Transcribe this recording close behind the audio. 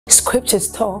Scriptures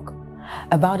talk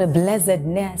about a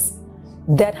blessedness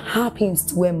that happens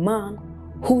to a man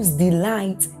whose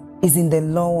delight is in the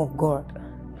law of God.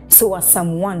 So as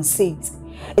Psalm 1 says,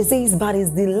 it says, but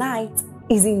his delight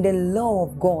is in the law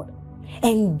of God,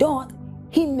 and doth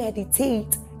he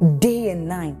meditate day and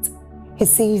night. He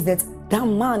says that that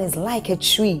man is like a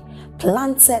tree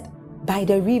planted by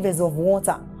the rivers of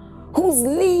water, whose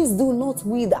leaves do not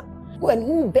wither, and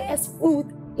who bears fruit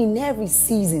in every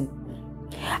season.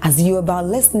 As you're about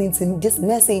listening to this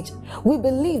message, we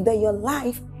believe that your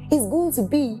life is going to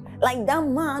be like that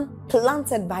man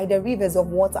planted by the rivers of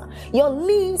water. Your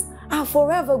leaves are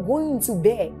forever going to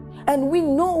bear. And we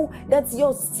know that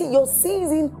your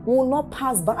season will not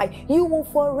pass by. You will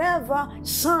forever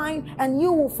shine and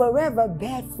you will forever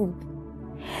bear fruit.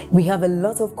 We have a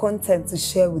lot of content to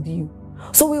share with you.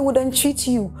 So we would entreat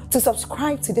you to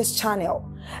subscribe to this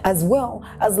channel, as well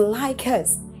as like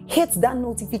us. Hit that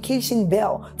notification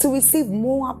bell to receive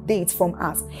more updates from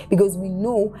us, because we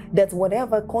know that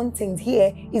whatever content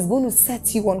here is going to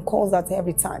set you on course at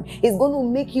every time. It's going to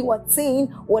make you attain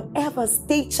whatever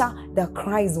stature that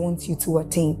Christ wants you to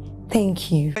attain. Thank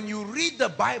you. When you read the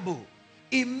Bible,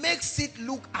 it makes it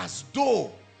look as though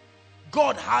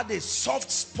God had a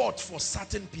soft spot for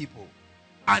certain people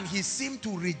and he seemed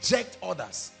to reject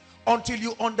others. Until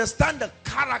you understand the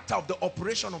character of the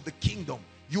operation of the kingdom,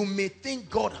 you may think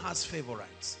God has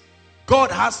favorites.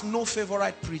 God has no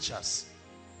favorite preachers.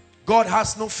 God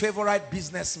has no favorite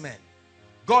businessmen.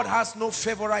 God has no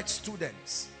favorite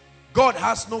students. God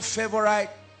has no favorite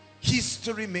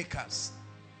history makers.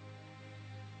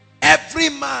 Every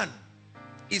man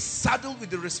is saddled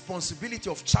with the responsibility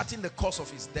of charting the course of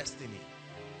his destiny.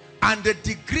 And the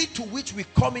degree to which we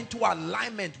come into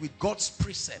alignment with God's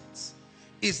precepts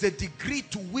is the degree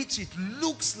to which it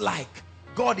looks like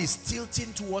God is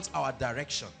tilting towards our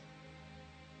direction.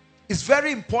 It's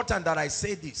very important that I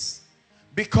say this,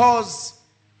 because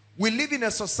we live in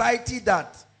a society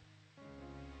that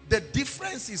the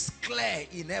difference is clear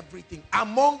in everything.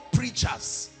 Among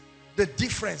preachers, the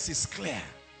difference is clear.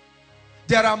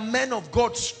 There are men of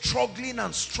God struggling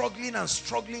and struggling and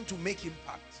struggling to make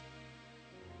impact.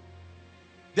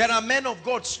 There are men of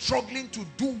God struggling to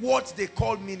do what they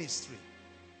call ministry.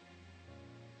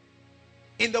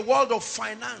 In the world of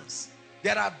finance,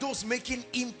 there are those making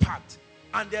impact,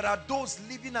 and there are those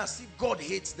living as if God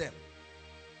hates them.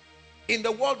 In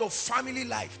the world of family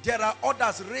life, there are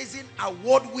others raising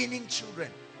award-winning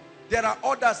children. There are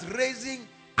others raising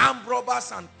armed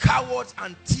robbers and cowards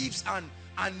and thieves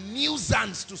and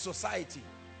nuisance to society.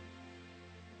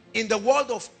 In the world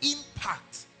of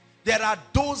impact, there are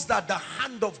those that the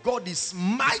hand of God is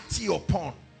mighty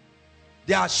upon.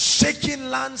 They are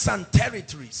shaking lands and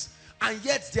territories. And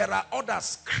yet there are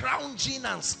others scrounging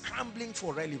and scrambling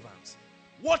for relevance.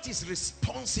 What is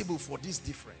responsible for this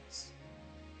difference?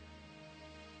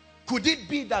 Could it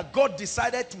be that God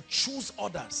decided to choose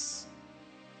others?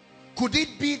 Could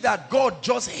it be that God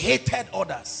just hated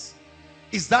others?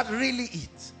 Is that really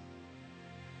it?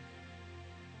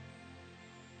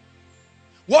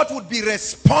 What would be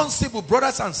responsible,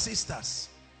 brothers and sisters,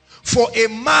 for a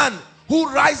man who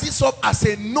rises up as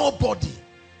a nobody?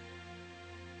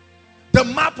 The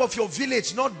map of your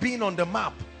village not being on the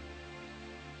map,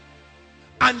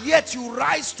 and yet you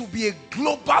rise to be a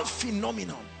global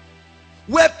phenomenon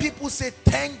where people say,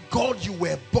 thank God you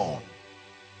were born.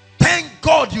 Thank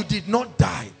God you did not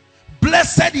die.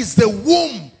 Blessed is the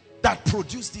womb that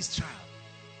produced this child.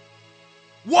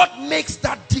 What makes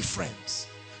that difference?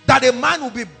 That a man will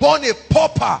be born a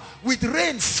pauper with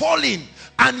rain falling,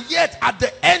 and yet at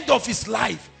the end of his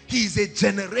life, he is a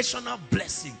generational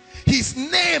blessing. His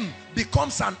name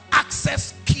becomes an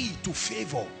access key to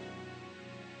favor.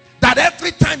 That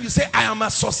every time you say, I am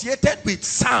associated with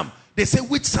Sam, they say,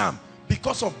 which Sam?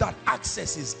 Because of that,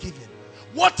 access is given.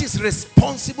 What is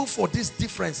responsible for this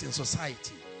difference in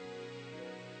society?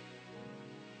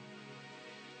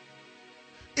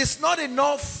 It's not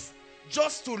enough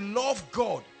just to love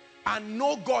God and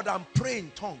know God and pray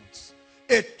in tongues.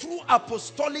 A true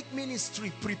apostolic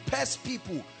ministry prepares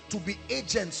people to be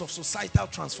agents of societal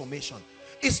transformation.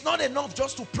 It's not enough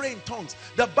just to pray in tongues.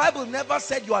 The Bible never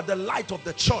said you are the light of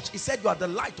the church. It said you are the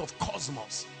light of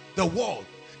cosmos, the world.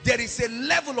 There is a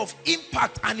level of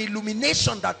impact and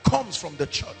illumination that comes from the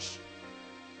church.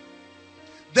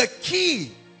 The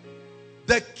key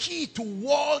to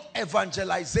world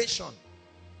evangelization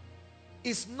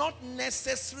is not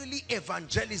necessarily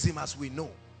evangelism as we know.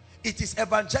 It is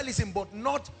evangelism, but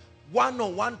not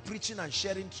one-on-one preaching and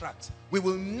sharing tracts. We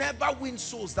will never win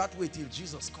souls that way till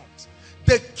Jesus comes.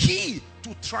 The key to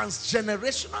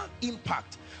transgenerational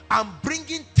impact and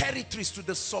bringing territories to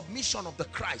the submission of the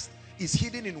Christ is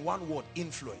hidden in one word: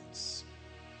 influence.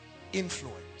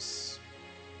 Influence.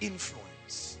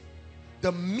 Influence.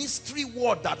 The mystery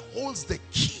word that holds the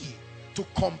key to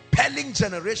compelling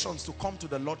generations to come to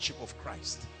the Lordship of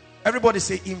Christ. Everybody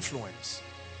say influence.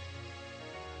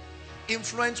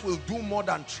 Influence will do more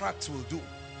than tracts will do.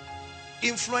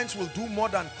 Influence will do more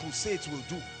than crusades will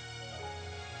do.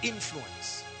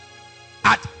 Influence.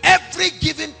 At every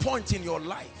given point in your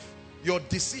life, your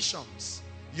decisions,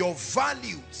 your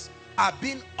values are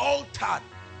being altered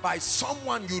by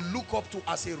someone you look up to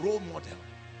as a role model,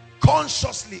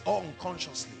 consciously or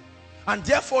unconsciously. And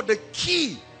therefore the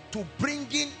key to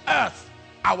bringing earth,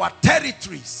 our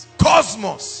territories,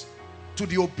 cosmos, to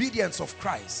the obedience of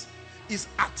Christ is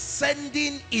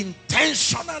ascending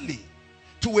intentionally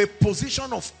to a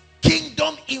position of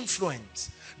kingdom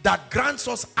influence that grants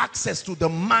us access to the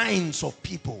minds of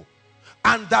people,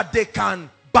 and that they can,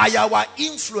 by our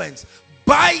influence,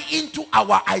 buy into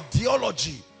our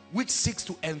ideology which seeks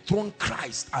to enthrone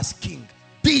Christ as king.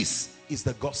 This is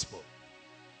the gospel.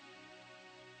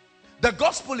 The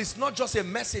gospel is not just a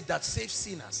message that saves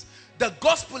sinners. The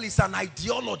gospel is an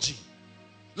ideology,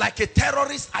 like a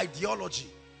terrorist ideology.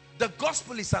 The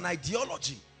gospel is an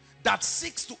ideology that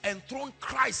seeks to enthrone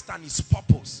Christ and his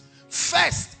purpose.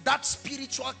 First, that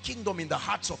spiritual kingdom in the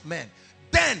hearts of men.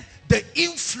 Then, the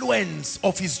influence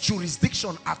of his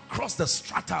jurisdiction across the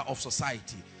strata of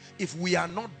society. If we are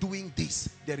not doing this,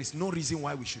 there is no reason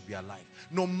why we should be alive.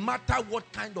 No matter what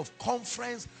kind of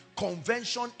conference,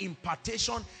 convention,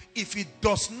 impartation, if it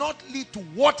does not lead to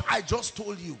what I just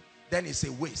told you, then it's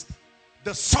a waste.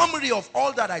 The summary of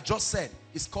all that I just said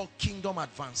is called kingdom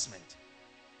advancement.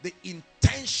 The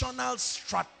intentional,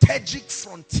 strategic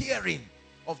frontiering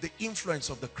of the influence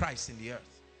of the Christ in the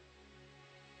earth.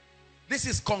 This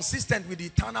is consistent with the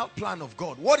eternal plan of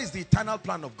God. What is the eternal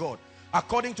plan of God?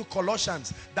 According to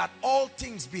Colossians, that all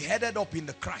things be headed up in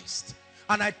the Christ.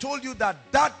 And I told you that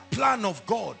that plan of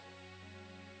God,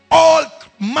 all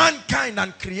mankind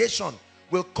and creation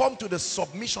will come to the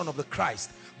submission of the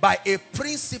Christ by a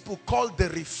principle called the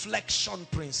reflection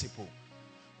principle.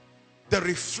 The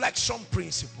reflection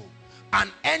principle. An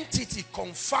entity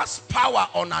confers power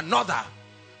on another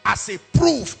as a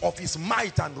proof of his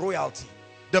might and royalty.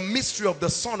 The mystery of the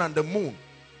sun and the moon.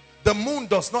 The moon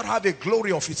does not have a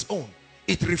glory of its own.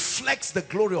 It reflects the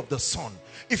glory of the sun.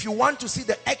 If you want to see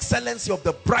the excellency of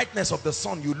the brightness of the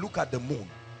sun, you look at the moon.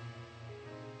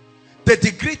 The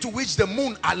degree to which the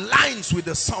moon aligns with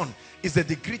the sun is the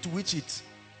degree to which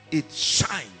it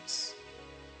shines.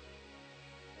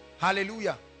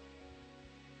 Hallelujah.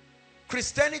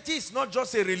 Christianity is not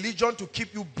just a religion to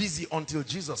keep you busy until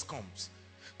Jesus comes.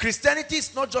 Christianity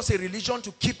is not just a religion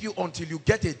to keep you until you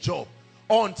get a job,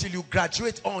 or until you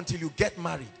graduate, or until you get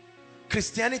married.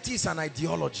 Christianity is an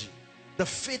ideology. The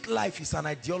faith life is an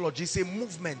ideology. It's a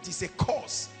movement. It's a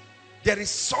cause. There is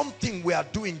something we are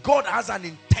doing. God has an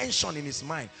intention in his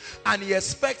mind, and he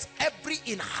expects every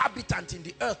inhabitant in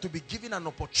the earth to be given an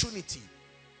opportunity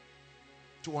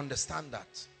to understand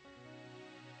that.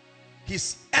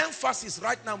 His emphasis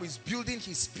right now is building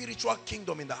his spiritual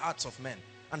kingdom in the hearts of men.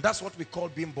 And that's what we call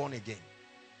being born again.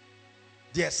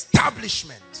 The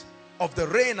establishment of the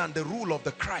reign and the rule of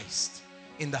the Christ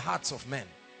in the hearts of men.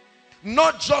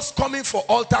 Not just coming for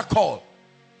altar call.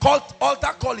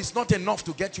 Altar call is not enough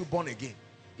to get you born again.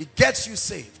 It gets you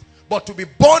saved. But to be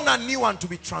born anew and to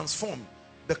be transformed,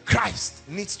 the Christ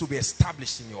needs to be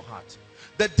established in your heart.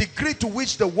 The degree to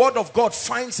which the word of God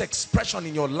finds expression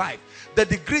in your life, the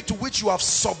degree to which you have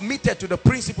submitted to the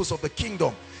principles of the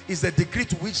kingdom, is the degree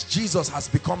to which Jesus has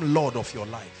become Lord of your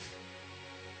life.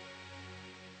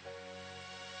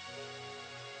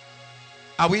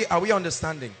 Are we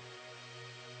understanding?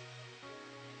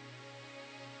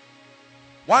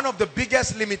 One of the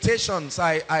biggest limitations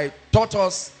I taught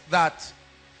us that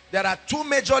there are two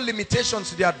major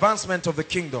limitations to the advancement of the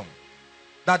kingdom.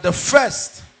 That the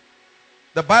first,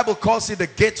 the Bible calls it the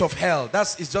gate of hell.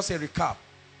 It's just a recap.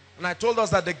 And I told us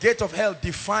that the gate of hell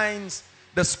defines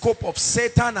the scope of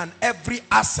Satan and every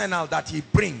arsenal that he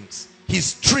brings.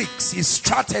 His tricks, his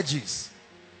strategies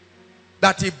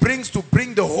that he brings to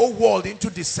bring the whole world into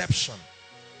deception.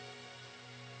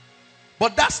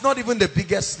 But that's not even the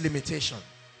biggest limitation.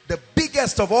 The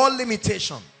biggest of all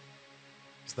limitation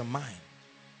is the mind.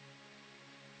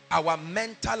 Our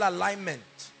mental alignment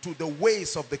to the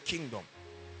ways of the kingdom.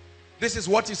 This is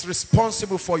what is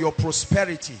responsible for your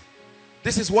prosperity.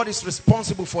 This is what is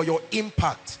responsible for your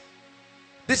impact.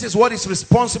 This is what is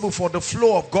responsible for the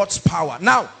flow of God's power.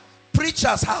 Now,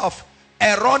 preachers have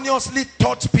erroneously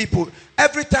taught people,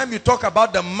 every time you talk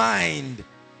about the mind,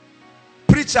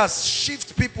 preachers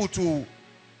shift people to,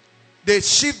 they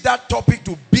shift that topic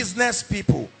to business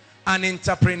people and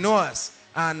entrepreneurs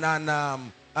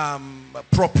and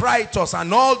proprietors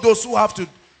and all those who have to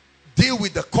deal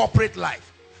with the corporate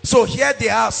life. So here they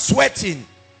are sweating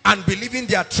and believing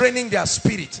they are training their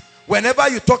spirit. Whenever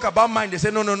you talk about mind, they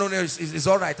say, no, it's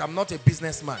all right. I'm not a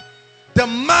businessman. The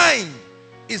mind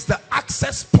is the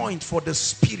access point for the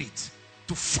spirit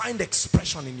to find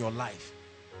expression in your life.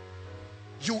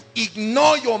 You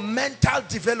ignore your mental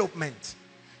development.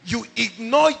 You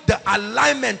ignore the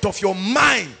alignment of your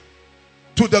mind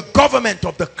to the government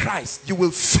of the Christ. You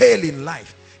will fail in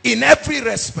life in every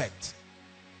respect.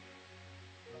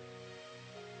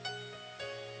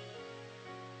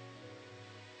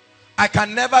 I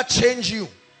can never change you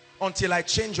until I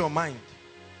change your mind.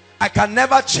 I can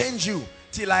never change you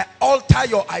till I alter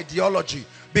your ideology,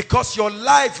 because your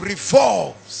life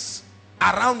revolves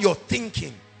around your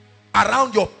thinking,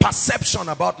 around your perception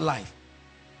about life.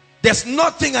 There's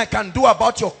nothing I can do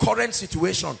about your current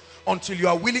situation until you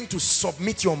are willing to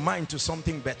submit your mind to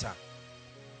something better.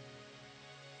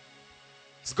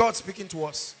 It's God speaking to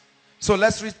us. So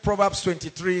let's read Proverbs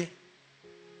 23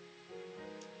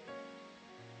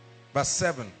 verse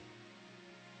 7.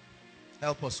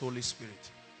 Help us, Holy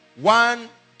Spirit. 1,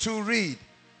 2, read.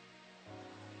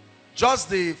 Just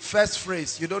the first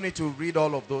phrase. You don't need to read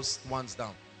all of those ones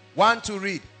down. 1, 2,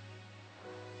 read.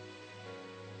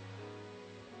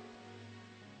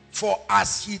 For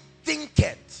as he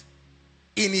thinketh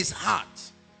in his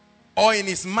heart or in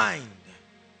his mind,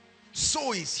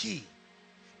 so is he.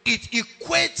 It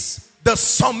equates the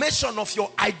summation of your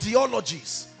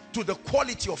ideologies to the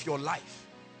quality of your life.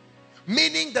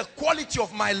 Meaning the quality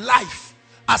of my life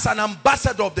as an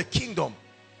ambassador of the kingdom,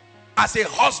 as a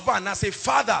husband, as a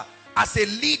father, as a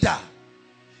leader,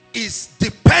 is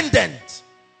dependent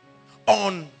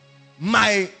on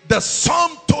the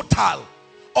sum total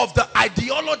of the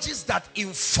ideologies that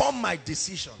inform my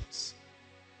decisions.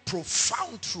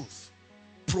 Profound truth.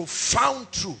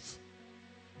 Profound truth.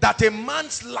 That a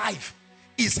man's life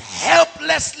is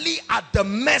helplessly at the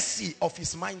mercy of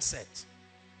his mindset.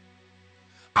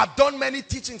 I've done many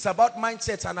teachings about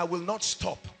mindsets, and I will not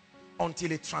stop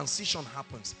until a transition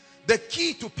happens. The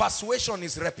key to persuasion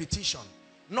is repetition,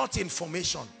 not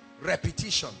information.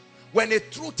 Repetition. When a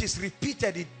truth is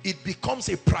repeated, it becomes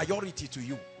a priority to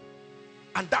you.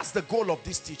 And that's the goal of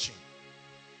this teaching.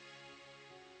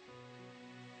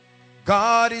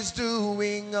 God is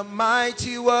doing a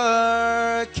mighty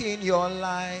work in your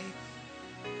life.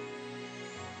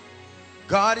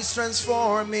 God is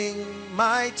transforming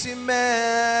mighty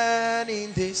men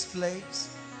in this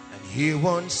place. And he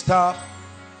won't stop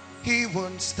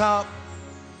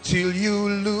till you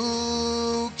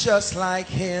look just like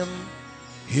him.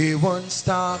 He won't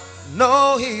stop,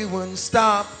 no, he won't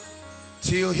stop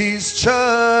till his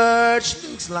church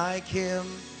looks like him.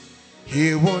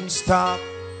 He won't stop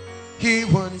till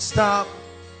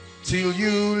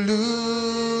you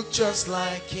look just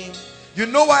like him. You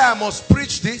know why I must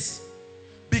preach this?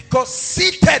 Because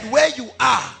seated where you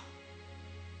are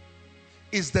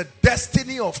is the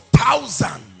destiny of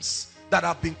thousands that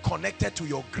have been connected to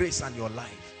your grace and your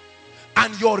life.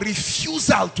 And your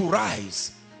refusal to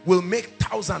rise will make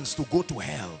thousands to go to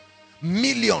hell,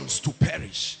 millions to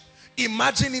perish.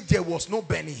 Imagine if there was no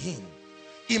Benny Hinn.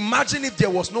 Imagine if there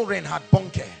was no Reinhard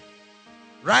Bonnke.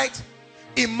 Right?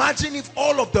 Imagine if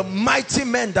all of the mighty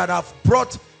men that have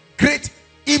brought great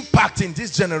impact in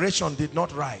this generation did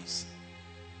not rise.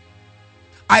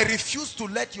 I refuse to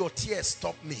let your tears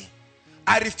stop me.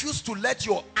 I refuse to let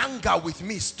your anger with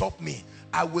me stop me.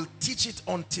 I will teach it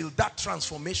until that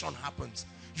transformation happens.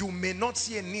 You may not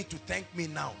see a need to thank me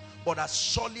now, but as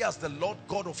surely as the Lord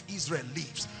God of Israel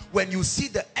lives, when you see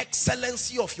the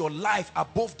excellency of your life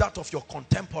above that of your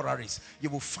contemporaries, you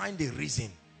will find a reason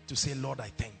to say, Lord, I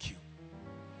thank you.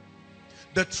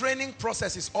 The training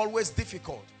process is always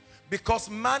difficult because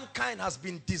mankind has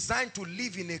been designed to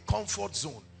live in a comfort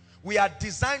zone. We are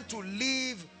designed to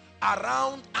live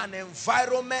around an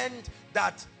environment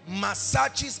that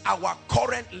massages our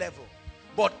current level.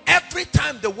 But every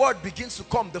time the word begins to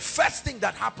come, the first thing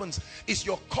that happens is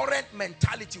your current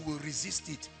mentality will resist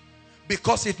it,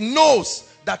 because it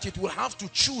knows that it will have to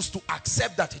choose to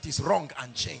accept that it is wrong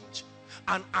and change.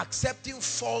 And accepting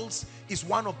false is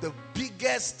one of the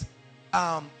biggest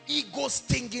ego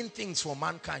stinging things for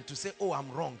mankind, to say, oh,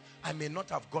 I'm wrong. I may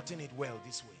not have gotten it well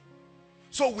this way.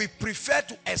 So we prefer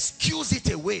to excuse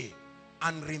it away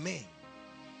and remain.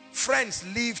 Friends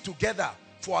live together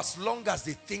for as long as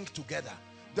they think together.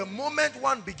 The moment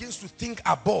one begins to think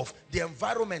above, the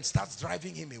environment starts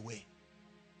driving him away.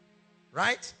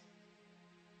 Right?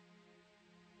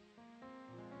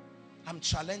 I'm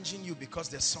challenging you because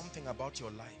there's something about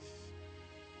your life.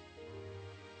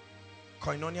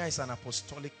 Koinonia is an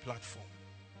apostolic platform.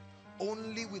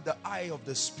 Only with the eye of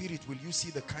the Spirit will you see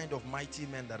the kind of mighty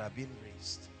men that are being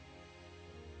raised.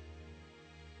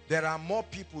 There are more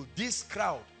people. This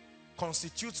crowd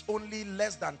constitutes only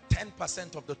less than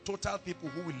 10% of the total people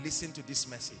who will listen to this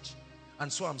message. And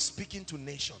so I'm speaking to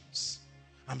nations.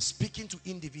 I'm speaking to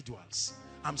individuals.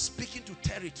 I'm speaking to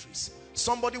territories.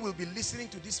 Somebody will be listening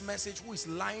to this message who is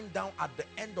lying down at the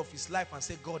end of his life and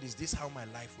say, God, is this how my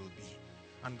life will be?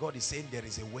 And God is saying there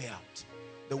is a way out.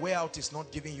 The way out is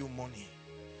not giving you money.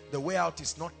 The way out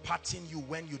is not patting you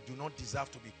when you do not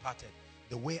deserve to be patted.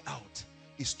 The way out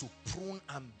is to prune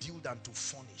and build and to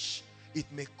furnish. It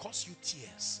may cost you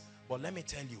tears, but let me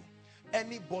tell you,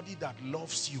 anybody that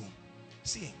loves you,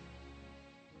 see,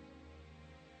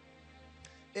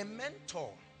 a mentor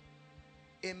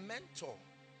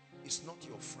is not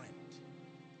your friend.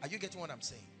 Are you getting what I'm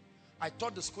saying? I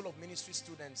taught the School of Ministry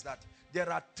students that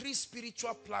there are 3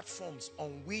 spiritual platforms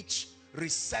on which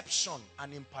reception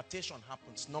and impartation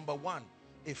happens. Number 1,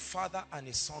 a father and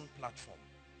a son platform.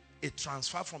 A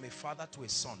transfer from a father to a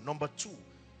son. Number 2,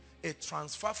 a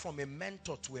transfer from a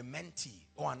mentor to a mentee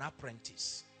or an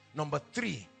apprentice. Number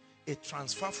 3, a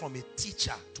transfer from a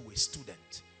teacher to a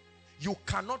student. You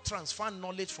cannot transfer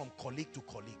knowledge from colleague to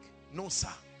colleague. No, sir.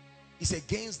 It's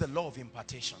against the law of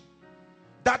impartation.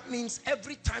 That means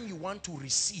every time you want to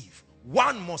receive,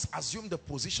 one must assume the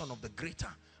position of the greater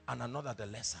and another the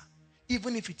lesser,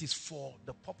 even if it is for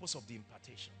the purpose of the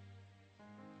impartation.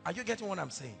 Are you getting what I'm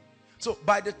saying? So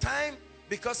by the time,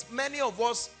 because many of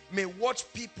us may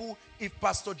watch people, if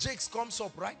Pastor Jakes comes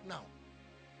up right now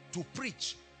to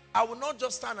preach, I will not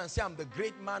just stand and say, I'm the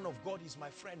great man of God, he's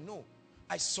my friend. No,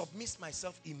 I submit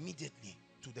myself immediately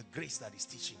to the grace that is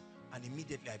teaching, and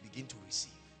immediately I begin to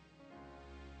receive.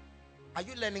 Are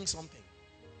you learning something?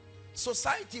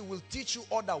 Society will teach you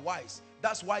otherwise.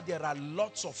 That's why there are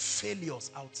lots of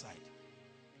failures outside.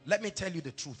 Let me tell you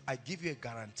the truth. I give you a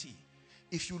guarantee.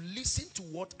 If you listen to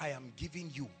what I am giving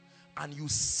you and you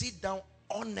sit down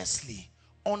honestly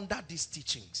under these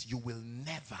teachings, you will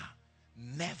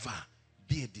never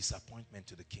be a disappointment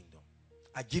to the kingdom.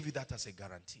 I give you that as a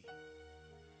guarantee.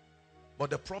 But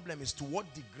the problem is, to what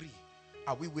degree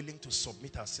are we willing to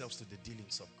submit ourselves to the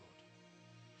dealings of God?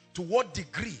 To what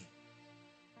degree?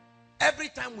 Every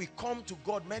time we come to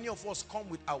God, many of us come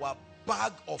with our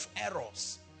bag of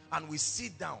errors and we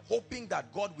sit down hoping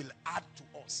that God will add to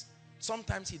us.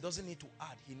 Sometimes he doesn't need to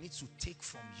add, he needs to take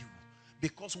from you,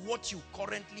 because what you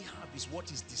currently have is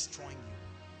what is destroying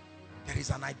you. There is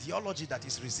an ideology that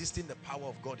is resisting the power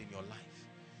of God in your life.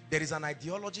 There is an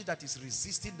ideology that is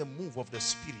resisting the move of the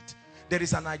Spirit. There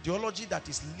is an ideology that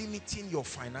is limiting your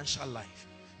financial life.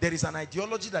 There is an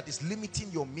ideology that is limiting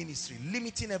your ministry,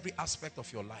 limiting every aspect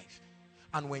of your life.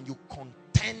 And when you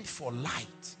contend for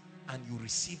light and you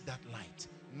receive that light,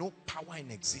 no power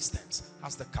in existence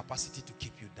has the capacity to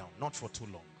keep you down, not for too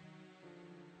long.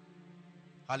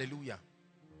 Hallelujah.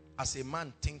 As a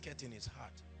man thinketh in his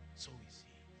heart, so is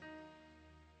he.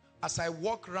 As I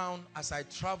walk around, as I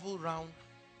travel around,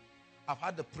 I've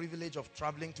had the privilege of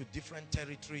traveling to different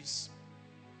territories.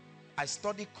 I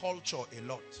study culture a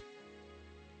lot.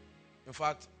 In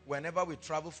fact, whenever we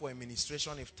travel for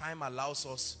administration, if time allows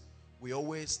us, we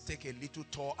always take a little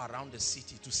tour around the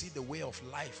city to see the way of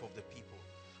life of the people.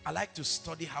 I like to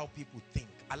study how people think.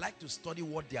 I like to study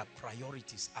what their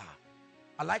priorities are.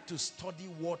 I like to study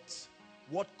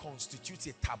what constitutes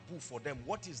a taboo for them.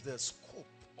 What is the scope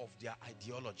of their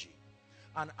ideology?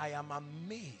 And I am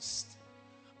amazed.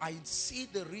 I see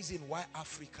the reason why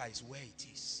Africa is where it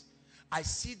is. I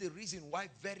see the reason why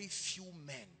very few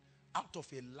men out of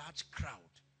a large crowd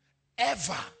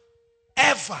ever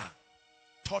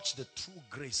touch the true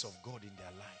grace of God in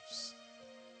their lives.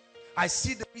 I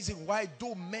see the reason why,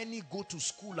 though many go to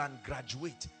school and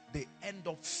graduate, they end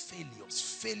up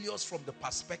failures from the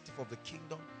perspective of the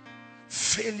kingdom,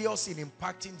 failures in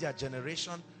impacting their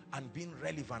generation and being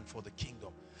relevant for the kingdom.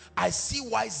 I see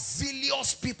why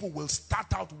zealous people will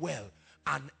start out well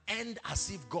and end as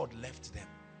if God left them.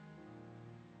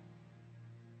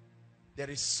 There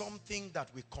is something that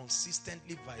we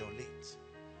consistently violate,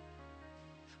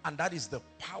 and that is the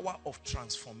power of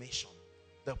transformation.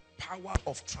 The power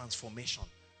of transformation.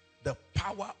 The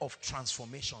power of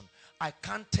transformation. I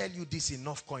can't tell you this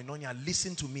enough, Koinonia.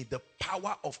 Listen to me. The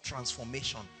power of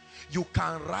transformation. You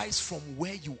can rise from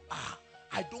where you are.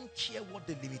 I don't care what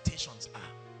the limitations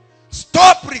are.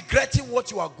 Stop regretting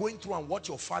what you are going through and what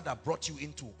your father brought you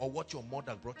into, or what your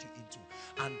mother brought you into,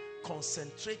 and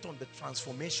concentrate on the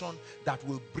transformation that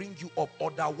will bring you up.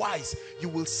 Otherwise, you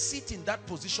will sit in that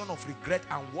position of regret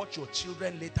and watch your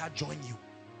children later join you.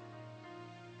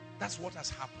 That's what has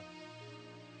happened.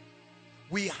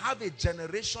 We have a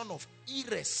generation of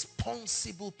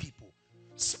irresponsible people,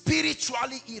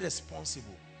 spiritually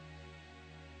irresponsible,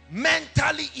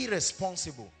 mentally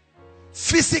irresponsible,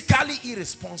 physically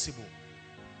irresponsible.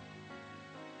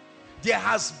 There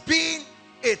has been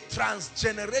a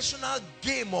transgenerational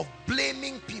game of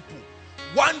blaming people.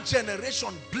 One generation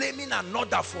blaming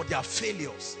another for their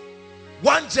failures.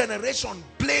 One generation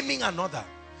blaming another.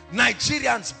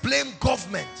 Nigerians blame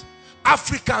government.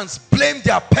 Africans blame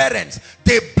their parents.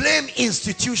 They blame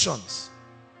institutions.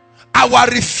 Our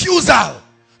refusal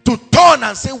to turn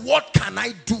and say, what can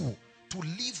I do to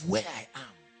live where I am?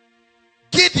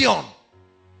 Gideon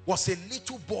was a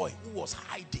little boy who was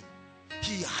hiding.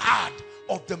 He heard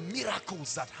of the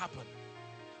miracles that happened,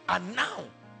 and now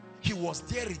he was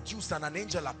there reduced, and an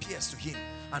angel appears to him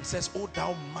and says, oh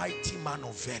thou mighty man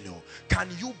of valor, can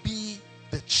you be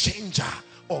the changer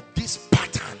of this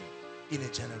pattern in a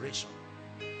generation?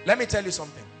 Let me tell you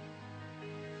something.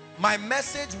 My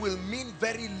message will mean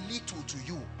very little to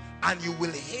you, and you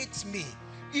will hate me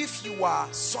if you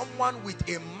are someone with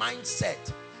a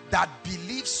mindset that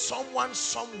believes someone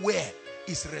somewhere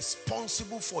is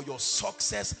responsible for your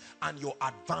success and your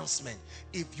advancement.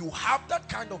 If you have that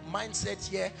kind of mindset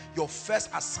here, your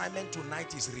first assignment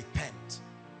tonight is repent.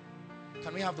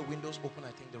 Can we have the windows open?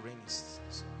 I think the rain is...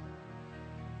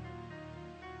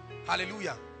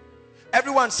 Hallelujah.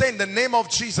 Everyone say, in the name of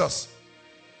Jesus,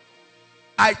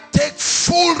 I take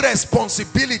full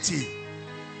responsibility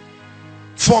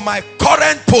for my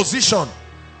current position,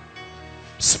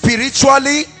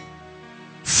 spiritually,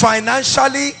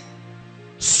 financially,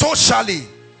 socially.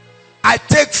 I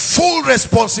take full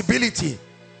responsibility,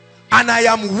 and I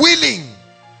am willing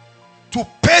to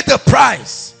pay the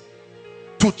price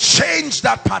to change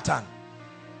that pattern.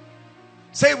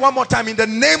 Say it one more time. In the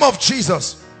name of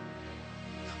Jesus,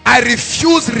 I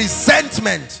refuse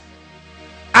resentment.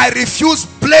 I refuse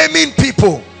blaming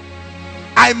people.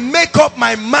 I make up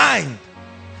my mind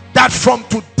that from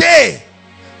today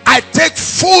I take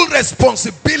full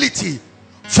responsibility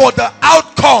for the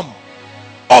outcome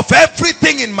of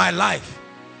everything in my life.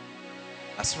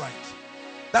 That's right.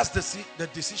 That's the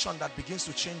decision that begins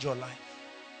to change your life.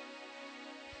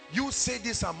 You say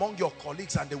this among your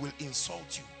colleagues and they will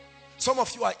insult you. Some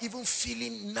of you are even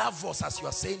feeling nervous as you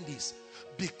are saying this,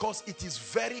 because it is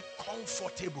very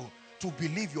comfortable to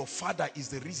believe your father is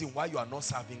the reason why you are not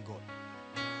serving God.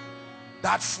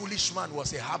 That foolish man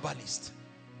was a herbalist.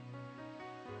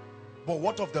 But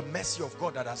what of the mercy of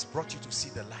God that has brought you to see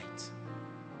the light?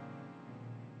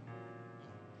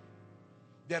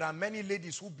 There are many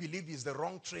ladies who believe it's the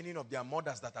wrong training of their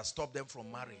mothers that has stopped them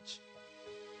from marriage.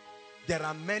 There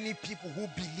are many people who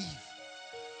believe.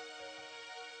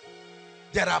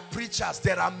 There are preachers,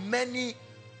 there are many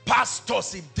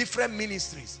pastors in different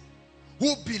ministries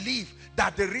who believe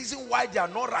that the reason why they are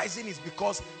not rising is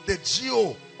because the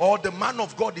GO or the man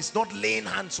of God is not laying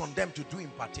hands on them to do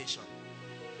impartation.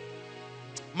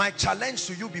 My challenge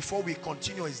to you before we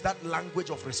continue is that language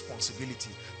of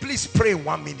responsibility. Please pray in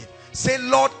 1 minute. Say,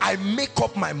 Lord, I make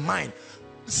up my mind.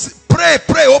 Pray,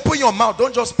 pray, open your mouth.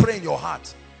 Don't just pray in your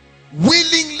heart.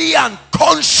 Willingly and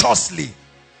consciously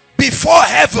before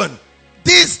heaven,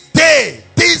 this day,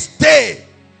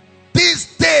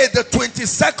 the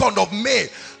 22nd of May,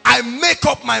 I make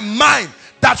up my mind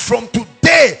that from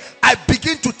today I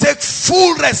begin to take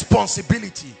full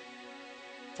responsibility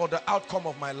for the outcome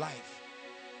of my life.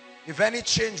 If any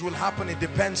change will happen, it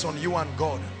depends on you and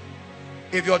God.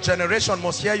 If your generation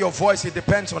must hear your voice, it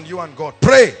depends on you and God.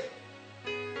 Pray.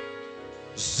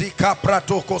 Zika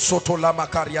pratoko soto lama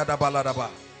kariada baladaba.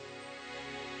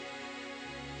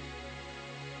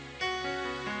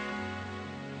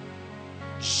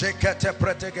 Shekete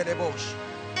pretegedebosh.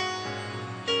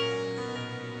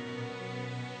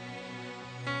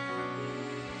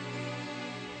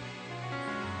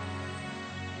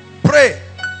 Pray.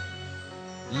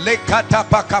 Lekata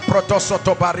paka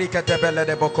protosoto barike tebele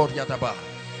de bokoriadaba.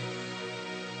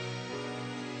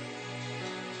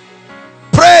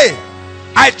 Pray.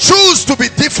 I choose to be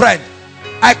different.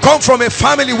 I come from a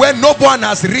family where no one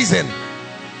has risen.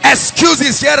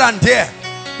 Excuses here and there.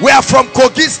 We are from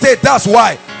Kogi State, that's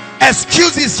why.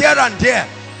 Excuses here and there.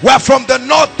 We are from the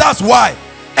north, that's why.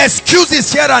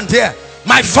 Excuses here and there.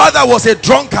 My father was a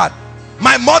drunkard.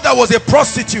 My mother was a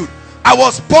prostitute. I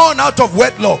was born out of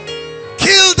wedlock.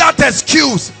 Kill that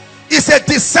excuse. It's a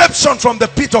deception from the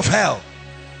pit of hell.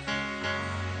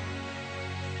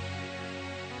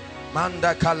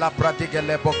 Manda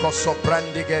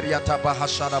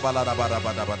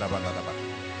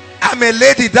I'm a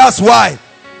lady, that's why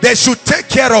they should take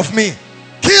care of me.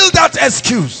 Kill that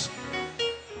excuse.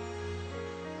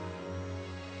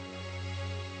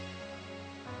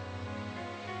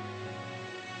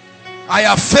 I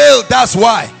have failed, that's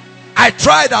why. I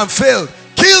tried and failed.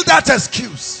 Kill that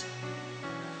excuse.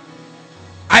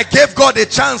 I gave God a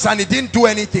chance and he didn't do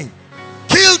anything.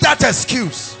 Kill that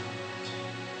excuse.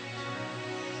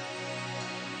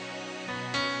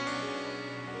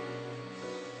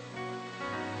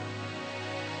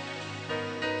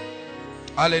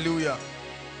 Hallelujah.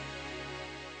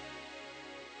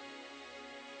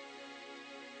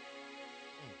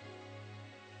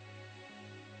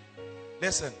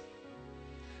 Listen,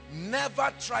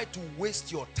 never try to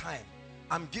waste your time.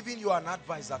 I'm giving you an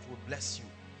advice that will bless you.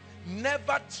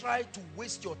 Never try to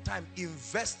waste your time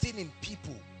investing in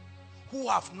people who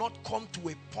have not come to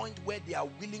a point where they are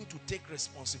willing to take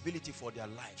responsibility for their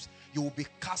lives. You will be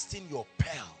casting your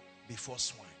pearl before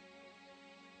swine.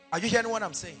 Are you hearing what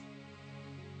I'm saying?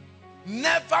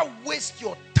 Never waste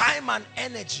your time and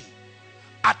energy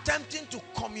attempting to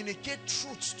communicate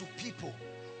truths to people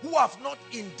who have not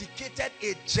indicated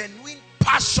a genuine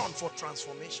passion for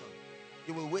transformation.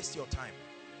 You will waste your time.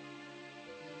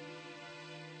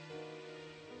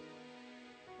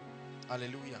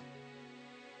 Hallelujah.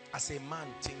 As a man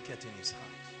thinketh in his heart.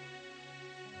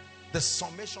 The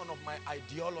summation of my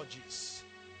ideologies.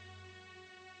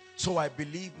 So I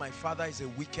believe my father is a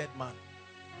wicked man,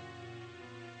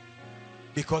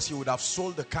 because he would have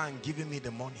sold the car and given me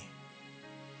the money.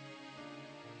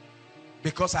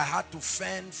 Because I had to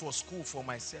fend for school for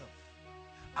myself.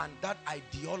 And that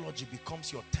ideology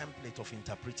becomes your template of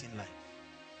interpreting life.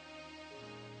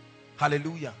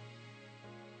 Hallelujah.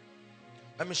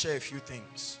 Let me share a few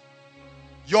things.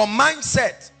 Your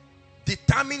mindset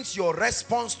determines your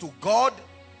response to God,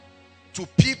 to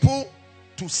people,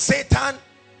 to Satan,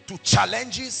 to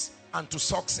challenges, and to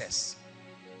success.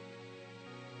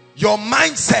 Your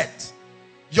mindset,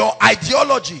 your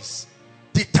ideologies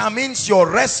determines your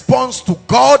response to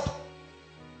God,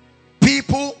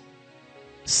 people,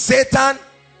 Satan,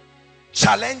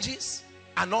 challenges,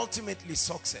 and ultimately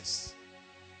success.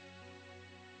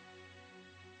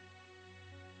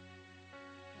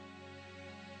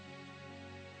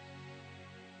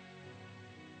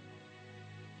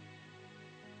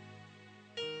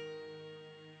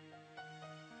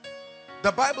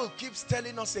 The Bible keeps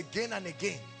telling us again and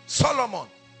again, Solomon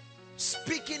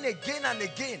speaking again and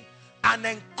again and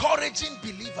encouraging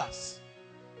believers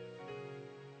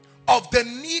of the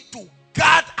need to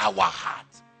guard our heart,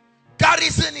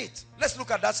 garrison it. Let's look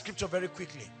at that scripture very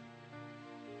quickly.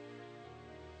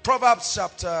 Proverbs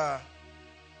chapter,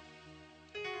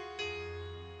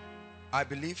 I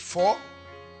believe 4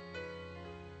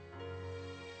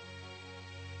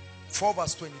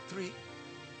 verse 23.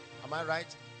 Am I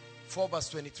right? 4 verse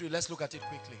 23. Let's look at it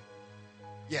quickly.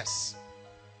 Yes.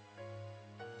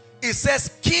 It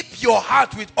says, keep your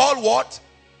heart with all what?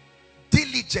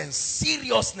 Diligence,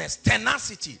 seriousness,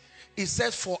 tenacity. It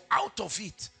says, for out of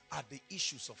it are the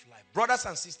issues of life. Brothers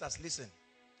and sisters, listen.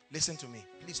 Listen to me.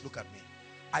 Please look at me.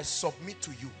 I submit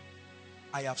to you.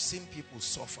 I have seen people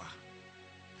suffer.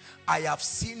 I have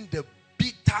seen the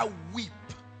bitter weep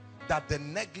that the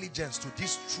negligence to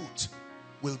this truth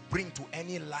will bring to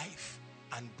any life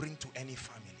and bring to any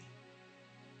family.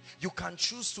 You can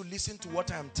choose to listen to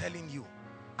what I am telling you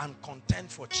and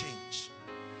contend for change,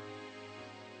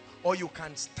 or you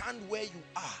can stand where you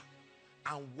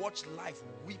are and watch life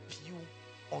whip you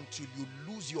until you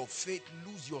lose your faith,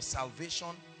 lose your salvation,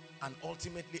 and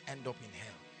ultimately end up in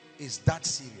hell. Is that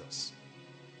serious?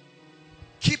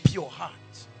 Keep your heart.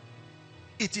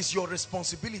 It is your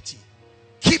responsibility.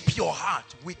 Keep your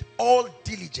heart with all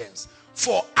diligence,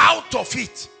 for out of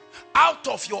it, out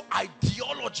of your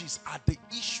ideologies are the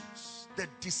issues, the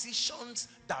decisions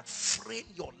that frame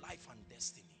your life and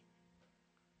destiny.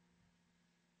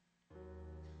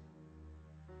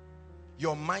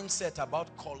 Your mindset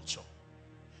about culture,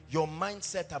 your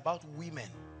mindset about women,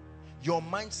 your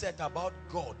mindset about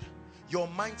God, your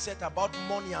mindset about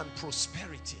money and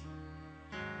prosperity,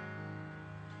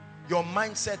 your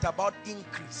mindset about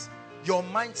increase, your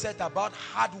mindset about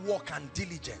hard work and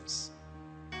diligence.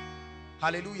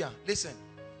 Hallelujah. Listen,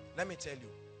 let me tell you,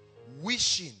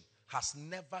 wishing has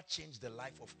never changed the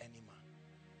life of any man.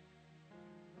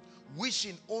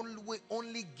 Wishing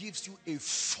only gives you a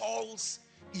false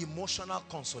emotional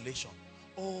consolation.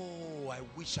 Oh, I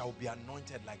wish I would be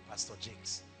anointed like Pastor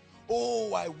Jakes.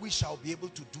 Oh, I wish I'll be able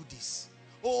to do this.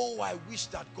 Oh, I wish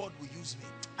that God will use me.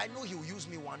 I know he will use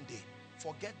me one day.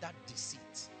 Forget that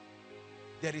deceit.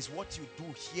 There is what you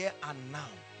do here and now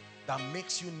that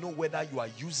makes you know whether you are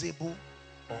usable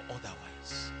or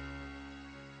otherwise.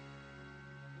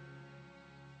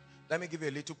 Let me give you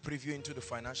a little preview into the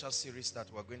financial series that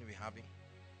we're going to be having.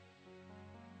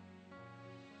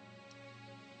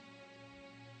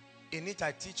 In it,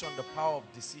 I teach on the power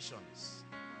of decisions.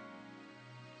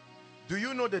 Do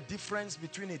you know the difference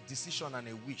between a decision and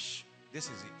a wish? This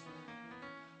is it.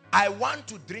 I want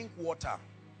to drink water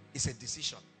is a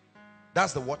decision.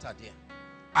 That's the water there.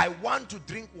 I want to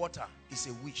drink water is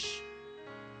a wish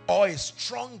or a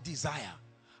strong desire.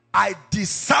 I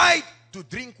decide to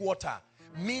drink water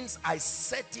means I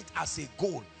set it as a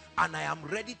goal and I am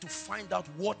ready to find out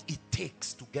what it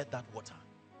takes to get that water.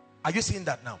 Are you seeing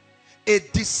that now? A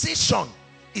decision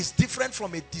is different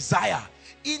from a desire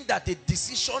in that a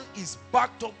decision is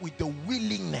backed up with the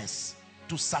willingness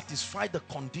to satisfy the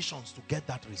conditions to get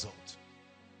that result.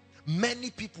 Many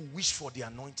people wish for the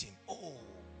anointing. Oh,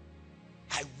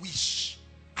 I wish.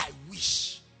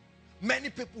 Many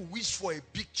people wish for a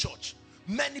big church.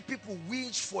 Many people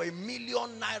wish for $1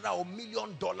 million naira or $1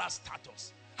 million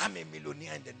status. I'm a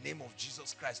millionaire in the name of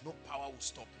Jesus Christ. No power will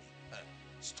stop me.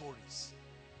 Stories.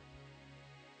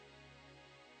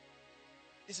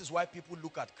 This is why people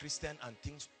look at Christian and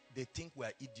they think we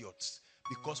are idiots,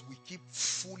 because we keep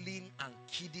fooling and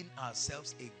kidding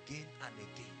ourselves again and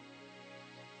again.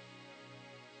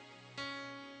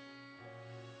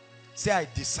 Say, I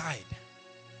decide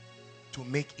to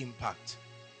make impact.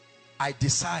 I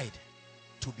decide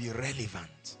to be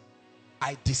relevant.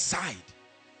 I decide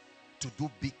to do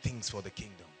big things for the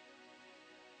kingdom.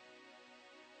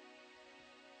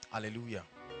 Hallelujah.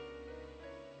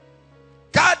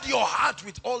 Guard your heart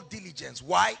with all diligence.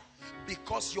 Why?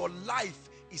 Because your life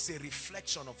is a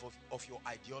reflection of your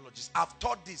ideologies. I've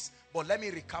taught this, but let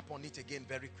me recap on it again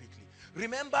very quickly.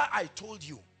 Remember, I told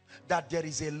you that there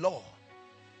is a law,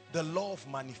 the law of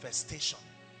manifestation.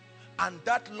 And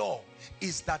that law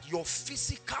is that your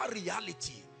physical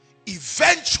reality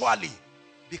eventually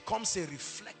becomes a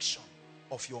reflection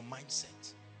of your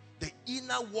mindset. The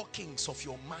inner workings of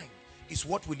your mind is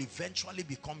what will eventually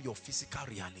become your physical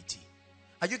reality.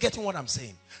 Are you getting what I'm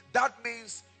saying? That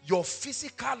means your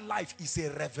physical life is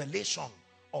a revelation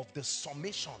of the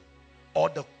summation or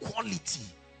the quality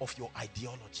of your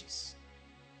ideologies.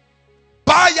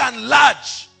 By and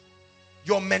large,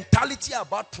 your mentality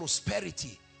about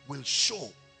prosperity will show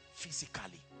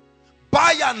physically.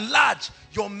 By and large,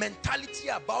 your mentality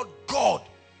about God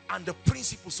and the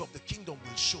principles of the kingdom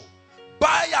will show.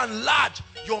 By and large,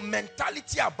 your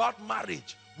mentality about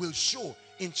marriage will show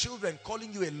in children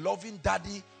calling you a loving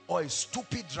daddy or a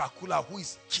stupid Dracula who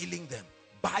is killing them.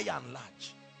 By and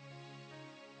large.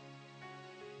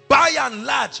 By and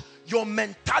large, your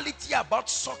mentality about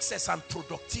success and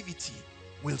productivity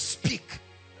will speak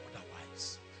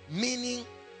otherwise. Meaning,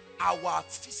 our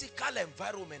physical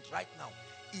environment right now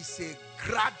is a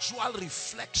gradual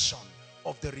reflection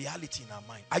of the reality in our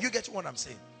mind. Are you getting what I'm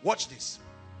saying? Watch this.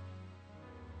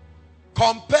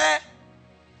 Compare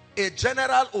a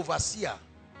general overseer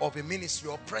of a ministry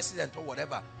or president or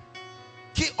whatever.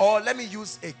 Or let me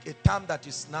use a term that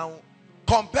is now,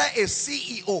 compare a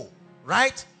CEO,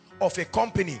 right, of a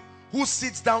company who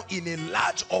sits down in a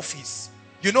large office.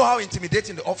 You know how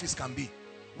intimidating the office can be.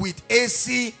 With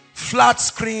AC, flat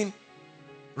screen,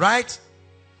 right?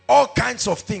 All kinds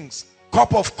of things.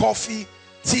 Cup of coffee,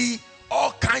 tea,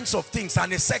 all kinds of things,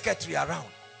 and a secretary around.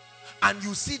 And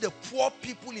you see the poor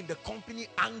people in the company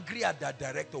angry at their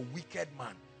director, wicked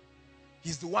man.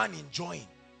 He's the one enjoying.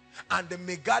 And the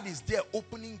megad is there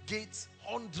opening gates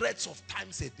hundreds of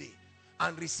times a day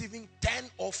and receiving 10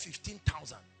 or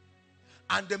 15,000.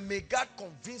 And the megad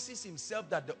convinces himself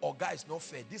that the Oga is not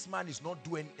fair. This man is not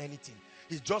doing anything.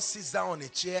 He just sits down on a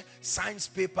chair, signs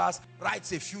papers,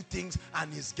 writes a few things,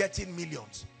 and is getting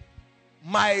millions.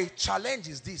 My challenge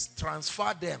is this: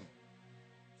 transfer them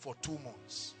for 2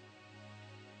 months.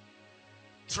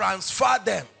 Transfer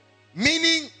them.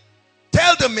 Meaning,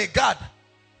 tell the megad,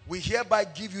 we hereby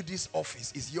give you this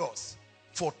office, is yours,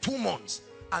 for 2 months.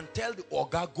 And tell the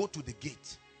Oga, go to the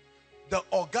gate. The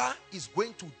Oga is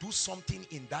going to do something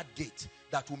in that gate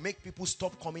that will make people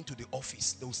stop coming to the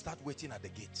office. They will start waiting at the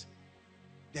gate.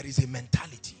 There is a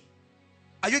mentality.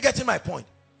 Are you getting my point?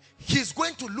 He's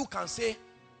going to look and say,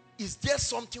 is there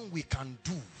something we can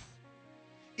do?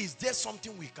 Is there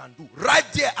something we can do? Right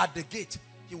there at the gate,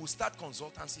 he will start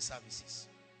consultancy services.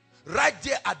 Right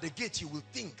there at the gate, he will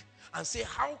think and say,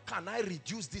 how can I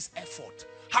reduce this effort?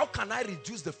 How can I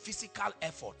reduce the physical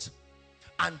effort?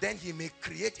 And then he may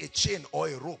create a chain or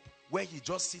a rope where he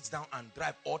just sits down and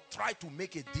drive, or try to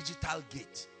make a digital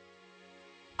gate.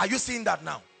 Are you seeing that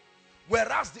now?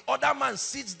 Whereas the other man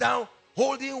sits down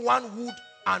holding one wood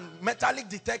and metallic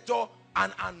detector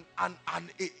and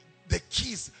the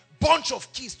keys, bunch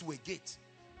of keys to a gate.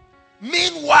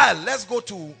 Meanwhile, let's go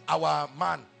to our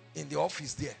man in the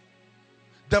office there.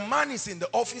 The man is in the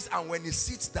office, and when he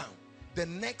sits down, the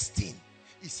next thing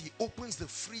is he opens the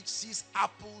fridge, sees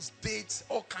apples, dates,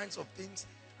 all kinds of things,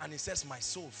 and he says, my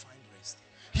soul find rest.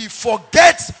 He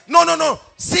forgets, no.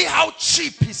 See how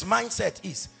cheap his mindset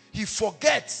is. He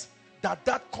forgets that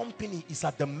that company is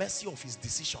at the mercy of his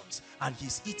decisions, and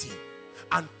he's eating.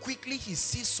 And quickly he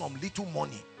sees some little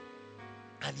money,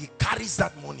 and he carries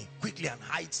that money quickly and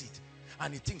hides it.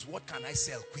 And he thinks, what can I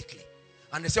sell quickly?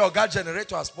 And they say, oh, God,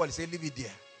 generator has spoiled. He say, leave it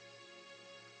there.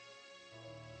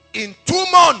 In 2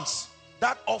 months,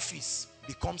 that office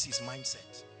becomes his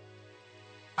mindset.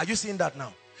 Are you seeing that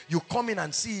now? You come in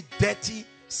and see it dirty,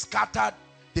 scattered.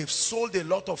 They've sold a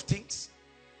lot of things.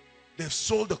 They've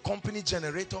sold the company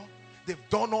generator. They've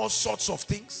done all sorts of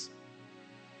things.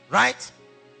 Right?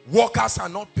 Workers are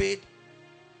not paid.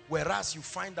 Whereas you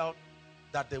find out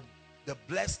that the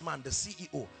blessed man, the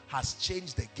CEO, has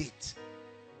changed the gate.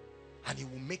 And he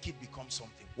will make it become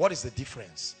something. What is the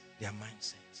difference? Their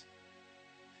mindset.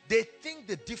 They think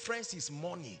the difference is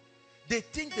money. They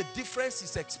think the difference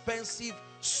is expensive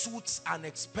suits and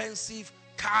expensive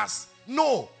cars.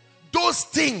 No, those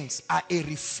things are a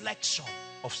reflection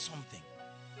of something.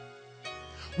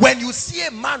 When you see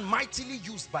a man mightily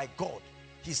used by God,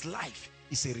 his life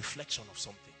is a reflection of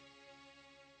something.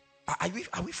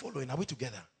 Are we following? Are we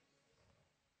together?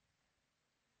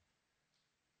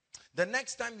 The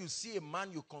next time you see a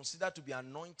man you consider to be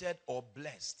anointed or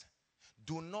blessed,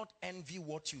 do not envy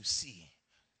what you see.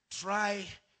 Try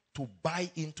to buy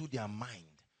into their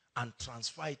mind and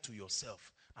transfer it to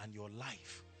yourself, and your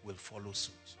life will follow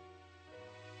suit.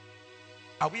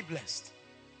 Are we blessed?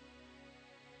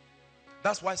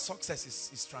 That's why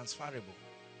success is transferable.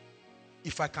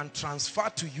 If I can transfer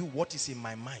to you what is in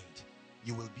my mind,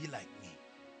 you will be like me,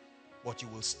 but you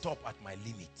will stop at my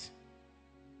limit.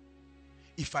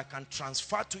 If I can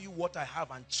transfer to you what I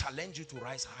have and challenge you to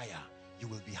rise higher, you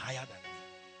will be higher than me.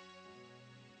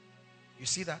 You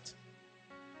see that?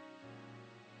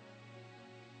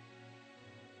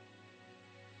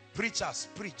 Preachers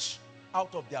preach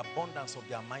out of the abundance of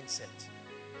their mindset.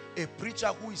 A preacher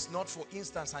who is not, for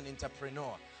instance, an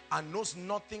entrepreneur and knows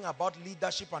nothing about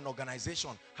leadership and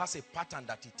organization has a pattern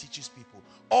that he teaches people.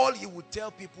 All he would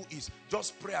tell people is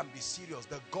just pray and be serious.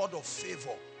 The God of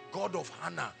favor, God of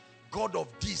Hannah, God of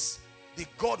this, the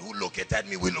God who located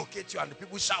me will locate you. And the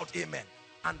people shout amen.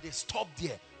 And they stop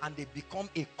there and they become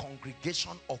a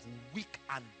congregation of weak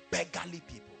and beggarly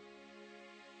people.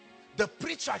 The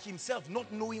preacher himself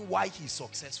not knowing why he's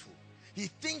successful. He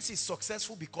thinks he's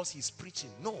successful because he's preaching.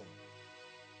 No.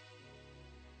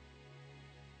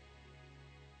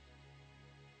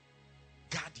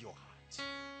 Guard your heart.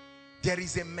 There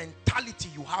is a mentality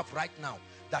you have right now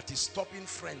that is stopping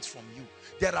friends from you.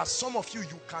 There are some of you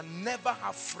can never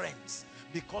have friends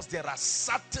because there are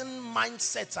certain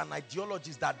mindsets and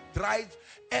ideologies that drive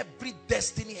every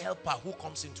destiny helper who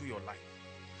comes into your life.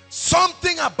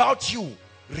 Something about you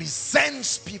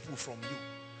resents people from you.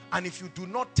 And if you do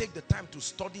not take the time to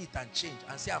study it and change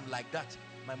and say, I'm like that.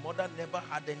 My mother never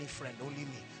had any friend, only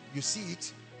me. You see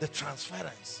it, the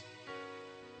transference.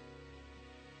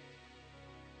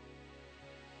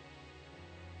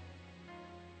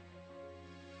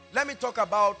 Let me talk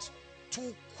about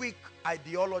 2 quick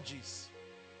ideologies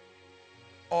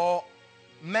or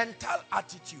mental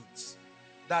attitudes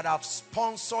that have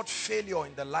sponsored failure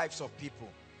in the lives of people.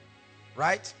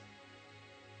 Right?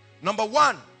 Number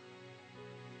 1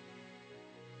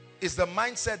 is the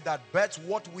mindset that bets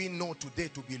what we know today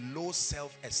to be low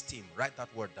self-esteem. Write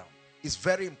that word down. It's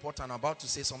very important. I'm about to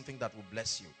say something that will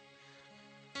bless you.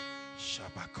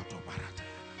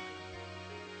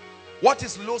 What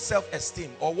is low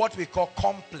self-esteem, or what we call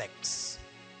complex?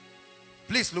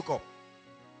 Please look up.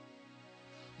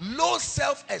 Low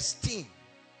self-esteem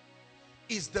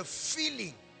is the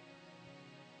feeling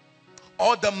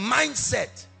or the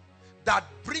mindset that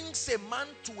brings a man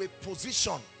to a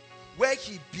position where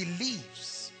he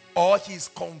believes or he's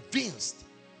convinced,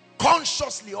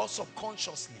 consciously or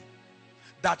subconsciously,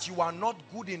 that you are not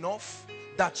good enough,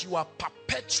 that you are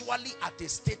perpetually at a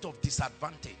state of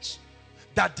disadvantage,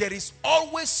 that there is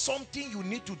always something you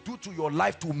need to do to your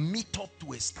life to meet up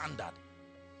to a standard,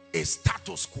 a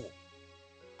status quo.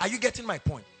 Are you getting my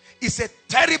point? It's a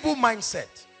terrible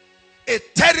mindset, a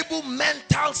terrible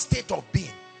mental state of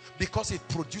being, because it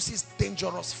produces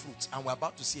dangerous fruits, and we're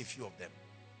about to see a few of them.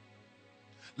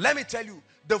 Let me tell you,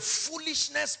 the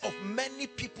foolishness of many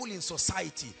people in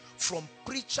society, from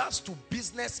preachers to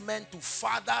businessmen to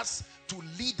fathers to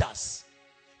leaders,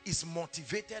 is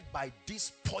motivated by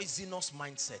this poisonous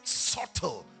mindset.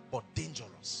 Subtle but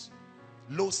dangerous.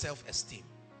 Low self-esteem.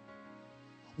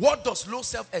 What does low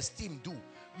self-esteem do?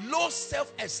 Low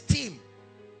self-esteem,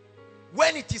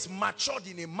 when it is matured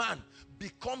in a man,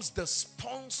 becomes the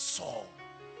sponsor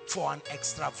for an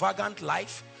extravagant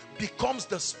life, becomes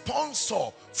the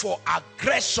sponsor for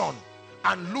aggression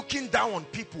and looking down on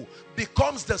people,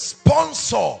 becomes the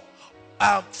sponsor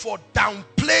for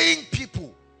downplaying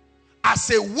people as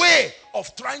a way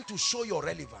of trying to show your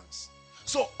relevance.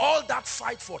 So all that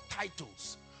fight for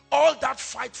titles, all that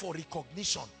fight for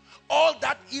recognition, all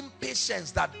that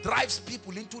impatience that drives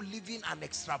people into living an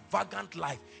extravagant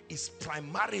life is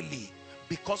primarily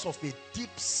because of a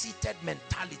deep-seated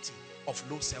mentality of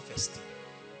low self-esteem.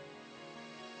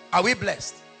 Are we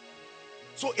blessed?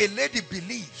 So a lady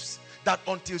believes that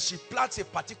until she plants a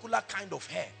particular kind of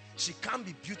hair, she can't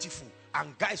be beautiful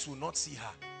and guys will not see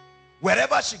her.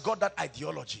 Wherever she got that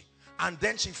ideology, and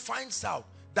then she finds out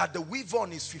that the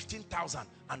weave-on is 15,000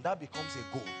 and that becomes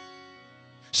a goal.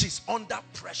 She's under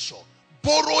pressure,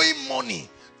 borrowing money,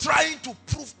 trying to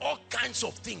prove all kinds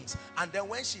of things. And then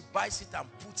when she buys it and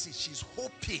puts it, she's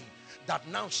hoping that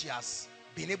now she has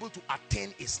been able to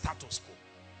attain a status quo.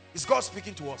 Is God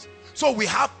speaking to us? So we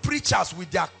have preachers with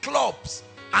their clubs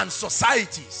and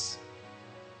societies,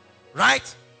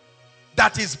 right?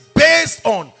 That is based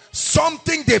on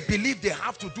something they believe they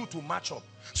have to do to match up.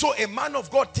 So a man of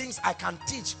God thinks, I can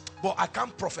teach, but I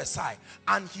can't prophesy.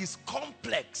 And his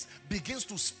complex begins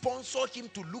to sponsor him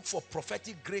to look for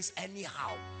prophetic grace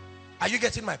anyhow. Are you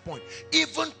getting my point?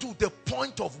 Even to the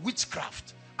point of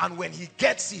witchcraft. And when he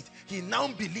gets it, he now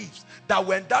believes that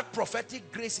when that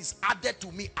prophetic grace is added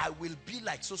to me, I will be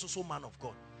like so man of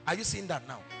God. Are you seeing that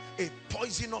now? A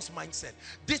poisonous mindset.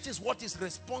 This is what is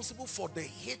responsible for the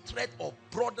hatred of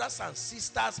brothers and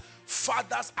sisters,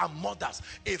 fathers and mothers.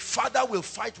 A father will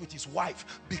fight with his wife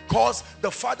because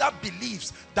the father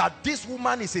believes that this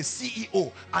woman is a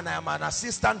CEO and I am an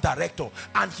assistant director,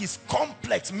 and his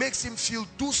complex makes him feel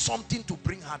do something to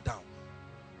bring her down.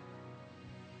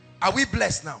 Are we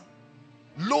blessed now?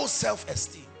 Low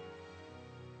self-esteem.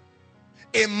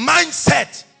 A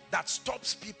mindset that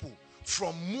stops people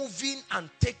from moving and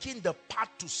taking the path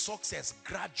to success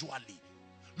gradually.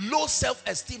 Low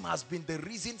self-esteem has been the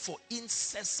reason for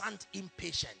incessant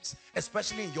impatience,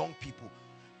 especially in young people.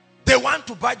 They want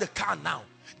to buy the car now.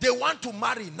 They want to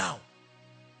marry now.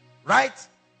 Right?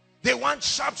 They want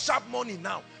sharp money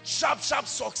now. Sharp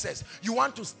success. You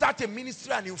want to start a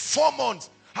ministry and in 4 months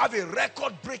have a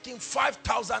record-breaking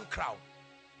 5,000 crowd.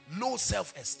 Low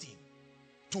self-esteem.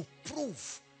 To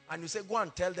prove. And you say, go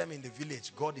and tell them in the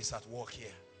village, God is at work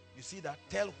here. You see that?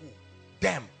 Tell who?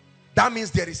 Them. That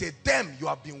means there is a them you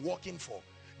have been working for.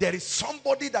 There is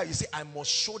somebody that you say, I must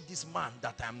show this man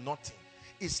that I am nothing.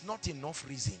 It's not enough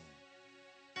reason.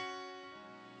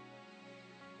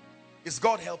 Is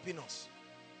God helping us?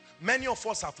 Many of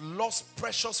us have lost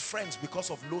precious friends because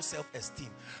of low self-esteem.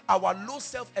 Our low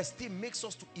self-esteem makes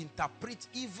us to interpret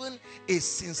even a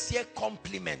sincere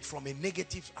compliment from a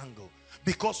negative angle,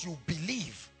 because you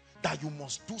believe that you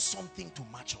must do something to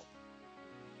match up.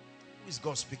 Who is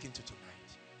God speaking to tonight?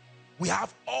 We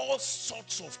have all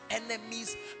sorts of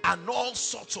enemies and all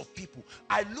sorts of people.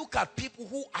 I look at people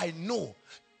who I know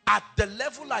at the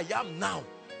level I am now,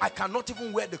 I cannot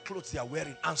even wear the clothes they are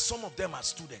wearing, and some of them are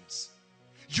students.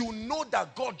 You know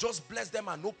that God just blessed them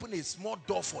and opened a small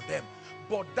door for them.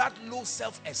 But that low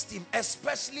self-esteem,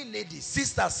 especially ladies,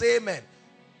 sisters, say amen.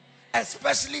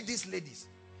 Especially these ladies.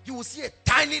 You will see a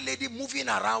tiny lady moving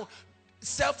around.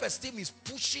 Self-esteem is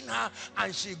pushing her,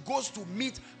 and she goes to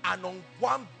meet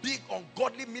one big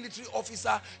ungodly military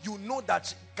officer. You know that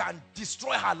she can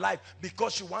destroy her life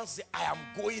because she wants to say, I am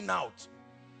going out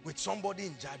with somebody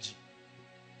in Jaji.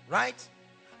 Right?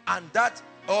 And that,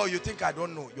 oh, you think I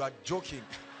don't know? You are joking.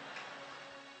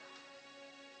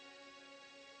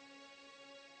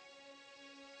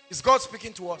 Is God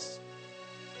speaking to us?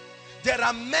 There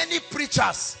are many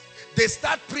preachers. They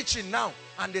start preaching now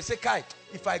and they say, Kai,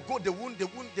 if I go, they won't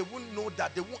know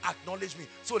that, they won't acknowledge me.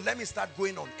 So let me start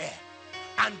going on air.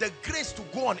 And the grace to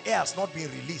go on air has not been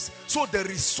released. So the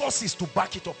resources to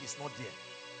back it up is not there.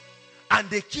 And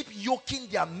they keep yoking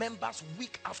their members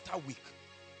week after week.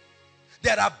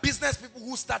 There are business people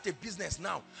who start a business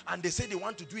now and they say they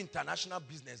want to do international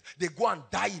business. They go and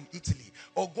die in Italy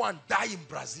or go and die in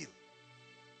Brazil.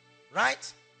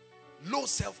 Right? Low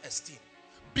self-esteem.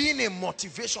 Being a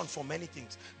motivation for many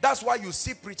things. That's why you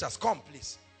see preachers, come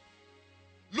please.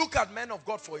 Look at men of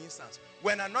God, for instance.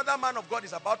 When another man of God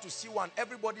is about to see one,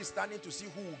 everybody is standing to see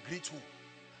who will greet who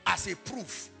as a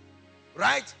proof,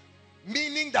 right?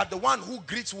 Meaning that the one who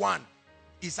greets one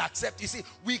is accepted. You see,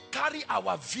 we carry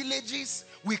our villages,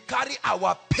 we carry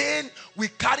our pain, we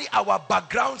carry our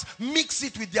backgrounds, mix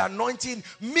it with the anointing,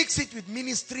 mix it with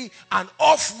ministry, and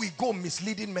off we go,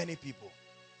 misleading many people.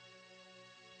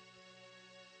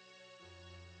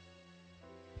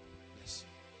 Yes.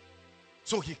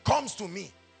 So he comes to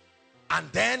me, and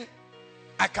then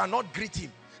I cannot greet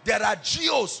him. There are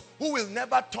GOs who will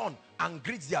never turn and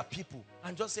greet their people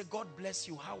and just say, God bless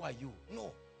you, how are you?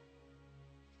 No.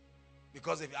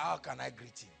 Because how can I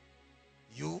greet him?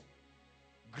 You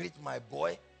greet my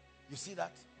boy. You see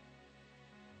that?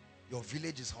 Your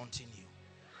village is haunting you.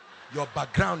 Your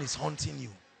background is haunting you.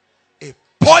 A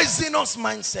poisonous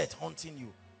mindset haunting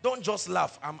you. Don't just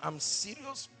laugh. I'm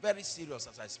serious, very serious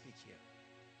as I speak here.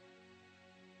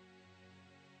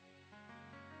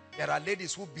 There are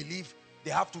ladies who believe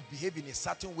they have to behave in a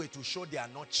certain way to show they are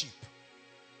not cheap.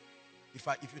 If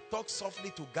you talk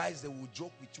softly to guys, they will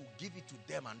joke with you. Give it to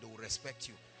them and they will respect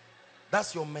you.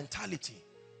 That's your mentality.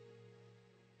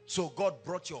 So God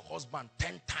brought your husband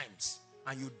 10 times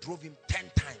and you drove him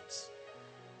 10 times.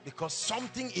 Because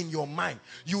something in your mind,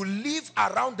 you live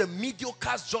around the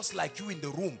mediocres just like you in the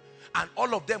room, and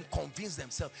all of them convince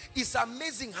themselves. It's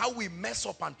amazing how we mess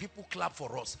up and people clap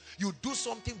for us. You do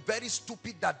something very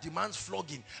stupid that demands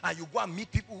flogging, and you go and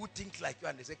meet people who think like you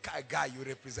and they say, guy, you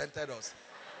represented us.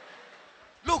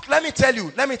 Look, let me tell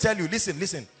you,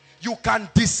 listen. You can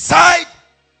decide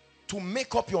to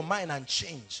make up your mind and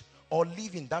change, or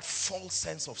live in that false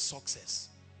sense of success.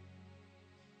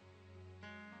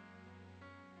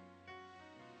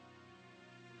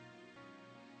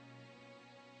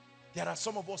 There are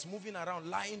some of us moving around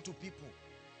lying to people.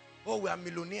 Oh, we are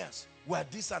millionaires. We are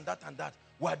this and that and that.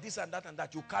 We are this and that and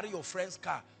that. You carry your friend's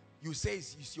car. You say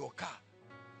it's your car.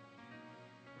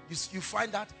 You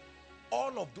find that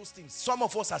all of those things. Some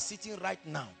of us are sitting right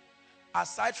now.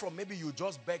 Aside from maybe you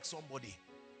just beg somebody,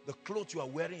 the clothes you are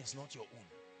wearing is not your own.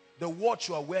 The watch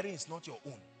you are wearing is not your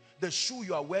own. The shoe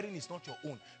you are wearing is not your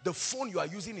own. The phone you are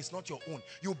using is not your own.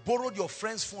 You borrowed your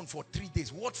friend's phone for 3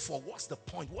 days. What for? What's the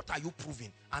point? What are you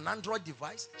proving? An Android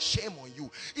device? Shame on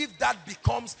you. If that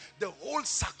becomes the whole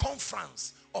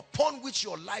circumference upon which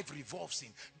your life revolves in,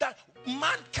 that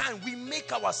mankind, we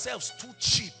make ourselves too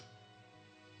cheap.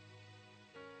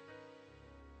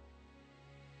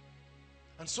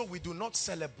 And so we do not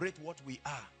celebrate what we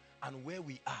are and where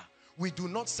we are. We do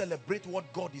not celebrate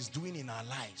what God is doing in our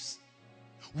lives.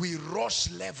 We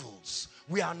rush levels.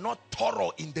 We are not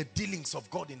thorough in the dealings of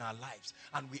God in our lives.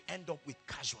 And we end up with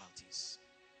casualties.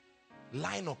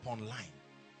 Line upon line.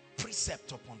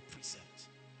 Precept upon precept.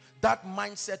 That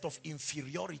mindset of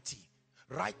inferiority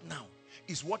right now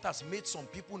is what has made some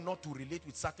people not to relate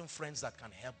with certain friends that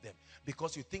can help them.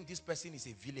 Because you think this person is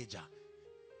a villager.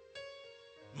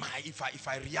 If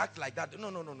I react like that,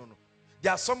 no.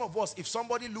 There are some of us, if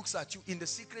somebody looks at you in the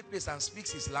secret place and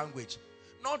speaks his language,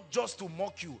 not just to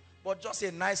mock you, but just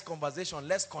a nice conversation,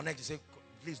 let's connect. You say,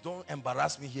 please don't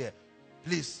embarrass me here.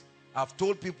 Please, I've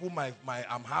told people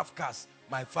I'm half caste.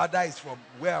 My father is from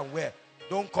where and where.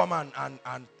 Don't come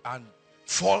and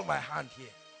fall my hand here.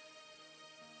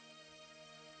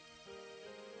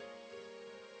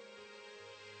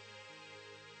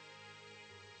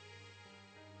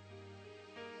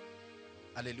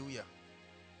 Hallelujah.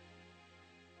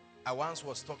 I once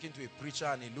was talking to a preacher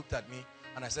and he looked at me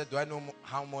and I said, do I know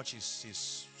how much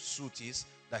his suit is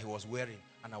that he was wearing?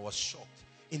 And I was shocked.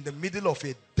 In the middle of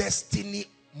a destiny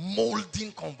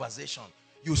molding conversation,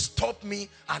 you stop me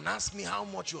and ask me how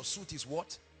much your suit is.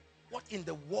 What in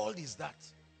the world is that?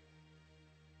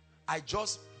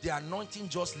 The anointing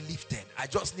just lifted. I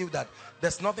just knew that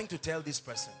there's nothing to tell this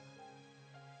person.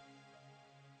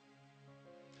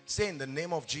 Say, in the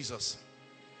name of Jesus,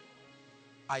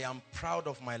 I am proud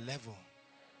of my level.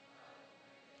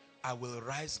 I will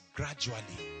rise gradually.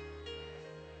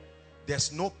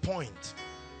 There's no point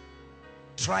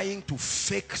trying to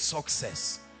fake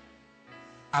success.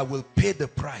 I will pay the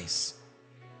price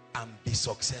and be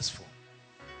successful.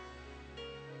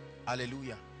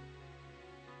 Hallelujah.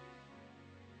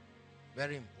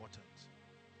 Very important.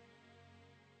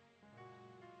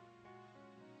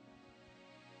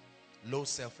 Low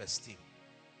self-esteem.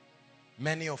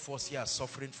 Many of us here are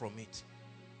suffering from it.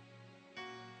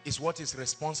 It's what is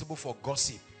responsible for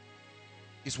gossip.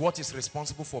 It's what is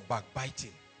responsible for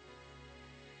backbiting.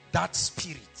 That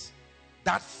spirit,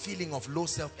 that feeling of low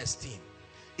self-esteem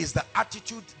is the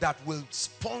attitude that will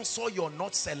sponsor your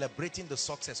not celebrating the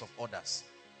success of others.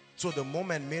 So the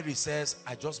moment Mary says,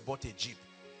 I just bought a Jeep,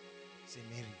 Say,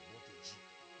 Mary, what a G.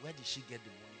 Where did she get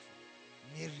the money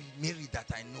from? Mary that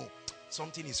I know.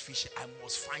 Something is fishy. I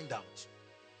must find out.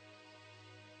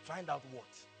 Find out what?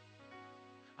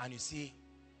 And you see,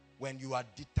 when you are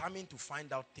determined to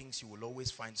find out things, you will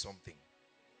always find something.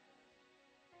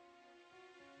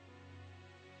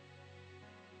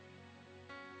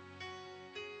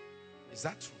 Is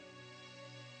that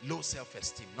true? Low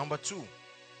self-esteem. Number 2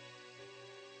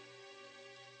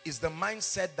 is the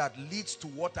mindset that leads to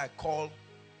what I call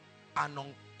an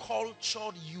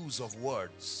uncultured use of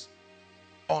words.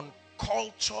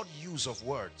 Uncultured use of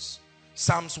words.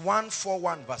 Psalms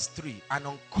 141 verse 3. An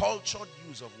uncultured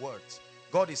use of words.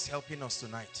 God is helping us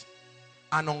tonight.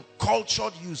 An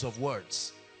uncultured use of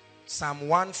words. Psalm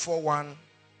 141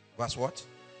 verse what?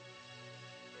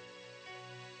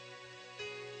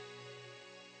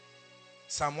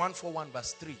 Psalm 141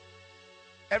 verse 3.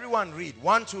 Everyone read.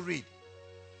 1 to read.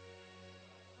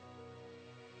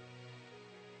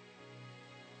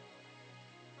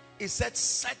 It said,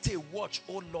 set a watch,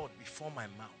 O Lord, before my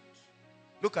mouth.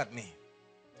 Look at me.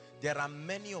 There are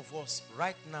many of us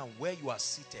right now where you are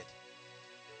seated.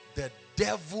 The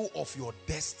devil of your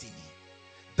destiny,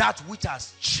 that which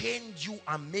has chained you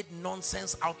and made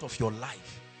nonsense out of your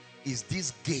life, is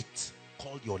this gate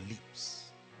called your lips.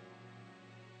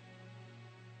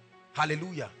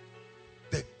 Hallelujah.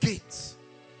 The gate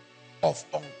of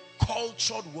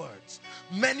uncultured words.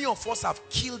 Many of us have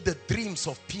killed the dreams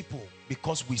of people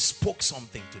because we spoke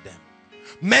something to them.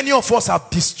 Many of us have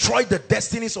destroyed the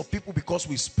destinies of people because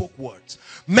we spoke words.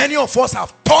 Many of us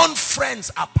have torn friends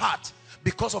apart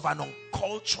because of an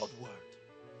uncultured word.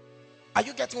 Are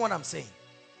you getting what I'm saying?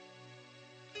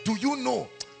 Do you know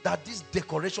that these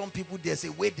decoration people, there's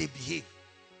a way they behave?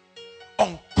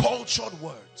 Uncultured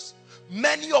words.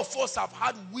 Many of us have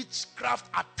had witchcraft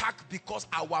attack because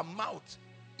our mouth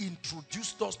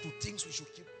introduced us to things we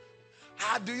should keep.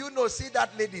 Do you know, see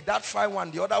that lady, that fine one,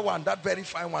 the other one, that very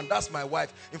fine one, that's my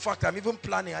wife. In fact, I'm even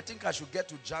planning, I think I should get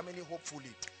to Germany,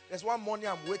 hopefully. There's one morning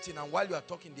I'm waiting, and while you are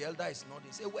talking, the elder is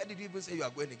nodding. Say, where did you even say you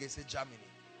are going again? Say, Germany.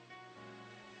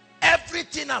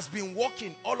 Everything has been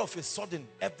working. All of a sudden,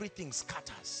 everything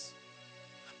scatters.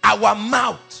 Our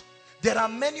mouth. There are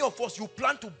many of us, you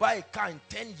plan to buy a car in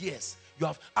 10 years.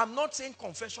 I'm not saying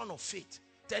confession of faith.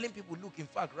 Telling people, look, in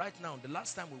fact, right now, the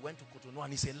last time we went to Cotonou,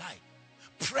 and it's a lie.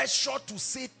 Pressure to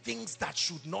say things that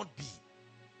should not be.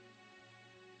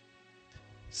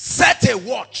 Set a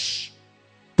watch.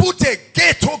 Put a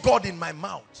gate, oh God, in my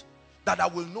mouth, that I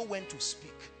will know when to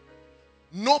speak.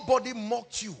 Nobody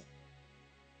mocked you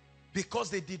because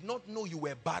they did not know you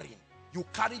were barren. You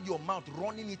carried your mouth,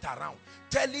 running it around,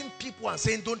 telling people and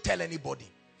saying, don't tell anybody.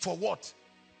 For what?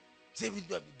 Say,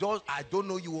 I don't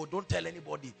know you, or don't tell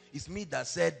anybody. It's me that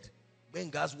said,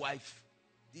 Benga's wife,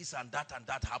 this and that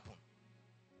happened.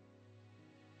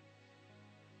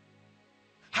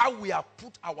 How we have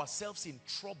put ourselves in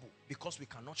trouble because we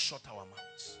cannot shut our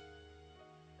mouths.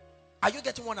 Are you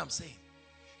getting what I'm saying?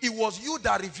 It was you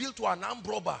that revealed to an armed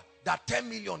robber that 10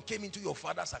 million came into your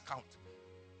father's account.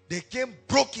 They came,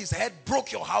 broke his head,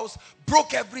 broke your house,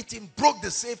 broke everything, broke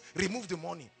the safe, removed the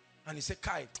money. And he said,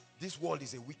 Kai, this world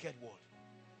is a wicked world.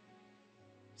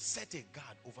 Set a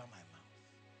guard over my mouth.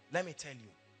 Let me tell you,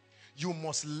 you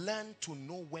must learn to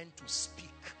know when to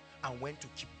speak and when to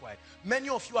keep quiet. Many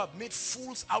of you have made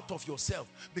fools out of yourself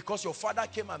because your father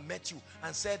came and met you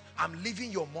and said, I'm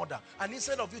leaving your mother. And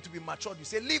instead of you to be matured, you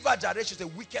say, leave her, Jared, she's a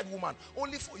wicked woman.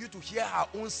 Only for you to hear her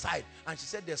own side. And she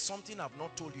said, there's something I've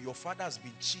not told you. Your father has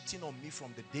been cheating on me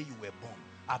from the day you were born.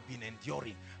 I've been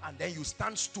enduring. And then you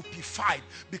stand stupefied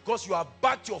because you have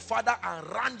backed your father and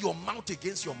ran your mouth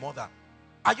against your mother.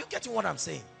 Are you getting what I'm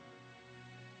saying?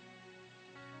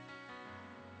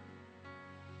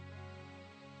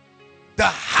 The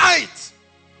height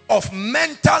of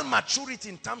mental maturity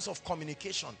in terms of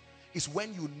communication is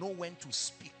when you know when to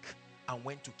speak and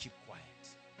when to keep quiet.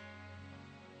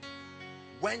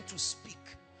 When to speak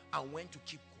and when to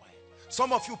keep quiet.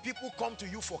 Some of you people come to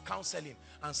you for counseling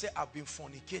and say, I've been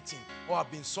fornicating, or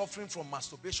I've been suffering from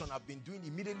masturbation, I've been doing.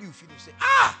 Immediately you feel, you say,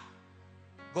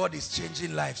 God is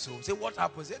changing lives. So say, what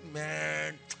happens? Say,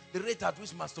 man, the rate at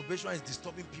which masturbation is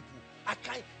disturbing people. I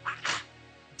can't.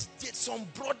 Some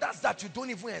brothers that you don't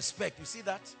even expect. You see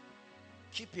that?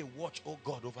 Keep a watch, oh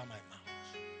God, over my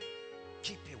mouth.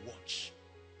 Keep a watch.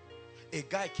 A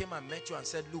guy came and met you and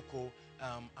said, look,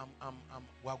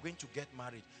 we're going to get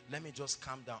married. Let me just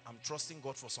calm down. I'm trusting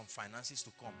God for some finances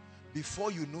to come.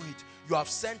 Before you know it, you have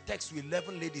sent text to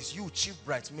 11 ladies. You chief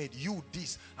bridesmaid, you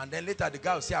this. And then later the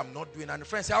guy will say, I'm not doing. And the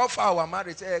friend say, how far our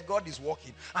marriage? Say, hey, God is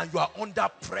working. And you are under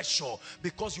pressure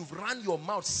because you've run your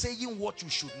mouth saying what you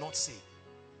should not say.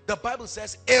 The Bible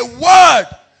says a word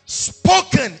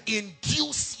spoken in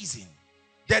due season.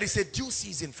 There is a due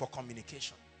season for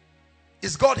communication.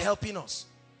 Is God helping us?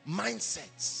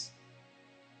 Mindsets.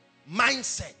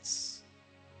 Mindsets.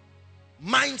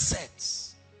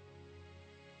 Mindsets.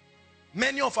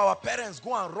 Many of our parents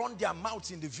go and run their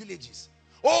mouths in the villages.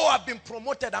 Oh, I've been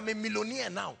promoted. I'm a millionaire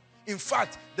now. In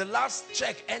fact, the last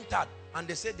check entered and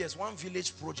they said there's one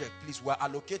village project. Please, we're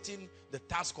allocating the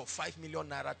task of 5 million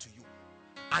naira to you.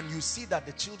 And you see that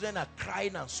the children are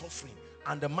crying and suffering.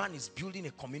 And the man is building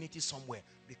a community somewhere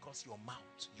because your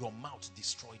mouth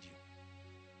destroyed you.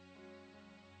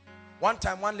 One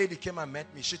time, one lady came and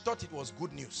met me. She thought it was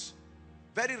good news.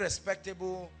 Very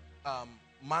respectable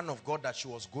man of God that she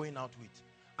was going out with.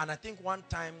 And I think one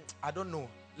time, I don't know,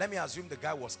 let me assume the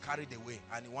guy was carried away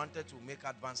and he wanted to make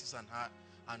advances on her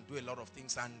and do a lot of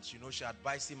things. And you know, she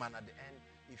advised him, and at the end,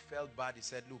 he felt bad. He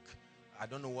said, look, I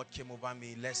don't know what came over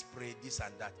me. Let's pray, this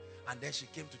and that. And then she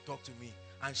came to talk to me.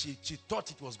 And she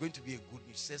thought it was going to be a good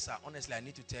news. She says, sir, honestly, I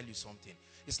need to tell you something.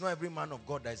 It's not every man of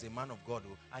God that is a man of God.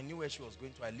 Oh. I knew where she was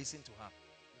going to. I listened to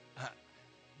her.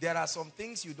 There are some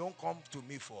things you don't come to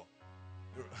me for.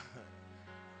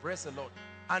 Praise the Lord.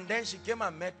 And then she came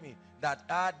and met me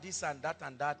that this and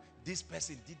that, this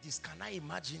person did this. Can I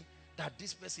imagine that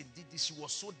this person did this? She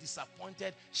was so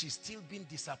disappointed. She's still been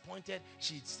disappointed.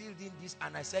 She still did this.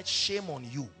 And I said, shame on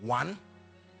you. One,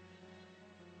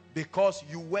 because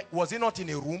you were, was it not in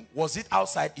a room? Was it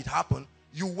outside? It happened.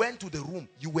 You went to the room.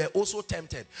 You were also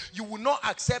tempted. You will not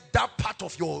accept that part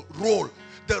of your role.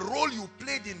 The role you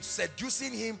played in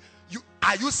seducing him.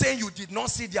 Are you saying you did not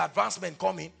see the advancement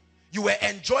coming? You were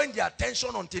enjoying the attention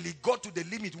until it got to the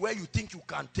limit where you think you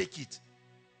can take it.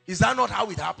 Is that not how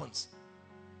it happens?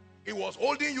 It was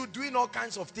holding you, doing all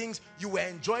kinds of things. You were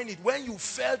enjoying it. When you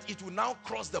felt it will now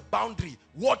cross the boundary,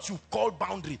 what you call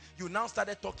boundary, you now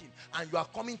started talking and you are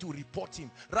coming to report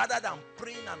him rather than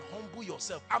praying and humble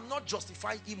yourself. I'm not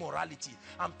justifying immorality.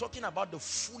 I'm talking about the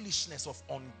foolishness of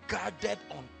unguarded,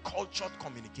 uncultured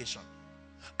communication.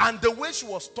 And the way she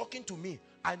was talking to me,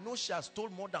 I know she has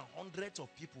told more than hundreds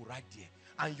of people right there.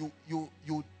 And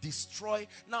you destroy.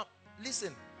 Now,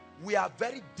 listen. We are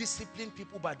very disciplined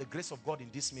people by the grace of God in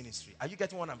this ministry. Are you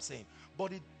getting what I'm saying?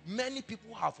 But many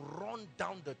people have run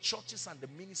down the churches and the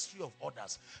ministry of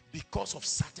others because of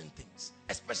certain things.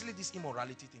 Especially this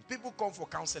immorality thing. People come for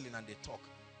counseling and they talk.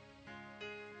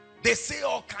 They say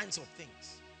all kinds of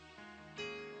things.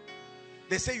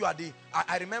 They say you are the...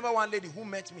 I remember one lady who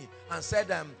met me and said,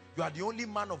 you are the only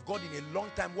man of God in a long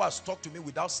time who has talked to me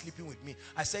without sleeping with me.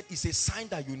 I said, it's a sign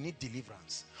that you need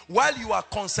deliverance. While you are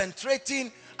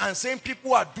concentrating and saying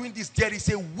people are doing this, there is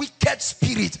a wicked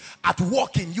spirit at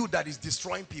work in you that is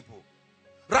destroying people.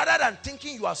 Rather than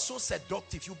thinking you are so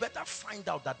seductive, you better find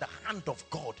out that the hand of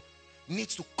God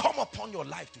needs to come upon your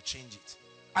life to change it.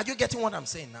 Are you getting what I'm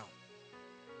saying now?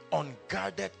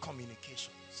 Unguarded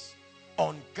communications.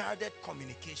 Unguarded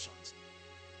communications.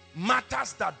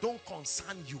 Matters that don't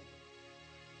concern you.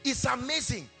 It's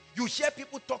amazing. You hear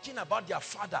people talking about their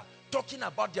father, talking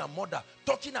about their mother,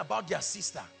 talking about their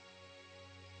sister.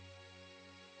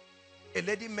 A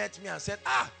lady met me and said,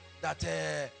 that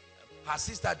her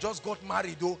sister just got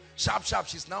married, though. Sharp,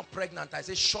 she's now pregnant. I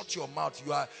said, shut your mouth.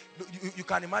 You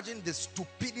can imagine the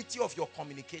stupidity of your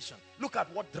communication. Look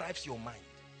at what drives your mind.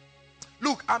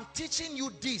 Look, I'm teaching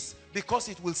you this because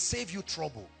it will save you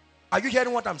trouble. Are you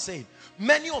hearing what I'm saying?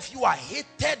 Many of you are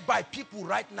hated by people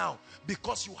right now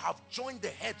because you have joined the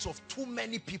heads of too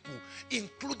many people,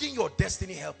 including your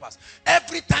destiny helpers.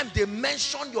 Every time they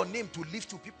mention your name to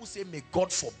lift you, people say, may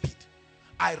God forbid.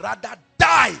 I rather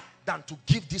die than to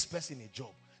give this person a job.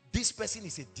 This person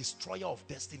is a destroyer of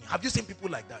destiny. Have you seen people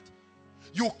like that?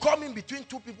 You come in between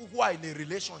two people who are in a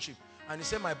relationship and you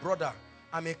say, my brother,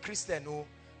 I'm a Christian. Oh,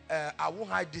 I won't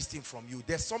hide this thing from you.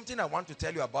 There's something I want to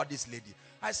tell you about this lady.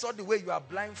 I saw the way you are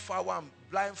buying flour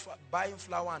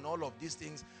and all of these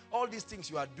things. All these things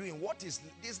you are doing. What is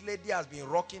this lady has been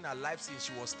rocking her life since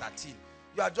she was 13.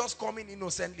 You are just coming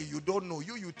innocently. You don't know.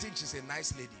 You think she's a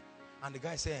nice lady. And the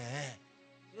guy said,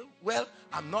 well,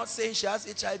 I'm not saying she has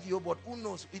HIV, but who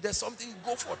knows? If there's something,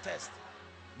 go for a test.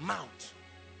 Mount.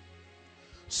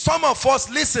 Some of us,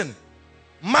 listen.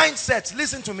 Mindsets,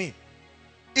 listen to me.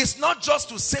 It's not just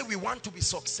to say we want to be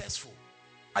successful.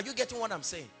 Are you getting what I'm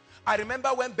saying? I remember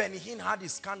when Benny Hinn had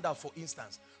his scandal, for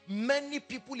instance. Many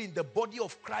people in the body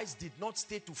of Christ did not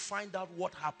stay to find out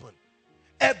what happened.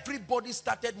 Everybody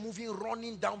started moving,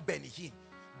 running down Benny Hinn.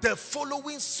 The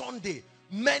following Sunday,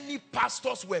 many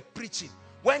pastors were preaching.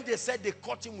 When they said they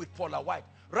caught him with Paula White.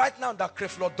 Right now, that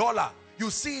Creflo Dollar, You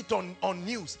see it on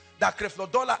news that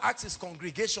Creflo Dollar asked his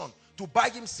congregation to buy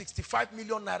him 65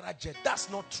 million naira jet. That's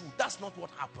not true. That's not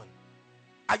what happened.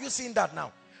 Are you seeing that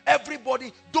now?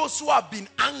 Everybody, those who have been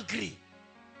angry.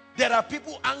 There are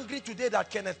people angry today that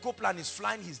Kenneth Copeland is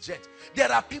flying his jet.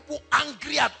 There are people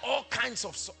angry at all kinds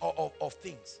of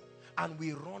things. And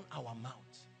we run our mouth.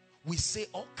 We say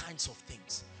all kinds of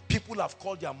things. People have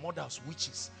called their mothers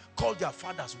witches, called their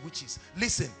fathers witches.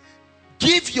 Listen,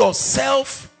 give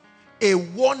yourself a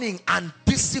warning and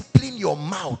discipline your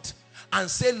mouth and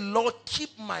say, Lord,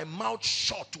 keep my mouth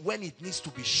shut when it needs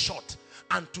to be shut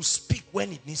and to speak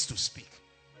when it needs to speak.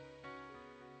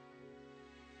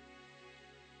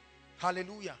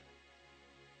 Hallelujah.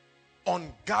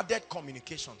 Unguarded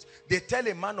communications. They tell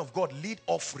a man of God, lead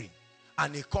offering,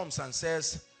 and he comes and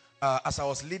says, as I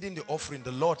was leading the offering,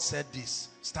 the Lord said this,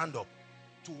 stand up,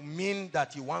 to mean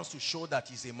that he wants to show that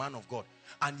he's a man of God.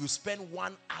 And you spend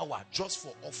 1 hour just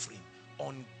for offering.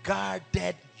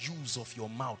 Unguarded use of your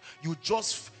mouth. You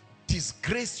just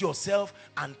disgrace yourself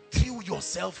and threw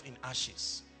yourself in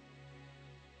ashes.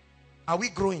 Are we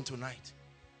growing tonight?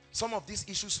 Some of these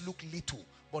issues look little,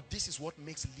 but this is what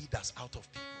makes leaders out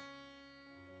of people.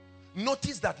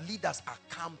 Notice that leaders are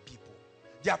calm people.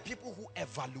 They are people who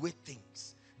evaluate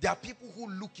things. They are people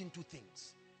who look into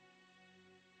things.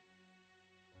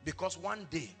 Because one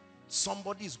day,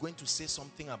 somebody is going to say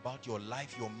something about your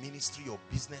life, your ministry, your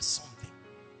business, something.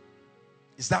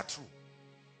 Is that true?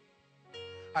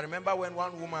 I remember when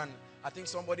one woman, I think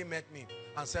somebody met me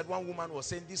and said one woman was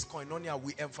saying, this koinonia,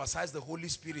 we emphasize the Holy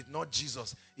Spirit, not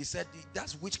Jesus. He said,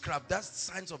 that's witchcraft, that's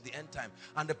signs of the end time.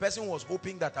 And the person was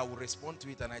hoping that I would respond to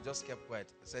it, and I just kept quiet.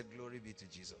 I said, glory be to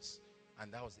Jesus.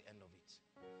 And that was the end of it.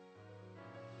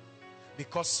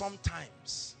 Because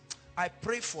sometimes, I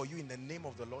pray for you in the name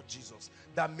of the Lord Jesus,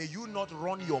 that may you not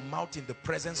run your mouth in the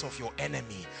presence of your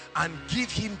enemy and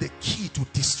give him the key to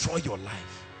destroy your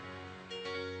life.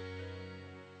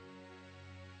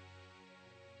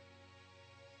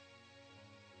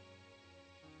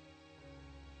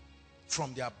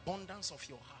 From the abundance of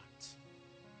your heart,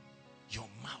 your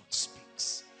mouth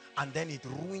speaks, and then it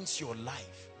ruins your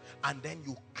life, and then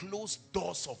you close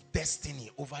doors of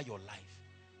destiny over your life.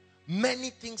 Many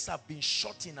things have been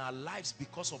shut in our lives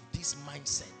because of these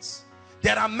mindsets.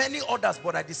 There are many others,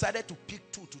 but I decided to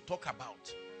pick two to talk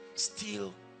about.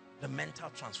 Still, the mental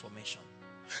transformation.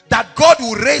 That God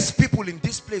will raise people in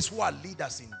this place who are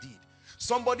leaders indeed.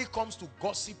 Somebody comes to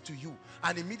gossip to you,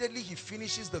 and immediately he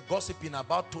finishes the gossiping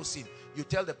about Tosin. You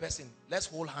tell the person, let's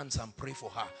hold hands and pray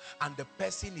for her. And the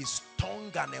person is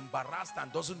stung and embarrassed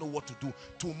and doesn't know what to do.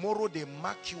 Tomorrow they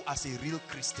mark you as a real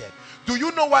Christian. Do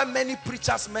you know why many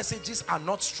preachers' messages are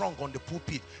not strong on the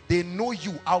pulpit? They know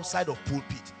you outside of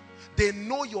pulpit. They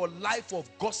know your life of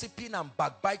gossiping and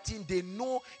backbiting. They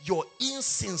know your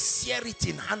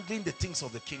insincerity in handling the things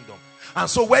of the kingdom. And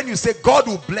so when you say God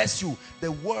will bless you,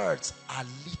 the words are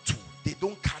little. They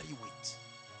don't carry weight.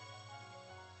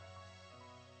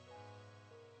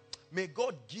 May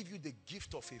God give you the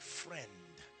gift of a friend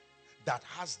that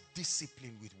has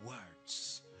discipline with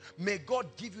words. May God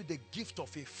give you the gift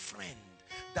of a friend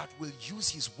that will use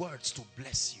his words to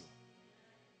bless you.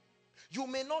 You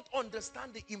may not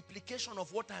understand the implication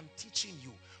of what I'm teaching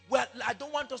you. Well, I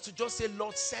don't want us to just say,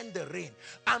 Lord, send the rain.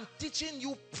 I'm teaching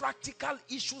you practical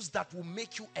issues that will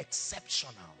make you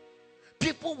exceptional.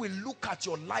 People will look at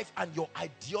your life and your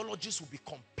ideologies will be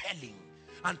compelling.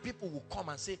 And people will come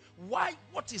and say, why?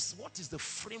 What is the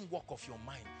framework of your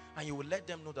mind? And you will let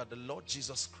them know that the Lord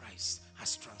Jesus Christ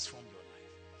has transformed your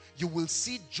life. You will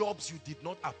see jobs you did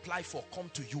not apply for come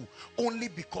to you only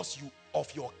because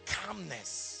of your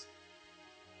calmness.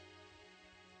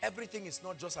 Everything is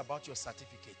not just about your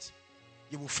certificate.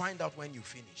 You will find out when you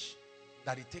finish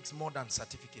that it takes more than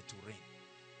certificate to reign.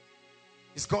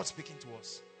 Is God speaking to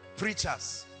us?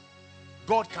 Preachers,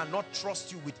 God cannot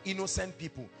trust you with innocent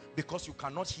people because you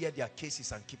cannot hear their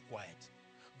cases and keep quiet.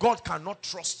 God cannot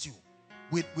trust you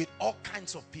with all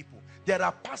kinds of people. There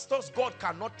are pastors, God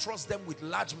cannot trust them with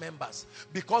large members,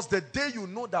 because the day you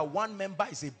know that one member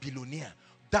is a billionaire,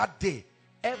 that day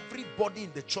everybody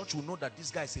in the church will know that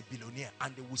this guy is a billionaire,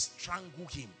 and they will strangle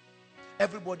him.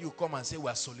 Everybody will come and say, we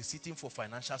are soliciting for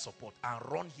financial support,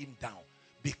 and run him down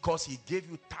because he gave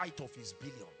you tithe of his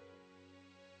billion.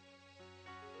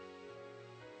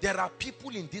 There are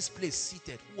people in this place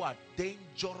seated who are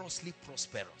dangerously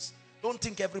prosperous. Don't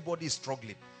think everybody is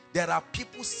struggling. There are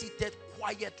people seated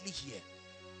quietly here.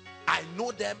 I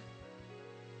know them.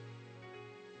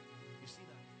 You see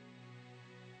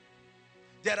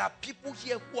that? There are people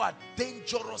here who are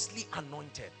dangerously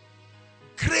anointed.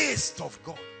 Graced of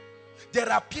God.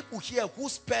 There are people here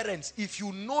whose parents, if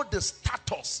you know the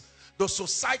status, the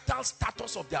societal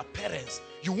status of their parents,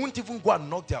 you won't even go and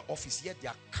knock their office, yet they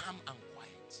are calm and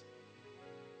quiet.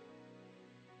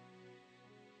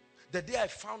 The day I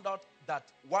found out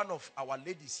that one of our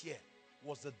ladies here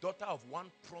was the daughter of one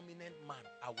prominent man,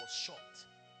 I was shocked.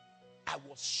 I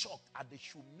was shocked at the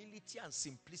humility and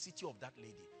simplicity of that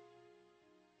lady.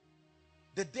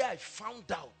 The day I found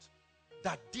out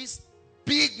that this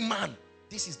big man,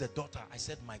 this is the daughter, I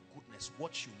said, my goodness,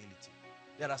 what humility.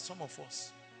 There are some of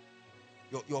us,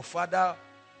 your father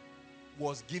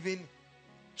was given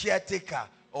caretaker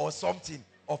or something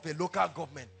of a local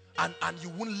government, and you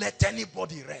won't let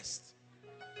anybody rest.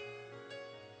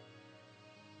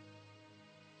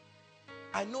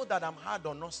 I know that I'm hard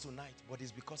on us tonight, but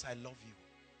it's because I love you.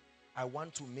 I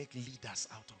want to make leaders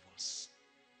out of us.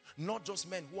 Not just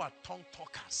men who are tongue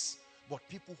talkers, but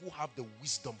people who have the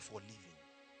wisdom for living.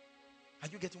 Are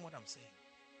you getting what I'm saying?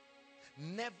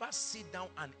 Never sit down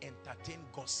and entertain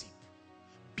gossip.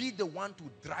 Be the one to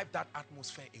drive that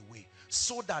atmosphere away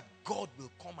so that God will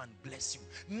come and bless you.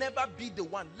 Never be the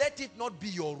one. Let it not be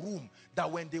your room that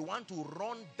when they want to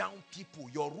run down people,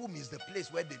 your room is the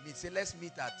place where they meet. Say, let's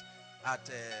meet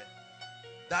at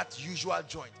that usual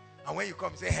joint. And when you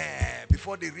come, say, hey,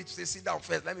 before they reach, say, sit down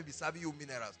first. Let me be serving you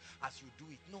minerals. As you do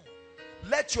it. No.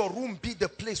 Let your room be the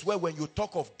place where when you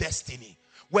talk of destiny,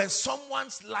 when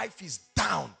someone's life is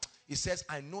down, he says,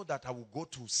 I know that I will go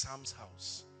to Sam's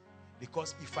house.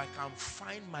 Because if I can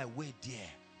find my way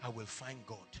there, I will find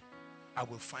God. I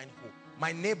will find hope.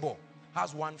 My neighbor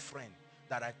has one friend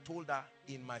that I told her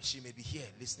she may be here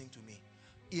listening to me.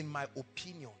 In my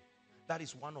opinion, that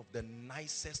is one of the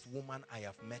nicest women I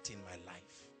have met in my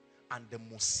life. And the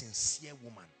most sincere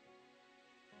woman.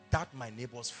 That my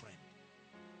neighbor's friend.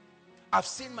 I've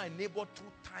seen my neighbor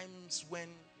through times when,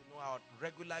 our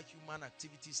regular human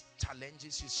activities,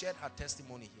 challenges. She shared her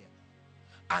testimony here.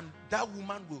 And that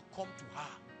woman will come to her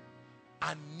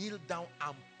and kneel down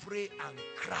and pray and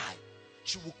cry.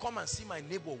 She will come and see my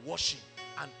neighbor washing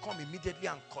and come immediately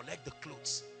and collect the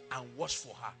clothes and wash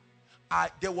for her.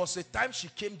 There was a time she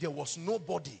came, there was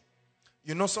nobody.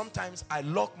 Sometimes I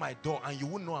lock my door and you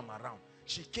wouldn't know I'm around.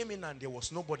 She came in and there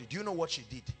was nobody. Do you know what she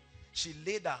did? She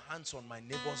laid her hands on my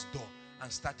neighbor's door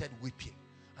and started weeping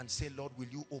and said, Lord, will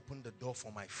you open the door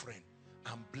for my friend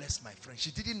and bless my friend?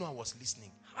 She didn't know I was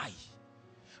listening. Hi.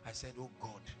 I said, oh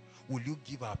God, will you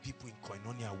give our people in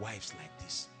Koinonia wives like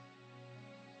this?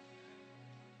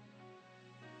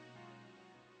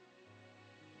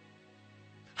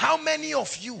 How many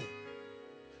of you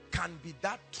can be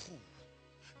that true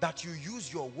that you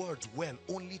use your words well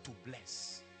only to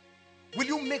bless? Will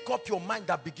you make up your mind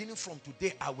that beginning from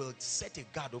today, I will set a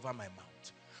guard over my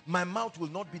mouth? My mouth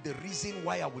will not be the reason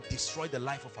why I will destroy the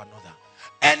life of another.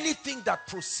 Anything that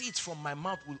proceeds from my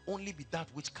mouth will only be that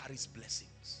which carries blessings.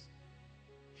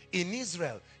 In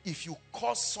Israel, if you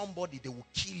curse somebody, they will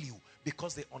kill you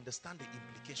because they understand the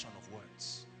implication of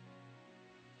words.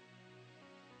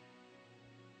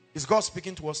 Is God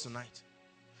speaking to us tonight?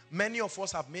 Many of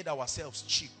us have made ourselves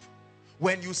cheap.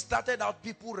 When you started out,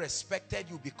 people respected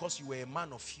you because you were a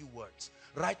man of few words.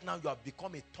 Right now, you have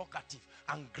become a talkative,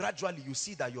 and gradually you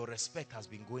see that your respect has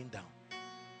been going down.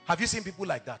 Have you seen people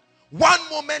like that? One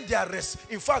moment they are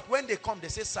in fact, when they come, they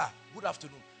say, sir, good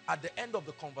afternoon. At the end of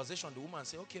the conversation, the woman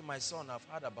say, okay, my son, I've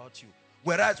heard about you.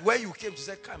 Whereas when you came, she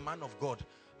said, man of God,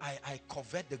 I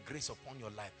covet the grace upon your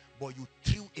life, but you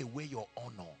threw away your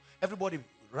honor. Everybody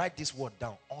write this word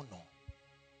down, honor.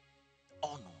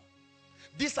 Honor.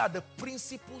 These are the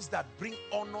principles that bring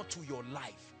honor to your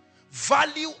life.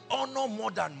 Value honor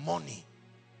more than money.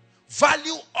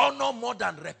 Value honor more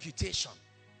than reputation.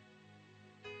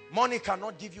 Money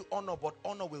cannot give you honor, but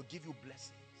honor will give you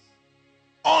blessings.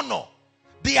 Honor,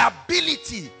 the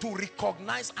ability to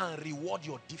recognize and reward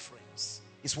your difference,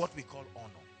 is what we call honor.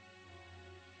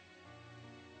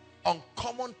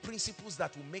 Uncommon principles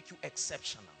that will make you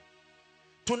exceptional.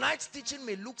 Tonight's teaching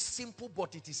may look simple,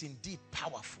 but it is indeed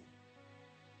powerful.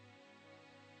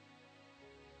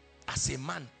 As a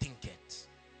man thinketh,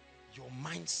 your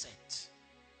mindset.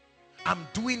 I'm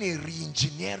doing a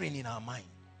re-engineering in our mind,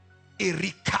 a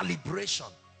recalibration,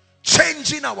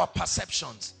 changing our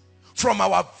perceptions from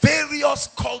our various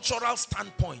cultural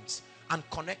standpoints and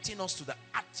connecting us to the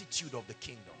attitude of the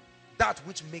kingdom. That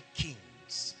which makes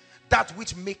kings, that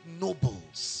which makes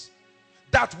nobles,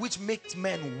 that which makes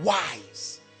men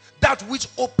wise, that which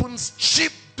opens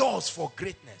cheap doors for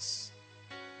greatness.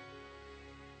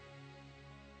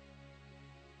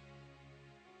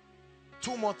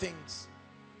 Two more things,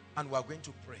 and we are going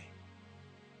to pray.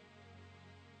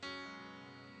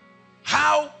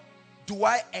 How do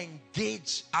I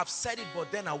engage? I've said it,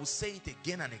 but then I will say it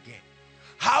again and again.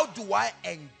 How do I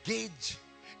engage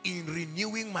in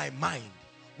renewing my mind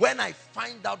when I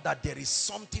find out that there is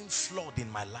something flawed in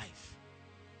my life?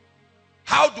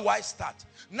 How do I start?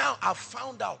 Now I've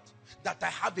found out that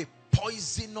I have a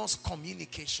poisonous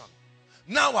communication.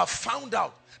 Now I've found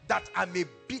out that I'm a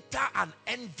bitter and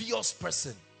envious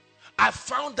person. I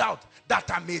found out that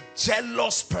I'm a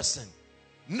jealous person.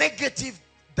 Negative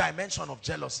dimension of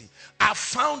jealousy. I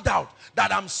found out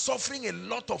that I'm suffering a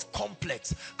lot of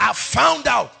complex. I found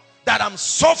out that I'm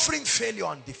suffering failure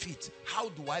and defeat. How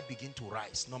do I begin to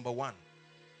rise? Number one,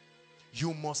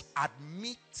 you must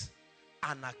admit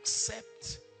and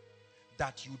accept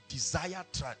that you desire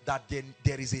that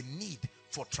there is a need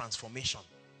for transformation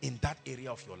in that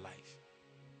area of your life.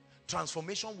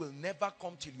 Transformation will never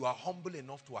come till you are humble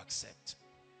enough to accept.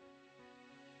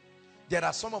 There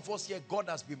are some of us here, God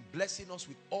has been blessing us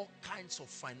with all kinds of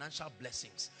financial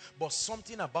blessings, but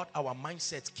something about our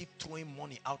mindsets keep throwing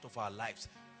money out of our lives.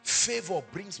 Favor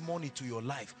brings money to your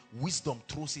life. Wisdom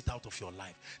throws it out of your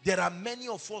life. There are many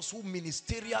of us who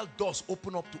ministerial doors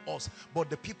open up to us, but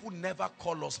the people never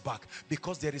call us back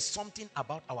because there is something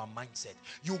about our mindset.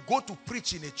 You go to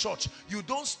preach in a church, you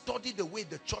don't study the way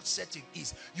the church setting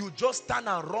is. You just stand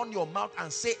and run your mouth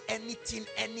and say anything,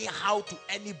 anyhow to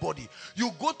anybody.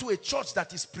 You go to a church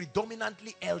that is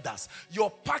predominantly elders. Your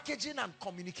packaging and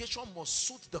communication must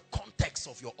suit the context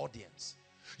of your audience.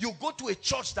 You go to a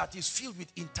church that is filled with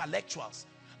intellectuals.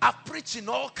 I've preached in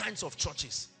all kinds of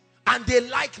churches and they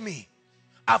like me.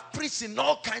 I've preached in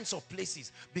all kinds of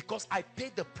places because I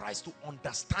paid the price to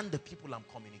understand the people I'm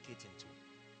communicating to.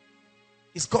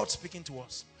 Is God speaking to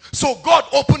us? So God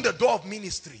opened the door of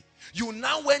ministry. You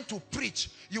now went to preach.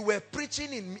 You were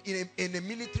preaching in a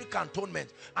military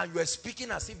cantonment and you were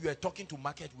speaking as if you were talking to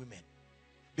market women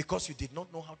because you did not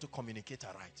know how to communicate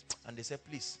right. And they said,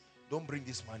 please, don't bring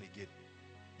this man again.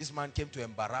 This man came to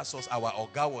embarrass us. Our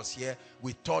Oga was here.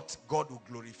 We thought God would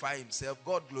glorify himself.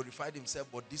 God glorified himself,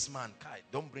 but this man, Kai,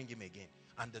 don't bring him again.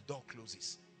 And the door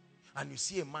closes. And you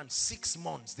see a man, 6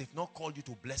 months, they've not called you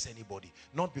to bless anybody.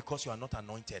 Not because you are not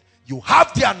anointed. You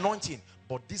have the anointing,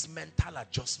 but these mental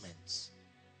adjustments.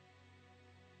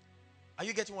 Are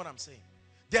you getting what I'm saying?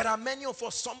 There are many of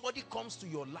us, somebody comes to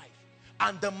your life,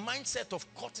 and the mindset of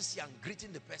courtesy and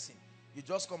greeting the person, you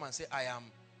just come and say, I am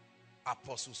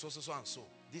Apostle so and so,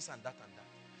 this and that and that.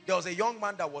 There was a young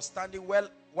man that was standing while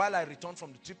I returned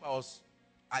from the trip.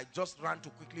 I just ran to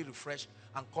quickly refresh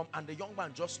and come, and the young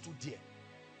man just stood there.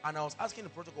 And I was asking the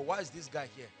protocol, why is this guy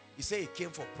here? He said he came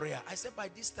for prayer. I said,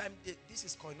 by this time, this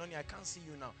is koinonia, I can't see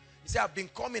you now. He said, I've been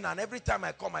coming, and every time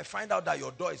I come, I find out that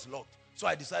your door is locked. So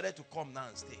I decided to come now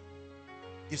and stay.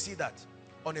 You see that?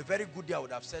 On a very good day, I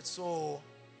would have said, so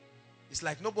it's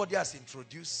like nobody has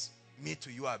introduced me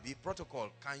to you, Abi. Protocol,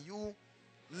 can you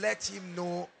let him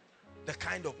know the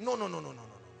kind of... No.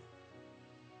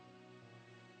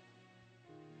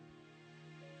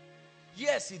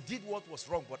 Yes, he did what was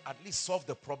wrong, but at least solve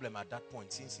the problem at that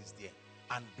point since he's there.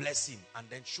 And bless him and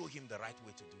then show him the right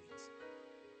way to do it.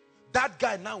 That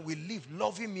guy now will live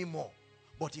loving me more,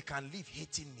 but he can live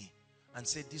hating me and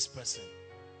say, this person,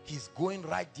 he's going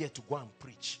right there to go and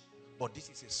preach, but this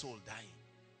is a soul dying.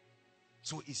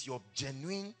 So is your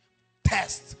genuine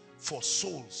test for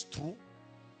souls true?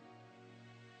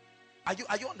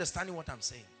 Are you understanding what I'm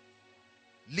saying?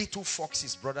 Little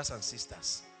foxes, brothers and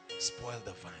sisters, spoil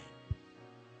the vine.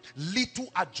 Little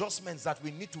adjustments that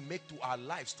we need to make to our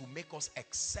lives to make us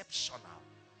exceptional.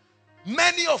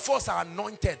 Many of us are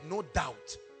anointed, no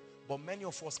doubt, but many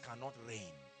of us cannot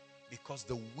reign because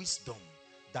the wisdom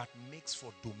that makes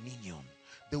for dominion,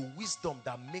 the wisdom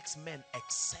that makes men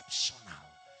exceptional,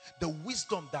 the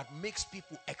wisdom that makes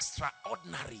people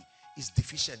extraordinary is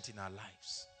deficient in our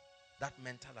lives. That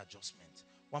mental adjustment.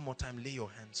 One more time, lay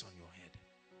your hands on your head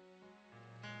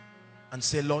and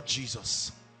say, Lord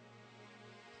Jesus,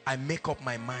 I make up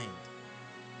my mind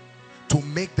to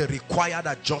make the required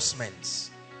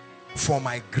adjustments for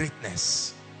my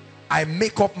greatness. I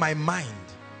make up my mind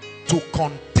to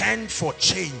contend for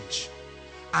change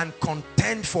and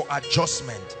contend for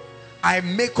adjustment. I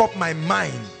make up my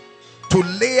mind to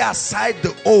lay aside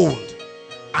the old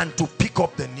and to pick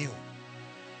up the new.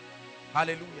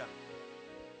 Hallelujah.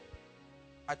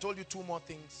 I told you 2 more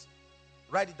things.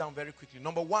 Write it down very quickly.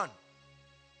 Number 1,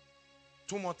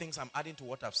 2 more things I'm adding to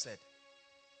what I've said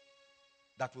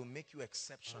that will make you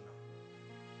exceptional.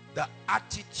 The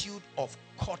attitude of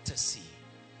courtesy.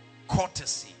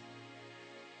 Courtesy.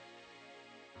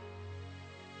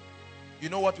 You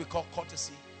know what we call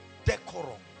courtesy?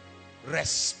 Decorum.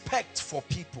 Respect for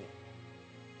people.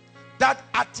 That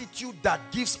attitude that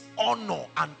gives honor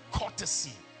and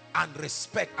courtesy and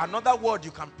respect. Another word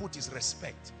you can put is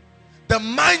respect. The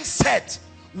mindset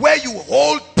where you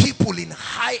hold people in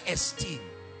high esteem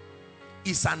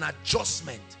is an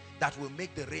adjustment that will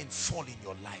make the rain fall in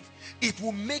your life. It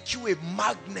will make you a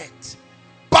magnet.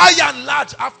 By and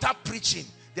large, after preaching,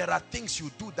 there are things you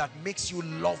do that makes you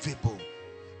lovable.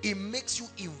 It makes you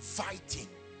inviting.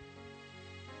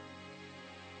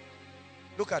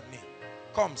 Look at me.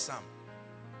 Come, Sam.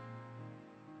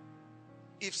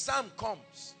 If Sam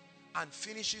comes and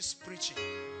finishes preaching,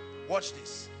 watch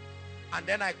this, and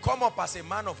then I come up as a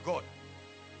man of God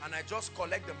and I just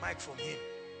collect the mic from him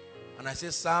and I say,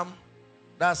 Sam,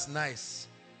 that's nice.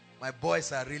 My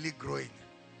boys are really growing.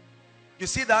 You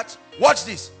see that? Watch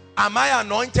this. Am I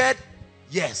anointed?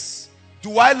 Yes.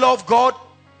 Do I love God?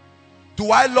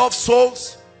 Do I love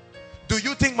souls? Do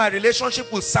you think my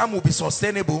relationship with Sam will be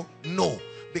sustainable? No.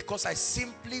 Because I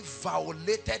simply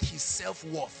violated his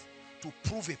self-worth to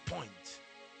prove a point.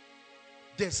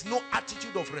 There's no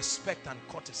attitude of respect and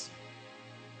courtesy.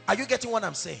 Are you getting what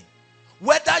I'm saying?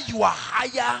 Whether you are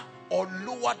higher or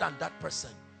lower than that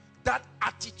person, that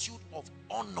attitude of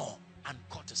honor and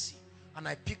courtesy. And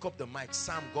I pick up the mic.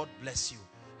 Sam, God bless you.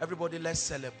 Everybody, let's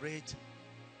celebrate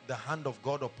the hand of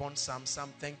God upon Sam.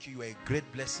 Sam, thank you. You are a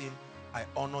great blessing. I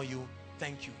honor you.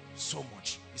 Thank you so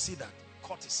much. You see that?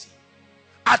 Courtesy.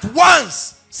 At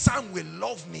once, Sam will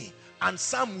love me and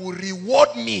Sam will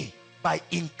reward me by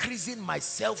increasing my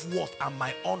self-worth and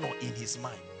my honor in his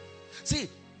mind. See,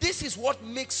 this is what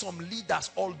makes some leaders,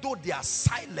 although they are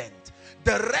silent,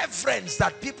 the reverence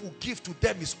that people give to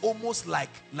them is almost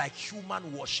like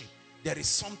human worship. There is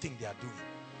something they are doing.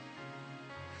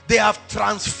 They have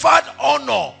transferred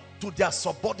honor to their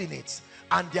subordinates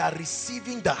and they are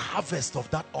receiving the harvest of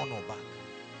that honor back.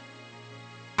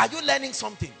 Are you learning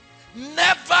something?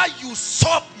 Never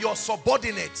usurp your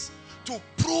subordinates to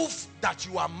prove that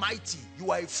you are mighty. You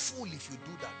are a fool if you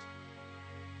do that.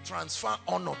 Transfer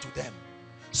honor to them.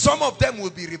 Some of them will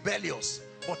be rebellious,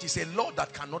 but it's a law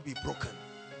that cannot be broken.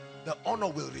 The honor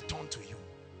will return to you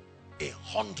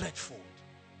 100-fold.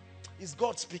 Is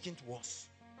God speaking to us?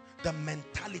 The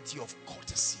mentality of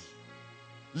courtesy.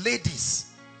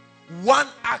 Ladies, one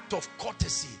act of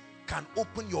courtesy can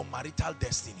open your marital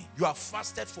destiny. You have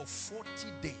fasted for 40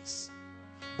 days,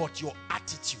 but your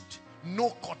attitude, no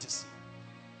courtesy.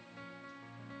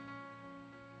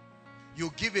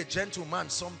 You give a gentleman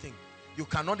something, you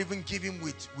cannot even give him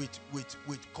with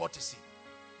courtesy.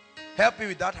 Help me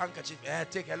with that handkerchief.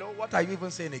 Take. Hello, what are you even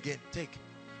saying again? Take.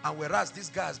 And whereas this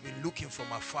guy has been looking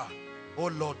from afar, oh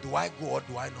Lord, do I go or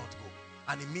do I not go?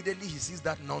 And immediately he sees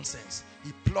that nonsense.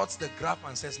 He plots the graph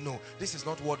and says, no, this is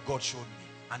not what God showed me.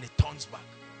 And he turns back.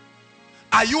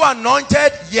 Are you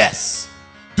anointed? Yes.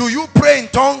 Do you pray in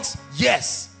tongues?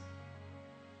 Yes.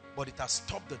 But it has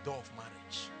stopped the door of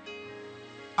marriage.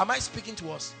 Am I speaking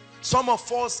to us? Some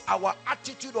of us, our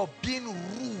attitude of being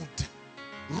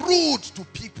rude to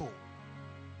people.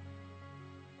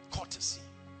 Courtesy.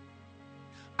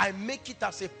 I make it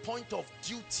as a point of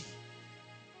duty.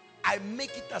 I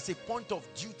make it as a point of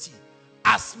duty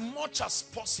as much as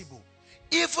possible.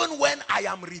 Even when I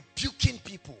am rebuking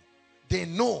people, they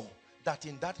know that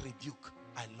in that rebuke,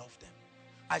 I love them.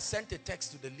 I sent a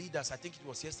text to the leaders, I think it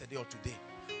was yesterday or today,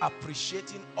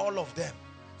 appreciating all of them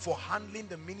for handling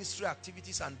the ministry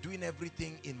activities and doing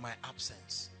everything in my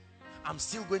absence. I'm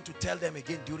still going to tell them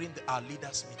again during our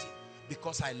leaders meeting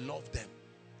because I love them.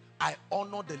 I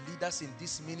honor the leaders in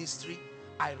this ministry.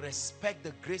 I respect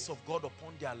the grace of God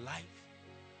upon their life.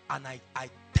 And I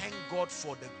thank God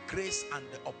for the grace and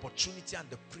the opportunity and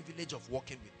the privilege of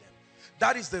working with them.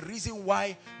 That is the reason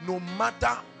why no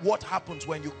matter what happens,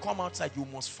 when you come outside, you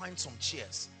must find some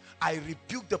chairs. I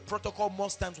rebuke the protocol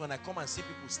most times when I come and see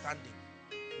people standing.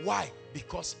 Why?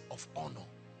 Because of honor.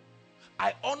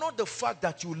 I honor the fact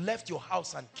that you left your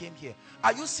house and came here.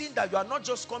 Are you seeing that you are not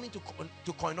just coming to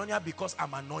Koinonia because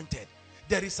I'm anointed?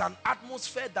 There is an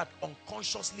atmosphere that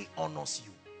unconsciously honors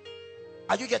you.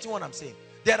 Are you getting what I'm saying?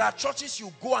 There are churches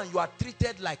you go and you are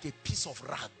treated like a piece of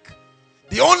rag.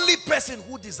 The only person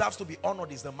who deserves to be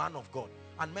honored is the man of God.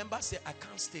 And members say, I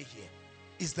can't stay here.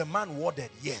 Is the man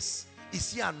warded? Yes.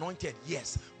 Is he anointed?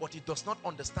 Yes. But he does not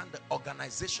understand the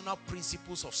organizational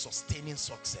principles of sustaining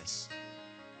success.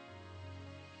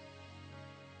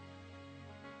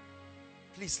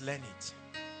 Please learn it.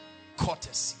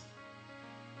 Courtesy.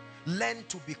 Learn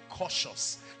to be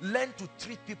cautious. Learn to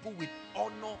treat people with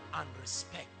honor and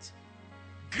respect.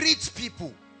 Greet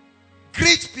people.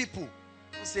 Greet people.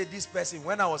 Don't say this person,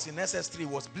 when I was in SS3,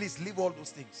 was please leave all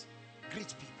those things. Greet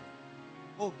people.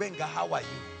 Oh, Benga, how are you?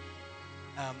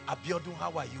 Abiodun,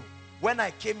 how are you? When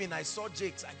I came in, I saw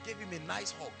Jakes. I gave him a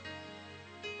nice hug.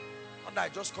 And I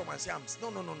just come and say,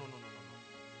 no.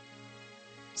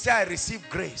 Say, I receive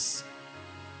grace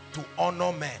to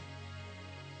honor men.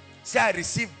 Say, I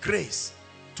receive grace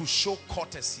to show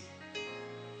courtesy.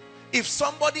 If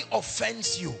somebody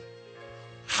offends you,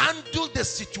 handle the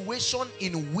situation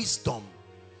in wisdom.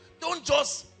 Don't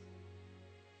just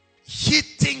hit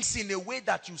things in a way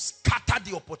that you scatter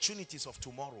the opportunities of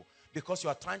tomorrow because you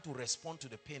are trying to respond to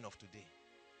the pain of today.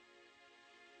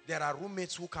 There are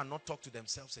roommates who cannot talk to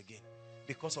themselves again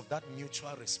because of that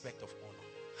mutual respect of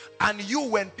honor. And you,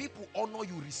 when people honor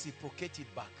you, reciprocate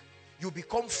it back. You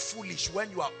become foolish when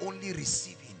you are only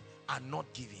receiving and not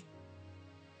giving.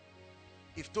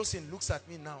 If Tosin looks at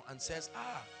me now and says,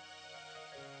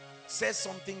 says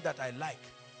something that I like,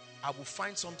 I will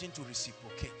find something to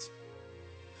reciprocate.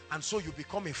 And so you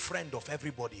become a friend of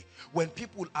everybody. When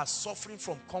people are suffering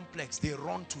from complex, they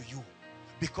run to you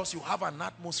because you have an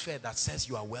atmosphere that says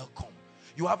you are welcome.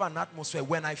 You have an atmosphere.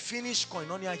 When I finish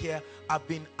Koinonia here, I've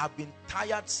been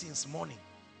tired since morning.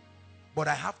 But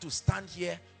I have to stand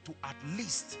here to at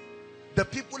least, the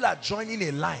people are joining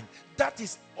a line. That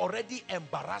is already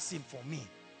embarrassing for me.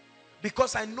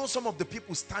 Because I know some of the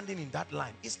people standing in that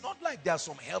line. It's not like there are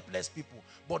some helpless people,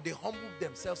 but they humble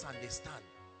themselves and they stand.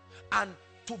 And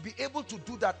to be able to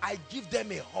do that, I give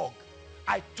them a hug.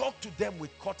 I talk to them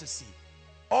with courtesy.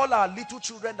 All our little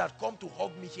children that come to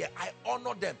hug me here, I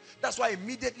honor them. That's why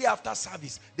immediately after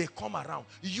service, they come around.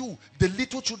 You, the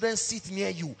little children sit near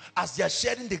you. As they are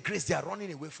sharing the grace, they are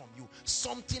running away from you.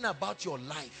 Something about your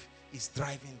life is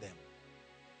driving them.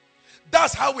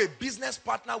 That's how a business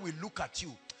partner will look at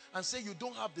you and say, you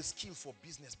don't have the skill for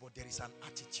business, but there is an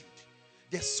attitude.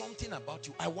 There's something about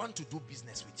you. I want to do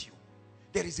business with you.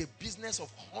 There is a business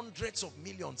of hundreds of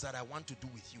millions that I want to do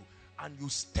with you. And you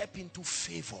step into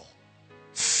favor.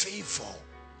 Favor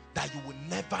that you will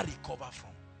never recover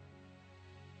from.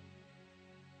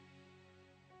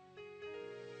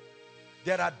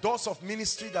 There are doors of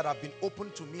ministry that have been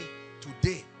opened to me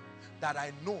today that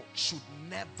I know should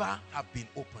never have been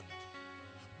opened.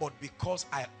 But because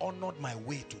I honored my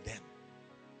way to them,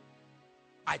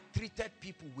 I treated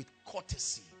people with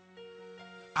courtesy.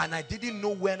 And I didn't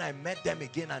know when I met them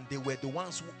again, and they were the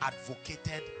ones who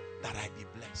advocated that I be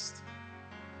blessed.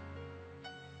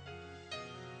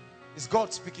 Is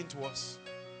God speaking to us?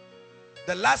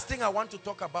 The last thing I want to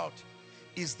talk about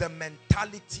is the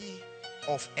mentality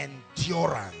of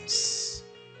endurance.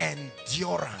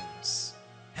 Endurance.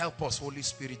 Help us, Holy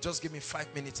Spirit. Just give me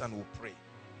 5 minutes and we'll pray.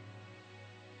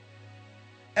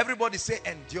 Everybody say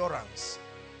endurance.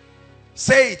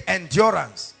 Say it,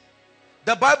 endurance.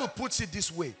 The Bible puts it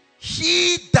this way.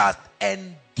 He that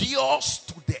endures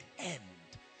to the end.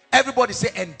 Everybody say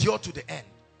endure to the end.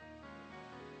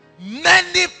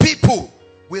 Many people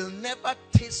will never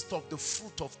taste of the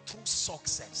fruit of true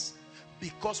success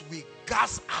because we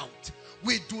gas out.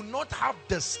 We do not have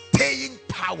the staying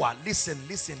power. Listen,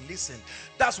 listen, listen.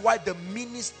 That's why the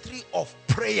ministry of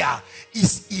prayer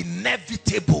is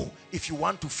inevitable if you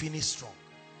want to finish strong.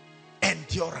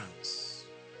 Endurance.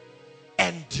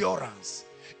 Endurance.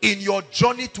 In your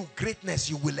journey to greatness,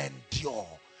 you will endure.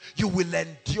 You will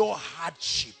endure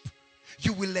hardship.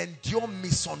 You will endure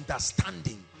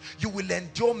misunderstanding. You will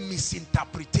endure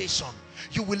misinterpretation.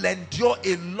 You will endure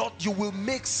a lot. You will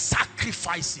make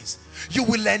sacrifices. You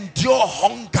will endure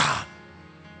hunger.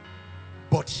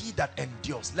 But he that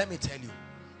endures, let me tell you,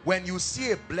 when you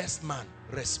see a blessed man,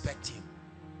 respect him.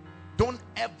 Don't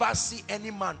ever see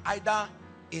any man, either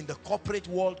in the corporate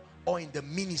world or in the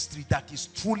ministry, that is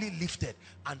truly lifted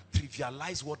and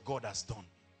trivialize what God has done.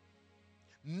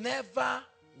 Never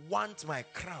want my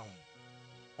crown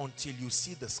until you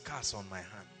see the scars on my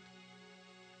hand.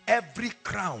 Every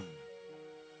crown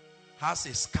has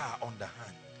a scar on the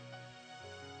hand.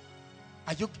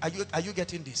 Are you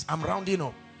getting this? I'm rounding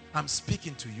up. I'm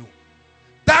speaking to you.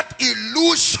 That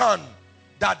illusion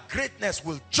that greatness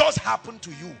will just happen to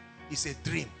you is a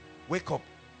dream. Wake up.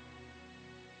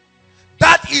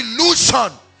 That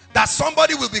illusion that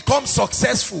somebody will become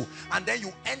successful and then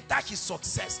you enter his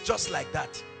success just like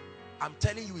that, I'm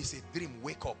telling you, it's a dream.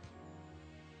 Wake up.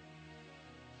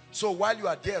 So while you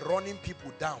are there running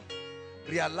people down,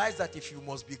 realize that if you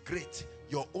must be great,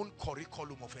 your own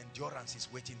curriculum of endurance is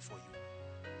waiting for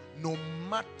you. No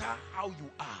matter how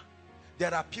you are,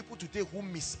 there are people today who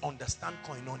misunderstand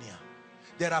Koinonia.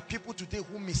 There are people today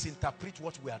who misinterpret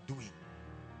what we are doing.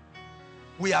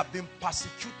 We have been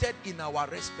persecuted in our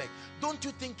respect. Don't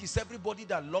you think it's everybody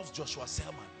that loves Joshua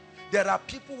Selman? There are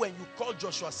people, when you call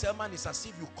Joshua Selman, it's as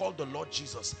if you call the Lord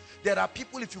Jesus. There are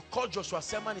people, if you call Joshua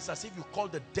Selman, it's as if you call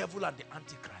the devil and the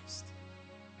Antichrist.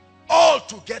 All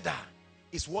together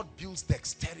is what builds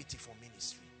dexterity for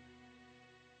ministry.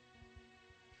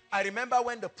 I remember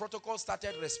when the protocol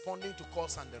started responding to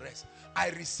calls and the rest, I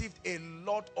received a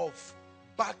lot of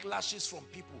backlashes from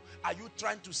people. Are you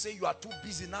trying to say you are too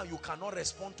busy now, you cannot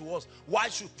respond to us? Why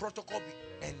should protocol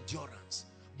be? Endurance.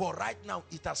 But right now,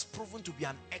 it has proven to be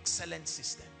an excellent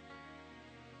system.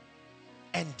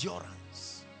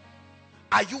 Endurance.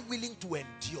 Are you willing to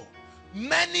endure?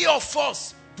 Many of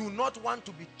us do not want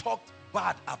to be talked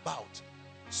bad about.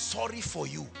 Sorry for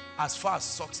you as far as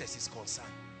success is concerned.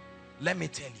 Let me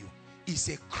tell you, it's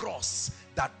a cross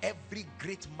that every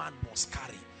great man must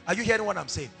carry. Are you hearing what I'm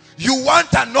saying? You want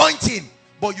anointing,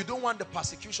 but you don't want the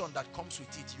persecution that comes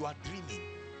with it. You are dreaming.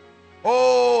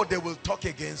 Oh, they will talk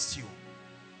against you.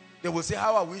 They will say,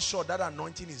 how are we sure that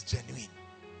anointing is genuine?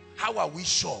 How are we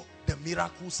sure the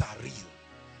miracles are real?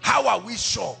 How are we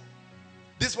sure?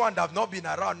 This one that have not been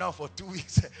around now for 2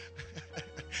 weeks.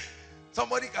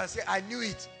 Somebody can say, I knew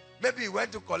it. Maybe he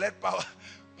went to collect power.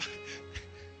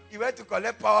 He went to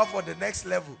collect power for the next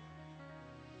level.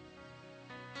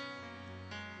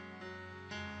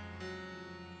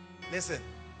 Listen,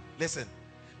 listen.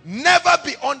 Never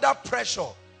be under pressure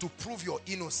to prove your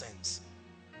innocence.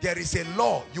 There is a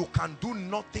law. You can do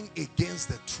nothing against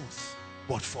the truth,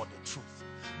 but for the truth.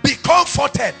 Be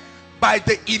comforted by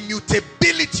the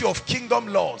immutability of kingdom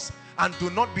laws and do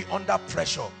not be under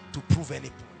pressure to prove any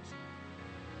point.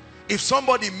 If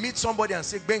somebody meets somebody and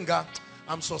say, Benga,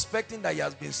 I'm suspecting that he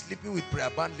has been sleeping with prayer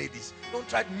band ladies. Don't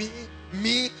try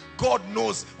me, God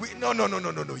knows.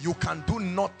 No. You can do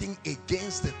nothing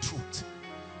against the truth.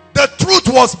 The truth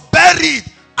was buried.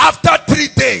 After 3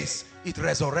 days, it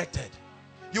resurrected.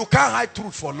 You can't hide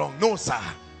truth for long. No, sir.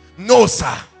 No,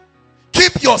 sir.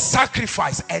 Keep your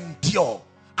sacrifice. Endure.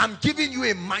 I'm giving you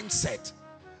a mindset.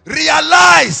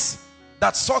 Realize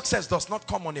that success does not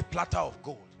come on a platter of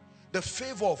gold. The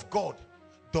favor of God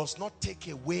does not take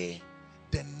away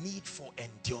the need for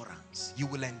endurance. You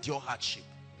will endure hardship.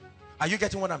 Are you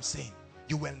getting what I'm saying?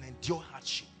 You will endure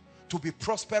hardship. To be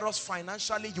prosperous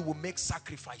financially, you will make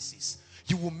sacrifices.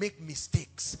 You will make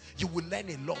mistakes. You will learn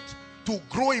a lot. To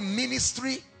grow in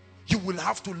ministry, you will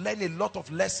have to learn a lot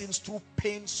of lessons through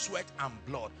pain, sweat, and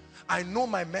blood. I know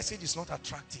my message is not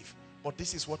attractive, but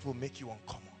this is what will make you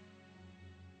uncommon.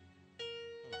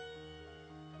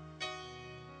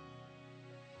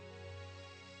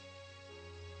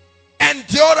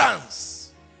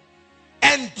 Endurance.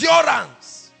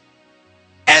 Endurance.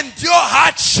 Endure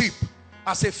hardship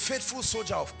as a faithful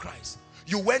soldier of Christ.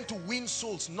 You went to win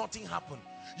souls, nothing happened.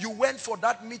 You went for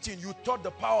that meeting, you thought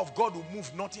the power of God would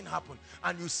move, nothing happened.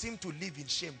 And you seem to live in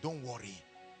shame. Don't worry.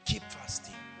 Keep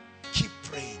fasting. Keep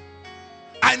praying.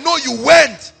 I know you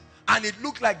went and it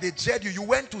looked like they jeered you. You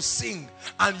went to sing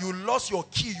and you lost your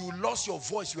key, you lost your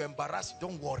voice, you embarrassed.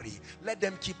 Don't worry. Let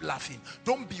them keep laughing.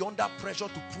 Don't be under pressure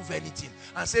to prove anything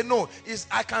and say, no,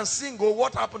 I can sing. Oh,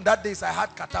 what happened that day is I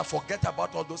had kata. Forget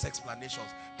about all those explanations.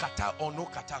 Kata or no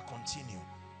kata, continue.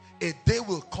 A day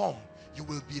will come, you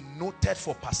will be noted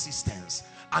for persistence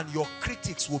and your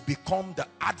critics will become the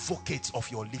advocates of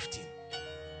your lifting.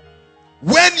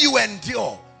 When you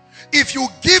endure, if you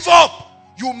give up,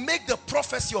 you make the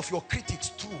prophecy of your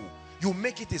critics true. You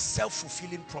make it a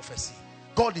self-fulfilling prophecy.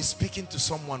 God is speaking to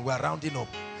someone. We're rounding up.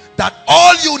 That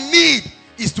all you need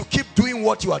is to keep doing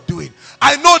what you are doing.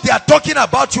 I know they are talking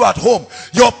about you at home.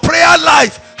 Your prayer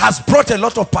life has brought a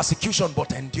lot of persecution,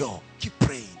 but endure. Keep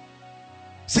praying.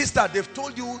 Sister, they've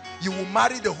told you you will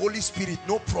marry the Holy Spirit.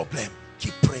 No problem.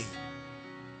 Keep praying.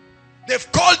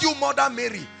 They've called you Mother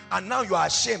Mary and now you are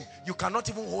ashamed. You cannot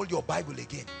even hold your Bible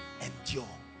again. Endure.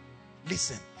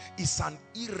 Listen, it's an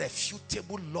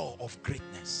irrefutable law of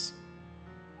greatness.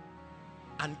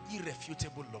 An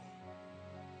irrefutable law.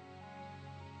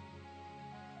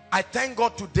 I thank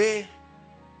God today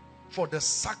for the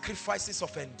sacrifices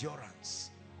of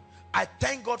endurance. I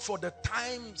thank God for the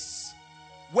times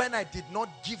when I did not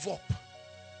give up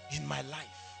in my life.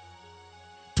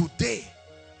 Today,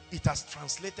 it has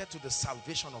translated to the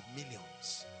salvation of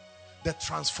millions. The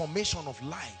transformation of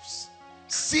lives.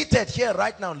 Seated here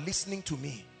right now listening to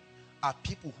me are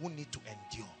people who need to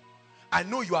endure. I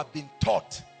know you have been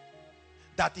taught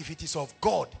that if it is of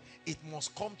God, it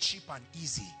must come cheap and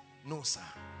easy. No, sir.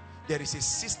 There is a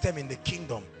system in the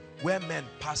kingdom where men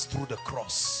pass through the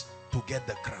cross to get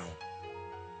the crown.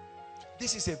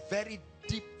 This is a very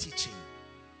deep teaching.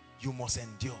 You must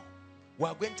endure. We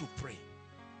are going to pray.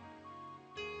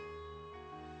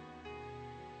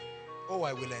 Oh,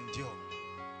 I will endure.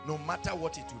 No matter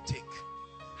what it will take,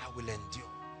 I will endure.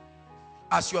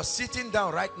 As you're sitting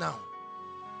down right now,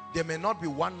 there may not be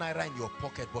 1 naira in your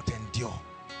pocket, but endure.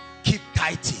 Keep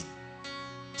tithing.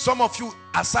 Some of you,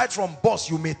 aside from boss,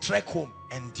 you may trek home.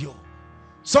 Endure.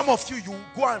 Some of you, you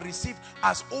go and receive,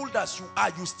 as old as you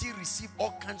are, you still receive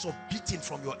all kinds of beating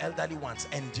from your elderly ones.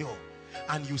 Endure.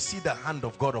 And you see the hand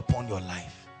of God upon your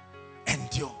life.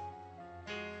 Endure.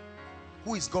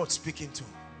 Who is God speaking to?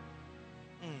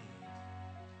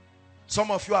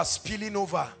 Some of you are spilling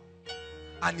over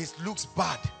and it looks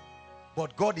bad,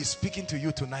 but God is speaking to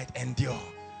you tonight. Endure.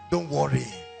 Don't worry.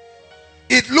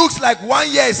 It looks like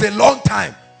 1 year is a long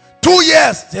time, 2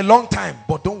 years is a long time,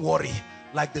 but don't worry.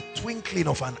 Like the twinkling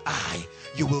of an eye,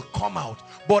 you will come out.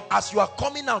 But as you are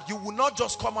coming out, you will not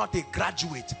just come out a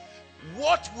graduate.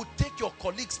 What would take your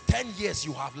colleagues 10 years,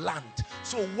 you have learned.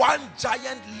 So one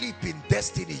giant leap in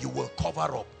destiny you will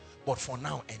cover up. But for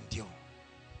now, endure.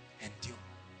 Endure.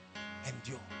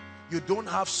 Endure. You don't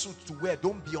have suits to wear.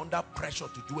 Don't be under pressure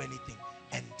to do anything.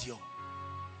 Endure.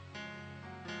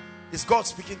 Is God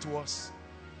speaking to us?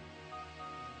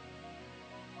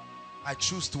 I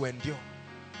choose to endure.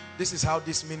 This is how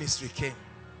this ministry came.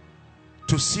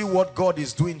 To see what God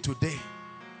is doing today,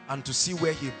 and to see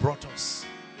where he brought us,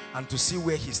 and to see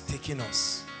where he's taking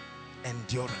us.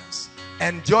 Endurance.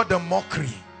 Endure the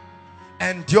mockery.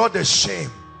 Endure the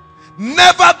shame.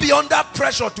 Never be under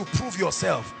pressure to prove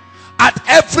yourself. At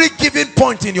every given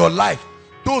point in your life,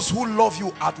 those who love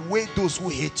you outweigh those who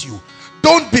hate you.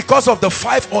 Don't, because of the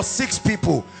 5 or 6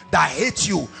 people that hate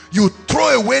you, you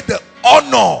throw away the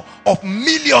honor of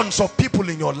millions of people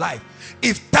in your life.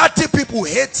 If 30 people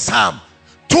hate Sam,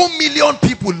 2 million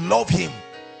people love him.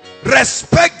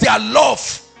 Respect their love,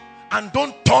 and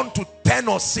don't turn to 10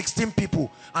 or 16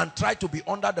 people and try to be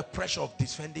under the pressure of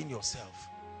defending yourself.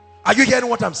 Are you hearing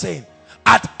what I'm saying?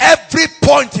 At every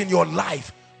point in your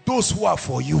life, those who are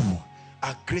for you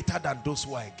are greater than those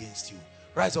who are against you.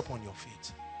 Rise up on your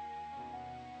feet.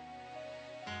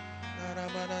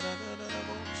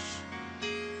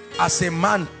 As a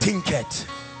man thinketh,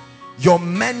 your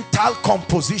mental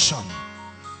composition.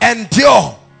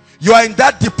 Endure. You are in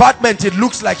that department, it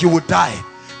looks like you will die.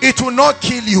 It will not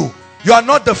kill you. You are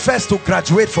not the first to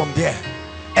graduate from there.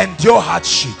 Endure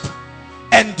hardship.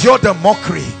 Endure the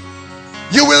mockery.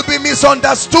 You will be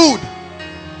misunderstood.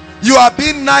 You are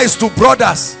being nice to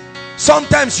brothers.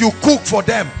 Sometimes you cook for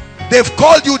them. They've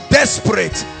called you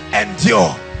desperate.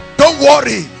 Endure. Don't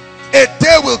worry. A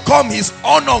day will come, his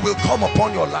honor will come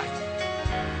upon your life.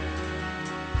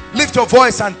 Lift your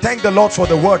voice and thank the Lord for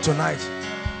the word tonight.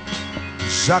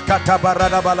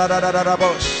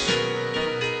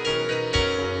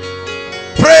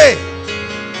 Pray.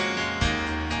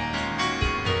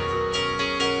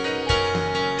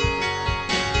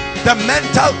 The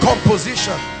mental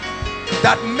composition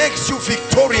that makes you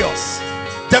victorious.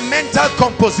 The mental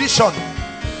composition.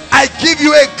 I give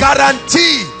you a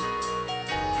guarantee,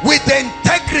 with the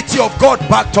integrity of God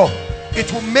backed up,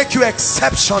 it will make you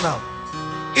exceptional.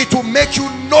 It will make you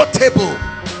notable.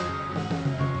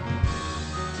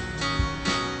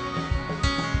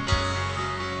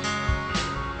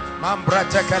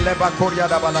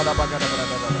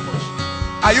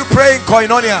 Are you praying,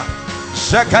 Koinonia?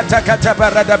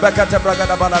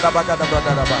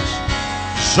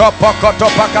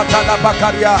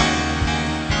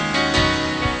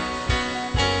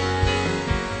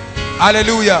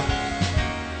 Hallelujah.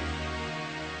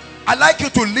 I'd like you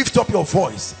to lift up your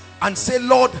voice and say,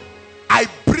 Lord, I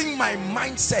bring my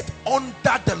mindset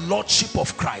under the lordship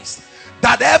of Christ.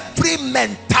 That every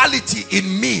mentality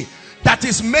in me that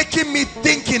is making me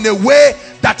think in a way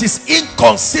that is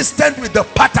inconsistent with the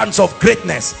patterns of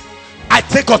greatness, I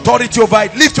take authority over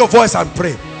it. Lift your voice and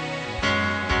pray.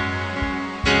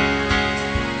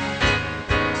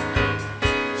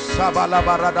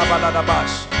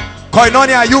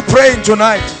 Koinonia, are you praying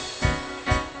tonight?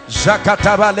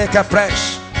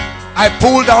 I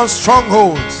pull down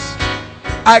strongholds.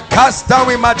 I cast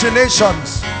down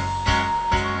imaginations.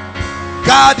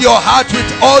 Guard your heart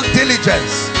with all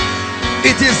diligence.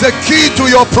 It is the key to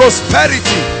your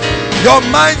prosperity. Your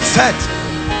mindset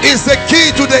is the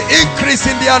key to the increase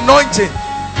in the anointing.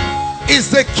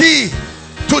 Is the key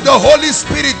to the Holy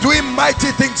Spirit doing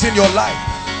mighty things in your life.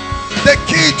 The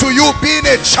key to you being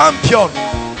a champion.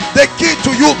 The key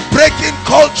to you breaking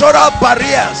cultural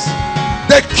barriers.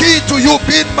 The key to you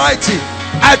being mighty.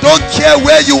 I don't care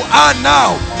where you are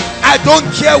now. I don't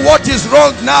care what is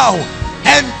wrong now.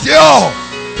 Endure.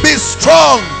 Be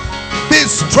strong. Be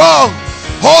strong.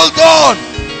 Hold on.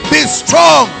 Be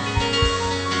strong.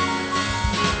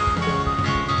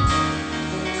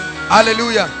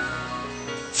 Hallelujah.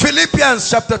 Philippians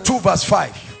chapter 2 verse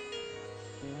 5.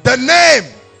 The name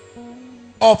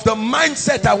of the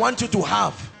mindset I want you to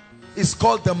have is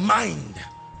called the mind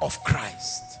of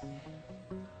Christ.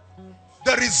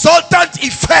 The resultant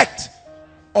effect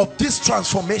of this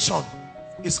transformation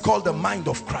is called the mind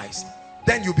of Christ.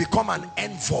 Then you become an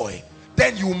envoy.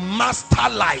 Then you master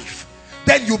life.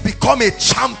 Then you become a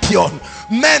champion.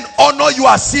 Men honor you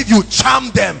as if you charm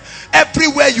them.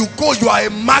 Everywhere you go, you are a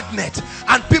magnet.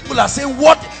 And people are saying,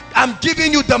 what? I'm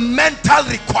giving you the mental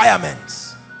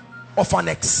requirements of an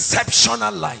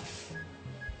exceptional life.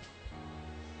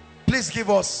 Please give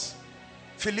us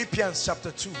Philippians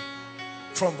chapter 2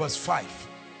 from verse 5.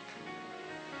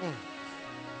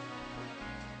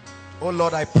 Oh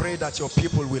Lord, I pray that your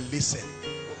people will listen.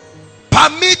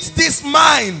 Permit this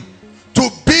mind to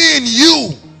be in you,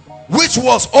 which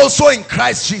was also in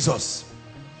Christ Jesus.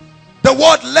 The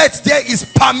word let there is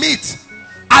permit.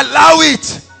 Allow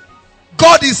it.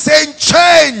 God is saying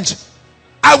change.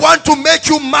 I want to make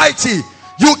you mighty.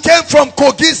 You came from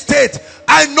Kogi State.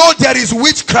 I know there is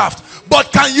witchcraft,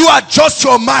 but can you adjust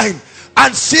your mind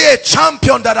and see a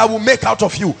champion that I will make out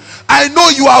of you? I know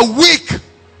you are weak.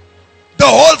 The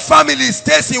whole family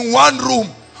stays in one room,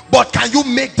 but can you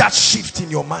make that shift in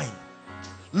your mind?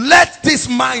 Let this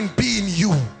mind be in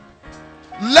you.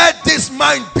 Let this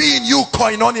mind be in you,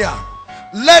 Koinonia.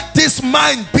 Let this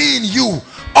mind be in you.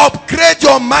 Upgrade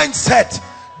your mindset.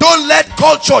 Don't let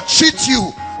culture cheat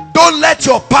you. Don't let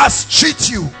your past cheat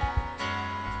you.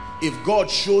 If God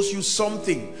shows you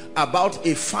something about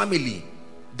a family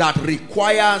that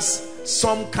requires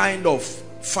some kind of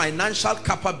financial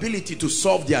capability to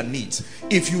solve their needs,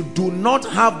 if you do not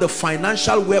have the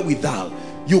financial wherewithal,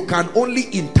 you can only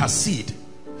intercede.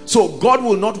 So God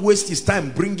will not waste his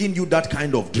time bringing you that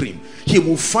kind of dream. He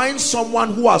will find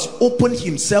someone who has opened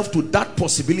himself to that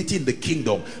possibility in the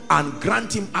kingdom and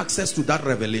grant him access to that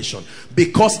revelation,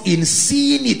 because in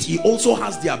seeing it, he also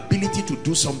has the ability to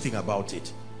do something about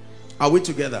it. Are we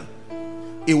together?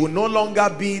 It will no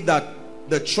longer be that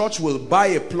the church will buy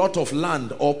a plot of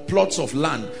land or plots of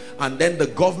land and then the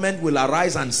government will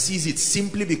arise and seize it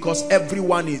simply because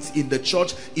everyone is in the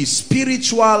church is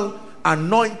spiritual,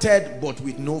 anointed, but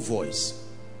with no voice.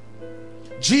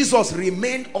 Jesus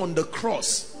remained on the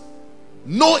cross.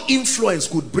 No influence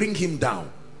could bring him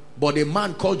down. But a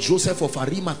man called Joseph of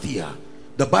Arimathea,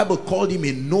 the Bible called him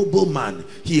a noble man.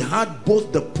 He had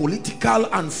both the political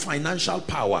and financial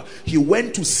power. He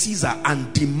went to Caesar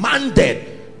and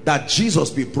demanded that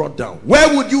Jesus be brought down.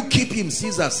 Where would you keep him?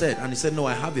 Caesar said. And he said, no,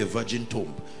 I have a virgin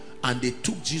tomb. And they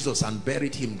took Jesus and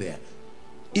buried him there.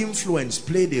 Influence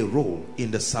played a role in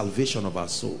the salvation of our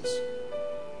souls.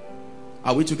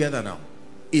 Are we together now?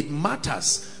 It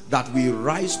matters that we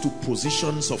rise to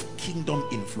positions of kingdom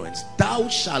influence. Thou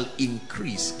shalt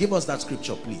increase. Give us that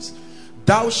scripture, please.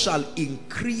 Thou shalt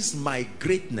increase my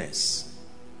greatness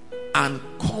and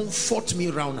comfort me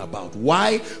round about.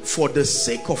 Why? For the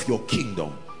sake of your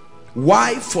kingdom.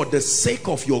 Why? For the sake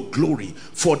of your glory,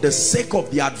 for the sake of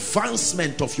the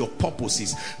advancement of your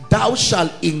purposes. Thou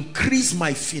shalt increase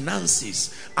my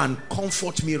finances and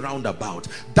comfort me round about.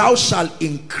 Thou shalt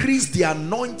increase the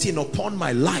anointing upon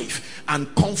my life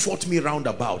and comfort me round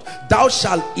about. Thou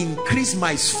shalt increase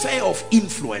my sphere of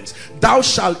influence. Thou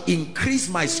shalt increase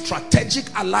my strategic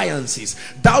alliances.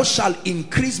 Thou shalt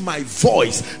increase my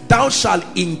voice. Thou shalt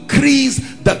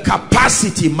increase the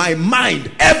capacity, my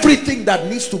mind. Everything that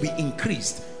needs to be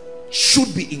increased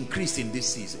should be increased in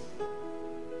this season.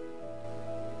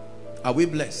 Are we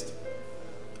blessed?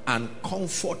 And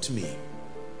comfort me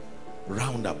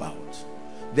round about.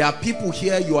 There are people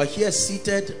here, you are here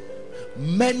seated.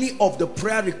 Many of the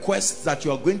prayer requests that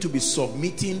you are going to be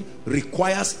submitting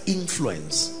requires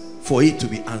influence for it to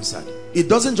be answered. It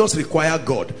doesn't just require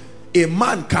God. A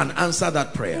man can answer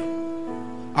that prayer.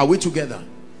 Are we together?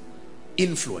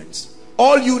 Influence.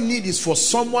 All you need is for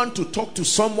someone to talk to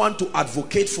someone, to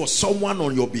advocate for someone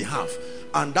on your behalf,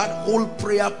 and that whole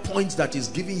prayer point that is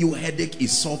giving you headache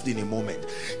is solved in a moment.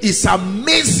 It's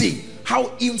amazing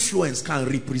how influence can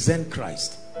represent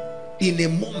Christ in a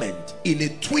moment, in a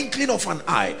twinkling of an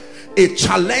eye. A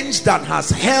challenge that has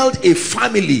held a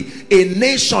family, a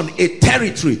nation, a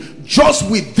territory, just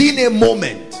within a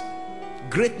moment.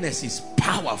 Greatness is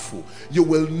powerful. You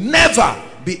will never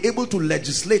be able to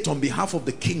legislate on behalf of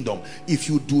the kingdom if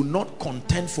you do not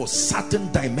contend for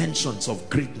certain dimensions of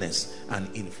greatness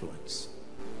and influence.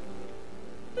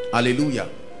 Hallelujah.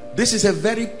 This is a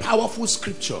very powerful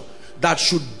scripture that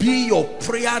should be your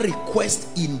prayer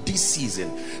request in this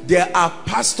season. There are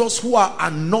pastors who are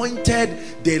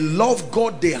anointed, they love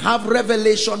God, they have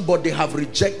revelation, but they have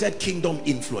rejected kingdom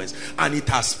influence, and it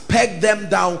has pegged them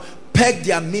down, pegged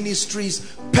their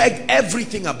ministries, pegged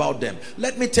everything about them.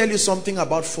 Let me tell you something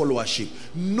about followership.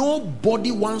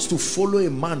 Nobody wants to follow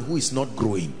a man who is not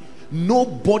growing.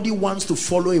 Nobody wants to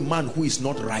follow a man who is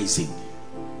not rising.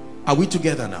 Are we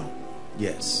together now?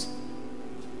 Yes.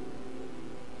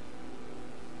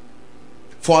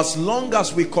 For as long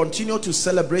as we continue to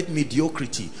celebrate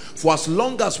mediocrity, for as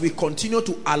long as we continue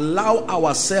to allow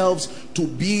ourselves to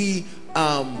be,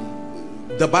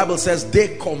 the Bible says,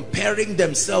 they comparing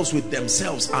themselves with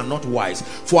themselves are not wise.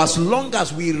 For as long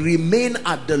as we remain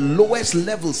at the lowest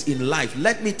levels in life,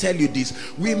 let me tell you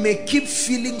this, we may keep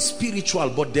feeling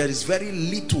spiritual, but there is very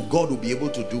little God will be able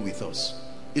to do with us.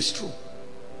 It's true.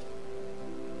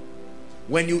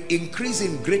 When you increase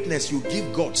in greatness, you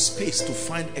give God space to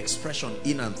find expression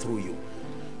in and through you.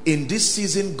 In this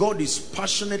season, God is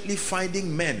passionately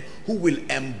finding men who will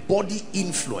embody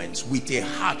influence with a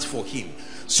heart for him,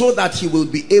 so that he will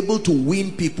be able to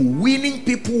win people. Winning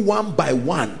people one by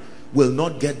one will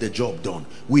not get the job done.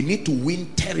 We need to win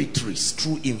territories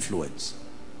through influence.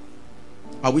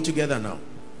 Are we together now?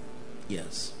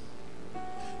 Yes.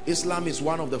 Islam is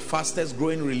one of the fastest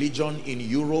growing religion in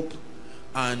Europe,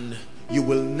 and you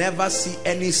will never see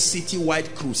any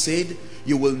citywide crusade.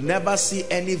 You will never see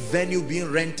any venue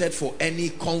being rented for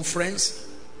any conference.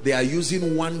 They are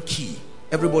using one key.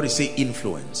 Everybody say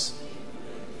influence.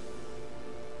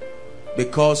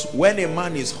 Because when a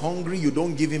man is hungry, you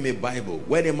don't give him a Bible.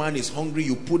 When a man is hungry,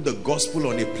 you put the gospel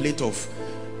on a plate of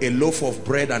a loaf of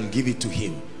bread and give it to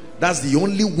him. That's the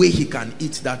only way he can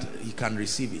eat that, he can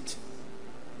receive it.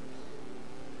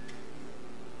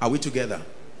 Are we together?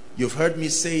 You've heard me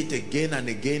say it again and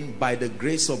again. By the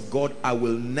grace of God, I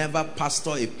will never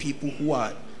pastor a people who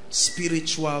are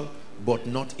spiritual but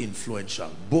not influential.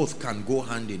 Both can go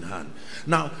hand in hand.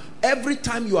 Now, every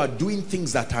time you are doing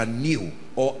things that are new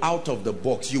or out of the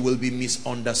box, you will be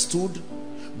misunderstood,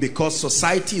 because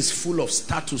society is full of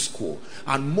status quo,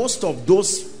 and most of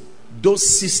those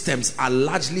systems are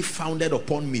largely founded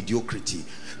upon mediocrity.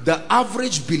 The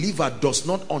average believer does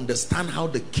not understand how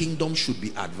the kingdom should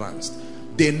be advanced.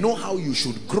 They know how you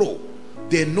should grow.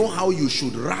 They know how you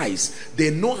should rise.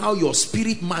 They know how your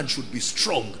spirit man should be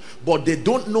strong. But they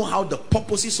don't know how the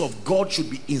purposes of God should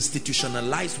be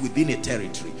institutionalized within a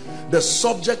territory. The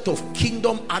subject of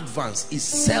kingdom advance is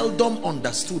seldom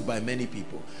understood by many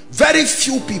people. Very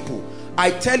few people.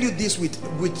 I tell you this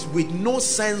with no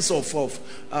sense of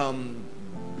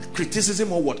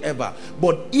criticism or whatever.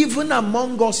 But even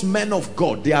among us men of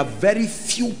God, there are very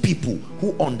few people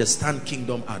who understand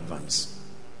kingdom advance.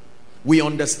 We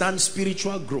understand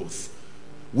spiritual growth.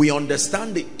 We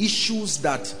understand the issues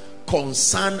that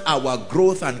concern our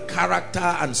growth and character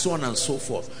and so on and so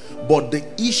forth. But the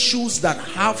issues that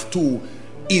have to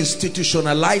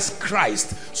institutionalize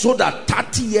Christ, so that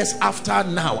 30 years after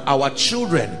now, our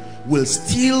children will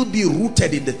still be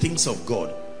rooted in the things of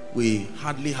God, we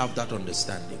hardly have that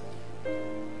understanding.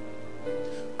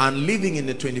 And living in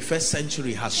the 21st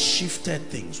century has shifted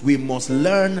things. We must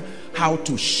learn how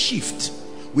to shift.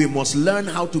 We must learn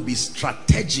how to be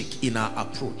strategic in our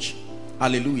approach.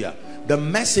 Hallelujah. The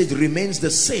message remains the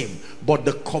same, but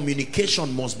the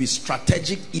communication must be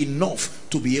strategic enough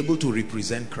to be able to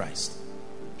represent Christ.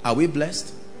 Are we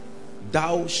blessed?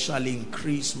 Thou shalt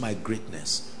increase my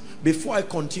greatness. Before I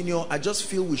continue, I just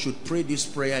feel we should pray this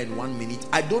prayer in 1 minute.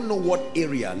 I don't know what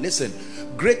area. Listen,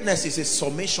 greatness is a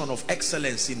summation of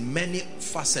excellence in many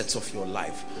facets of your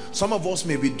life. Some of us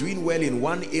may be doing well in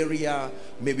one area,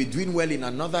 may be doing well in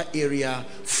another area.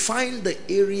 Find the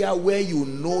area where you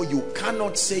know you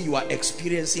cannot say you are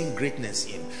experiencing greatness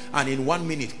in, and in 1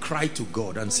 minute cry to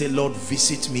God and say, Lord,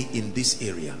 visit me in this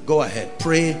area. Go ahead,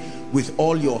 pray with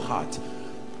all your heart.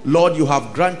 Lord, you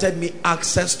have granted me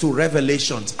access to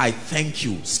revelations. I thank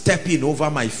you. Step in over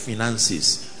my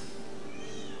finances.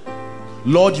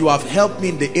 Lord, you have helped me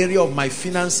in the area of my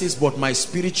finances, but my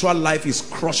spiritual life is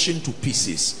crushing to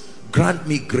pieces. Grant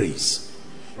me grace.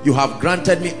 You have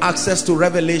granted me access to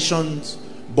revelations,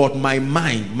 but my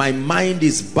mind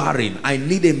is barren. I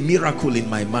need a miracle in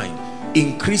my mind.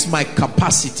 Increase my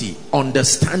capacity,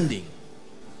 understanding.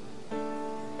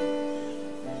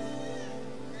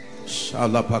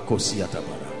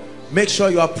 Make sure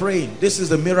you are praying. This is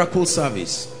the miracle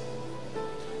service.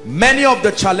 Many of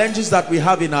the challenges that we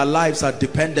have in our lives are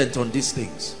dependent on these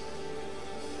things.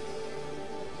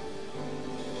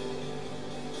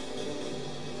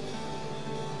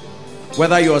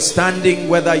 Whether you are standing,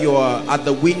 whether you are at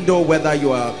the window, whether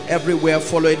you are everywhere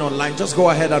following online, just go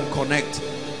ahead and connect.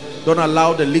 Don't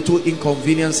allow the little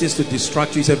inconveniences to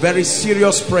distract you. It's a very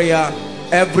serious prayer.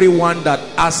 Everyone that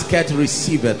asketh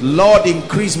receiveth. Lord,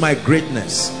 increase my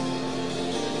greatness.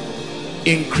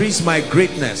 Increase my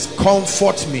greatness.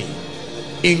 Comfort me.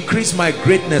 Increase my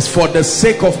greatness for the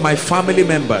sake of my family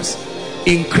members.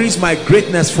 Increase my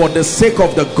greatness for the sake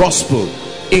of the gospel.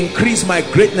 Increase my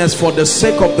greatness for the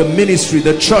sake of the ministry,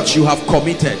 the church you have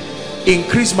committed.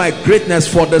 Increase my greatness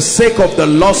for the sake of the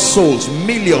lost souls,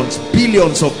 millions,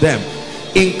 billions of them.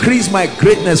 Increase my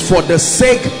greatness for the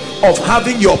sake of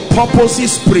having your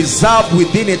purposes preserved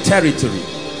within a territory.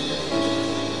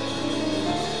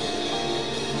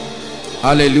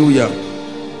 Hallelujah.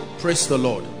 Praise the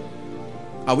Lord.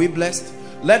 Are we blessed?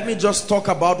 Let me just talk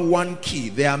about one key.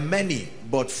 There are many,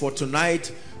 but for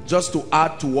tonight, just to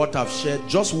add to what I've shared,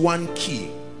 just one key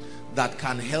that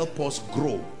can help us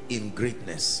grow in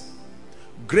greatness.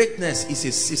 Greatness is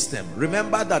a system.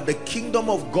 Remember that the kingdom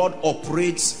of God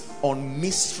operates on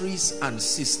mysteries and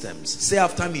systems. Say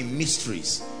after me,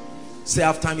 mysteries. Say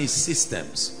after me,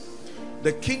 systems.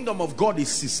 The kingdom of God is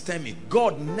systemic.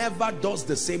 God never does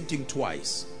the same thing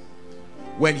twice.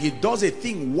 When he does a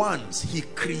thing once, he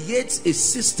creates a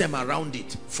system around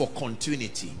it for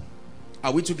continuity.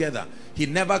 Are we together? He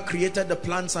never created the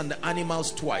plants and the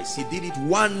animals twice. He did it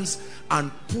once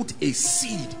and put a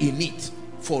seed in it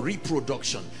for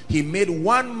reproduction. He made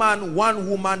one man, one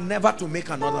woman, never to make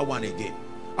another one again.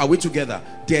 Are we together?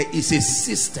 There is a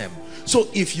system. So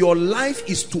if your life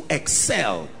is to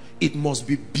excel, it must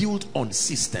be built on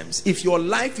systems. If your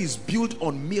life is built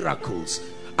on miracles,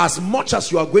 as much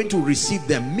as you are going to receive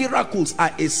them, miracles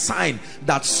are a sign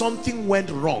that something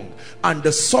went wrong and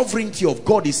the sovereignty of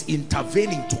God is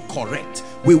intervening to correct.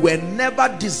 We were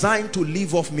never designed to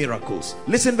live off miracles.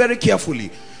 Listen very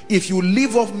carefully. If you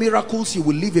live off miracles, you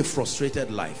will live a frustrated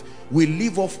life. We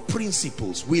live off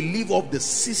principles. We live off the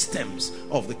systems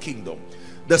of the kingdom.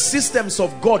 The systems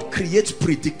of God create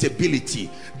predictability.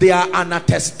 They are an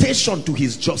attestation to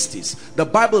his justice. The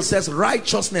Bible says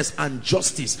righteousness and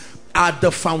justice are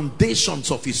the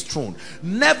foundations of his throne.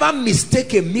 Never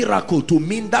mistake a miracle to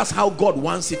mean that's how God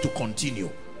wants it to continue.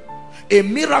 A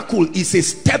miracle is a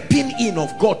stepping in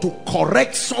of God to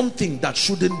correct something that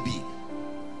shouldn't be.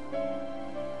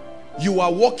 You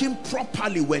are working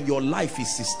properly when your life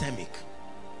is systemic.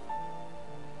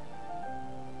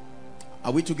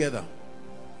 Are we together?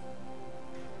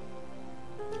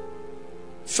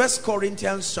 1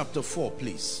 Corinthians chapter 4,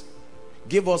 please.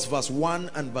 Give us verse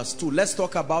 1 and verse 2. Let's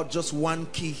talk about just one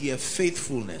key here,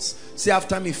 faithfulness. Say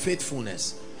after me,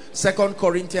 faithfulness. 2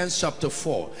 Corinthians chapter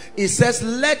 4. It says,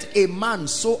 let a man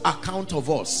so account of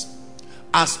us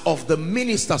as of the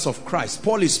ministers of Christ.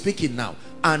 Paul is speaking now.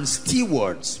 And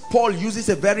stewards. Paul uses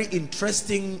a very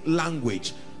interesting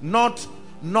language. Not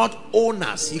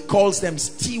owners. He calls them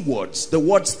stewards. The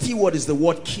word steward is the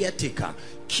word caretaker.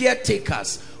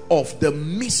 Caretakers of the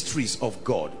mysteries of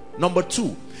God. Number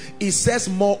 2, it says,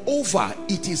 moreover,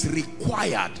 it is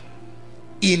required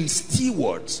in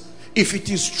stewards. If it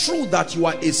is true that you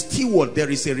are a steward, there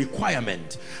is a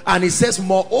requirement. And it says,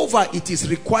 moreover, it is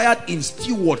required in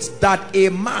stewards that a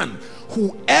man,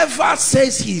 whoever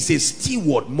says he is a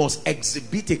steward, must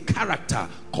exhibit a character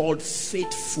called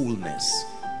faithfulness.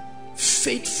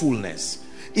 Faithfulness.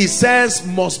 It says,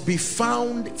 must be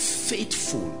found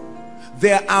faithful.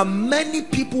 There are many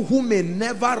people who may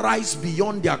never rise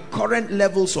beyond their current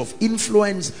levels of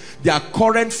influence, their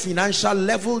current financial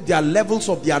level, their levels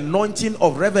of the anointing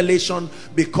of revelation,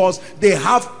 because they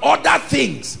have other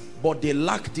things, but they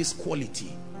lack this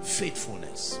quality,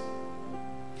 faithfulness.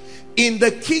 In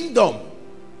the kingdom,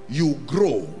 you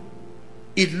grow.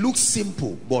 It looks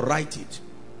simple, but write it.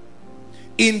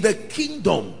 In the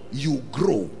kingdom, you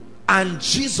grow. And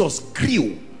Jesus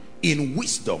grew in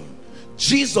wisdom.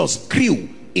 Jesus grew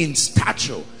in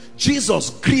stature.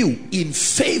 Jesus grew in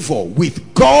favor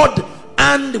with God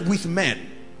and with men.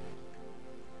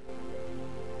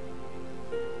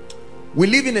 We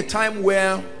live in a time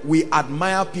where we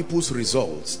admire people's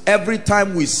results. Every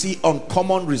time we see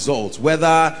uncommon results,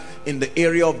 whether in the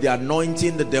area of the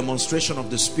anointing, the demonstration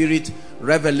of the Spirit,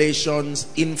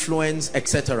 revelations, influence,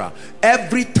 etc.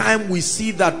 Every time we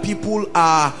see that people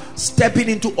are stepping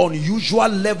into unusual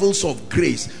levels of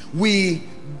grace, we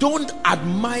don't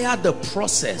admire the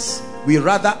process. We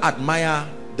rather admire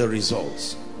the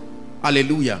results.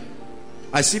 Hallelujah.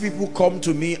 I see people come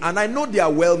to me and I know they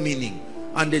are well-meaning,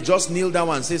 and they just kneel down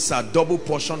and say, sir, double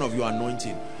portion of your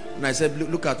anointing. And I said,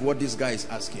 look at what this guy is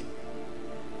asking.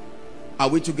 Are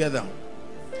we together?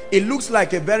 It looks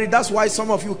like a very, that's why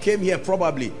some of you came here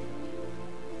probably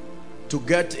to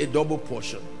get a double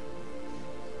portion.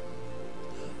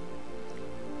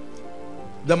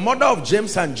 The mother of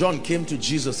James and John came to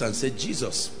Jesus and said,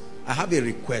 Jesus, I have a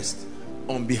request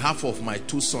on behalf of my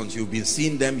 2 sons. You've been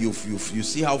seeing them. You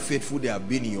see how faithful they have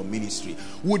been in your ministry.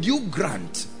 Would you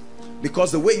grant,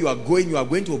 because the way you are going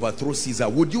to overthrow Caesar,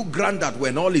 would you grant that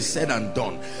when all is said and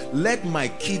done, let my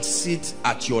kids sit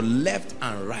at your left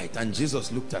and right? And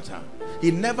Jesus looked at her. He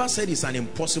never said it's an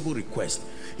impossible request.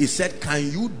 He said,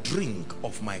 can you drink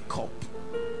of my cup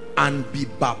and be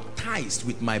baptized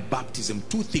with my baptism?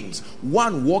 2 things.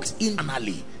 One works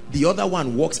internally, the other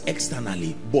one works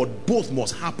externally, but both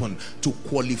must happen to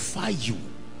qualify you.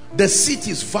 The seat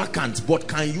is vacant, but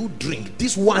can you drink?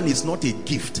 This one is not a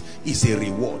gift, it's a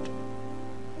reward.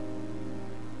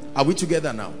 Are we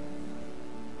together now?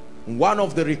 One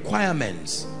of the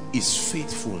requirements is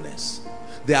faithfulness.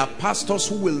 There are pastors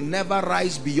who will never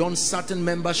rise beyond certain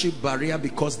membership barrier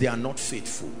because they are not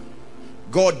faithful.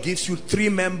 God gives you 3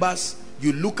 members,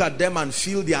 you look at them and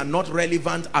feel they are not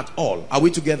relevant at all. Are we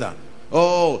together?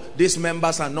 Oh, these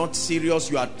members are not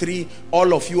serious. You are 3,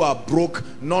 all of you are broke,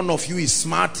 none of you is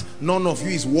smart, none of you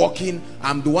is working.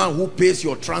 I'm the one who pays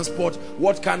your transport.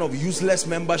 What kind of useless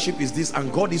membership is this?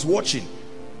 And God is watching.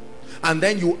 And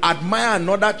then you admire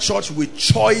another church with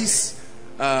choice,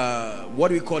 what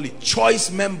do we call it? Choice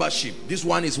membership. This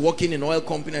one is working in oil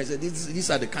company. I said,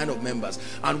 these are the kind of members.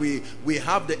 And we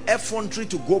have the effrontery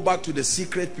to go back to the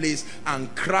secret place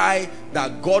and cry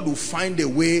that God will find a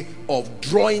way of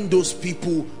drawing those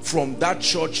people from that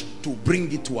church to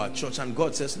bring it to our church. And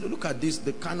God says, look at this,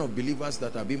 the kind of believers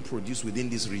that are being produced within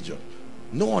this region.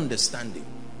 No understanding.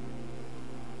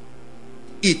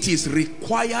 It is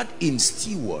required in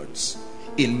stewards,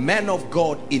 in men of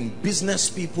God, in business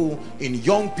people, in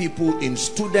young people, in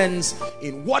students,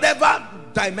 in whatever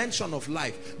dimension of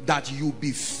life, that you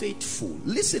be faithful.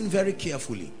 Listen very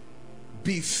carefully.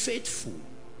 Be faithful.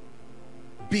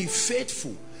 Be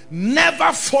faithful.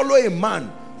 Never follow a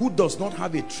man who does not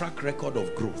have a track record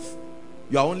of growth.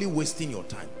 You are only wasting your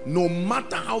time. No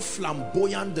matter how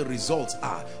flamboyant the results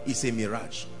are, it's a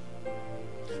mirage.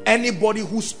 Anybody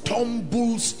who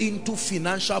stumbles into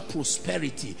financial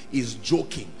prosperity is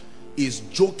joking. Is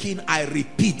joking. I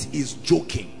repeat, is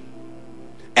joking.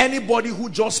 Anybody who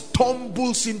just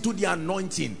stumbles into the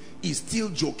anointing is still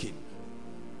joking.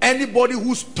 Anybody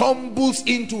who stumbles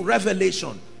into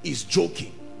revelation is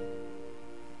joking.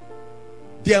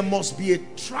 There must be a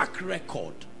track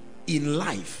record in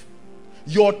life.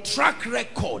 Your track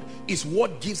record is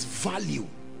what gives value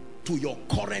to your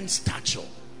current stature.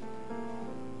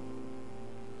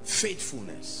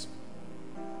 Faithfulness.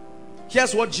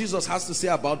 Here's what Jesus has to say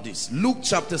about this. Luke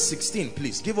chapter 16,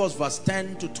 please. Give us verse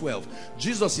 10 to 12.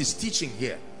 Jesus is teaching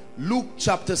here. Luke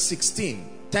chapter 16,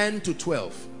 10 to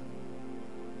 12.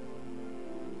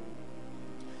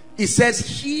 It says,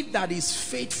 he that is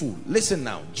faithful. Listen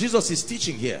now. Jesus is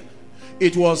teaching here.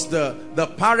 It was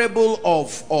the parable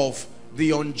of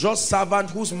the unjust servant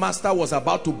whose master was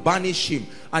about to banish him.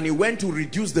 And he went to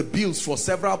reduce the bills for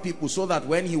several people so that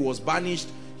when he was banished,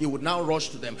 he would now rush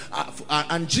to them.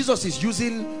 And Jesus is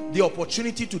using the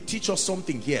opportunity to teach us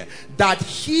something here. That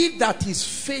he that is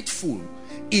faithful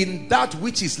in that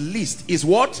which is least is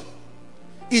what?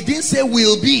 He didn't say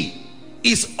will be.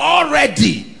 Is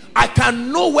already. I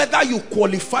can know whether you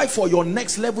qualify for your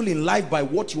next level in life by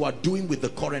what you are doing with the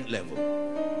current level.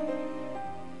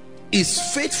 Is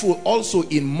faithful also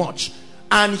in much.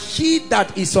 And he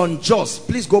that is unjust.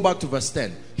 Please go back to verse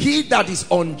 10. He that is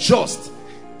unjust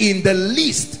in the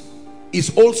least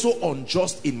is also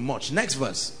unjust in much. Next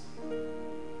verse.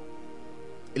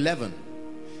 11.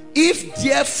 If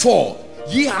therefore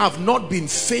ye have not been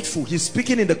faithful, he's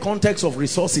speaking in the context of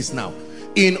resources now,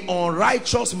 in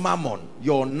unrighteous mammon,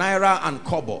 your naira and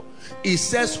kobo, it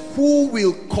says, who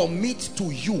will commit to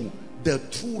you the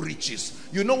true riches?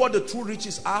 You know what the true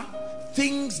riches are?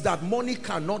 Things that money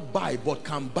cannot buy but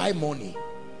can buy money.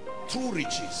 True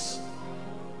riches.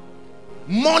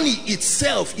 Money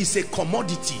itself is a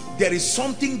commodity. There is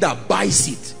something that buys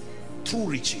it. True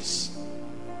riches.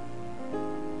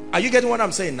 Are you getting what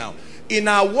I'm saying now? In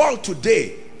our world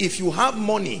today, if you have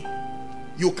money,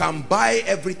 you can buy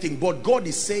everything. But God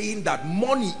is saying that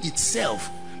money itself,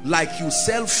 like you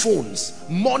sell phones,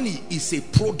 money is a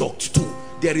product too.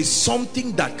 There is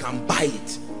something that can buy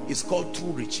it. It's called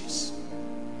true riches.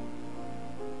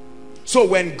 So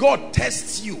when God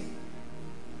tests you,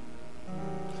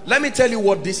 let me tell you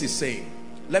what this is saying.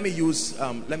 Let me use,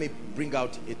 let me bring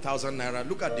out 1,000 naira.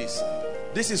 Look at this.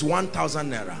 This is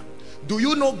 1,000 naira. Do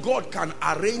you know God can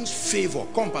arrange favor?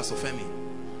 Come, Pastor Femi.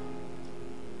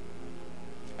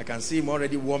 I can see him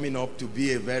already warming up to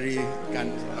be a very,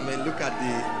 look at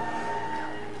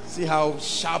the, see how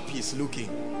sharp he's looking.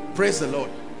 Praise the Lord.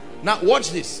 Now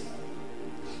watch this.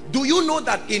 Do you know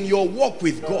that in your walk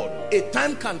with God, a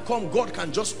time can come, God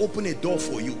can just open a door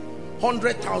for you.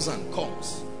 100,000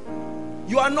 comes.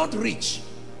 You are not rich.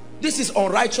 This is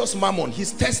unrighteous mammon.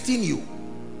 He's testing you.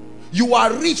 You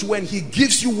are rich when he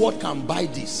gives you what can buy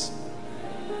this.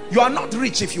 You are not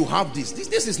rich if you have this.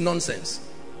 This is nonsense.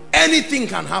 Anything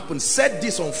can happen. Set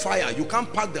this on fire. You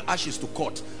can't pack the ashes to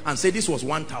court and say this was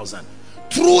 1,000.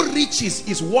 True riches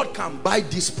is what can buy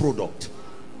this product.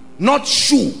 Not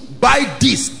shoe. Buy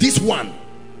this one.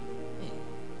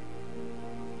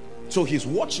 So he's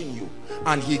watching you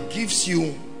and he gives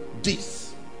you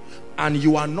this, and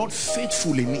you are not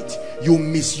faithful in it. You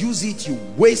misuse it, you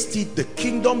waste it. The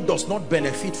kingdom does not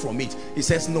benefit from it. He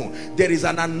says, no, there is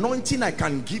an anointing I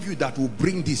can give you that will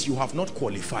bring this. You have not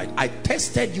qualified. I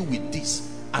tested you with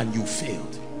this and you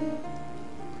failed.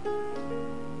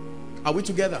 Are we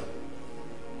together?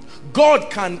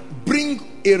 God can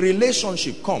bring a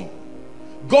relationship. Come,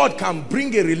 God can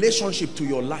bring a relationship to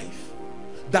your life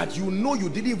that you know you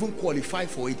didn't even qualify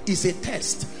for it. It's a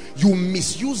test. You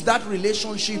misuse that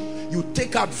relationship, you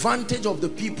take advantage of the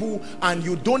people, and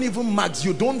you don't even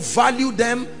you don't value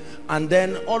them, and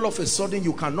then all of a sudden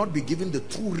you cannot be given the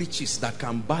true riches that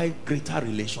can buy greater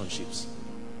relationships.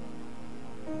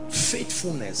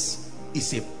 Faithfulness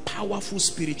is a powerful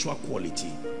spiritual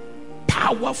quality.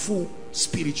 Powerful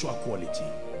spiritual quality.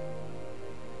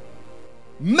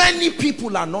 Many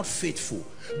people are not faithful.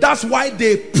 That's why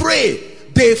they pray,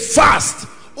 they fast.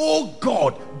 Oh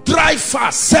God, dry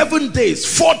fast 7 days,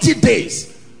 40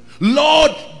 days.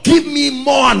 Lord, give me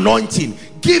more anointing,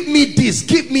 give me this,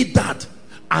 give me that.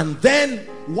 And then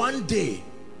one day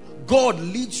God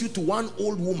leads you to one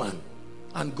old woman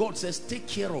and God says, take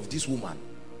care of this woman.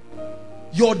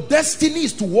 Your destiny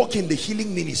is to walk in the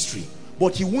healing ministry,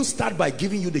 but he won't start by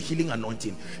giving you the healing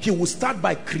anointing. He will start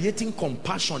by creating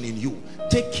compassion in you.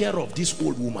 Take care of this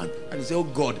old woman. And you say, oh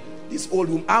God, this old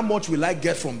woman, how much will I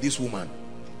get from this woman?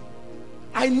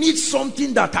 I need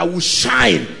something that I will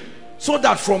shine, so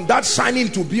that from that shining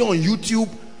to be on YouTube,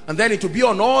 and then it will be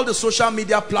on all the social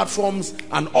media platforms,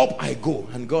 and up I go.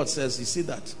 And God says, you see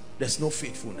that? There's no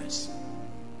faithfulness.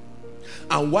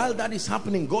 And while that is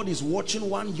happening, God is watching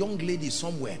one young lady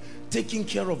somewhere, taking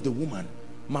care of the woman.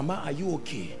 Mama, are you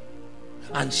okay?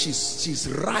 And she's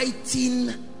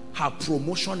writing her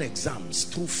promotion exams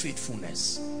through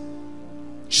faithfulness.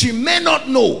 She may not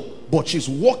know, but she's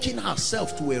walking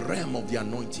herself to a realm of the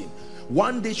anointing.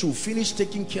 One day she'll finish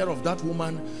taking care of that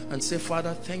woman and say,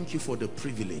 Father, thank you for the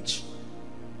privilege.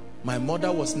 My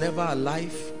mother was never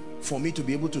alive for me to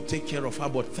be able to take care of her,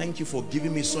 but thank you for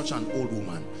giving me such an old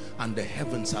woman. And the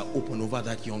heavens are open over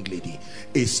that young lady.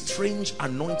 A strange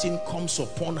anointing comes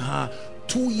upon her.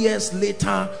 2 years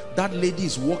later, that lady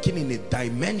is walking in a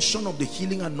dimension of the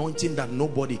healing anointing that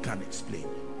nobody can explain.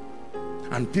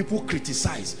 And people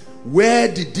criticize,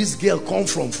 where did this girl come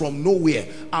from? From nowhere.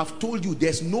 I've told you,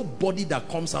 there's nobody that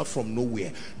comes out from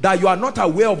nowhere. That you are not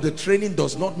aware of the training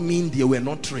does not mean they were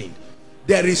not trained.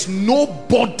 There is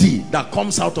nobody that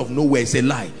comes out of nowhere. It's a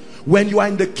lie. When you are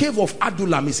in the cave of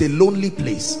Adullam, it's a lonely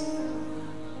place.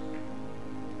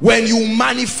 When you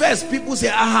manifest, people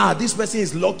say, ah, this person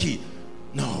is lucky.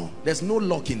 No, there's no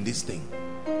luck in this thing.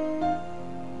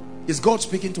 Is God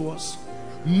speaking to us?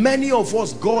 Many of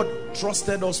us, God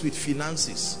trusted us with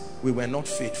finances. We were not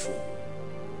faithful.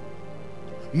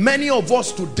 Many of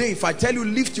us today, if I tell you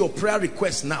lift your prayer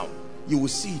request now, you will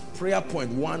see prayer point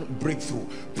 1, breakthrough.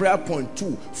 Prayer point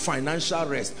 2, financial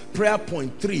rest. Prayer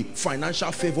point 3,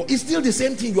 financial favor. It's still the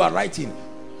same thing you are writing,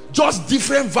 just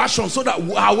different versions, so that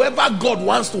however God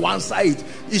wants to answer it,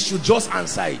 he should just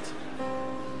answer it.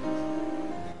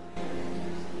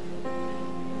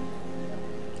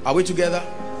 Are we together?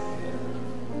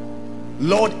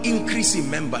 Lord, increase in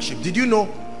membership. Did you know,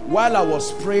 while I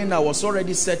was praying, I was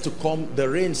already set to come. The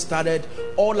rain started.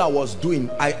 All I was doing,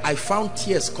 I found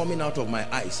tears coming out of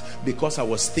my eyes, because I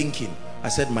was thinking, I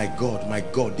said, my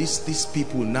God, these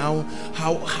people now,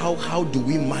 how do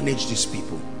we manage these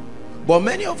people? But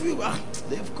many of you,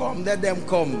 they've come, let them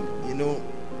come. You know,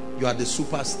 you are the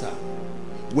superstar.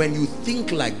 When you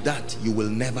think like that, you will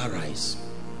never rise.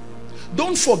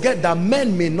 Don't forget that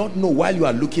men may not know while you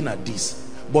are looking at this,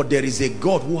 but there is a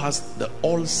God who has the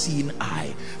all-seeing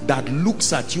eye that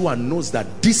looks at you and knows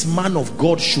that this man of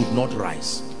God should not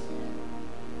rise.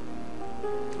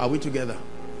 Are we together?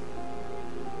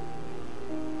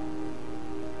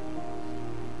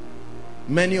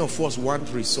 Many of us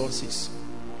want resources.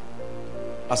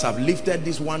 As I've lifted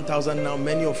this 1,000 now,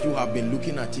 many of you have been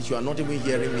looking at it. You are not even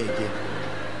hearing me again.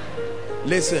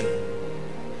 Listen,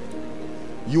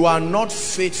 you are not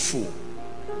faithful.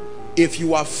 If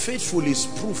you are faithful, is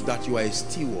proof that you are a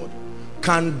steward.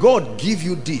 Can God give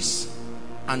you this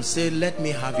and say, let me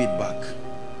have it back?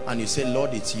 And you say,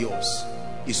 Lord, it's yours.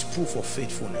 It's proof of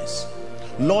faithfulness.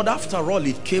 Lord, after all,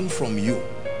 it came from you.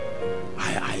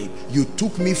 You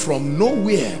took me from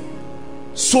nowhere,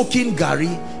 soaking Gary.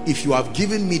 If you have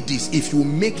given me this, if you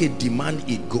make a demand,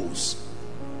 it goes.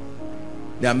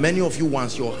 There are many of you,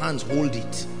 once your hands hold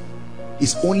it,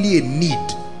 it's only a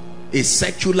need, a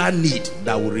secular need,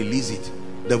 that will release it.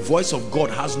 The voice of God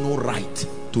has no right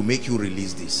to make you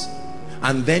release this.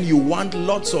 And then you want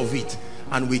lots of it,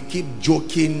 and we keep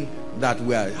joking that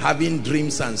we are having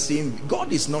dreams and seeing.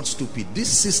 God is not stupid. This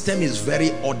system is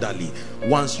very orderly.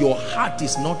 Once your heart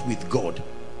is not with God,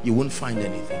 you won't find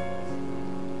anything.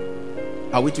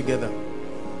 Are we together?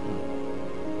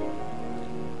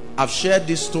 I've shared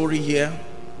this story here.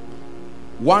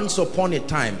 Once upon a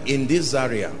time in this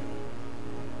area,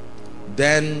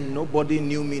 then nobody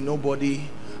knew me, nobody.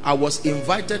 I was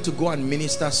invited to go and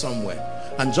minister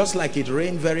somewhere, and just like it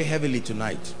rained very heavily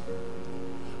tonight,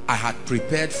 I had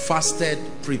prepared, fasted,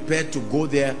 prepared to go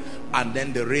there, and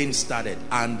then the rain started,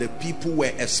 and the people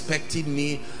were expecting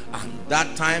me. And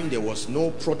that time there was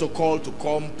no protocol to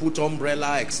come, put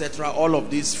umbrella, etc. All of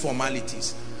these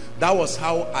formalities. That was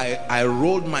how I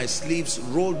rolled my sleeves,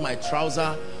 rolled my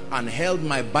trouser, and held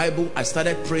my Bible. I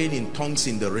started praying in tongues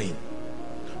in the rain.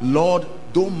 Lord,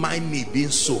 don't mind me being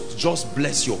soaked, just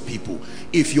bless your people.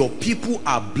 If your people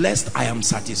are blessed, I am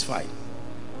satisfied.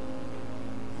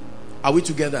 Are we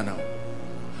together now?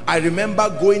 I remember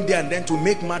going there, and then to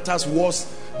make matters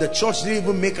worse, the church didn't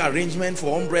even make arrangement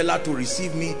for umbrella to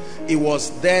receive me. It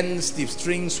was then Steve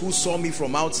Strings who saw me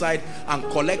from outside and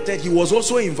collected. He was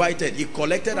also invited. He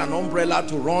collected an umbrella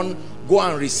to go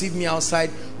and receive me outside.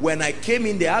 When I came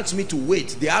in, they asked me to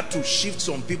wait. They had to shift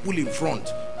some people in front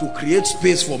to create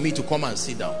space for me to come and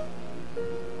sit down.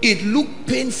 It looked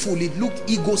painful, it looked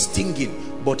ego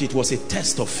stinging, but it was a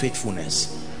test of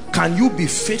faithfulness. Can you be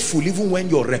faithful even when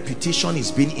your reputation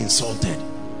is being insulted?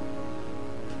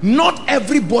 Not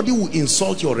everybody will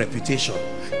insult your reputation.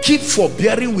 Keep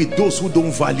forbearing with those who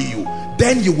don't value you.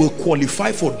 Then you will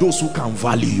qualify for those who can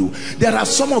value you. There are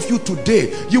some of you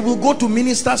today, you will go to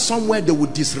minister somewhere, they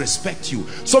will disrespect you.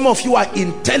 Some of you are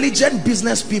intelligent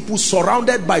business people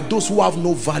surrounded by those who have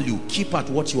no value. Keep at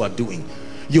what you are doing.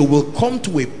 You will come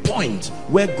to a point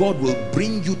where God will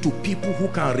bring you to people who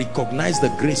can recognize the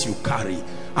grace you carry.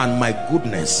 And my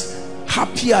goodness,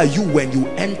 happy are you when you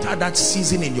enter that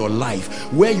season in your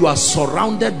life where you are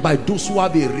surrounded by those who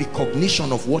have a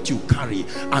recognition of what you carry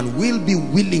and will be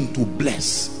willing to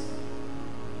bless.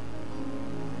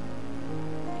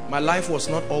 My life was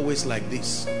not always like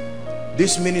this.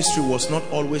 This ministry was not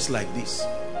always like this.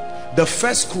 The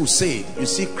first crusade, you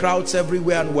see crowds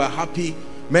everywhere and we're happy.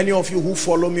 Many of you who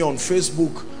follow me on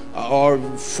Facebook or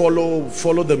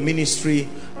follow the ministry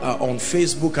on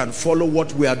Facebook and follow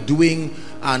what we are doing,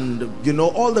 and you know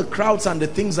all the crowds and the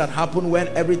things that happen when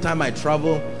every time I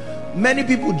travel, many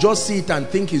people just see it and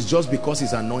think it's just because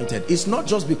it's anointed. It's not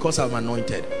just because I'm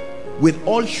anointed. With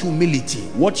all humility,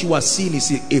 what you are seeing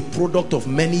is a product of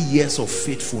many years of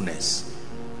faithfulness.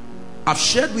 I've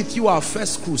shared with you our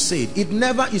first crusade. It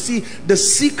never, you see, the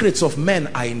secrets of men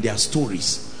are in their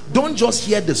stories. Don't just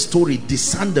hear the story,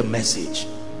 discern the message.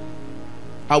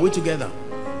 Are we together?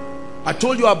 I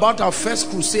told you about our first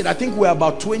crusade. I think we're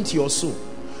about 20 or so.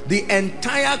 The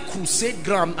entire crusade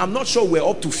ground, I'm not sure we're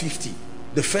up to 50.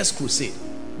 The first crusade.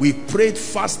 We prayed,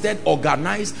 fasted,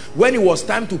 organized. When it was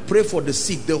time to pray for the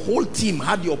sick, the whole team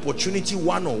had the opportunity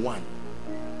one-on-one.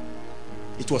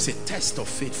 It was a test of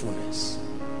faithfulness.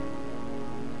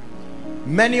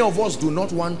 Many of us do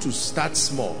not want to start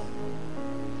small.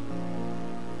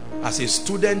 As a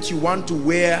student, you want to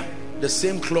wear the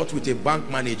same cloth with a bank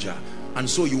manager, and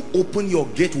so you open your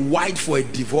gate wide for a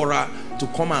devourer to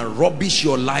come and rubbish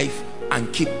your life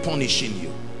and keep punishing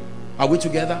you. Are we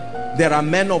together? There are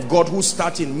men of God who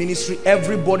start in ministry,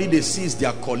 everybody they see is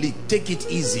their colleague. Take it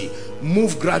easy,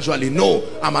 move gradually. No,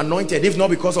 I'm anointed, if not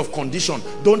because of condition.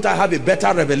 Don't I have a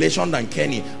better revelation than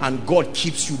Kenny? And God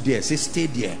keeps you there. Say, stay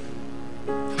there.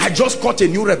 I just got a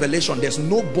new revelation. There's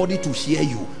nobody to hear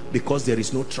you because there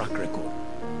is no track record.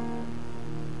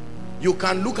 You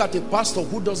can look at a pastor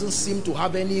who doesn't seem to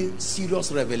have any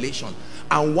serious revelation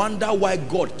and wonder why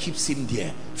God keeps him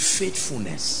there.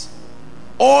 Faithfulness.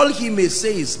 All he may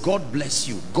say is, God bless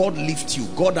you, God lift you,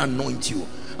 God anoint you.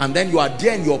 And then you are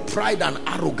there in your pride and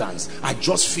arrogance. I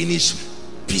just finished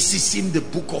PCCing the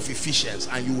book of Ephesians,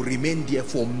 and you will remain there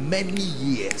for many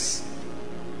years.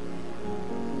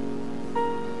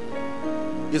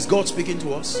 Is God speaking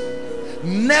to us?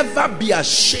 Never be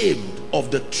ashamed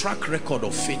of the track record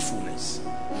of faithfulness.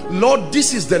 Lord,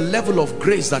 this is the level of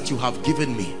grace that you have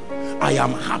given me. I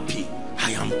am happy.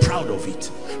 I am proud of it.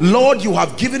 Lord, you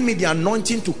have given me the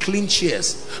anointing to clean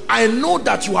chairs. I know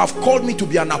that you have called me to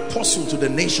be an apostle to the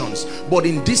nations, but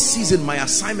in this season my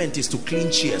assignment is to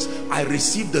clean chairs. I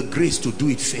receive the grace to do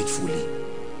it faithfully.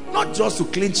 Not just to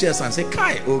clean chairs and say,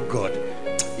 Kai, oh God,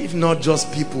 if not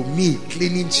just people, me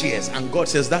cleaning chairs. And God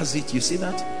says, that's it. You see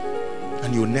that?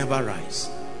 And you'll never rise.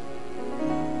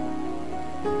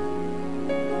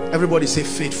 Everybody say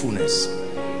faithfulness.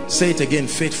 Say it again,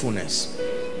 faithfulness.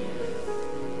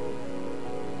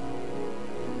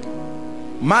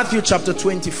 Matthew chapter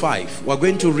 25. We're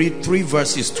going to read 3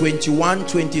 verses, 21,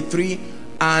 23,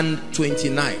 and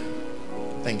 29.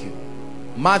 Thank you.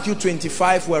 Matthew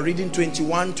 25, we're reading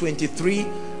 21, 23,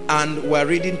 and we're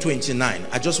reading 29.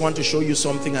 I just want to show you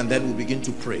something and then we'll begin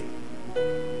to pray.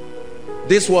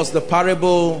 This was the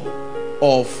parable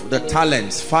of the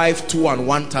talents, 5, 2, and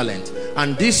 1 talent.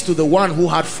 And this to the one who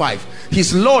had 5.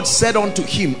 His Lord said unto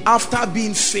him, after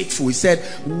being faithful, he said,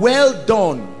 well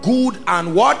done, good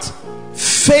and what?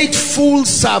 Faithful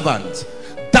servant.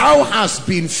 Thou hast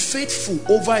been faithful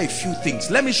over a few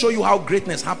things. Let me show you how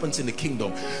greatness happens in the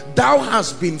kingdom. Thou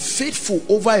hast been faithful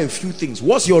over a few things.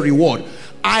 What's your reward?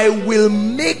 I will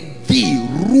make thee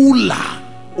ruler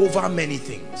over many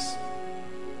things.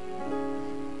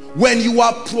 When you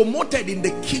are promoted in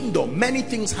the kingdom, many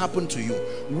things happen to you.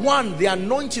 1, the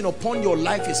anointing upon your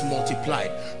life is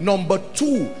multiplied. Number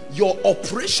 2, your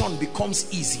operation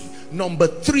becomes easy. Number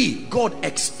 3, God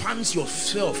expands your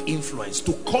sphere of influence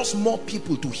to cause more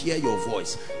people to hear your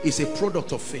voice. It's a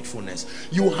product of faithfulness.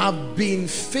 You have been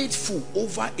faithful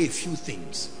over a few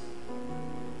things.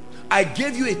 I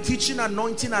gave you a teaching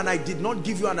anointing and I did not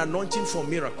give you an anointing for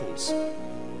miracles.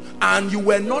 And you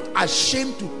were not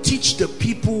ashamed to teach the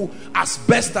people as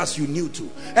best as you knew to.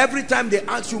 Every time they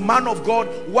ask you, man of God,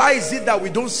 why is it that we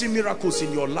don't see miracles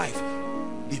in your life?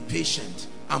 Be patient.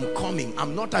 I'm coming.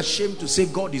 I'm not ashamed to say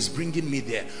God is bringing me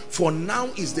there. For now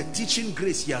is the teaching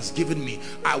grace he has given me.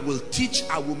 I will teach.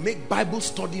 I will make Bible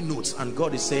study notes. And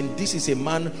God is saying, this is a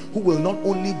man who will not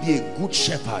only be a good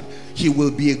shepherd, he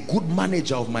will be a good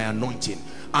manager of my anointing.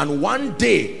 And one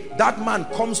day that man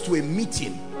comes to a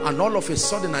meeting and all of a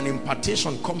sudden an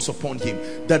impartation comes upon him.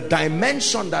 The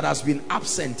dimension that has been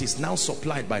absent is now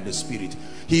supplied by the Spirit.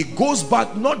 He goes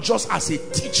back not just as a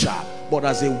teacher but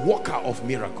as a worker of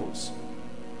miracles.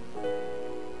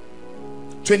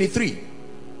 23.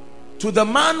 To the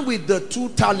man with the 2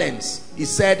 talents, he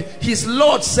said, his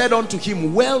Lord said unto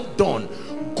him, well done,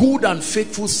 good and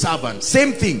faithful servant.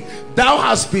 Same thing. Thou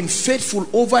hast been faithful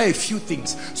over a few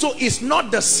things. So it's not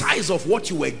the size of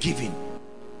what you were given.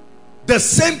 The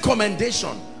same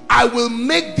commendation. I will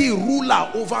make thee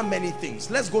ruler over many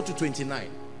things. Let's go to 29.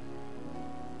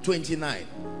 29.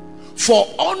 For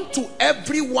unto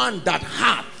everyone that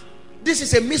hath, this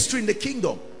is a mystery in the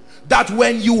kingdom, that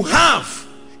when you have,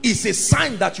 is a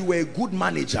sign that you were a good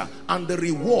manager, and the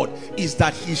reward is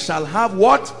that he shall have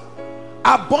what?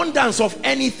 Abundance of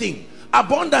anything.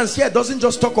 Abundance here doesn't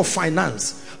just talk of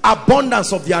finance.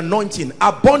 Abundance of the anointing,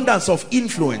 abundance of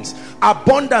influence,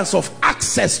 abundance of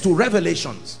access to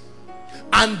revelations.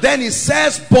 And then it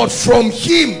says, but from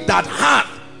him that hath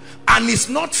and is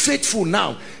not faithful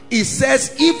now, it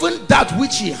says, even that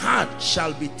which he had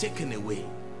shall be taken away.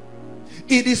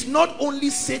 It is not only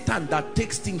Satan that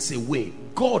takes things away,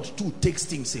 God too takes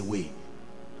things away.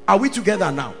 Are we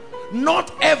together now?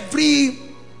 Not every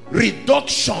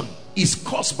reduction is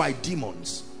caused by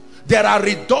demons. There are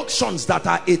reductions that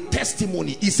are a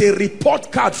testimony. It's a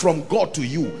report card from God to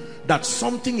you that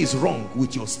something is wrong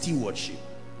with your stewardship.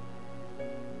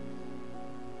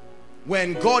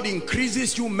 When God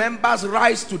increases you, members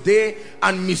rise today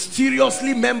and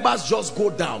mysteriously members just go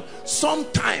down.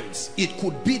 Sometimes it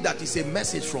could be that it's a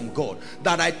message from God,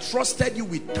 that I trusted you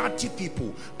with 30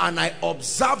 people and I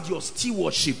observed your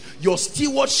stewardship. Your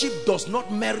stewardship does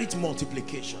not merit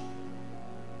multiplication.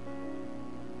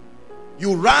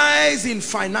 You rise in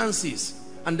finances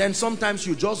and then sometimes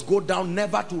you just go down,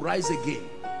 never to rise again.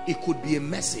 It could be a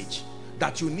message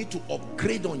that you need to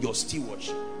upgrade on your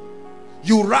stewardship.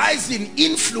 You rise in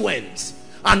influence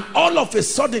and all of a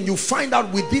sudden you find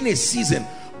out within a season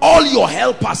all your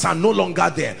helpers are no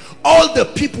longer there. All the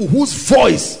people whose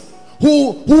voice,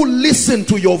 who listen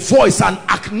to your voice and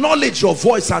acknowledge your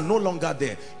voice are no longer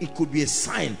there. It could be a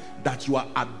sign that you are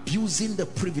abusing the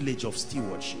privilege of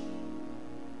stewardship.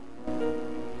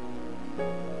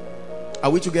 Are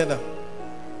we together?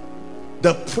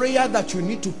 The prayer that you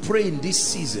need to pray in this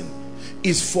season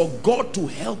is for God to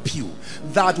help you,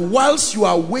 that whilst you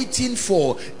are waiting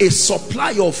for a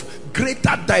supply of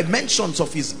greater dimensions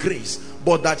of his grace,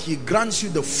 but that he grants you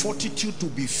the fortitude to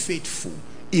be faithful.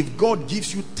 If God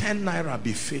gives you 10 naira,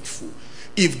 be faithful.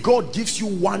 If God gives you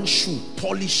 1 shoe,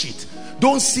 polish it.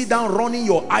 Don't sit down running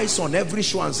your eyes on every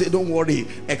shoe and say, don't worry,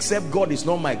 except God is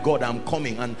not my God, I'm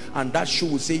coming. And that shoe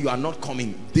will say, you are not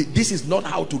coming. This is not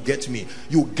how to get me.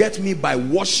 You get me by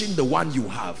washing the one you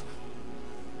have.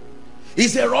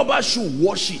 It's a rubber shoe,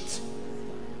 wash it.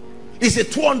 It's a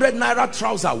 200 naira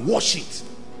trouser, wash it.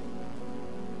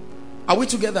 Are we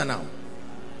together now?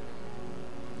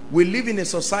 We live in a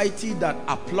society that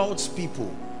applauds people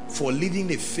for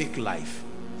living a fake life,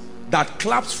 that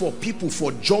claps for people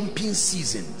for jumping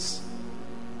seasons.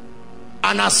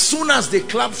 And as soon as they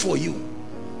clap for you,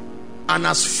 and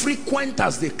as frequent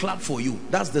as they clap for you,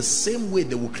 that's the same way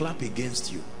they will clap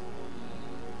against you.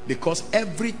 Because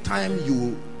every time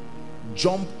you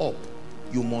jump up,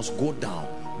 you must go down.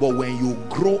 But when you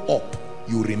grow up,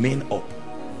 you remain up.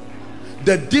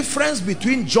 The difference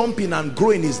between jumping and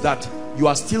growing is that you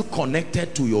are still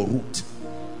connected to your root.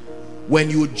 When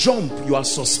you jump, you are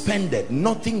suspended.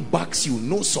 Nothing backs you,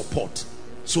 no support.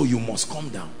 So you must come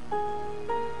down.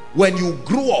 When you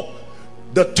grow up,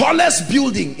 the tallest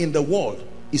building in the world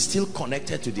is still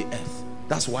connected to the earth.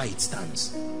 That's why it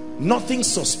stands. Nothing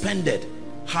suspended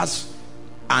has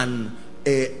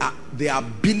the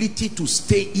ability to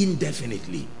stay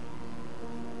indefinitely.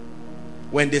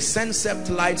 When they send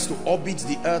satellites to orbit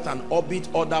the earth and orbit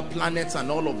other planets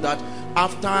and all of that,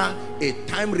 after a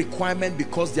time requirement,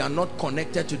 because they are not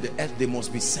connected to the earth, they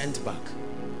must be sent back.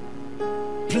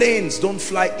 Planes don't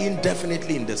fly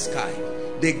indefinitely in the sky.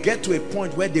 They get to a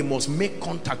point where they must make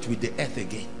contact with the earth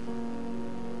again.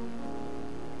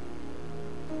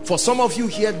 For some of you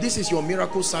here, this is your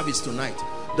miracle service tonight.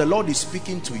 The Lord is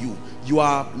speaking to you. You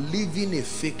are living a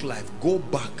fake life. Go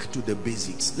back to the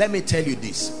basics. Let me tell you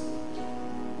this.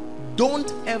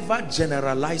 Don't ever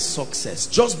generalize success.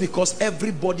 Just because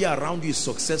everybody around you is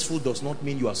successful does not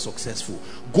mean you are successful.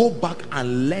 Go back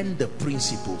and learn the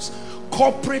principles.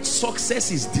 Corporate success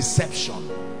is deception.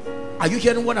 Are you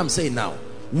hearing what I'm saying now?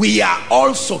 We are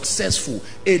all successful.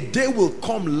 A day will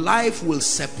come, life will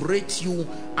separate you,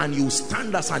 and you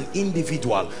stand as an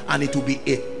individual, and it will be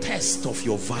a test of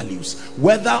your values.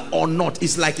 Whether or not,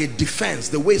 it's like a defense,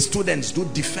 the way students do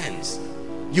defense.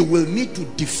 You will need to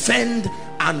defend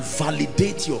and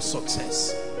validate your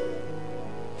success.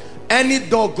 Any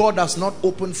door God has not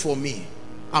opened for me,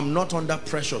 I'm not under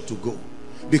pressure to go.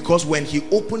 Because when he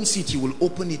opens it, he will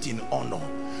open it in honor.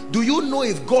 Do you know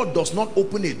if God does not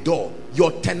open a door,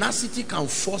 your tenacity can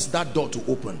force that door to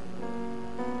open?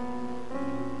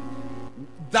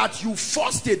 That you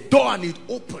forced a door and it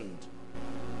opened.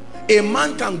 A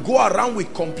man can go around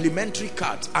with complimentary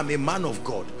cards. I'm a man of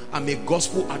God. I'm a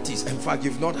gospel artist. In fact,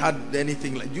 you've not had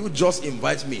anything like, you just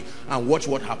invite me and watch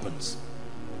what happens.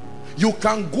 You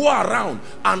can go around,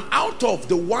 and out of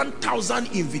the 1,000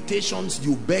 invitations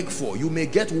you beg for, you may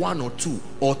get 1 or 2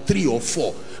 or 3 or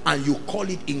 4, and you call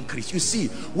it increase. You see,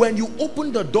 when you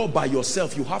open the door by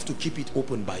yourself, you have to keep it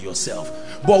open by yourself.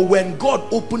 But when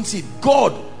God opens it,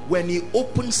 God, when he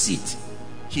opens it,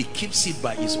 he keeps it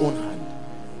by his own hand.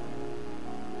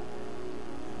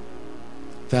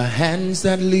 The hands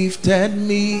that lifted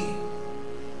me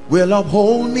will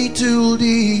uphold me to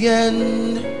the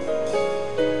end.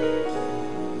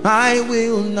 I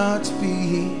will not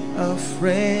be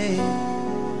afraid.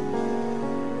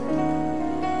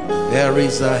 There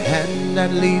is a hand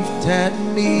that lifted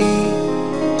me,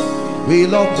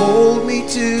 will uphold me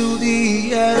to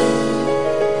the end.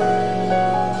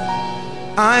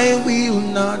 I will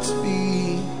not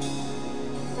be.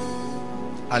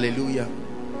 Hallelujah.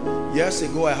 Years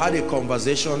ago, I had a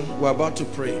conversation, we're about to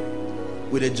pray,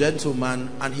 with a gentleman,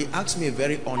 and he asked me a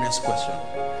very honest question.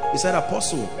 He said,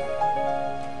 Apostle,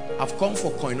 I've come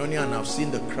for koinonia and I've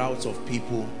seen the crowds of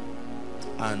people,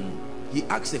 and he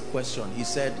asked a question. He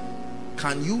said,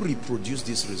 can you reproduce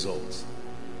these results?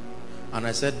 And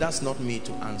I said, that's not me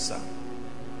to answer.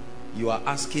 You are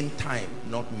asking time,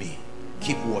 not me.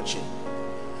 Keep watching.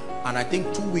 And I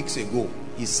think 2 weeks ago,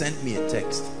 he sent me a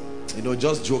text. You know,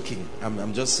 just joking,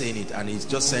 I'm just saying it, and he's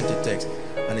just sent a text,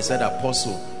 and he said,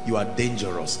 Apostle, you are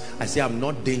dangerous. I say, I'm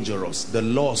not dangerous. The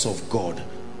laws of God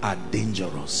are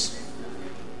dangerous.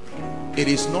 It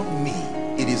is not me,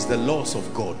 it is the laws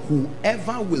of God.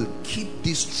 Whoever will keep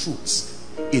these truths,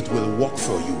 it will work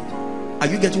for you. Are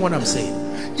you getting what I'm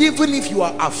saying? Even if you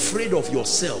are afraid of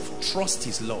yourself, trust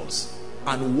his laws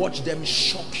and watch them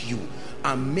shock you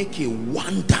and make a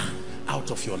wonder out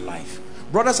of your life.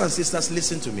 Brothers and sisters,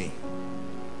 listen to me.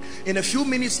 In a few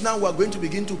minutes now, we're going to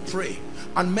begin to pray,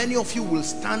 and many of you will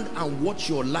stand and watch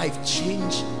your life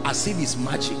change as if it's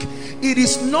magic. It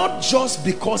is not just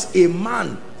because a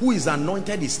man who is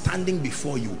anointed is standing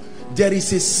before you. There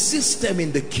is a system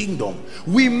in the kingdom.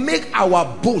 We make our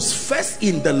boast first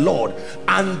in the Lord,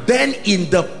 and then in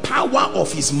the power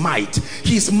of his might.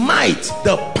 His might,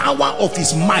 the power of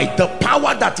his might, the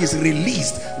power that is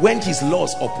released when his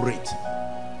laws operate.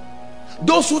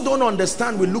 Those who don't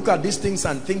understand will look at these things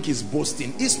and think it's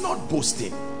boasting. It's not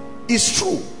boasting. It's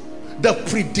true. The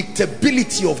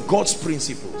predictability of God's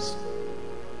principles.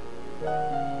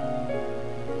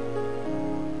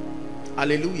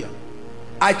 Hallelujah.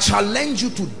 I challenge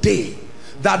you today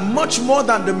that much more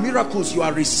than the miracles you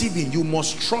are receiving, you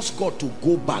must trust God to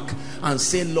go back and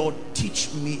say, Lord,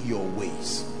 teach me your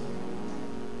ways.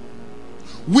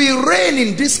 We reign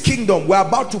in this kingdom. We're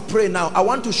about to pray now. I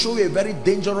want to show you a very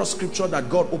dangerous scripture that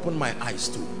God opened my eyes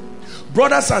to.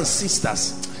 Brothers and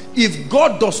sisters, if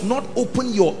God does not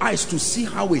open your eyes to see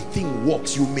how a thing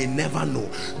works, you may never know.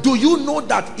 Do you know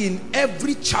that in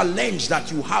every challenge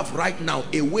that you have right now,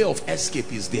 a way of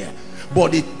escape is there?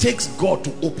 But it takes God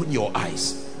to open your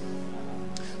eyes.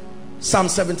 Psalm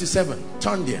 77,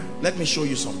 turn there. Let me show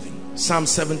you something. Psalm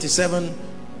 77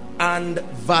 and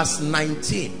verse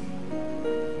 19.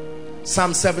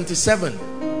 Psalm 77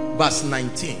 verse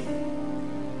 19.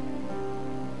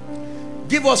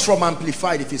 Give us from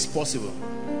Amplified if it's possible.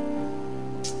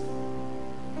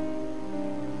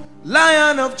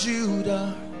 Lion of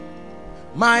Judah,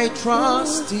 my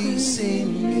trust is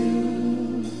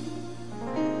in you.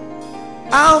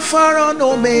 Alpha and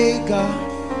Omega,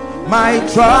 my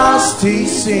trust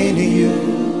is in you.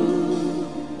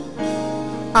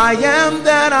 I am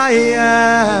that I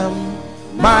am,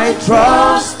 my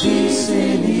trust is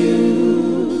in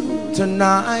you.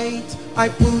 Tonight I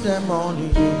put them on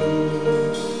you.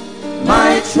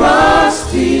 My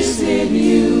trust is in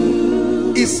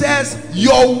you. It says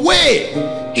your way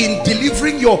in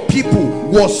delivering your people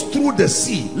was through the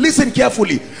sea. Listen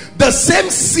carefully. The same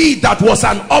sea that was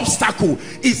an obstacle,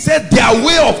 it said their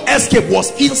way of escape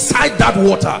was inside that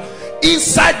water,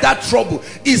 inside that trouble.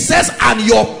 It says, and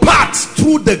your path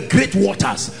through the great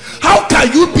waters. How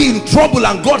can you be in trouble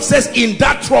and God says in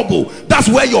that trouble, that's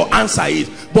where your answer is?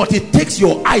 But it takes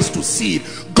your eyes to see it.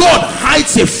 God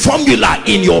hides a formula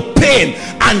in your pain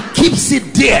and keeps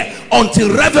it there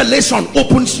until revelation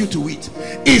opens you to it.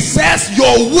 It says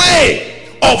your way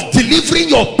of delivering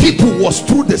your people was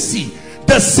through the sea.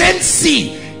 The same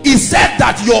sea, it said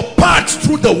that your path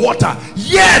through the water,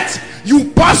 yet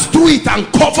you pass through it and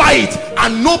cover it,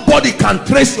 and nobody can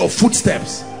trace your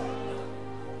footsteps.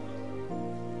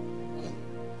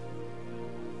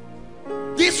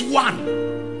 This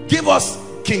one, give us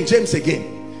King James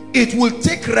again. It will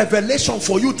take revelation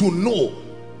for you to know.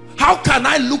 How can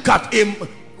I look at a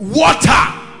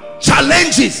water,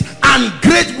 challenges and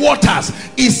great waters?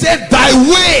 He said thy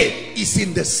way is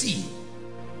in the sea.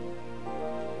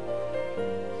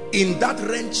 In that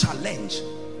rain challenge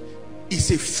is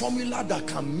a formula that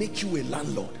can make you a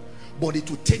landlord, but it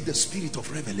will take the spirit of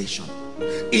revelation.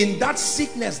 In that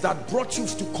sickness that brought you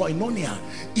to koinonia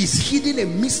is hidden a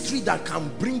mystery that can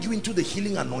bring you into the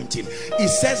healing anointing. It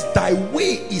says thy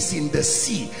way is in the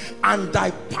sea, and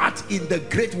thy path in the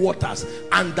great waters,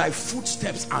 and thy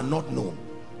footsteps are not known.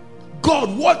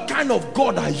 God, what kind of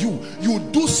God are you? You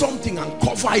do something and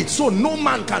cover it so no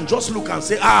man can just look and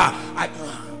say,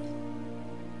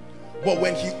 but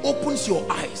when he opens your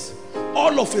eyes,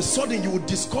 all of a sudden you will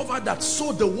discover that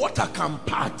so the water can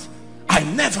part. I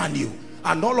never knew.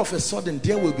 And all of a sudden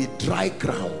there will be dry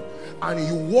ground, and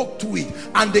you walk through it,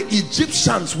 and the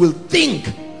Egyptians will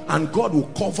think, and God will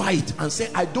cover it and say,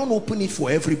 I don't open it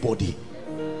for everybody.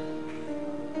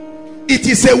 It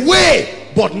is a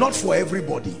way, but not for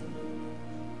everybody.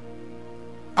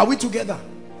 Are we together?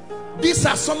 These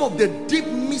are some of the deep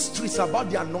mysteries about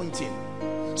the anointing.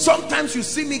 Sometimes you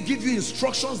see me give you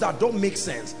instructions that don't make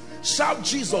sense. Shout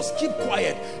Jesus, keep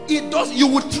quiet. It does. You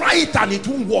will try it and it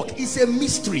won't work. It's a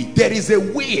mystery. There is a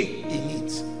way in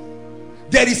it.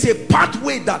 There is a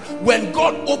pathway that when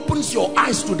God opens your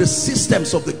eyes to the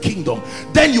systems of the kingdom,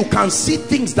 then you can see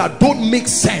things that don't make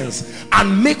sense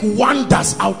and make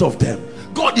wonders out of them.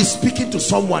 God is speaking to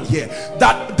someone here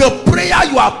that the prayer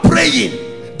you are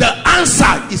praying, the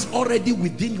answer is already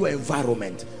within your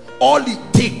environment. All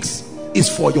it takes is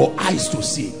for your eyes to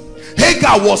see.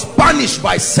 Hagar was banished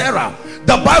by Sarah.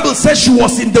 The Bible says she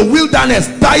was in the wilderness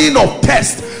dying of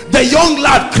thirst. The young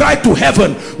lad cried to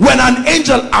heaven. When an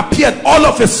angel appeared, all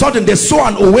of a sudden they saw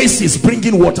an oasis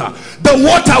bringing water. The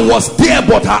water was there,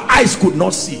 but her eyes could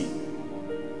not see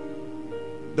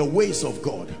the ways of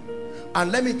God.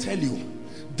 And let me tell you,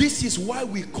 this is why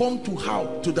we come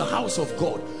to the house of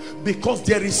God, because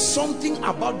there is something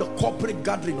about the corporate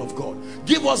gathering of God.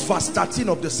 Give us verse 13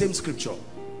 of the same scripture.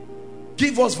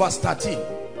 Give us verse 13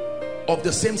 of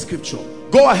the same scripture.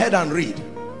 Go ahead and read.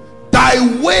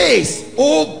 Thy ways,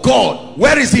 O God,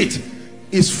 where is it?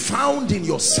 Is found in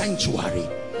your sanctuary.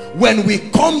 When we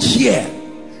come here,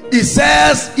 it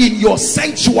says in your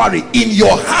sanctuary, in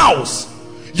your house,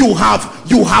 you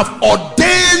have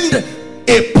ordained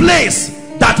a place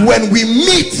that when we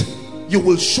meet, you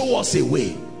will show us a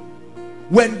way.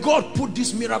 When God put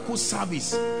this miracle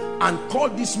service and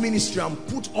called this ministry and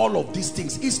put all of these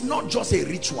things, it's not just a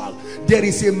ritual. There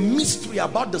is a mystery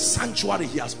about the sanctuary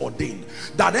he has ordained,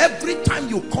 that every time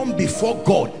you come before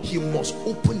God, he must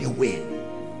open a way.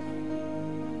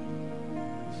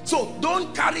 So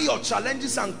don't carry your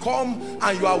challenges and come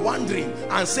and you are wondering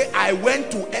and say, I went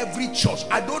to every church.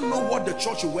 I don't know what the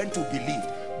church you went to believed,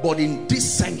 but in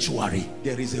this sanctuary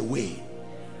there is a way.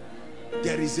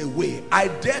 There is a way. I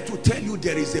dare to tell you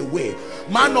there is a way.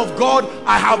 Man of God,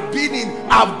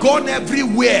 I've gone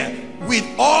everywhere. With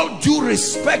all due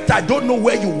respect, I don't know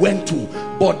where you went to,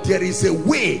 but there is a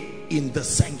way in the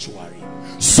sanctuary.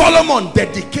 Solomon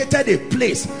dedicated a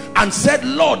place and said,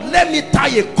 Lord, let me tie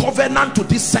a covenant to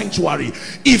this sanctuary.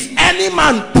 If any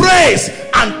man prays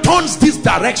and turns this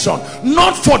direction,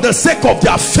 not for the sake of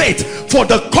their faith, for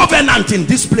the covenant in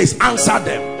this place, answer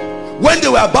them. When they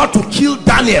were about to kill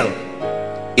Daniel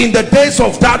in the days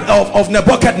of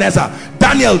Nebuchadnezzar,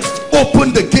 Daniel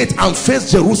opened the gate and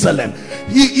faced Jerusalem.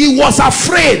 He was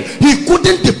afraid. He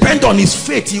couldn't depend on his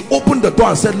faith. He opened the door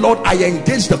and said, Lord, I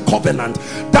engage the covenant.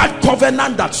 That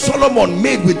covenant that Solomon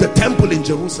made with the temple in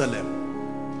Jerusalem.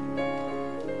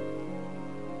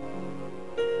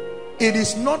 It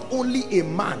is not only a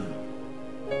man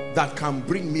that can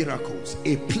bring miracles.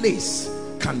 A place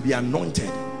can be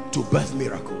anointed to birth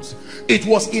miracles. It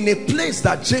was in a place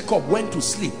that Jacob went to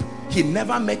sleep. He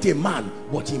never met a man,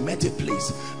 but he met a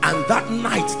place. And that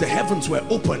night the heavens were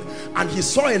open and he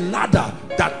saw a ladder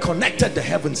that connected the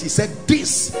heavens. He said,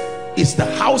 this is the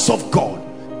house of God.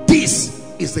 This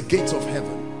is the gates of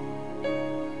heaven.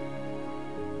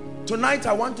 Tonight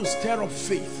I want to stir up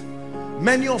faith.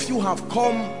 Many of you have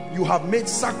come, you have made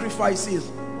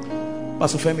sacrifices.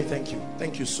 Pastor Femi, thank you.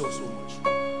 Thank you so much.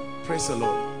 Praise the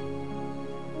Lord.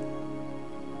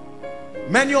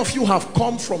 Many of you have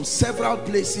come from several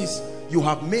places. You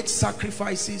have made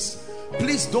sacrifices.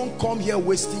 Please don't come here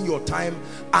wasting your time,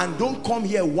 and don't come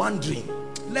here wondering,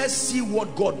 let's see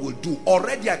what God will do.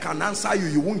 Already I can answer you,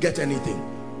 you won't get anything.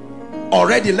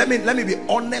 Already, let me be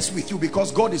honest with you,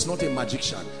 because God is not a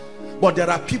magician. But there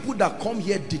are people that come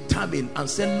here determined and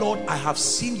say, Lord, I have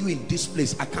seen you in this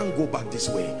place. I can't go back this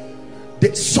way.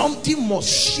 Something must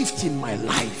shift in my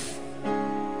life.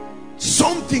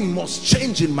 Something must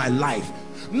change in my life.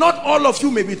 Not all of you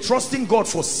may be trusting God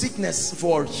for sickness,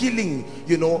 for healing,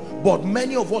 you know, but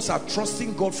many of us are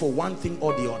trusting God for one thing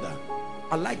or the other.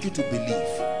 I'd like you to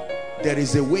believe there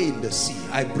is a way in the sea.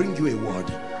 I bring you a word.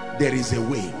 There is a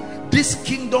way. This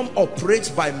kingdom operates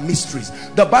by mysteries.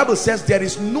 The Bible says there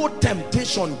is no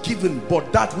temptation given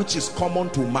but that which is common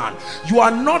to man. You are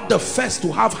not the first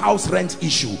to have house rent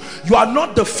issue. You are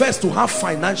not the first to have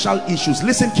financial issues.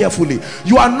 Listen carefully.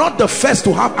 You are not the first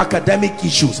to have academic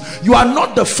issues. You are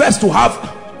not the first to have,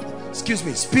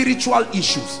 spiritual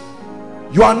issues.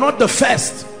 You are not the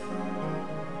first.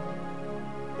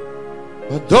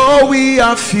 But though we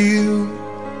are few,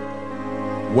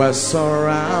 we're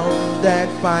surrounded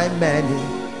by many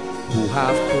who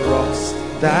have crossed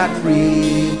that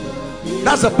river.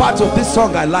 That's a part of this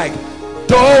song I like.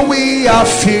 Though we are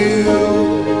few,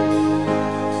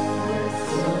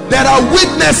 there are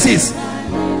witnesses.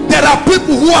 There are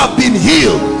people who have been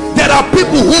healed. There are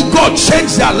people who God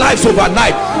changed their lives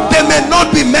overnight. They may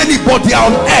not be many, but they are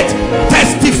on earth,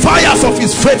 testifiers of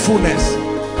his faithfulness.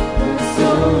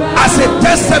 As a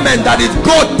testament that if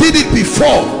God did it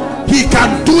before, he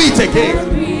can do it again.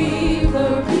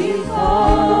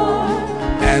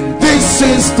 And this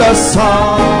is the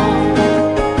song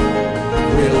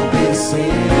we'll be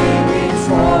singing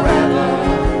forever.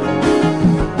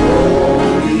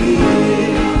 Holy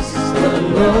is the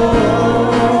Lord.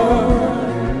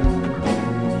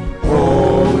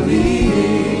 Holy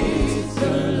is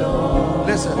the Lord.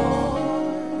 Listen.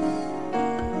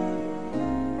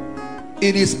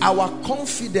 It is our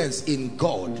confidence in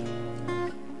God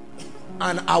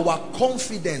and our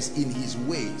confidence in his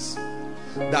ways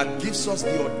that gives us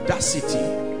the audacity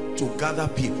to gather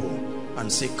people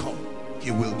and say, come, he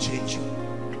will change you.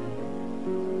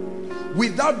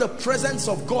 Without the presence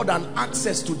of God and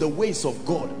access to the ways of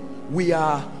God, we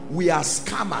are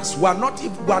scammers. We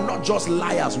are not just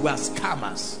liars, we are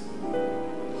scammers.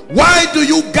 Why do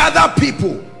you gather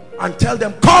people and tell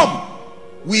them, come,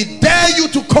 we dare you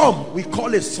to come? We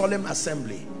call a solemn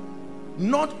assembly.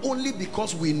 Not only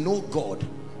because we know God,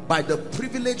 by the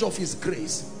privilege of his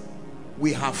grace,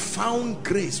 we have found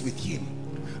grace with him,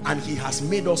 and he has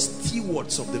made us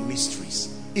stewards of the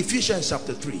mysteries. Ephesians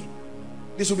chapter 3.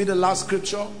 This will be the last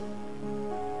scripture.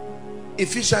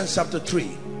 Ephesians chapter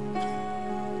 3.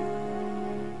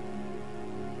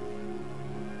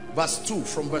 Verse 2,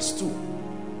 from verse 2.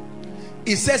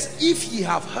 It says, if ye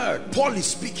have heard, Paul is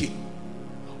speaking,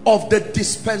 of the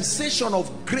dispensation of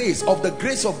grace, of the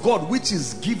grace of God which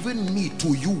is given me to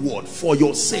you, word, for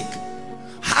your sake,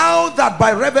 how that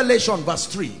by revelation, verse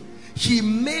 3, he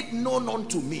made known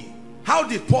unto me. How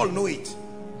did Paul know it?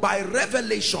 By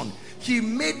revelation. he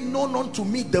made known unto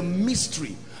me the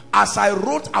mystery, as I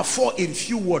wrote afore in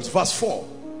few words. Verse 4.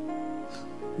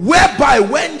 Whereby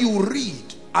when you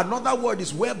read, another word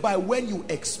is whereby when you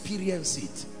experience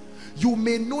it, you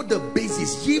may know the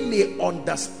basis, ye may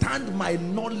understand my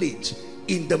knowledge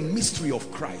in the mystery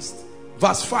of Christ.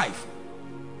 Verse 5.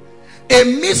 A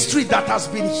mystery that has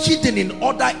been hidden in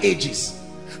other ages.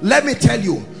 Let me tell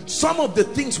you, some of the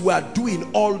things we are doing,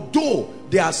 although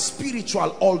they are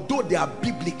spiritual, although they are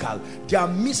biblical, they are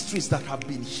mysteries that have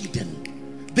been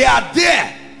hidden. They are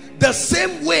there. The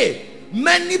same way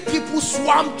many people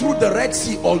swam through the Red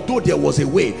Sea, although there was a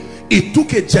way. It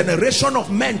took a generation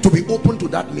of men to be open to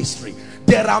that mystery.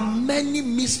 There are many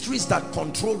mysteries that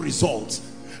control results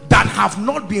that have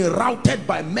not been routed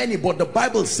by many, but the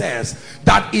Bible says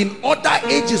that in other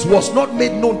ages was not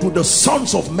made known to the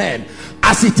sons of men,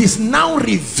 as it is now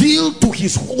revealed to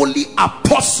his holy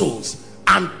apostles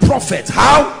and prophets.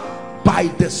 How? By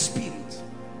the Spirit.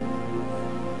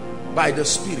 By the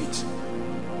Spirit.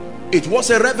 It was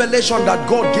a revelation that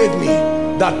God gave me,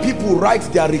 that people write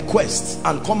their requests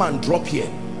and come and drop here.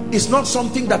 It's not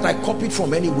something that I copied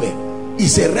from anywhere.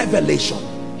 It's a revelation.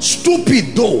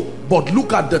 Stupid though, but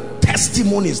look at the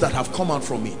testimonies that have come out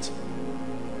from it.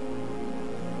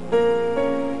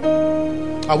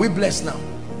 Are we blessed now?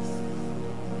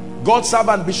 God's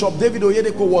servant Bishop David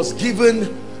Oyedeko was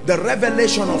given the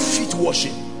revelation of feet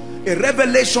washing, a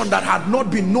revelation that had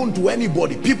not been known to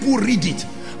anybody. People read it,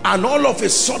 and all of a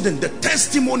sudden the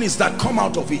testimonies that come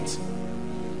out of it.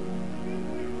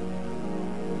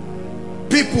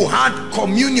 People had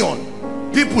communion.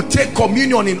 People take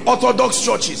communion in Orthodox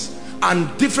churches and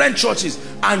different churches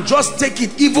and just take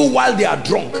it even while they are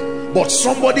drunk. But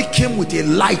somebody came with a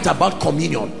light about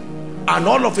communion, and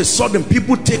all of a sudden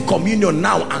people take communion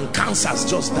now and cancers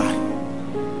just die.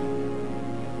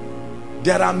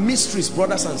 There are mysteries,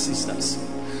 brothers and sisters.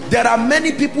 There are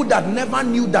many people that never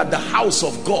knew that the house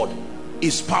of God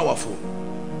is powerful.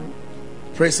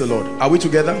 Praise the Lord. Are we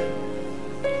together?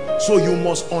 So you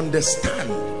must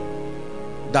understand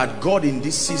that God in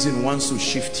this season wants to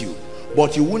shift you,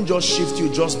 but you won't just shift you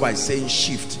just by saying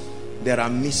shift. There are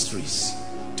mysteries.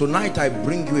 Tonight I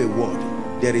bring you a word.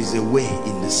 There is a way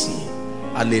in the sea.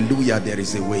 Hallelujah. There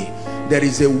is a way. There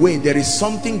is a way. There is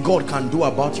something God can do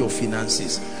about your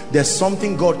finances. There's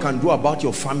something God can do about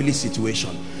your family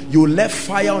situation. You left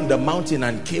fire on the mountain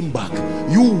and came back.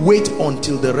 You wait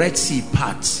until the Red Sea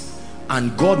parts,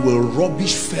 and God will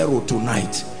rubbish Pharaoh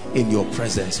tonight in your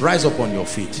presence. Rise up on your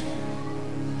feet.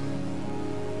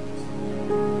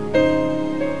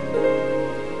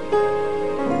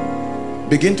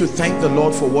 Begin to thank the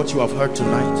Lord for what you have heard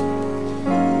tonight.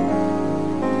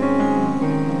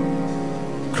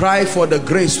 Cry for the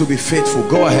grace to be faithful.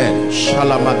 Go ahead.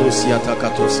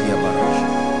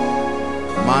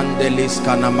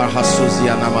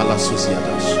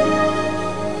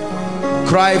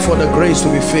 Cry for the grace to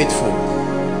be faithful.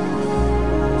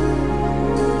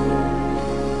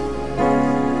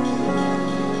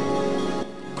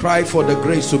 Cry for the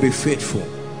grace to be faithful.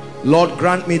 Lord,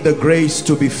 grant me the grace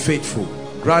to be faithful.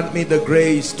 Grant me the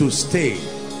grace to stay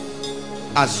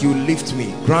as you lift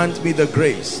me. Grant me the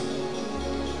grace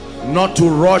not to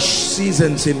rush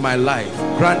seasons in my life.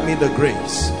 Grant me the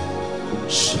grace.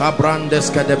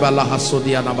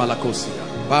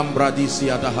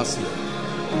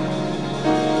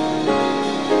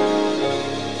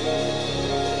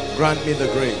 Grant me the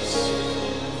grace.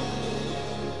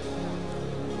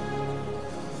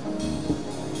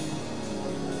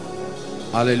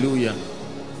 Hallelujah.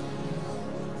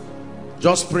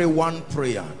 Just pray one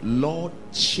prayer. Lord,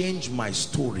 change my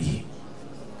story.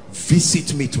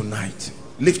 Visit me tonight.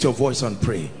 Lift your voice and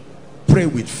pray. Pray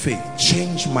with faith.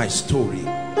 Change my story.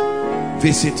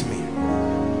 Visit me.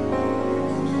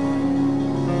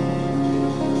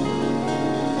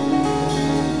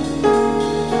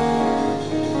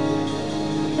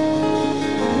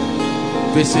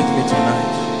 Visit me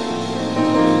tonight.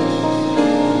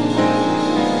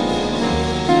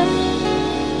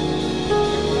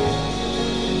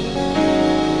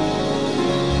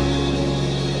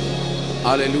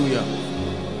 Hallelujah.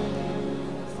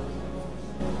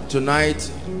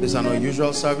 Tonight is an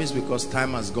unusual service because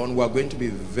time has gone. We are going to be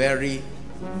very,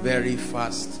 very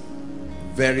fast.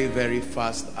 Very, very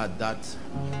fast at that.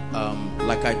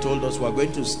 Like I told us, we are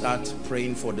going to start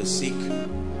praying for the sick.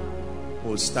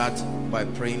 We'll start by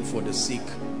praying for the sick.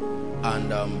 And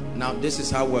now this is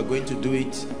how we're going to do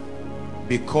it.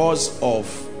 Because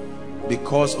of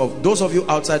those of you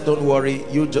outside, don't worry.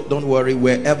 Don't worry.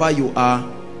 Wherever you are,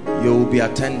 you will be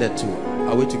attended to.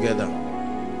 Are we together?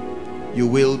 You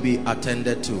will be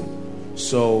attended to.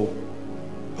 So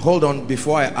hold on,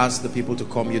 before I ask the people to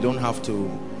come, you don't have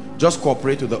to. Just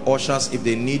cooperate with the ushers. If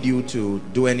they need you to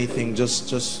do anything,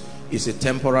 just it's a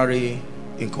temporary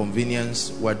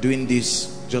inconvenience. We're doing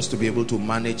this just to be able to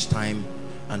manage time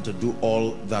and to do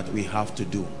all that we have to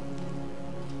do.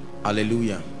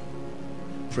 Hallelujah.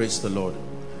 Praise the Lord.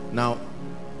 Now,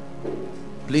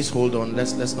 please hold on.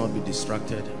 Let's not be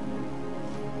distracted.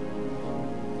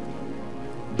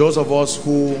 Those of us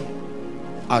who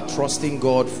are trusting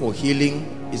God for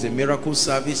healing, is a miracle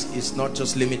service. It's not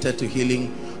just limited to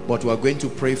healing, but we are going to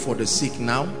pray for the sick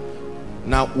now.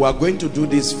 Now, we are going to do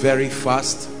this very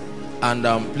fast. And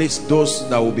please, those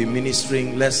that will be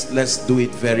ministering, let's do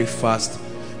it very fast.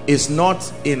 It's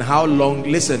not in how long.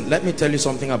 Listen, let me tell you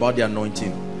something about the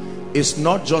anointing. It's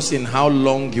not just in how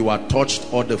long you are touched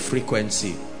or the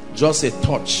frequency. Just a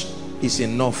touch is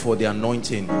enough for the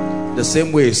anointing. The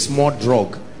same way a small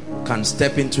drug can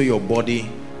step into your body,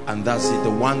 and that's it. The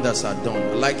wonders are done.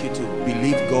 I'd like you to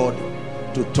believe God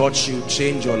to touch you,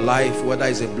 change your life, whether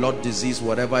it's a blood disease,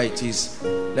 whatever it is.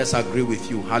 Let's agree with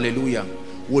you. Hallelujah.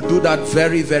 We'll do that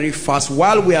very, very fast.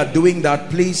 While we are doing that,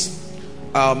 please,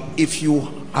 if you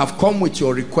have come with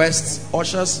your requests,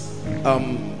 ushers,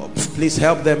 please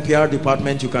help them. PR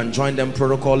department, you can join them.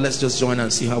 Protocol, let's just join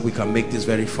and see how we can make this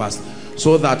very fast,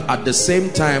 so that at the same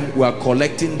time we are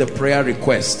collecting the prayer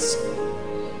requests.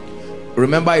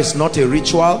 Remember, it's not a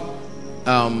ritual.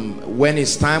 When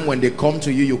it's time, when they come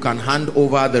to you, you can hand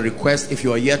over the request. If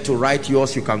you are yet to write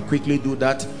yours, you can quickly do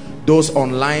that. Those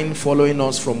online following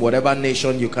us from whatever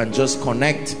nation, you can just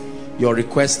connect. Your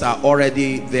requests are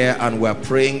already there, and we're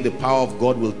praying the power of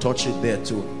God will touch it there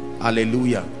too.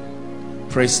 Hallelujah.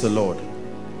 Praise the Lord.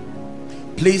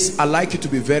 Please, I'd like you to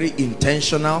be very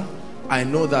intentional. I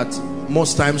know that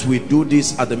most times we do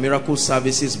this at the miracle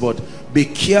services, but be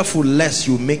careful lest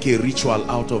you make a ritual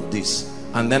out of this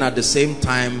and then at the same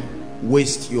time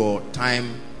waste your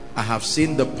time. I have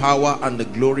seen the power and the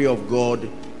glory of God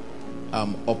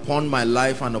upon my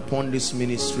life and upon this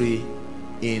ministry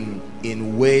in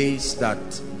ways that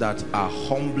are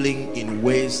humbling, in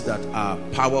ways that are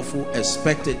powerful.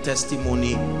 Expect a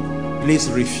testimony. Please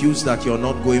refuse that you're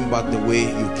not going back the way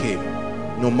you came.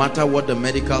 No matter what the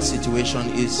medical situation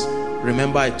is,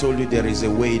 remember I told you there is a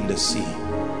way in the sea.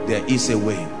 There is a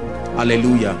way.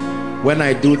 Hallelujah. When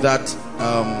I do that,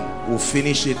 we'll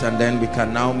finish it, and then we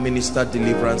can now minister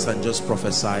deliverance and just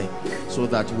prophesy, so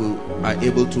that we are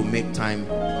able to make time.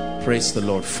 Praise the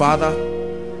Lord. Father,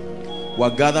 we're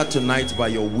gathered tonight by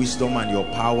your wisdom and your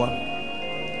power.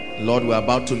 Lord, we're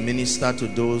about to minister to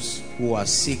those who are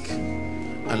sick,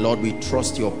 and Lord, we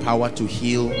trust your power to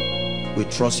heal. We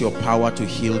trust your power to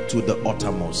heal to the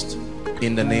uttermost.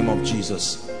 In the name of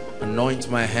Jesus, anoint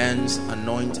my hands,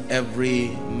 anoint every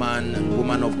man and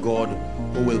woman of God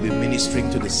who will be ministering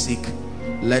to the sick.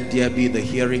 Let there be the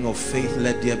hearing of faith.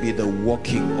 Let there be the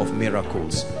working of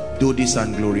miracles. Do this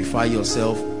and glorify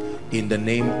yourself in the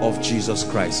name of Jesus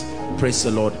Christ. Praise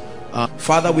the Lord.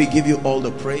 Father, we give you all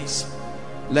the praise.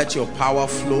 Let your power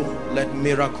flow. Let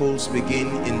miracles begin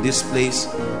in this place.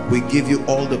 We give you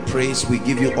all the praise. We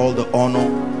give you all the honor.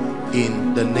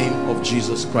 In the name of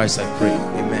Jesus Christ I pray.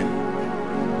 Amen.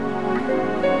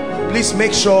 Please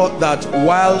make sure that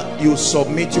while you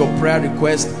submit your prayer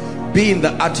request, be in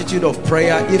the attitude of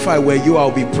prayer. If I were you,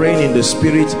 I'll be praying in the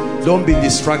spirit. Don't be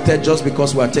distracted just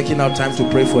because we are taking our time to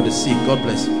pray for the sick. God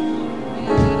bless you.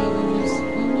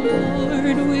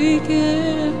 Lord, we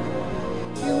give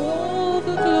you all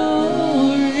the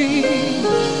glory.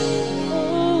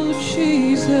 Oh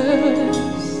Jesus,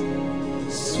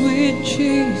 sweet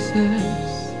Jesus.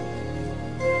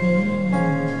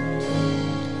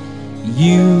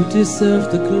 You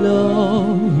deserve the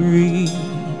glory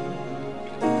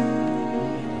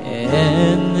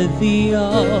and the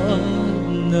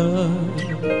honor.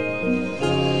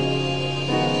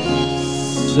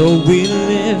 So we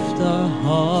lift our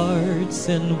hearts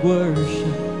and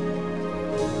worship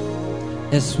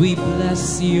as we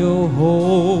bless your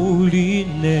holy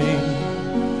name.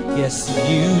 Yes,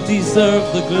 you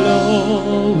deserve the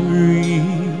glory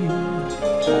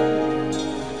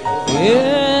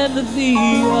and the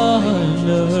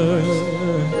honor.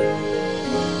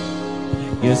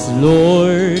 Yes,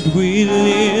 Lord, we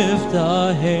lift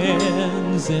our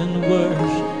hands in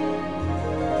worship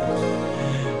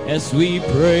as we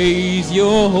praise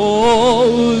your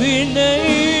holy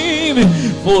name.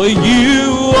 For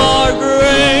you are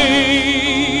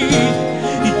great,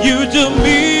 you do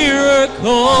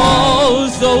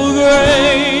miracles so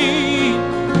great.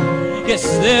 Yes,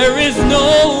 there is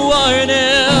no one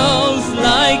else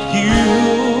like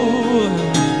you.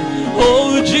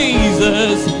 Oh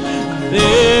Jesus,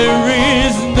 there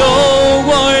is no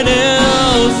one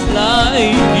else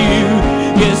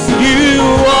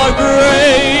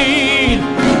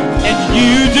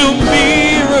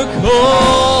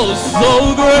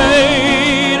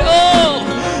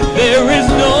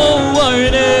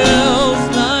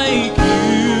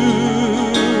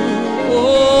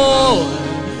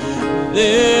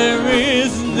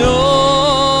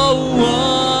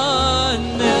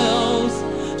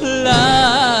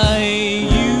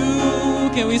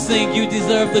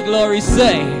the glory.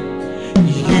 Say,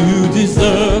 you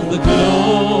deserve the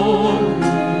glory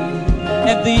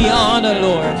and the honor,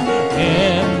 Lord,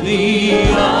 and the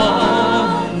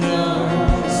honor.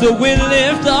 So we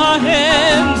lift our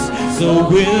hands, so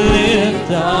we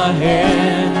lift our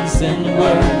hands and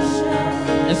worship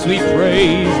as we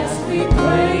praise.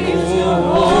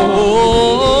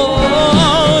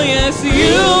 Oh, yes,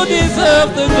 you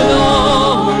deserve the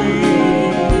glory.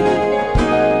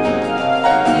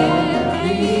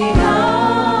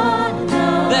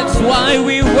 That's why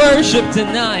we worship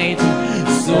tonight.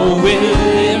 So we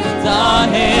lift our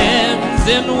hands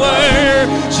and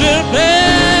worship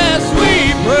as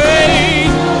we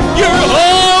praise your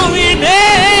holy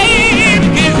name.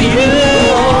 'Cause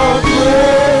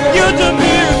you're the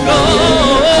miracle.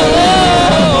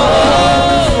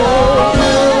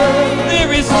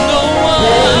 There is no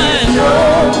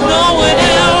one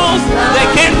else that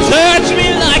can touch me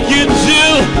like you do.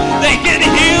 They can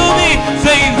heal me.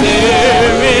 Say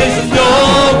there is no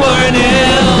one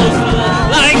else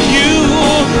like you.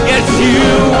 Yes, you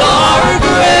are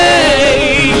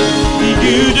great.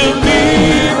 You do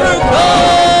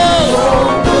miracles.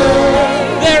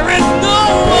 There is no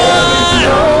one.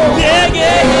 Yeah,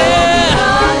 yeah,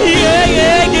 yeah. Yeah,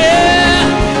 yeah, yeah.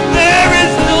 There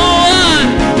is no one.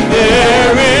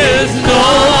 There is no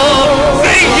one.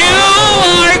 Say you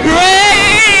are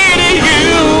great.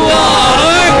 You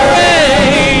are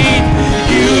great.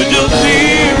 You do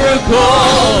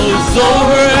miracles so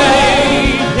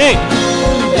great. Hey,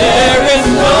 there is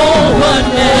no one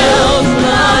else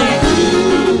like you.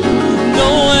 No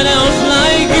one else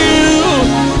like you.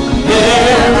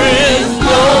 There is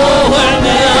no one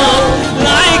else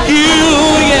like you.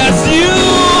 Yes, you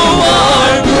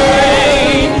are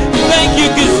great. Thank you,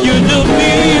 'cause you do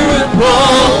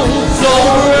miracles so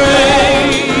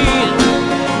great.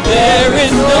 There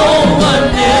is no one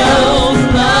else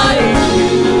like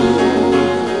you.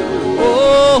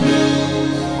 Oh,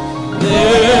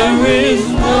 there is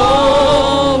no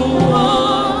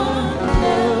one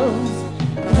else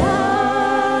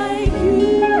like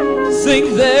you. Sing,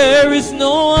 there is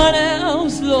no one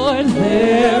else, Lord.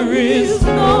 There is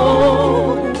no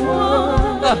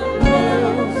one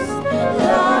else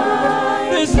like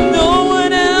there's no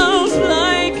one else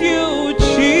like you,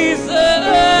 Jesus.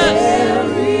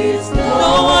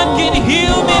 No one can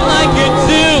heal me like you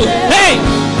do. Hey!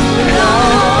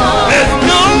 There's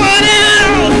no one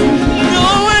else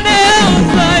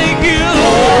like you.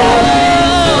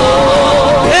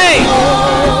 Hey!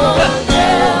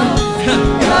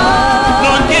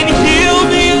 None can heal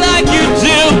me like you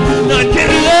do. None can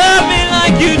love me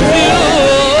like you do.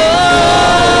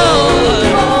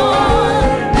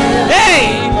 Hey!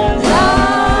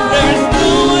 There's no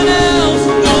one else,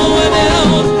 no one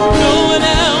else, no one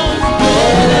else, no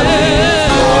one else.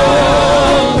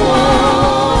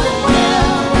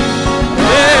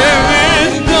 There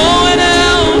is no one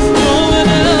else, no one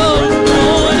else, no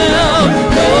one else,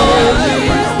 no one else.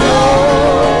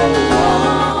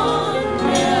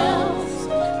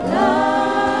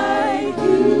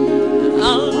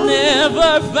 I'll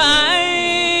never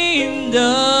find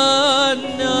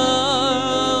another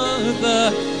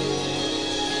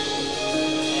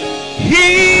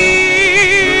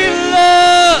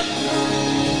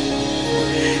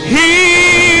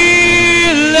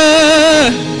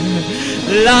healer,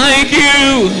 like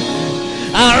you.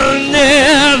 I'll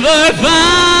never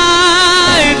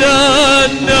find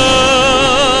another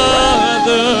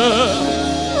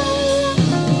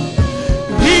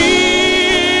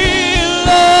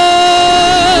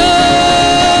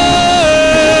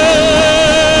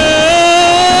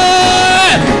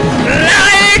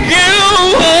like you.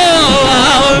 Oh,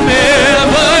 I'll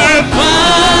never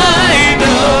find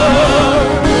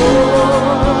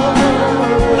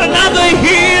another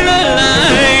healer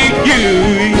like you.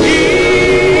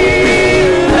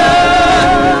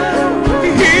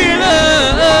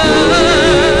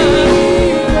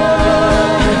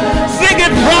 Sing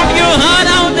it from your heart.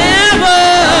 I'll never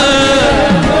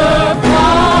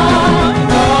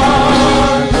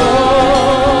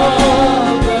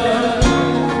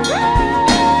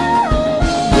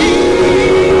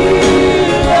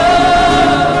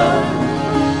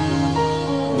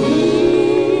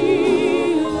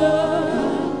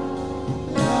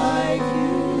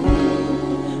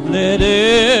let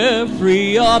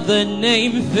every other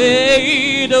name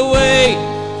fade away.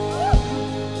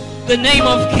 The name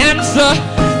of cancer,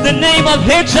 the name of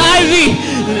HIV,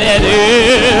 let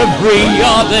every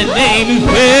other name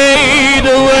fade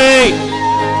away.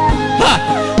 Ha!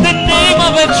 The name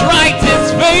of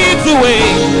arthritis fades away.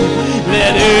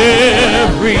 Let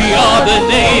every other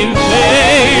name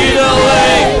fade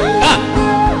away. Ha!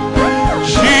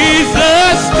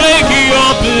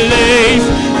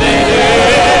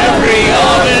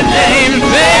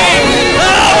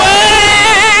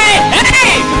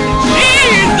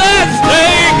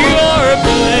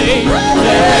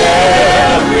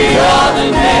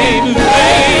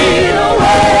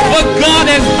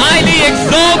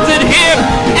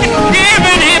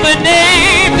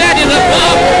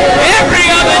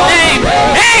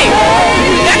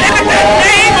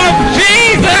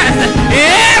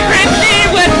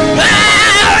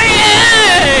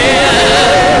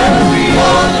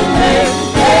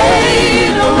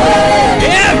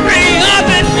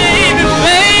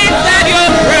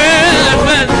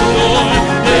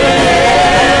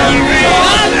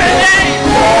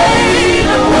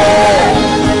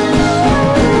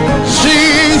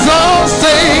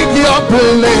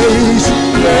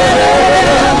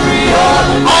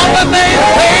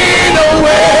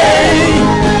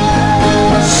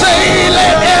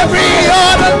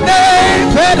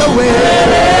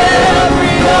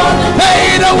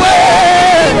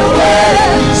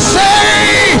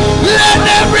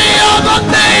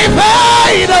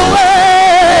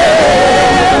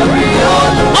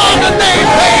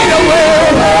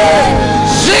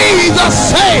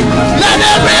 Jesus say, let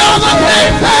every other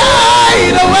name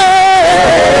fade away.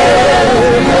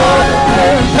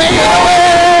 Fade away.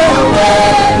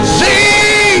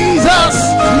 Jesus,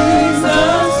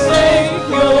 take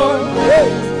your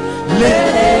place.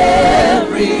 Let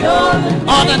every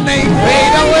other name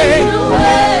fade away.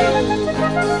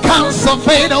 Cancer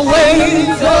fade away.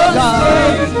 God.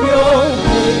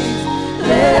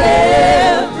 Let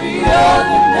every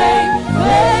other name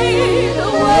fade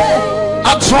away.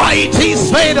 Arthritis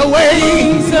fade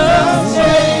away.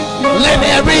 Let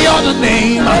every other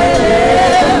name.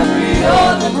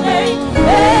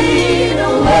 Fade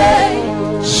away.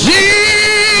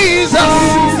 Jesus,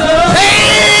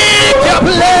 take your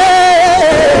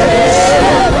place.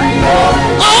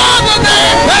 Other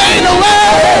name fade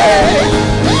away.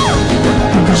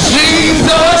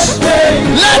 Jesus,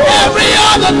 let every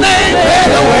other name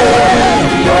fade away.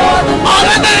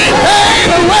 Other name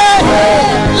fade away.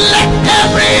 Let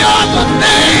every other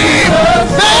name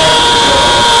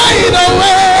fade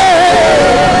away.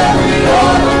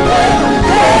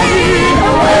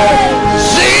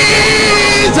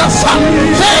 Jesus,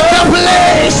 take your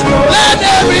place. Let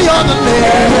every other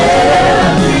name.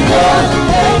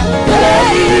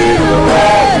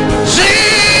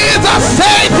 Jesus,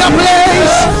 take your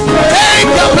place. Take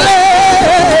your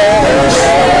place.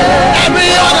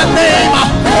 Every other name,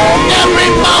 every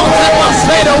mountain must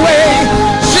fade away.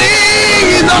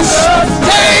 Jesus,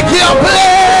 take your place.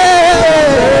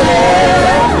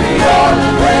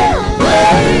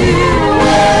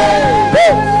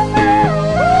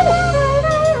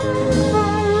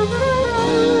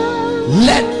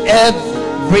 Let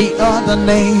every other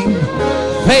name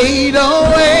fade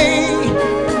away.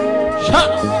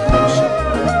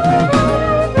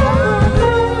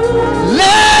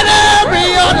 Let every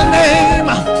other name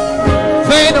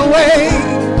fade away.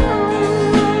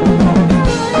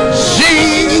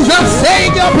 Jesus,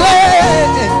 take your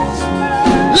place.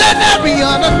 Let every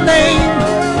other name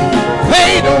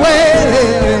fade away.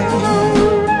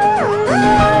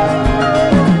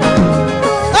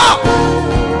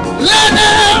 Let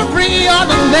every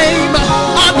other name,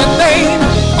 other name,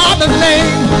 other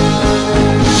name.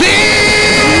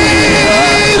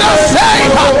 Jesus say,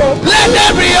 let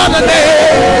every other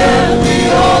name.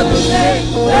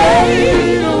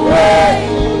 Fade away.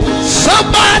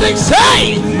 Somebody say,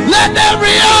 let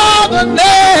every other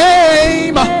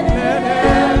name.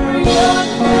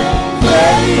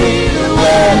 Fade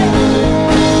away.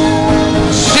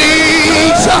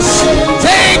 Jesus,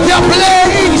 take your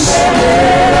place.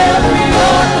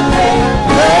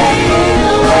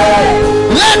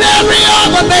 Let every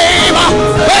other name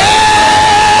fade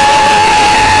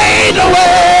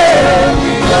away.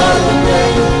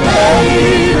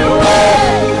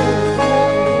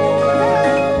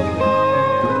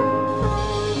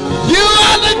 You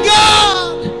are the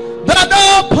God that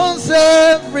opens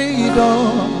every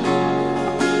door.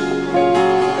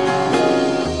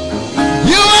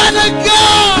 You are the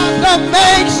God that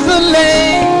makes the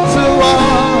lame to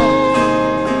walk.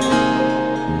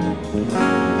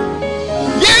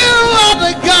 You are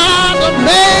the God that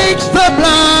makes the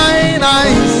blind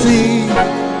eyes see.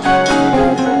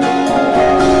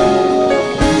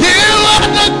 You are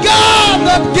the God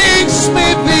that gives me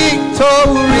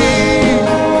victory.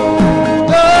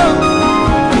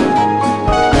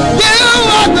 You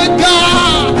are the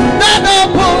God that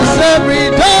opens every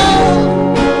door.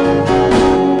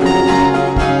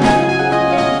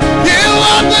 You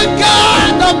are the God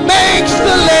that makes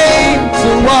the lame to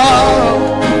walk.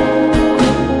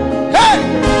 Hey!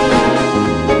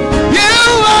 You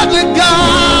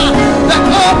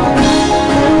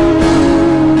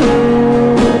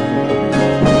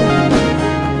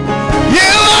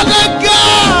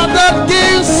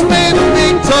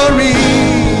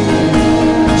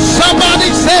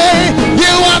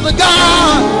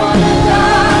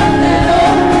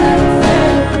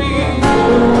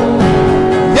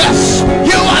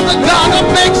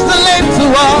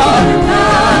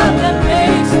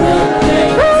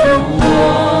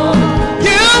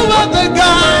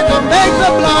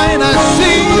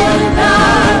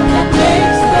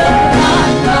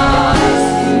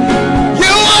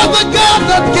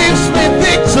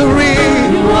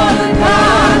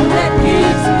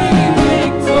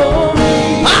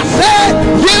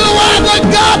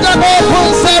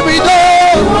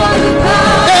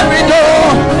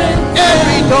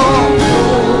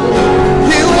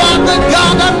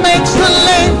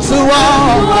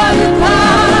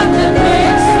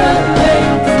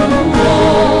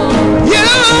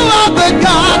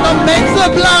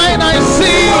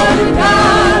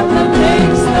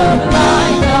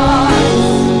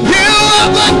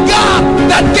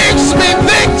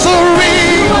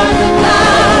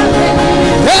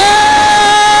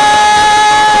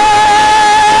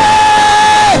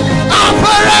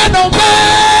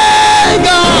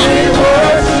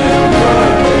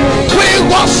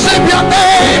worship your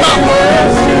name.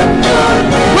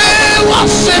 We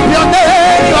worship your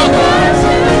name.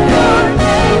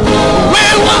 We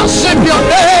worship your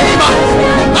name.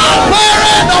 Alpha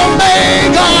and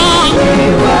Omega.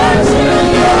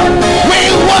 We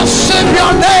worship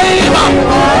your name.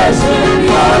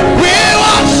 We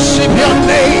worship your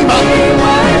name.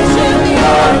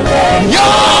 Your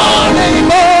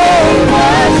name, oh,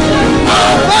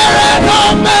 Alpha and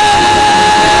Omega.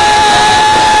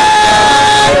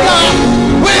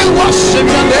 We worship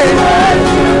your name.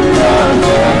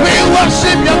 We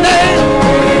worship your name.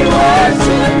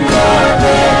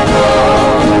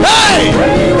 Hey,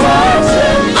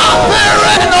 Alpha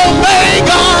and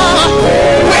Omega.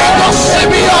 We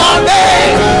worship your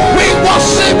name. We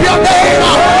worship your name.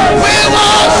 We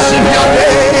worship your name.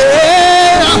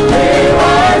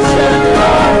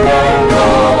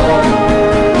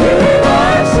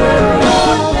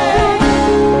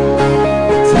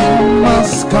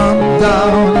 Come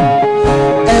down,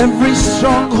 every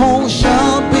stronghold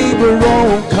shall be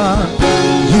broken.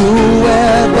 You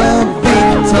wear the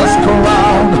victor's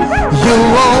crown. You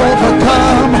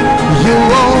overcome, you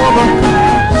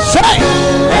say,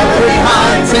 every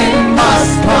high thing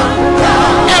must come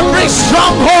down. Every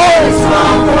stronghold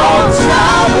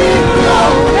shall be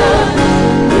broken.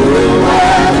 You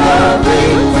wear the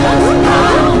victor's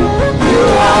crown. You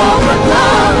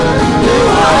overcome, you overcome.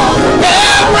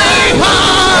 Every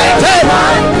high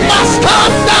must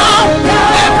come down.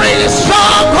 Every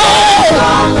stronghold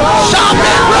shall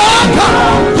be broken.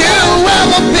 You will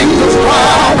the victor's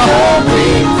crown.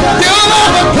 You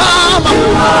overcome,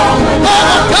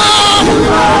 overcome.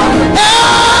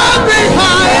 Every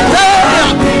high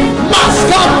must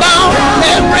come down.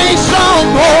 Every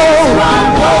stronghold.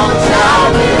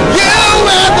 You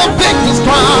will the victor's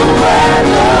crown.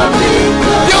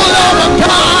 You'll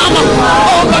overcome,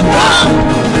 overcome.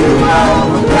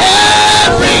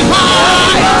 Every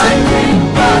high,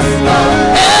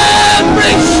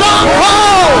 every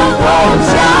stronghold,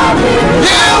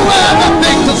 you will the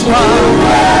victor's crown.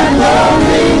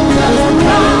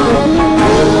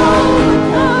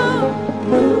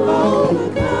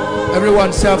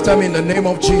 Everyone say after me, in the name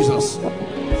of Jesus.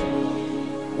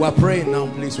 We're praying now,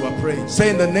 please. We're praying. Say,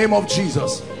 in the name of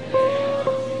Jesus.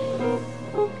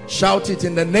 Shout it,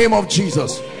 in the name of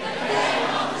Jesus.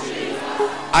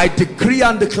 I decree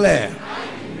and declare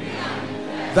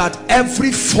that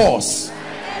every force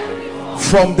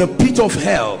from the pit of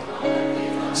hell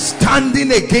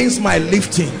standing against my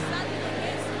lifting,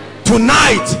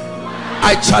 tonight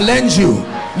I challenge you.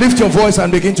 Lift your voice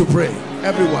and begin to pray.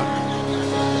 Everyone,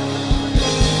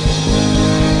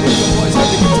 lift your voice and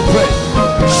begin to pray.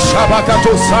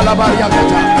 Shabakato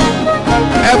salabariakata.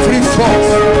 Every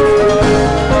force,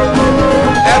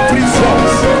 every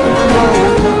force,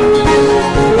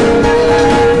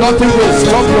 nothing will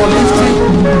stop your lifting.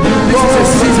 This is a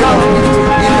season of lifting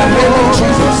in the name of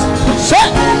Jesus. Say,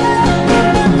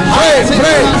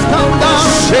 pray.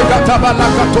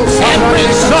 Every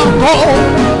stronghold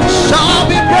shall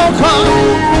be broken.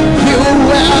 You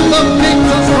wear the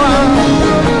victor's crown.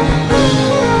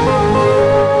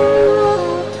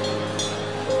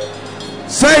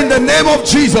 Say, in the name of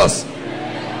Jesus,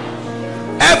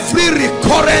 every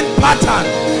recurrent pattern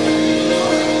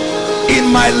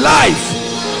in my life,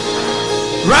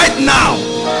 right now,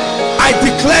 I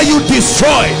declare you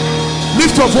destroyed.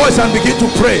 Lift your voice and begin to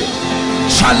pray.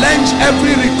 Challenge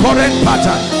every recurrent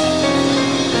pattern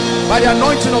by the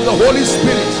anointing of the Holy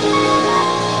Spirit.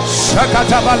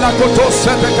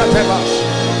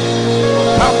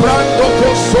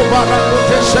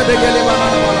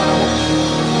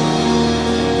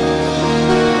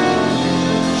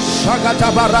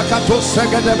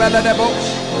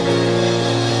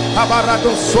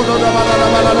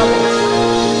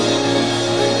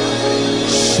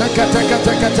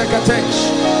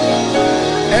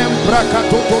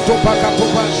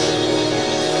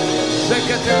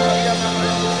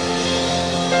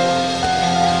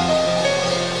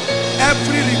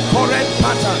 Every recurrent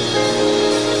pattern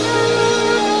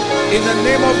in the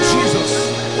name of Jesus,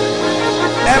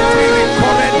 every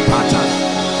recurrent pattern,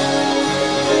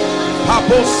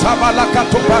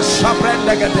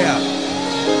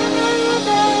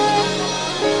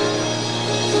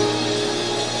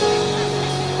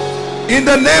 in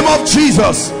the name of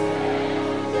Jesus.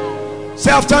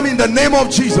 Say after me, in the name of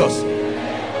Jesus.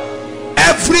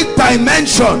 Every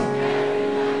dimension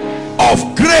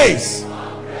of grace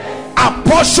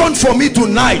apportioned for me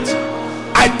tonight,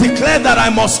 I declare that I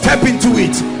must step into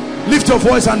it. Lift your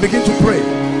voice and begin to pray.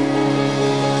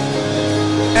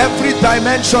 Every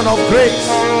dimension of grace,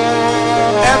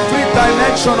 every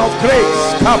dimension of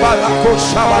grace. Kabalako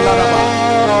shabalaraba.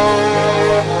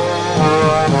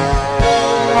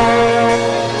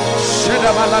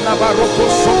 Shedabalana baroko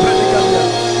sopredigalia.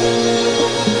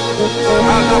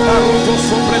 Alabaruto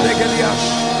sopredigaliash.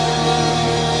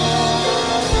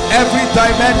 Every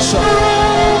dimension.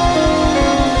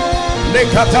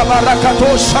 Lekatabarakato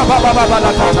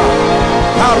shabababalakata.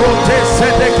 Karote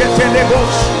sedekete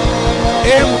lebos.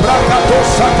 Embrakato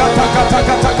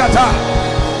sakatakatakata.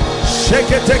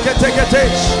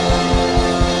 Sheketeketeketesh.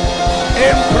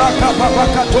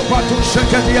 Embrakababakato batu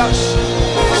shekediash.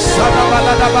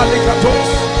 Sadabaladabalikatos.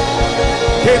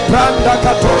 Kebranda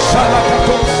katos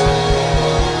shalakatos.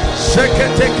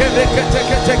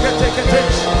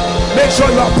 Sheketeketeketeketeketeketesh. Make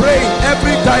sure you are praying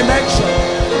every dimension.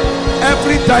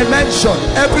 Every dimension.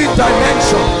 Every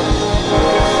dimension.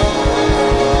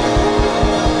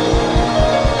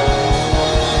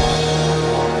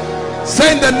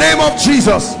 Say in the name of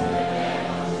Jesus,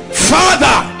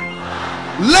 Father,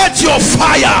 let your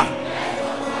fire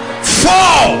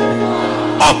fall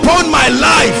upon my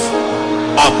life,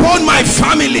 upon my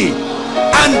family,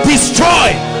 and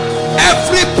destroy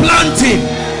every planting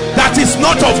that is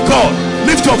not of God.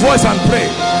 Lift your voice and pray.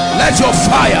 Let your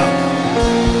fire,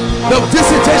 the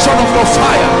visitation of your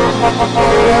fire,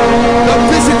 the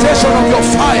visitation of your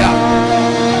fire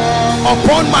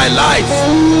upon my life,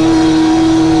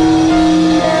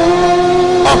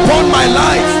 upon my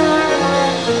life.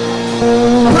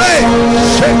 Pray.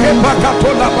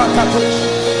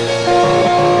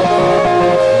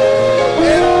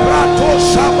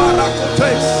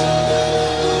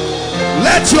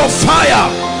 Let your fire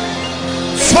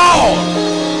fall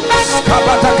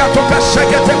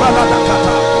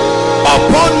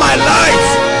upon my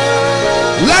life.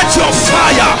 Let your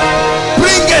fire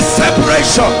bring a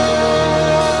separation.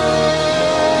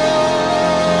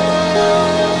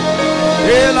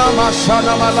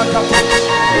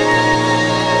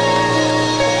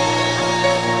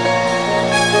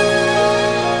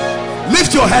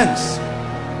 Lift your hands.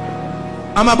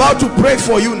 I'm about to pray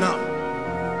for you now.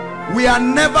 We are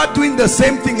never doing the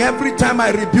same thing every time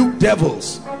I rebuke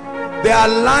devils. There are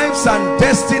lives and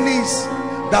destinies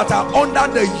that are under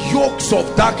the yokes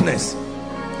of darkness.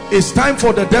 It's time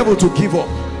for the devil to give up.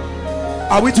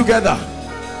 Are we together?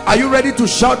 Are you ready to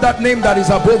shout that name that is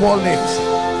above all names?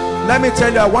 Let me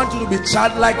tell you, I want you to be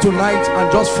childlike tonight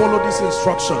and just follow these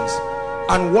instructions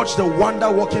and watch the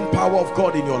wonder working power of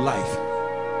God in your life.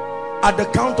 At the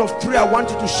count of 3, I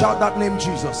want you to shout that name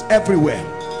Jesus everywhere.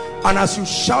 And as you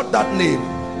shout that name,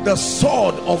 the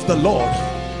sword of the Lord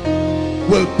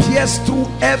will pierce through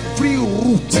every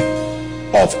root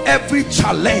of every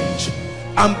challenge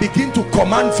and begin to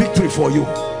command victory for you.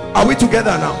 Are we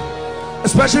together now?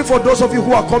 Especially for those of you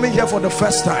who are coming here for the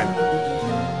first time.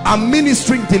 I'm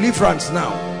ministering deliverance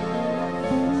now.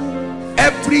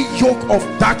 Every yoke of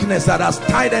darkness that has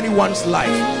tied anyone's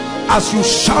life, as you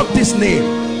shout this name,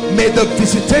 may the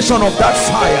visitation of that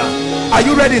fire. Are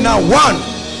you ready now? 1,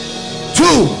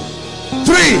 2,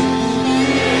 3.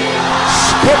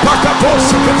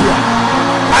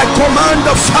 I command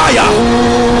the fire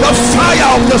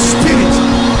of the Spirit.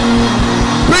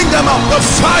 Bring them out. The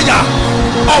fire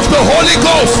of the Holy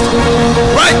Ghost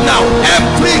right now.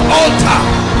 Every altar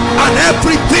and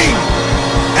everything,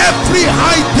 every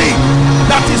high thing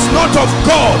that is not of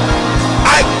God,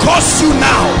 I curse you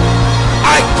now.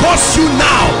 I curse you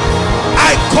now.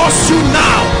 I curse you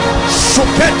now.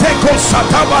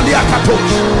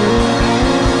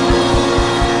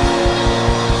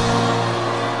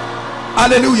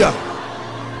 Hallelujah.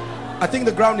 I think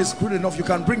the ground is good enough. You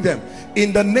can bring them.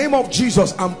 In the name of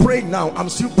Jesus, I'm praying now. I'm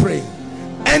still praying.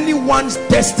 Anyone's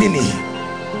destiny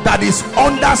that is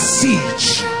under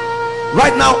siege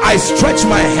right now, I stretch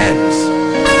my hands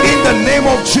in the name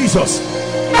of Jesus.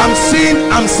 I'm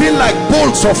seeing like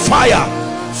bolts of fire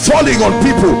falling on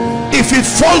people. If it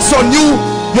falls on you,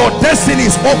 your destiny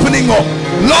is opening up.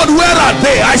 Lord, where are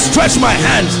they? I stretch my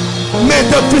hands. May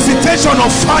the visitation of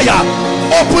fire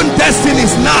open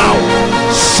destinies now.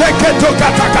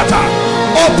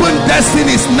 Open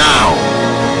destinies now.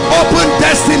 Open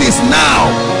destinies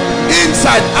now.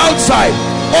 Inside, outside.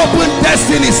 Open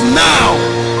destinies now.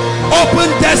 Open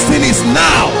destinies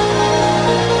now.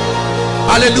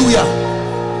 Hallelujah.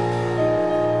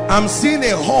 I'm seeing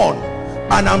a horn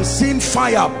and I'm seeing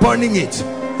fire burning it.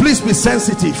 Please be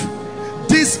sensitive.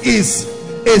 This is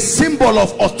a symbol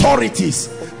of authorities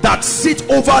that sit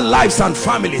over lives and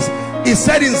families. He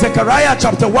said in Zechariah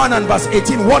chapter 1 and verse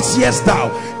 18, what seest thou?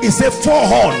 He said 4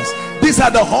 horns. These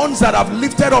are the horns that have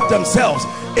lifted up themselves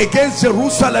against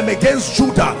Jerusalem, against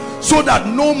Judah, so that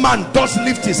no man does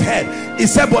lift his head. He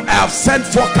said, but I have sent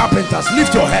 4 carpenters.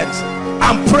 Lift your heads.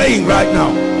 I'm praying right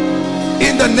now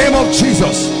in the name of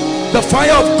Jesus. The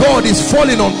fire of God is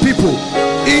falling on people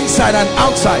inside and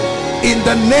outside in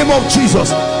the name of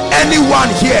Jesus. Anyone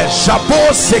here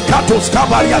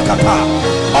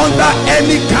under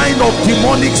any kind of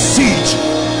demonic siege,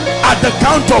 at the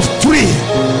count of 3,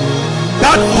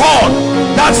 that horn,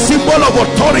 that symbol of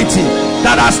authority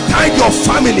that has tied your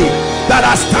family, that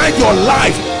has tied your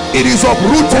life, it is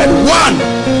uprooted. 1,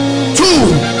 2,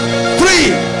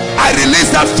 3. I release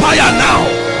that fire now.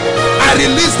 I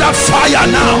release that fire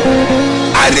now.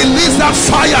 I release that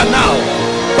fire now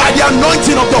by the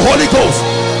anointing of the Holy Ghost.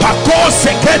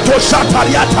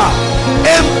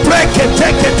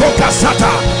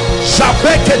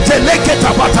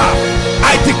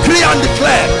 I decree and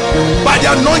declare by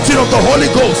the anointing of the Holy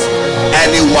Ghost,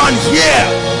 anyone here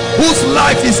whose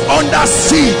life is under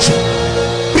siege,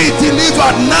 be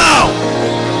delivered now.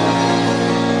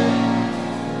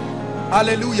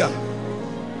 Hallelujah.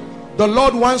 The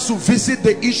Lord wants to visit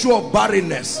the issue of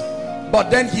barrenness, but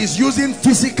then he's using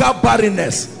physical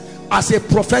barrenness as a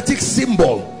prophetic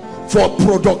symbol for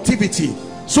productivity,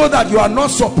 so that you are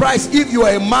not surprised if you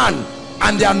are a man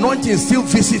and the anointing still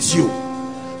visits you.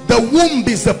 The womb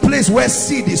is the place where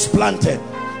seed is planted.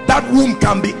 That womb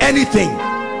can be anything.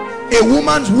 A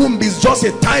woman's womb is just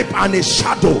a type and a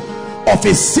shadow of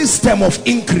a system of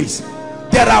increase.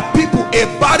 There are people, a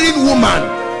barren woman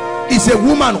is a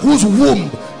woman whose womb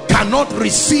cannot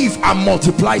receive and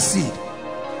multiply seed.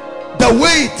 The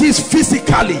way it is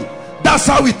physically, that's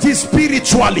how it is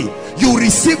spiritually. You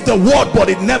receive the word but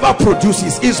it never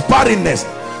produces. It's barrenness.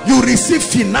 You receive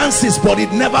finances but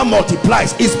it never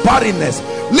multiplies. It's barrenness.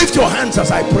 Lift your hands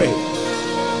as I pray.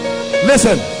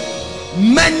 Listen,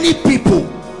 many people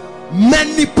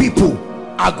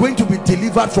are going to be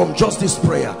delivered from just this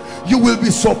prayer. You will be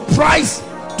surprised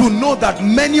to know that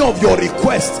many of your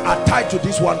requests are tied to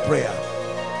this one prayer.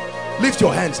 Lift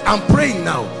your hands. I'm praying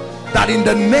now that in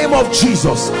the name of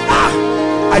Jesus,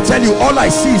 I tell you, all I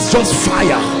see is just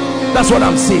fire. That's what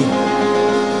I'm seeing.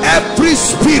 Every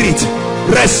spirit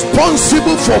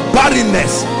responsible for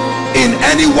barrenness in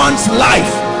anyone's life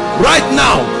right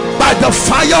now, by the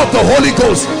fire of the Holy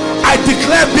Ghost, I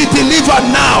declare, be delivered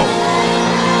now.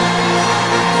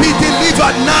 Be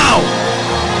delivered now.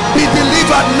 Be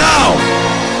delivered now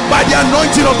by the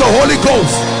anointing of the Holy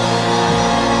Ghost.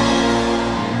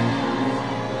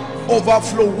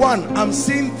 Overflow 1. I'm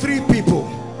seeing 3 people.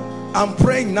 I'm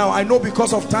praying now. I know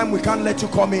because of time we can't let you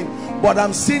come in, but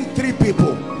I'm seeing 3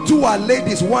 people. 2 are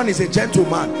ladies, 1 is a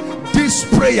gentleman. This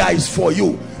prayer is for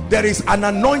you. There is an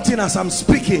anointing as I'm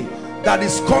speaking that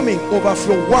is coming.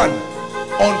 Overflow 1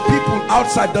 on people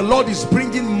outside. The Lord is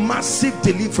bringing massive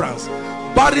deliverance.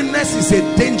 Barrenness is a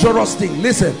dangerous thing.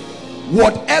 Listen,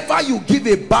 whatever you give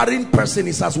a barren person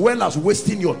is as well as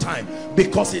wasting your time,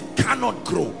 because it cannot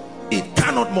grow, it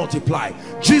cannot multiply.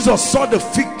 Jesus saw the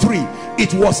fig tree.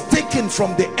 It was taken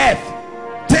from the earth,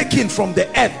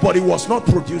 but it was not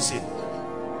producing.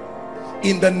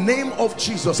 In the name of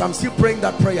Jesus, I'm still praying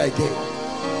that prayer again,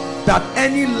 that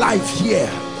any life here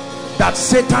that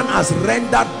Satan has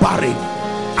rendered barren,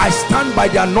 I stand by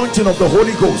the anointing of the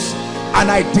Holy Ghost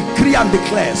and I decree and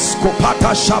declare,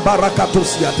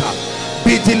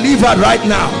 be delivered right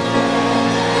now.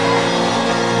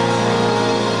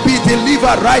 Be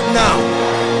delivered right now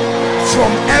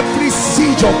from every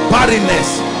siege of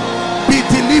barrenness. Be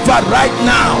delivered right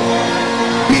now.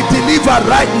 Be delivered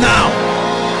right now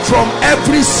from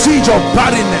every siege of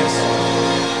barrenness.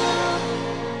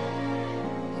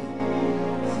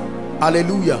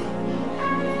 Hallelujah.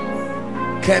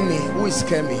 Kemi, who is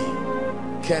Kemi?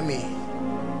 Kemi.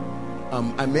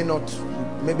 I may not,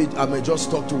 maybe I may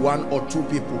just talk to 1 or 2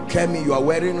 people. Kemi, you are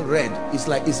wearing red. It's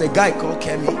like, it's a guy called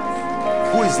Kemi.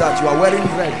 Who is that? You are wearing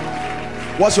red.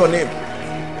 What's your name?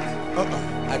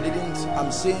 I didn't,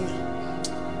 I'm saying,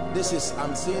 this is,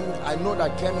 I'm saying, I know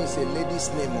that Kemi is a lady's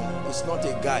name. It's not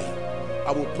a guy.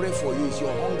 I will pray for you. It's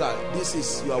your hunger. This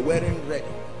is, you are wearing red.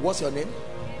 What's your name?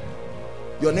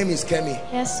 Your name is Kemi.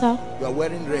 Yes, sir. You are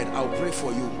wearing red. I'll pray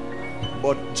for you.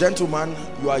 But gentlemen,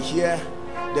 you are here.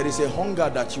 There is a hunger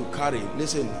that you carry.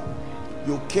 Listen,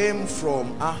 you came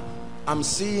from, I'm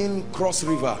seeing Cross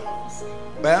River.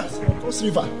 Where? Cross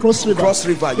River. Cross River. Cross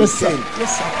River. You came.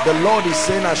 Yes, sir. The Lord is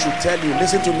saying I should tell you,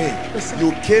 listen to me. Yes,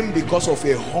 you came because of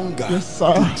a hunger, yes,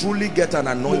 to truly get an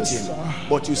anointing. Yes,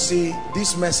 but you see,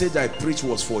 this message I preached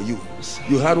was for you. Yes,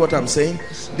 you heard what I'm saying?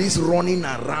 Yes, this running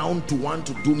around to want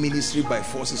to do ministry by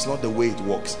force is not the way it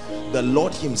works. The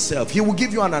Lord himself, he will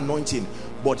give you an anointing,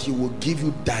 but he will give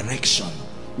you direction.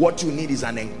 What you need is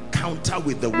an encounter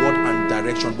with the word and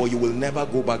direction, but you will never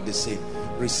go back the same.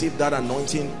 Receive that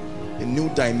anointing, a new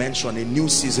dimension, a new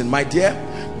season. My dear,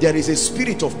 there is a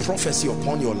spirit of prophecy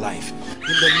upon your life. In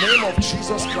the name of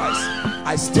Jesus Christ,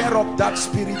 I stir up that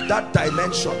spirit, that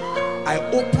dimension. I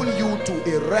open you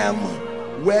to a realm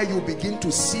where you begin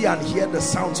to see and hear the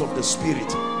sounds of the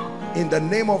spirit. In the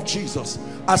name of Jesus.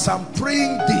 As I'm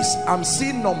praying this, I'm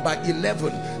seeing number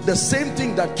 11, the same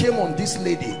thing that came on this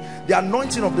lady. The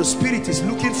anointing of the spirit is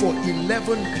looking for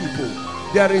 11 people.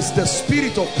 There is the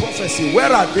spirit of prophecy.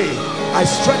 Where are they? I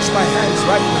stretch my hands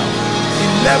right now.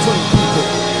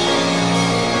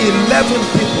 11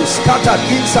 people scattered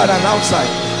inside and outside,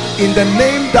 in the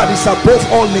name that is above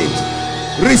all names.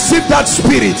 Receive that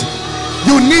spirit.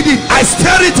 You need it. I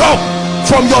stir it up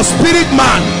from your spirit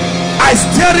man. I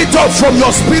stir it up from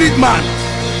your spirit man.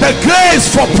 The grace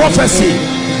for prophecy.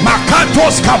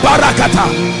 Makatos kabarakata.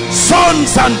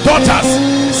 Sons and daughters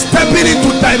stepping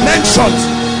into dimensions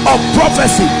of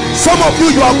prophecy. Some of you,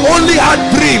 you have only had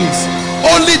dreams,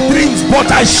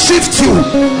 but I shift you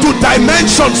to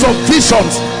dimensions of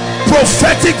visions,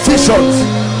 prophetic visions.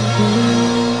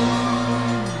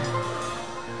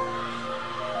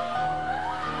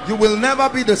 You will never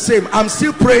be the same. I'm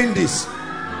still praying this.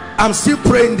 I'm still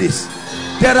praying this.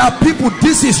 There are people,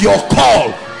 this is your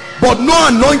call, but no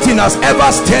anointing has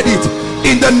ever stirred it.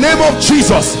 In the name of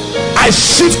Jesus, I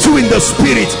shift you in the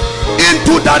spirit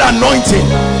into that anointing,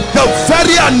 the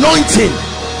very anointing,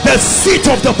 the seat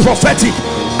of the prophetic.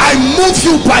 I move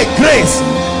you by grace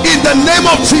in the name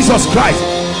of Jesus Christ.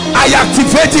 I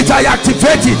activate it. I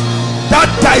activate it. That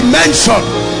dimension.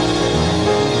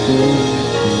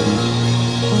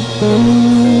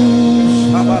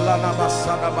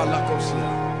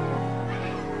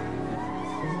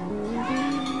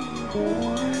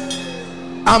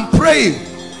 I'm praying.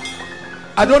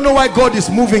 I don't know why God is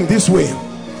moving this way.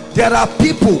 There are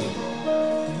people,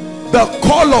 the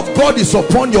call of God is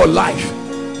upon your life,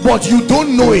 but you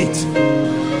don't know it.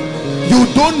 You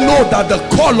don't know that the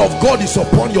call of God is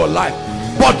upon your life.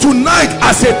 But tonight,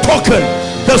 as a token,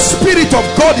 the Spirit of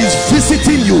God is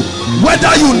visiting you,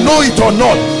 whether you know it or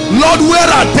not. Lord, where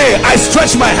are they? I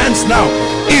stretch my hands now.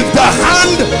 If the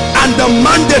hand and the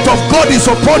mandate of God is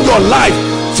upon your life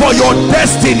for your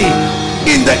destiny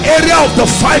in the area of the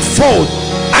fivefold,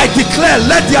 I declare,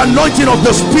 let the anointing of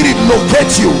the Spirit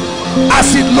locate you.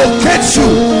 As it locates you,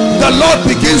 the Lord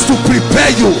begins to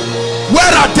prepare you.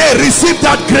 Where are they? Receive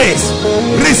that grace.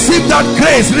 Receive that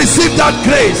grace. Receive that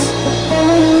grace.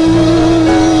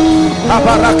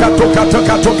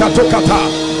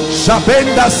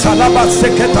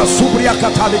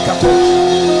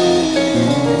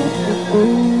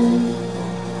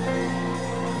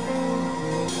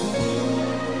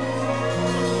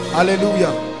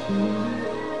 Hallelujah.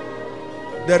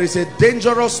 There is a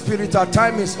dangerous spirit. Our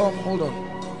time is up. Hold on.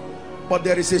 But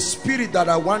there is a spirit that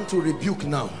I want to rebuke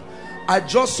now. I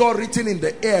just saw written in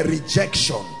the air,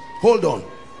 rejection. Hold on.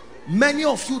 Many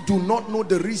of you do not know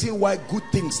the reason why good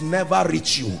things never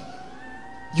reach you.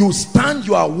 You stand,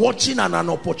 you are watching, and an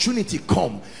opportunity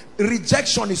come.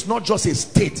 Rejection is not just a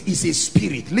state, it's a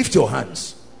spirit. Lift your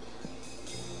hands.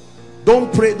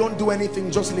 Don't pray, don't do anything,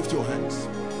 just lift your hands.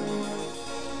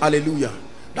 Hallelujah.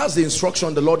 That's the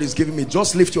instruction the Lord is giving me.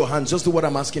 Just lift your hands. Just do what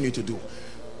I'm asking you to do.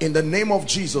 In the name of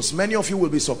Jesus, many of you will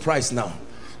be surprised now.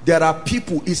 There are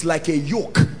people, it's like a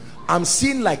yoke. I'm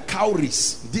seeing like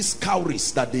cowries. These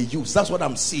cowries that they use. That's what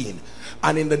I'm seeing.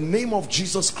 And in the name of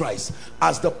Jesus Christ,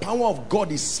 as the power of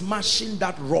God is smashing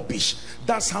that rubbish,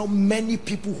 that's how many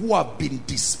people who have been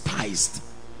despised.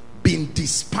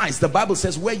 The Bible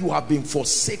says, where you have been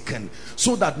forsaken,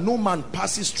 so that no man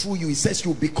passes through you. It says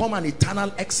you become an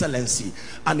eternal excellency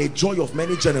and a joy of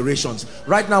many generations.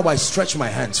 Right now I stretch my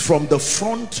hands from the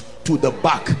front to the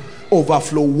back.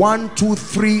 Overflow 1, 2,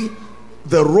 3,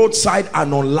 the roadside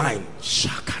and online.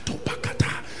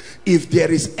 If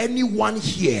there is anyone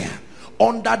here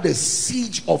under the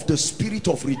siege of the spirit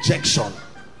of rejection,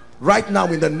 right now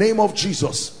in the name of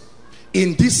Jesus,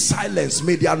 in this silence,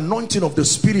 may the anointing of the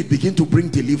Spirit begin to bring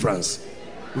deliverance.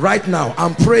 Right now,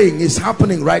 I'm praying, it's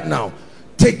happening right now.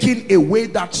 Taking away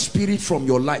that spirit from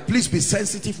your life. Please be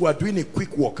sensitive. We are doing a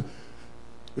quick walk.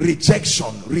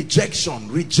 Rejection, rejection,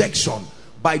 rejection.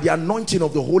 By the anointing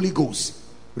of the Holy Ghost.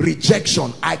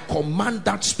 Rejection. I command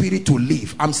that spirit to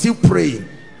leave. I'm still praying.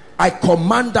 I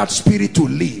command that spirit to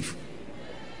leave.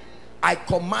 I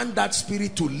command that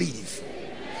spirit to leave.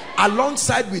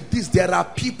 Alongside with this, there are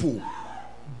people.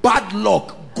 Bad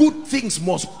luck, good things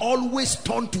must always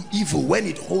turn to evil when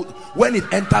it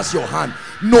enters your hand.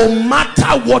 No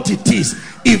matter what it is,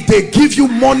 if they give you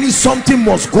money, something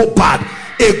must go bad.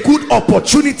 a good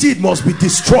opportunity, it must be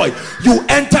destroyed. You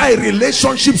enter a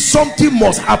relationship, something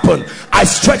must happen. I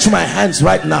stretch my hands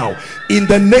right now in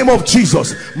the name of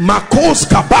Jesus.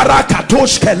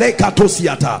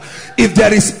 If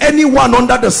there is anyone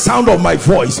under the sound of my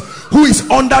voice who is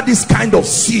under this kind of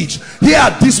siege, here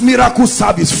at this miracle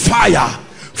service, fire,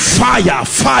 fire,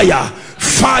 fire,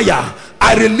 fire.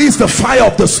 I release the fire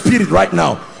of the Spirit right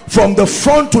now, from the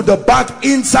front to the back,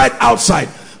 inside, outside.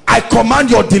 I command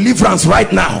your deliverance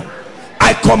right now.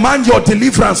 I command your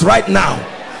deliverance right now.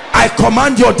 I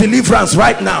command your deliverance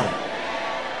right now.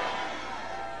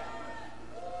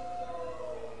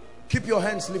 Keep your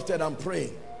hands lifted and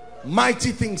praying.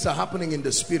 Mighty things are happening in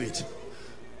the Spirit.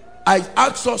 I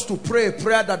asked us to pray a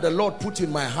prayer that the Lord put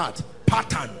in my heart.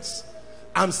 Patterns.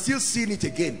 I'm still seeing it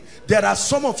again. There are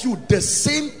some of you, the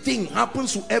same thing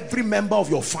happens to every member of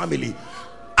your family.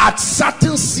 At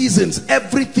certain seasons,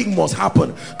 everything must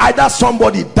happen. Either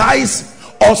somebody dies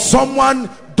or someone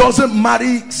doesn't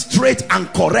marry straight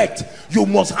and correct. You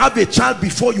must have a child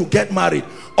before you get married.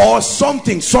 Or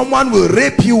something, someone will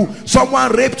rape you,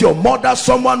 someone raped your mother,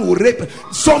 someone will rape,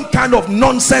 some kind of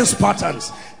nonsense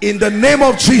patterns. In the name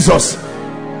of Jesus.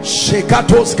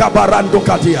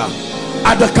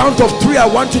 At the count of 3, I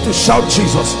want you to shout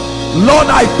Jesus. Lord,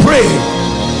 I pray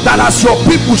that as your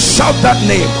people shout that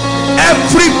name,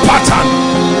 every pattern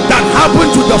that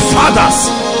happened to the fathers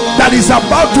that is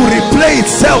about to replay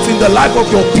itself in the life of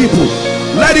your people,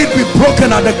 let it be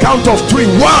broken at the count of 3.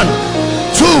 1,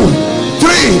 2,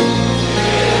 3.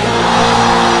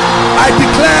 I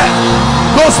declare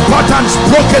those patterns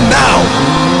broken now.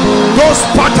 Those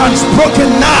patterns broken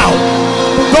now.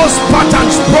 Those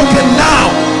patterns broken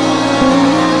now.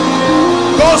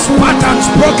 Those patterns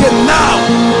broken now.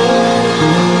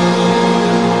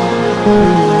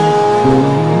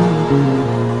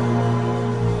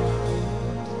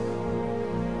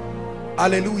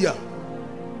 Hallelujah.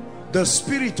 The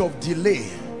spirit of delay,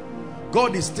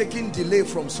 God is taking delay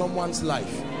from someone's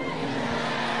life.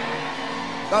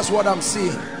 That's what I'm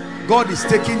seeing. God is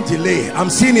taking delay.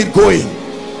 I'm seeing it going.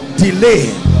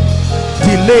 Delay,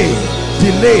 delay,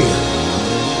 delay.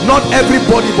 Not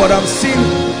everybody, but I'm seeing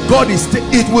God is,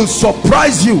 it will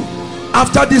surprise you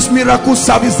after this miracle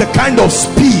service, the kind of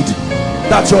speed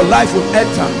that your life will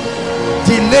enter.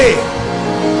 Delay.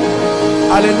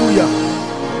 Hallelujah.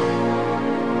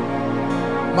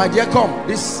 My dear, come.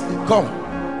 This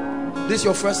is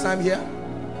your first time here.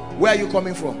 Where are you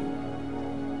coming from?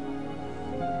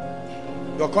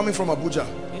 You're coming from Abuja.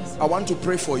 Yes. I want to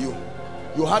pray for you.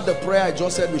 You had the prayer I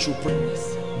just said we should pray.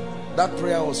 Yes. That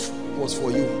prayer was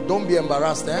for you. Don't be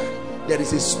embarrassed. There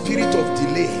is a spirit of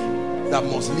delay that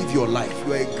must live your life.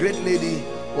 You are a great lady,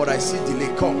 but I see delay.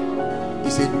 Come.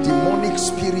 It's a demonic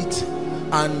spirit,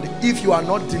 and if you are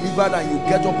not delivered and you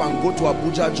get up and go to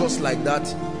Abuja just like that,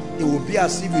 it will be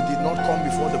as if you did not come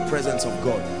before the presence of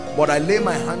God. But I lay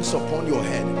my hands upon your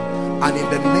head, and in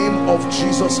the name of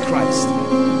Jesus Christ,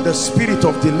 the spirit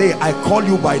of delay, I call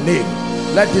you by name.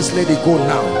 Let this lady go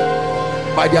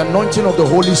now. By the anointing of the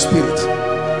Holy Spirit,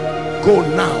 go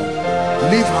now.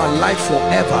 Live her life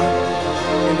forever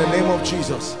in the name of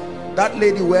Jesus. That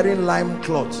lady wearing lime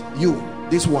cloth, you,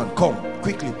 this one, come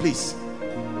quickly please.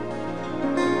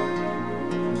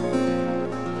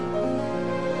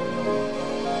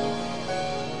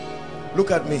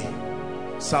 Look at me.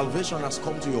 Salvation has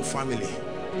come to your family.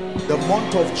 The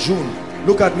month of June,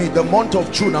 look at me, the month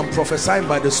of June, I'm prophesying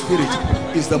by the Spirit,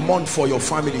 is the month for your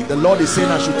family. The Lord is saying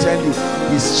I should tell you,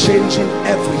 He's changing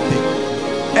everything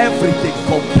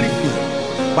completely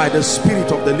by the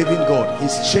Spirit of the living God.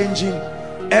 He's changing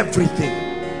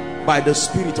everything by the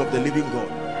Spirit of the living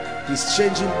God. He's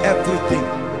changing everything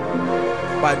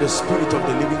by the Spirit of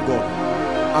the living God.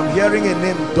 I'm hearing a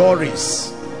name,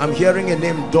 Doris. I'm hearing a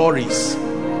name, Doris.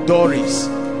 Doris.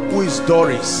 Who is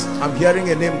Doris? I'm hearing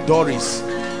a name, Doris.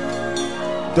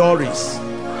 Doris.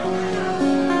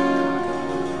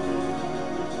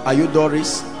 Are you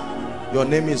Doris? Your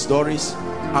name is Doris.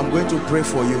 I'm going to pray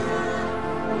for you.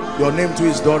 Your name too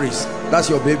is Doris. That's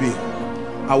your baby.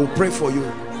 I will pray for you.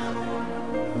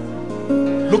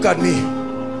 Look at me.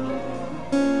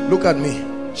 Look at me.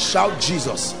 Shout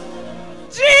Jesus.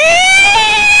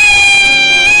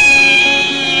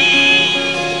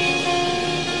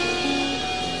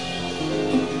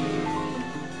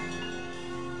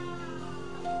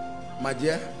 My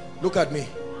dear, look at me.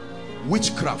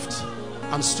 Witchcraft.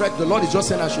 I'm stretched. The Lord is just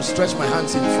saying I should stretch my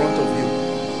hands in front of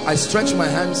you. I stretch my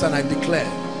hands and I declare,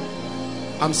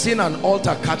 I'm seeing an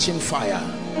altar catching fire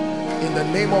in the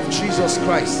name of Jesus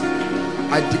Christ.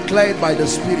 I declare it by the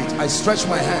Spirit. I stretch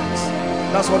my hands.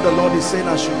 That's what the Lord is saying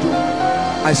I should do.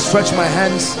 I stretch my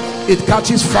hands It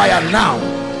catches fire now.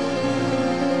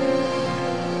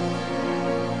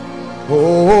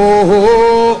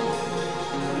 Oh,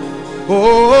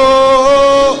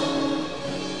 oh,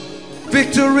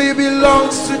 victory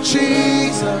belongs to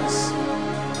Jesus.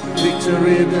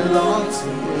 Victory belongs to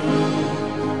Him.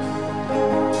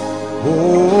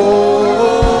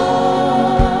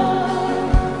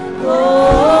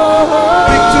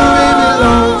 Victory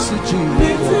belongs to Jesus.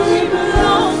 Victory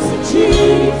belongs to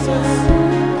Jesus.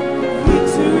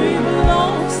 Victory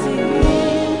belongs to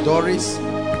Him. Doris,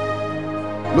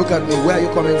 look at me. Where are you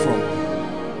coming from?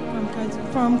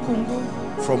 From Congo.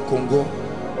 From Congo.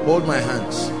 Hold my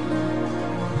hands.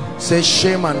 Say,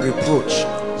 shame and reproach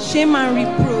Shame and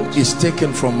reproach is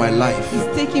taken from my life is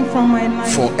taken from my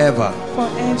life forever.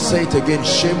 forever. Say it again.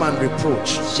 Shame and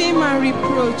reproach. Shame and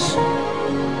reproach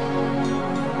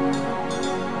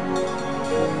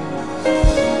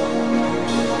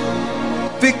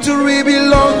Victory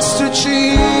belongs to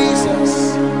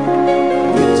Jesus.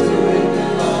 Victory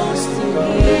belongs to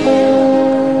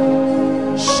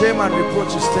Him. Shame and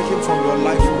reproach is taken from your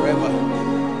life forever.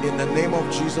 In the name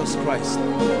of Jesus Christ.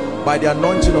 By the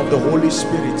anointing of the Holy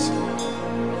Spirit.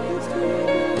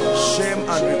 Shame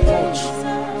and reproach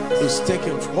is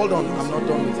taken. Hold on, I'm not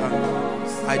done with that.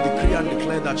 I decree and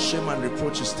declare that shame and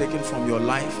reproach is taken from your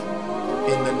life.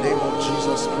 In the name of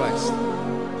Jesus Christ.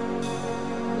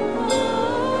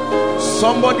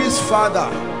 Somebody's father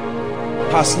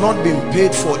has not been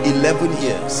paid for 11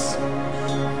 years.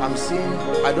 I'm seeing,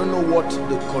 I don't know what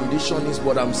the condition is,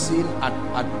 but I'm seeing at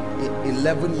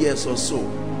 11 years or so,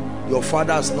 your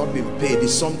father has not been paid.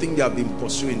 It's something they have been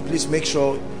pursuing. Please make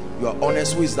sure you are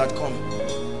honest. Who is that coming?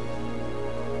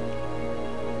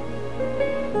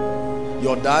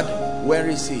 Your dad, where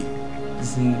is he?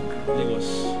 It's in Lagos.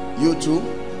 You too?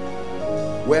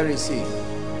 Where is he?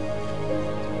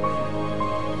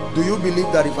 Do you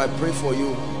believe that if I pray for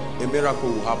you, a miracle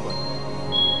will happen?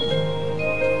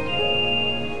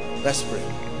 Let's pray.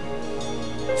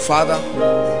 Father,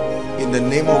 in the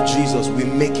name of Jesus, we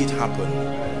make it happen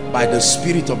by the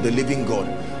Spirit of the living God.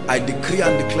 I decree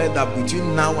and declare that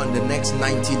between now and the next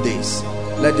 90 days,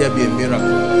 let there be a miracle.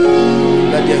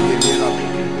 Let there be a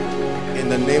miracle. In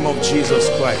the name of Jesus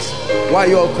Christ. Why are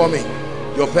you all coming?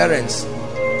 Your parents?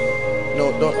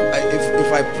 No, don't.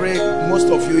 If I pray, most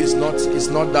of you it's not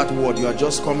that word. You are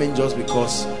just coming just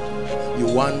because you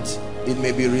want. It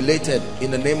may be related. In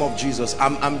the name of Jesus,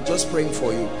 I'm just praying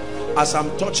for you. As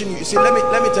I'm touching you, you see, let me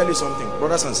tell you something,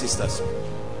 brothers and sisters.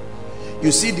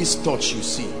 You see this touch, you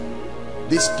see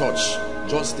this touch,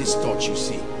 just this touch, you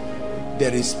see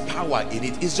there is power in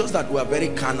it. It's just that we are very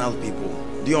carnal people.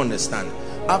 Do you understand?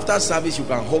 After service you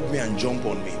can hug me and jump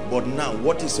on me, but now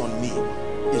what is on me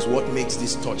is what makes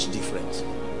this touch different.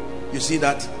 You see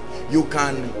that you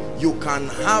can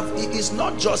have, it's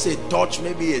not just a touch,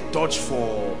 maybe a touch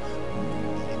for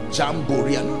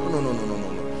jamboree. No.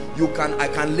 I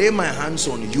can lay my hands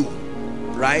on you,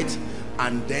 right?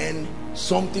 And then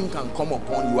something can come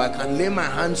upon you. I can lay my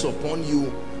hands upon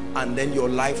you and then your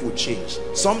life will change.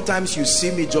 Sometimes you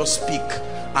see me just speak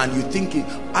and you think it,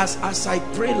 as I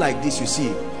pray like this, you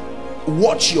see,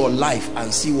 watch your life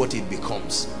and see what it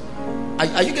becomes.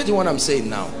 Are you getting what I'm saying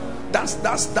now? That's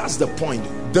the point.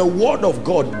 The word of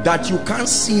God, that you can't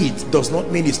see it does not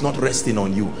mean it's not resting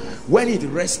on you. When it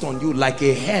rests on you like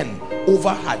a hen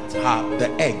over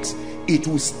the eggs, it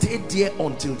will stay there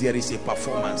until there is a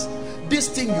performance. This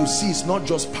thing you see is not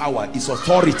just power, it's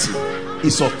authority.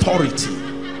 It's authority.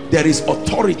 There is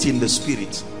authority in the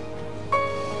spirit.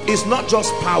 It's not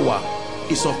just power,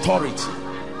 it's authority.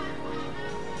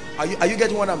 Are you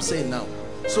getting what I'm saying now?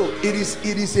 So it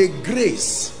is a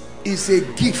grace, it's a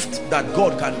gift that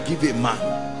God can give a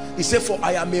man. He said, for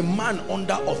I am a man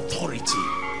under authority.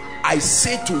 I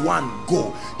say to one,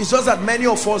 go. It's just that many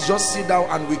of us just sit down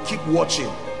and we keep watching.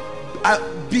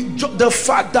 The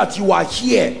fact that you are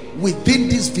here within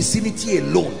this vicinity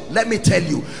alone, let me tell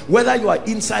you, whether you are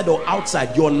inside or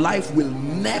outside, your life will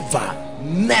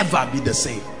never be the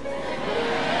same.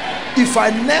 If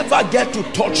I never get to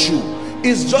touch you,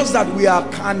 it's just that we are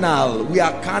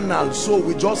carnal, so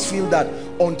we just feel that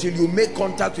until you make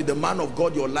contact with the man of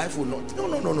God, your life will not.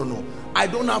 No. I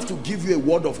don't have to give you a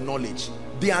word of knowledge.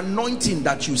 The anointing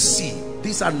that you see,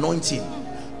 this anointing,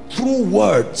 through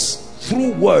words,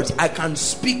 I can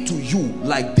speak to you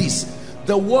like this.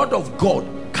 The word of God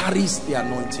carries the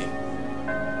anointing.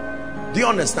 Do you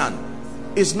understand?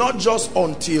 It's not just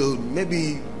until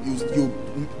maybe you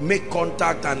make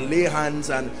contact and lay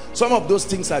hands, and some of those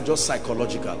things are just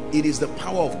psychological. It is the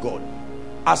power of God.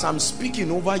 As I'm speaking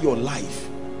over your life,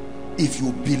 if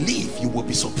you believe, you will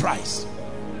be surprised.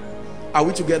 Are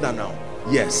we together now?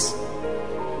 Yes.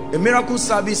 A miracle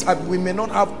service, we may not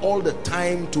have all the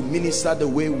time to minister the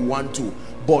way we want to,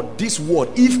 but this word,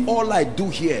 if all I do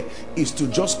here is to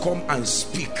just come and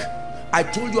speak. I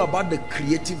told you about the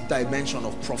creative dimension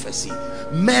of prophecy.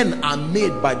 Men are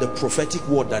made by the prophetic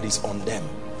word that is on them.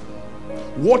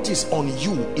 What is on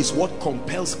you is what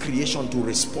compels creation to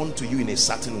respond to you in a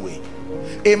certain way.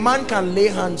 A man can lay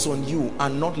hands on you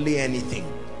and not lay anything.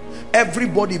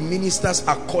 Everybody ministers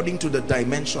according to the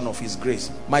dimension of his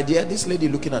grace. My dear, this lady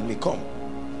looking at me, come.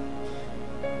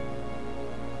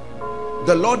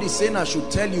 The Lord is saying I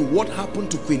should tell you what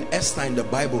happened to Queen Esther in the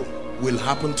Bible will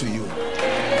happen to you.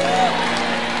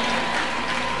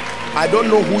 I don't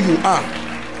know who you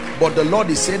are, but the Lord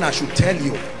is saying I should tell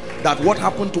you that what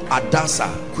happened to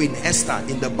Hadassah, Queen Esther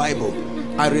in the Bible,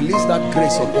 I release that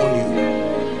grace upon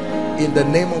you in the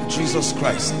name of Jesus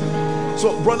Christ.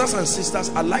 So brothers and sisters,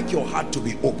 I'd like your heart to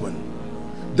be open.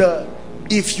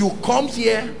 If you come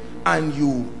here and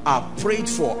you are prayed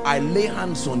for, I lay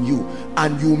hands on you,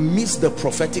 and you miss the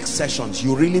prophetic sessions,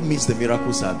 you really miss the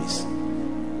miracle service.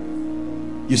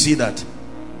 You see that?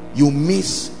 You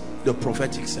miss the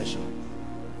prophetic session.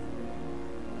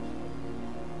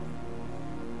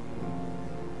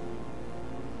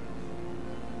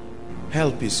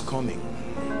 Help is coming.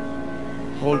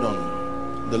 Hold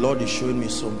on. The Lord is showing me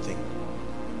something.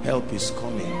 Help is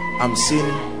coming. I'm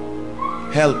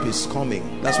seeing help is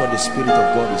coming. That's what the Spirit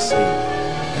of God is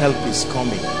saying. Help is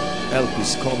coming. Help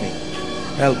is coming.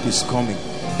 Help is coming.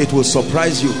 It will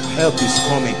surprise you. Help is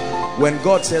coming. When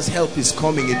God says help is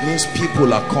coming, it means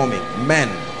people are coming. Men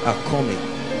are coming.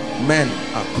 Men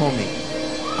are coming.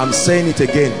 I'm saying it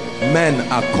again. Men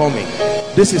are coming.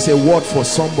 This is a word for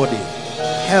somebody.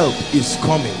 Help is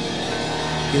coming.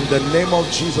 In the name of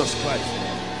Jesus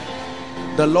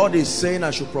Christ. The Lord is saying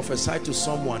I should prophesy to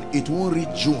someone. It won't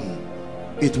reach June.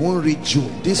 It won't reach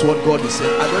June. This is what God is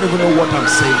saying. I don't even know what I'm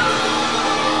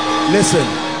saying. Listen.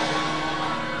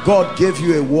 God gave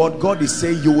you a word. God is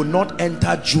saying you will not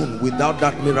enter June without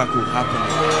that miracle happening.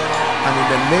 And in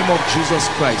the name of Jesus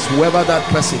Christ, whoever that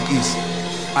person is,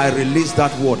 I release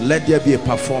that word. Let there be a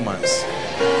performance.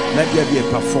 Let there be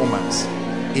a performance.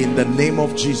 In the name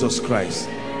of Jesus Christ,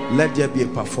 let there be a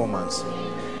performance.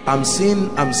 I'm seeing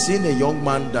a young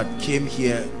man that came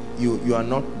here. You are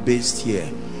not based here.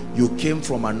 You came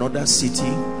from another city,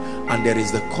 and there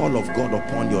is the call of God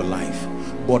upon your life.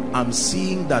 But I'm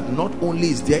seeing that not only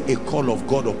is there a call of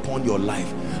God upon your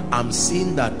life, I'm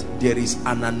seeing that there is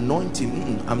an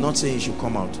anointing. I'm not saying you should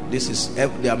come out.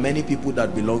 There are many people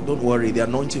that belong. Don't worry, the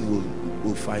anointing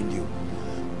will find you.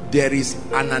 There is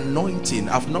an anointing.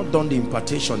 I've not done the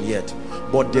impartation yet,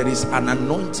 but there is an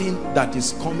anointing that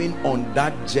is coming on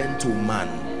that gentleman.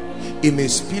 It may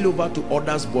spill over to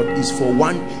others, but it's for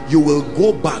one. You will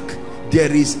go back.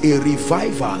 There is a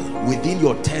revival within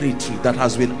your territory that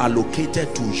has been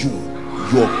allocated to you,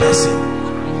 your person.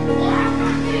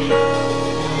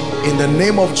 In the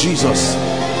name of Jesus,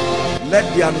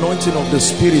 let the anointing of the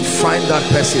Spirit find that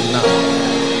person now.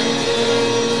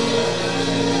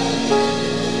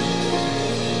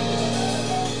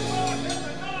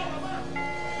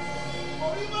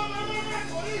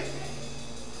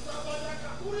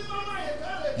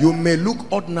 You may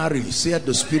look ordinary, said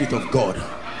the Spirit of God,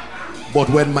 but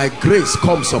when my grace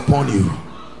comes upon you,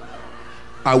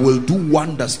 I will do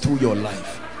wonders through your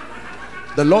life.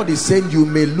 The Lord is saying you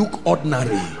may look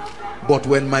ordinary, but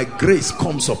when my grace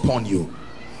comes upon you.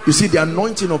 You see, the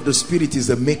anointing of the Spirit is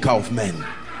the maker of men.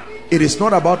 It is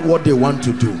not about what they want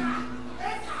to do.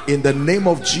 In the name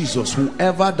of Jesus,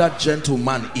 whoever that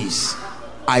gentleman is,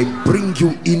 I bring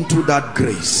you into that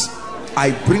grace.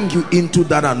 I bring you into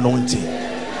that anointing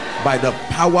by the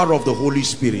power of the Holy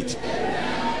Spirit.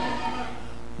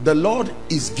 The Lord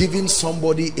is giving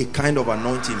somebody a kind of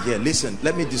anointing here. Listen,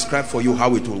 let me describe for you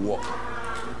how it will work.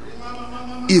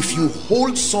 If you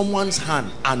hold someone's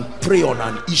hand and pray on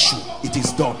an issue, it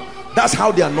is done. That's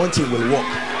how the anointing will work.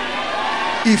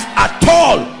 If at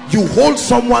all you hold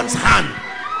someone's hand,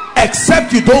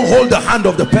 except you don't hold the hand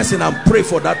of the person and pray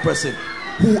for that person,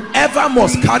 whoever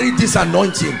must carry this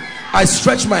anointing, I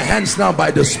stretch my hands now by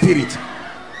the Spirit.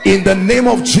 In the name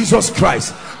of Jesus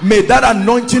Christ, may that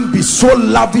anointing be so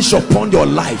lavish upon your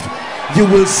life. You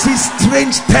will see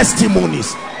strange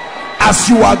testimonies as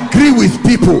you agree with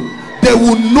people. They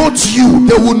will note you.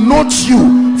 They will note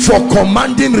you for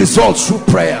commanding results through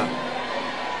prayer.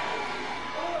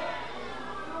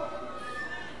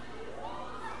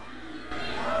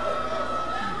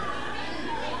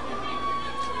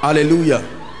 Hallelujah.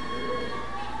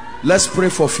 Let's pray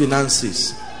for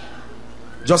finances.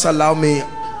 Just allow me.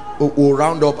 We'll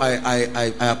round up.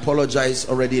 I apologize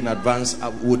already in advance. I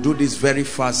will do this very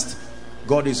fast.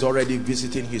 God is already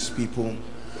visiting his people.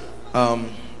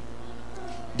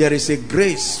 There is a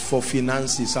grace for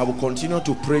finances. I will continue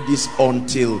to pray this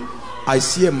until I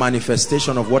see a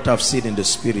manifestation of what I've seen in the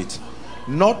spirit.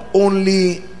 Not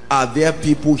only are there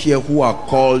people here who are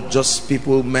called, just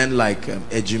people, men like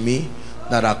Ejimi,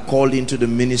 that are called into the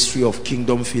ministry of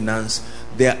kingdom finance.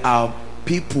 There are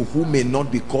people who may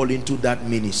not be called into that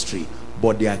ministry,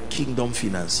 but they are kingdom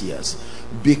financiers.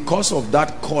 Because of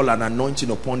that call and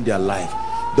anointing upon their life,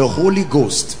 the Holy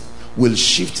Ghost will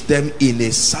shift them in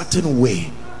a certain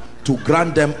way to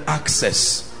grant them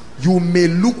access. You may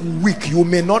look weak, you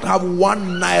may not have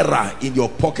 1 naira in your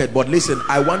pocket, but listen,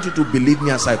 I want you to believe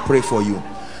me as I pray for you.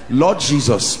 Lord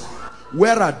Jesus,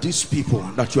 where are these people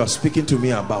that you are speaking to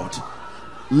me about?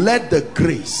 Let the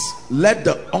grace, let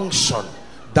the unction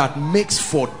that makes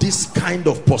for this kind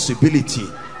of possibility,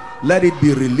 let it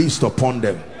be released upon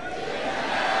them.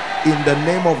 In the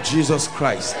name of Jesus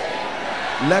Christ,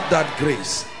 let that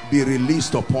grace be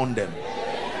released upon them.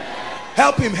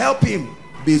 Help him, help him.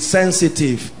 Be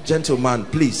sensitive, gentleman,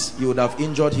 please. You would have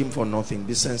injured him for nothing.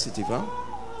 Be sensitive, huh?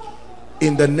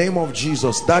 In the name of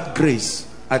Jesus, that grace,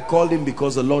 I called him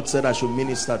because the Lord said I should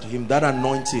minister to him. That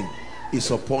anointing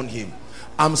is upon him.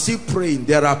 I'm still praying.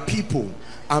 There are people,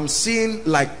 I'm seeing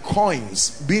like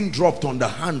coins being dropped on the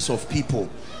hands of people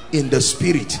in the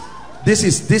spirit. This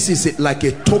is like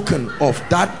a token of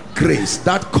that grace,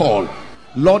 that call.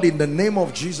 Lord, in the name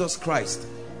of Jesus Christ,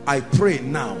 I pray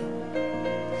now,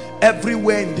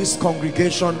 everywhere in this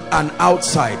congregation and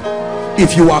outside,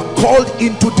 if you are called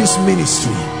into this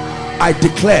ministry, I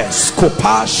declare,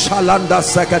 Skopa Shalanda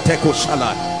Sakateko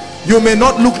Shala. You may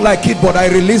not look like it, but I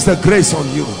release the grace on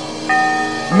you.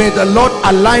 May the Lord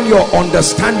align your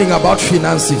understanding about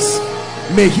finances.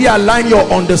 May he align your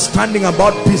understanding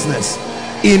about business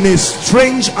in a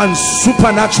strange and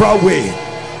supernatural way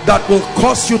that will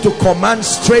cause you to command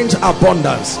strange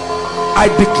abundance. I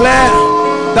declare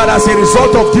that as a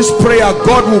result of this prayer,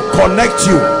 God will connect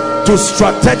you to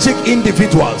strategic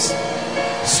individuals.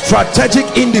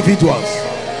 Strategic individuals.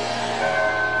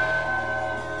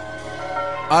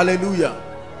 Hallelujah.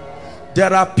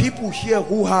 There are people here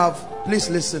who have, please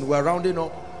listen, we're rounding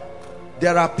up.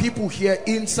 There are people here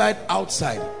inside,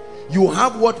 outside. You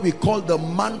have what we call the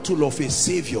mantle of a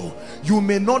savior. You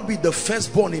may not be the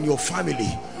firstborn in your family,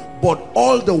 but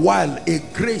all the while a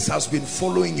grace has been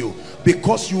following you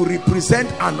because you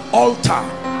represent an altar.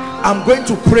 I'm going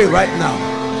to pray right now.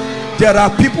 There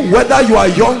are people, whether you are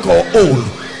young or old,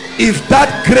 if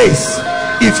that grace,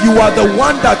 if you are the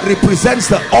one that represents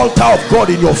the altar of God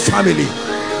in your family,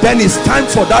 then it's time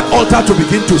for that altar to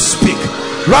begin to speak.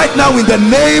 Right now, in the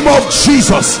name of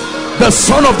Jesus, the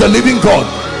Son of the living God,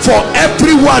 for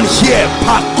everyone here,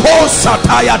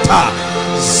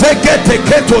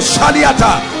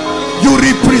 you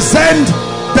represent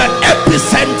the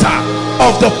epicenter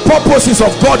of the purposes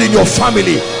of God in your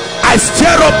family. I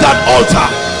stir up that altar.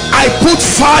 I put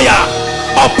fire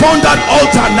upon that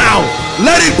altar now.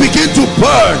 Let it begin to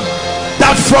burn,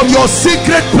 that from your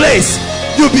secret place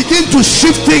you begin to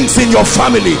shift things in your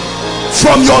family.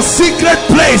 From your secret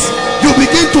place you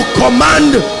begin to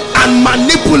command and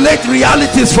manipulate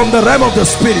realities from the realm of the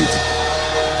spirit.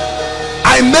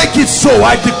 I make it so,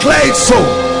 I declare it so,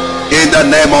 in the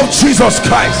name of Jesus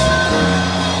Christ.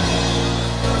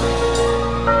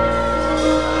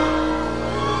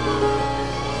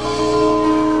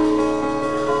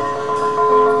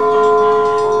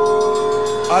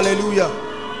 Hallelujah.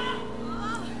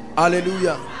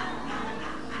 Hallelujah.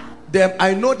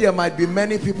 I know there might be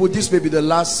many people. This may be the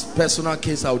last personal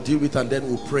case I'll deal with, and then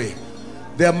we'll pray.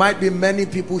 There might be many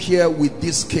people here with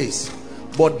this case,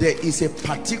 but there is a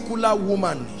particular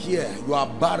woman here. You are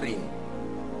barren.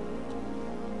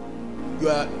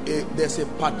 There's a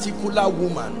particular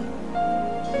woman.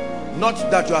 Not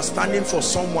that you are standing for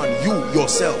someone, you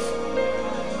yourself.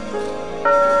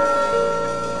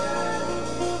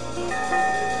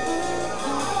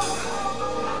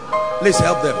 Please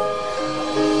help them.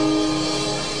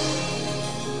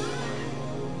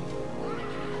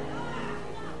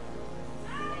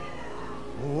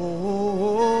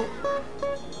 Oh,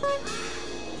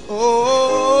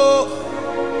 oh,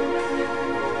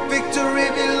 victory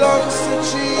belongs to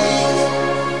Jesus.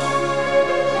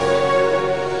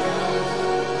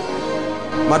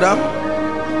 Madam,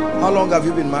 how long have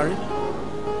you been married?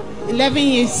 11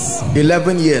 years.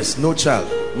 11 years, no child.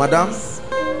 Madam,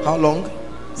 how long?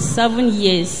 7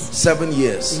 years. 7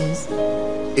 years. Yes.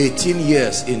 18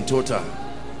 years in total.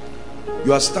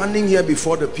 You are standing here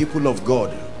before the people of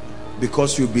God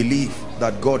because you believe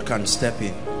that God can step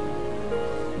in.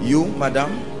 You,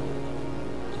 madam?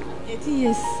 18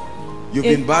 years. You've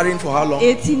been barren for how long?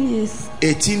 18 years.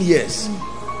 18 years.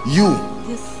 You.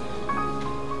 Yes.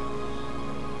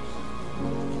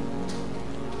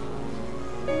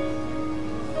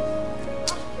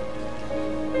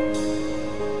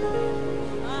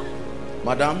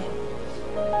 Madam,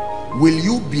 will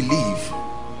you believe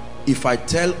if I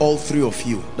tell all three of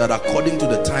you that according to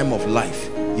the time of life,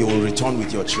 you will return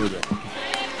with your children? No.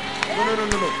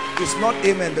 It's not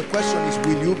amen. The question is,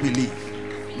 will you believe?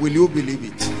 Will you believe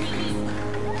it?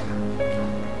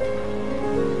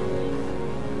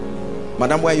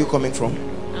 Madam, where are you coming from?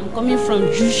 I'm coming from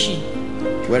Jushi.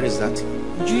 Where is that?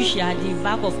 Jushi at the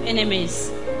back of NMS.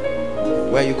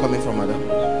 Where are you coming from, madam?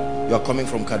 You are coming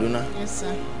from Kaduna? Yes,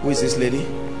 sir. Who is this lady?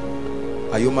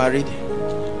 Are you married?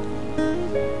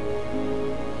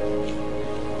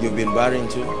 You've been barren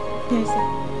too? Yes, sir.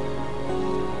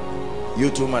 You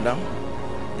too, madam?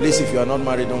 Please, if you are not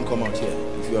married, don't come out here.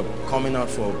 If you are coming out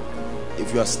for,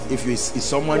 if it's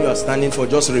someone you are standing for,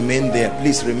 just remain there.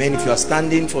 Please remain. If you are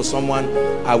standing for someone,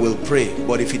 I will pray.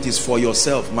 But if it is for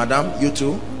yourself, madam, you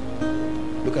too,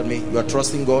 look at me. You are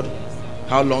trusting God.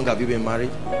 How long have you been married?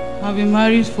 I've been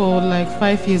married for like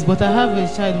 5 years, but I have a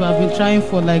child, but I've been trying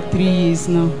for like 3 years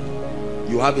now.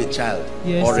 You have a child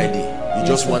Yes, already. sir. You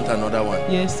just want another one.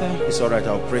 Yes, sir. It's all right.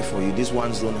 I'll pray for you. These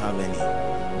ones don't have any.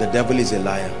 The devil is a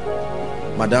liar.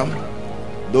 Madam,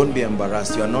 don't be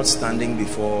embarrassed. You are not standing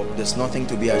before. There's nothing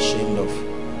to be ashamed of.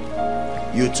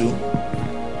 You too.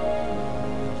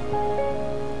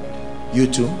 You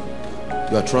too.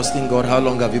 You are trusting God. How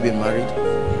long have you been married?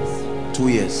 2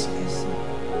 years.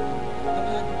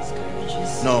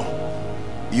 No.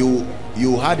 You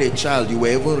had a child. You were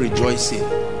even rejoicing,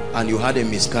 and you had a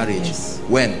miscarriage. Yes.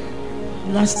 When?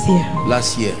 Last year.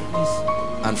 Last year. Yes.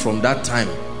 And from that time,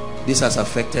 this has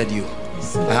affected you.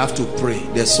 Yes, I have to pray.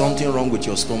 There's something wrong with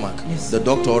your stomach. Yes. The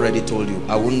doctor already told you.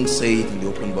 I wouldn't say it in the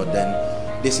open, but then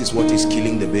this is what is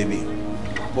killing the baby.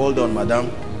 Hold on, madam.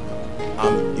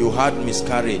 You had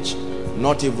miscarriage.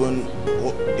 Not even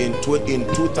in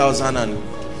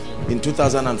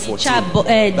 2014. Child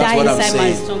That's died what I'm inside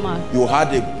my saying. stomach.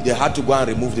 They had to go and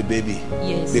remove the baby.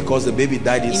 Yes. Because the baby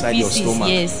died inside your pieces, stomach.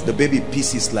 yes. The baby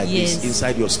pieces like Yes. this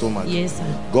inside your stomach. Yes, sir.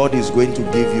 God is going to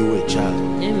give you a child.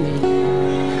 Amen.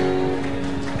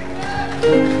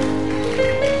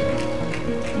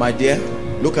 My dear,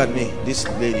 look at me, this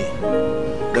lady.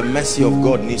 The mercy of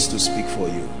God needs to speak for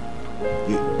you.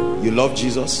 You love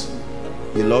Jesus.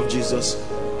 You love Jesus.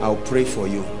 I'll pray for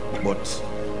you, but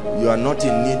you are not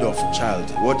in need of child.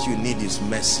 What you need is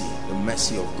mercy, the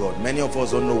mercy of God. Many of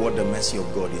us don't know what the mercy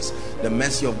of God is. The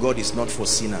mercy of God is not for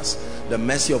sinners. The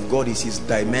mercy of God is his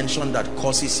dimension that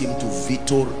causes him to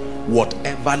veto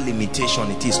whatever limitation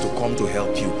it is to come to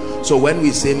help you. So when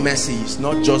we say mercy, it's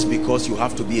not just because you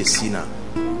have to be a sinner.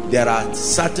 There are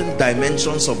certain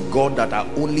dimensions of God that are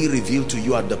only revealed to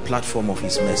you at the platform of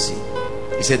his mercy.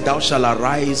 He said, thou shalt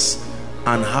arise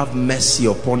and have mercy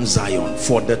upon Zion,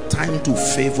 for the time to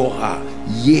favor her,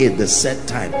 yea, the set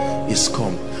time is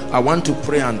come. I want to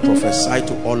pray and prophesy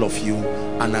to all of you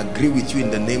and agree with you in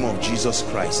the name of Jesus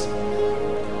Christ.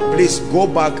 Please go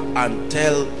back and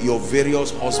tell your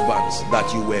various husbands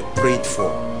that you were prayed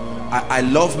for. I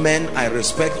love men, I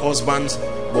respect husbands,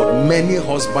 but many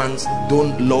husbands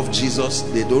don't love Jesus.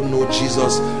 They don't know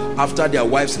Jesus. After their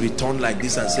wives return like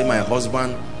this and say, my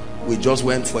husband, we just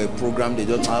went for a program. They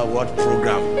just, what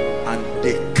program? And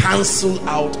they cancel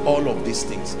out all of these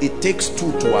things. It takes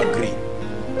two to agree.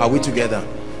 Are we together?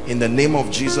 In the name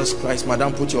of Jesus Christ,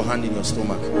 madam, put your hand in your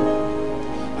stomach.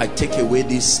 I take away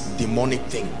this demonic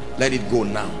thing. Let it go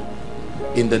now.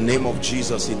 In the name of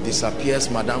Jesus, it disappears,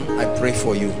 madam. I pray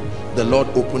for you. The Lord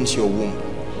opens your womb.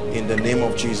 In the name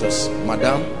of Jesus,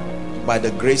 madam, by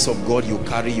the grace of God, you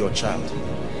carry your child.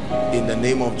 In the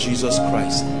name of Jesus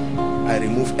Christ, I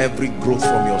remove every growth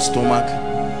from your stomach.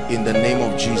 In the name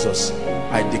of Jesus,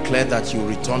 I declare that you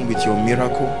return with your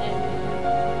miracle.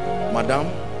 Madam,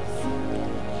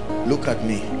 look at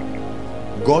me.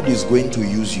 God is going to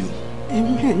use you.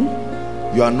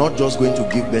 Amen. You are not just going to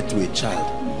give birth to a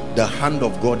child. The hand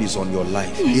of God is on your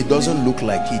life. It doesn't look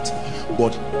like it,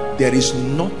 but there is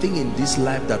nothing in this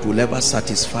life that will ever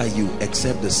satisfy you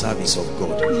except the service of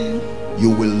God. You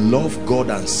will love God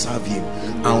and serve him,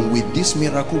 and with this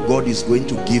miracle God is going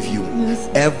to give you,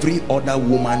 every other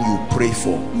woman you pray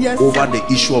for, over the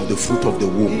issue of the fruit of the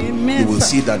womb, you will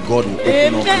see that God will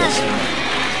open up your life.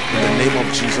 In the name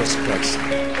of Jesus Christ.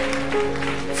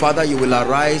 Father, you will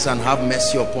arise and have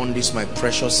mercy upon this my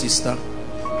precious sister.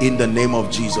 In the name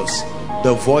of Jesus,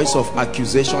 the voice of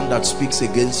accusation that speaks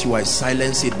against you, I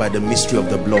silence it by the mystery of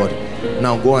the blood.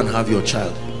 Now go and have your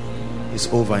child. It's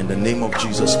over in the name of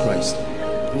Jesus Christ.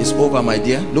 It's over, my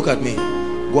dear. Look at me.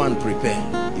 Go and prepare.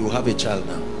 You will have a child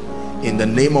now. In the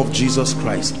name of Jesus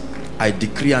Christ, I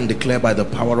decree and declare by the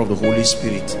power of the Holy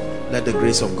Spirit, let the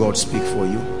grace of God speak for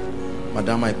you.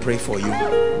 Madam, I pray for you.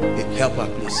 Help her,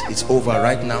 please. It's over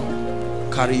right now.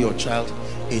 Carry your child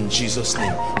in Jesus'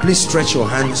 name. Please stretch your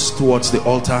hands towards the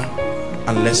altar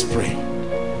and let's pray.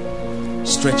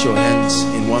 Stretch your hands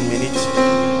in 1 minute.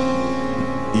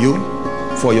 You,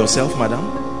 for yourself, madam?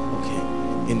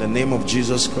 Okay. In the name of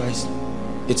Jesus Christ.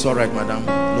 It's all right, madam.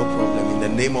 No problem. In the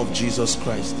name of Jesus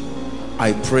Christ,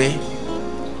 I pray.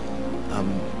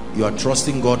 You are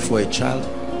trusting God for a child.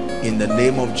 In the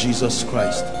name of Jesus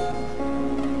Christ.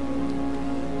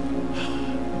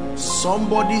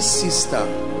 Somebody's sister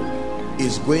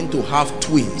is going to have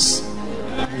twins.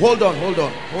 Hold on.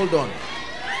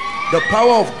 The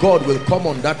power of God will come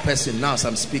on that person now as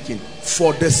I'm speaking.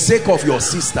 For the sake of your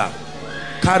sister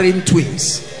carrying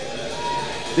twins.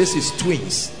 This is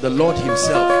twins. The Lord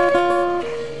himself.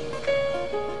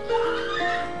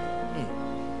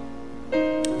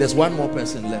 There's one more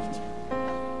person left.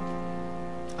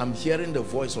 I'm hearing the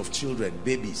voice of children,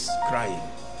 babies crying.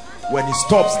 When it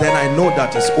stops, then I know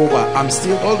that it's over. I'm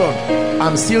still, hold on,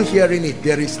 I'm still hearing it.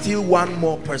 There is still one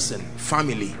more person,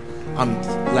 family.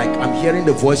 I'm hearing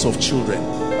the voice of children.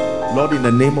 Lord, in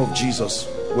the name of Jesus,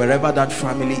 wherever that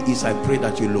family is, I pray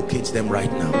that you locate them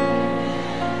right now.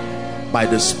 By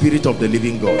the Spirit of the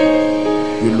living God,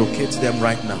 you locate them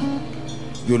right now.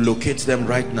 You locate them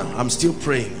right now. I'm still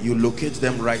praying. You locate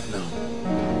them right now.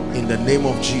 In the name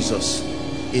of Jesus.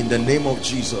 In the name of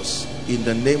Jesus. In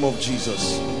the name of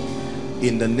Jesus.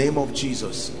 In the name of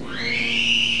Jesus.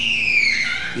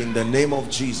 In the name of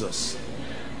Jesus.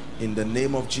 In the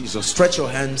name of Jesus. Stretch your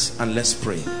hands and let's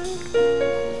pray.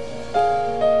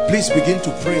 Please begin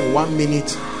to pray in 1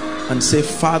 minute and say,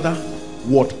 Father,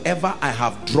 whatever I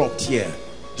have dropped here,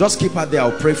 just keep her there.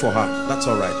 I'll pray for her. That's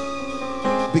all right.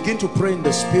 Begin to pray in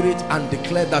the Spirit and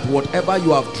declare that whatever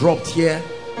you have dropped here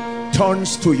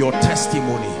turns to your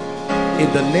testimony.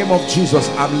 In the name of Jesus,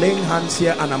 I'm laying hands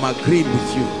here and I'm agreeing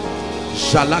with you.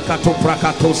 Shalakato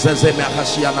prakato zezeme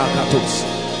hasiana katos.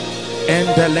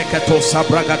 Endelekato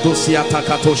sabragato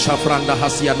siatakato shafranda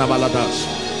hasiana baladash.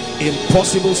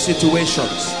 Impossible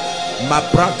situations.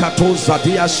 Mabrakato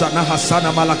zadia shana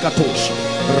hasana malakatosh.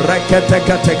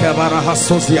 Reketekateka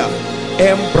barahasozia.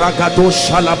 Embragado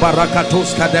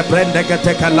shalabarakatos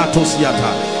kadebrendekateka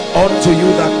latosiata. Unto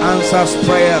you that answers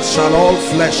prayers shall all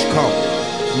flesh come.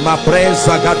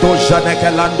 Mabreza gado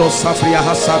janekelando safria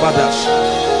hasabadash.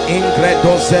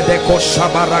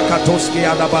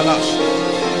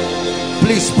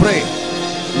 Please pray.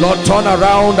 Lord, turn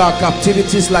around our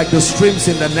captivities like the streams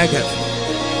in the Negev.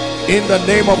 In the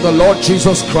name of the Lord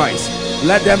Jesus Christ,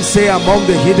 let them say among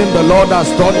the hidden, the Lord has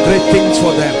done great things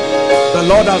for them. The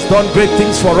Lord has done great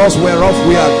things for us, whereof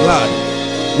we are glad.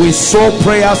 We sow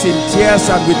prayers in tears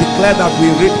and we declare that we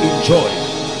reap in joy.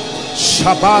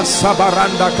 Shabbat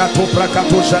sabaranda katopra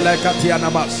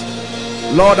katoshalekatianamas.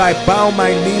 Lord, I bow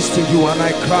my knees to you and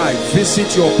I cry,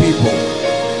 visit your people.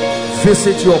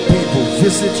 Visit your people.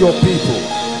 Visit your people.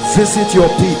 Visit your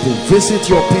people. Visit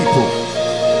your people.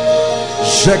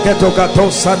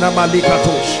 Sheketokatos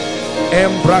sanamalikatos.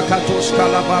 Embrakatos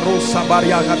kalabaros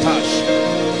sabariagatash.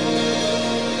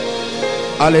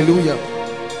 Hallelujah.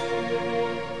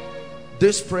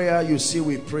 This prayer you see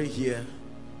we pray here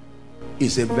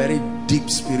is a very deep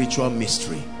spiritual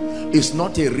mystery. It's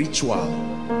not a ritual.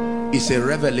 It's a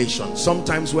revelation.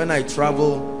 Sometimes when I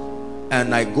travel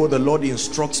and I go, the Lord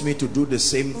instructs me to do the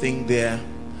same thing there,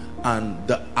 and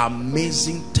the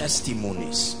amazing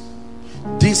testimonies.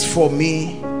 This for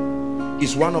me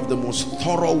is one of the most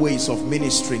thorough ways of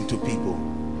ministering to people,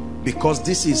 because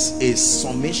this is a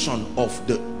summation of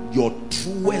your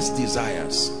truest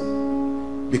desires,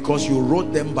 because you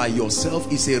wrote them by yourself.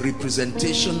 Is a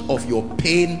representation of your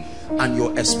pain and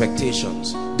your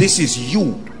expectations. This is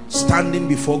you standing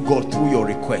before God through your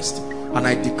request, and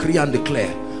I decree and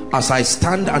declare, as I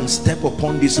stand and step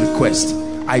upon this request,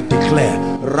 I declare,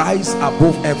 rise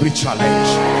above every challenge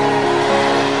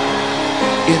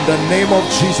in the name of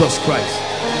Jesus Christ.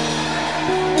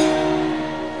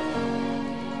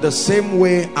 The same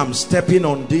way I'm stepping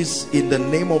on this in the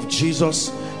name of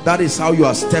Jesus, that is how you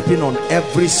are stepping on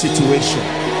every situation.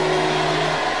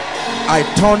 I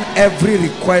turn every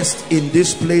request in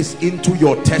this place into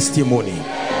your testimony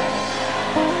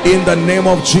in the name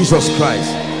of Jesus Christ.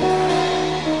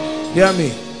 Hear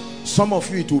me. Some of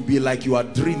you, it will be like you are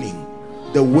dreaming,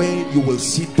 the way you will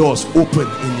see doors open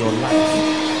in your life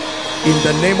in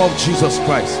the name of Jesus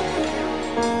Christ.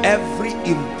 Every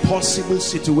impossible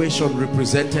situation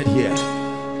represented here,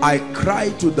 I cry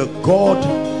to the God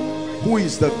who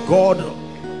is the God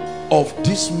of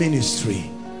this ministry,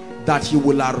 that he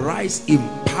will arise in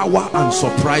power and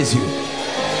surprise you.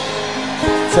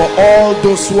 For all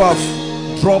those who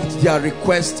have dropped their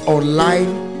requests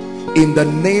online, in the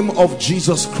name of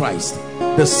Jesus Christ,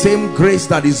 the same grace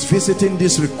that is visiting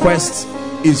these requests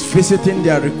is visiting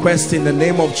their requests in the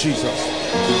name of Jesus.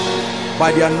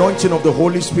 By the anointing of the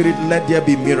Holy Spirit, let there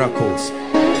be miracles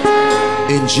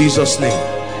in Jesus'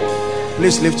 name.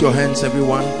 Please lift your hands,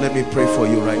 everyone. Let me pray for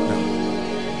you right now.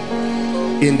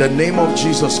 In the name of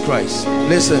Jesus Christ.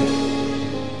 Listen,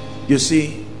 you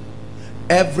see,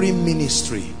 every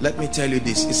ministry, let me tell you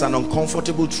this, it's an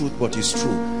uncomfortable truth, but it's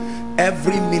true.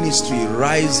 Every ministry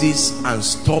rises and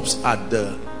stops at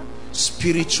the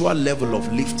spiritual level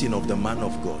of lifting of the man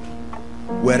of God.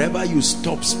 Wherever you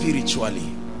stop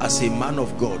spiritually as a man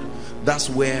of God, that's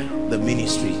where the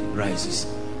ministry rises.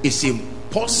 It's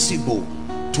impossible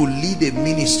to lead a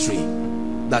ministry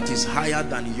that is higher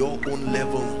than your own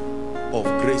level of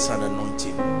grace and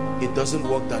anointing. It doesn't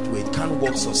work that way. It can't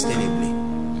work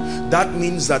sustainably. That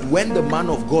means that when the man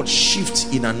of God shifts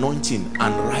in anointing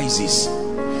and rises,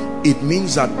 it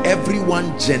means that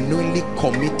everyone genuinely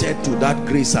committed to that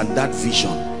grace and that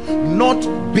vision, not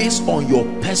based on your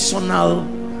personal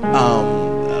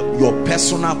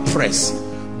press,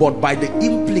 but by the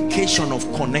implication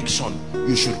of connection,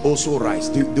 you should also rise.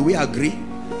 Do we agree?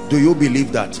 Do you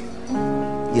believe that?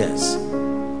 Yes.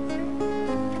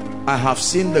 I have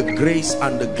seen the grace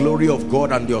and the glory of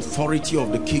God and the authority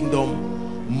of the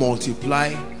kingdom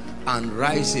multiply and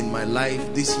rise in my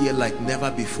life this year like never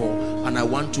before. And I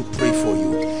want to pray for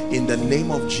you in the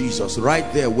name of Jesus,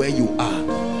 right there where you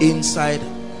are, inside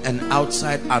and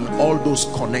outside and all those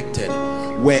connected,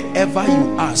 wherever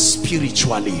you are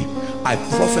spiritually, I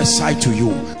prophesy to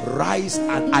you, rise,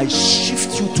 and I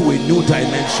shift you to a new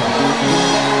dimension.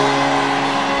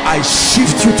 I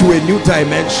shift you to a new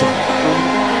dimension.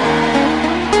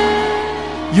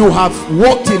 You have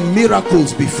walked in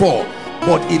miracles before,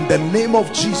 but in the name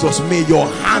of Jesus, may your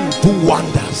hand do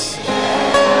wonders.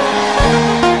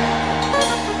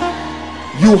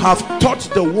 You have taught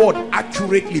the word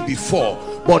accurately before,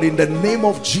 but in the name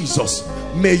of Jesus,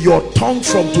 may your tongue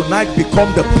from tonight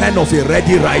become the pen of a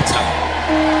ready writer.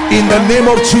 In the name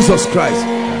of Jesus Christ.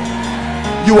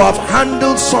 You have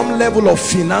handled some level of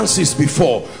finances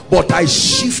before, but I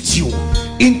shift you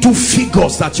into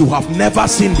figures that you have never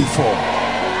seen before.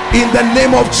 In the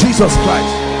name of Jesus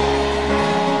Christ.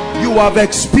 You have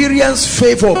experienced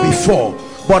favor before,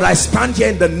 but I stand here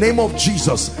in the name of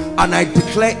Jesus and I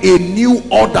declare a new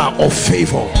order of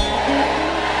favor.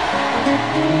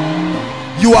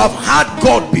 You have had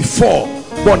God before,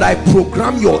 but I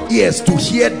program your ears to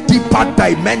hear deeper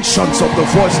dimensions of the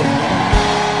voice of God.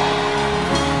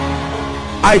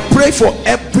 I pray for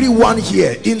everyone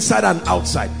here, inside and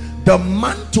outside, the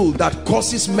mantle that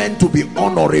causes men to be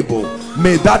honorable,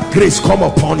 may that grace come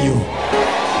upon you.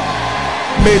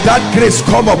 May that grace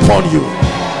come upon you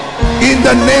in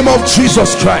the name of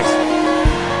Jesus Christ.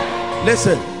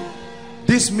 Listen,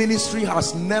 this ministry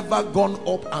has never gone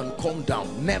up and come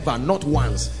down. Never, not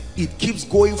once. It keeps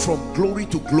going from glory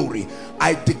to glory.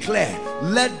 I declare,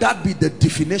 let that be the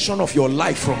definition of your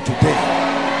life from today.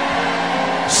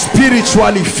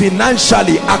 Spiritually,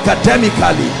 financially,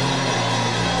 academically.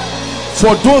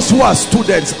 For those who are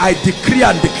students, I decree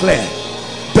and declare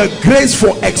the grace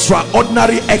for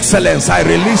extraordinary excellence I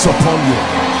release upon you.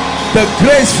 The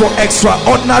grace for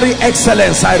extraordinary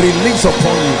excellence I release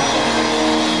upon you.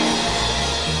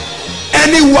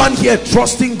 Anyone here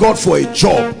trusting God for a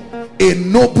job, a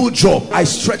noble job, I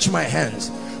stretch my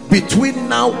hands. Between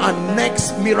now and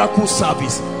next miracle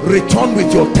service, return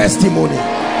with your testimony.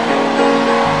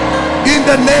 In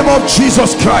the name of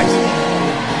Jesus Christ.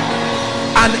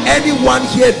 And anyone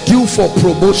here due for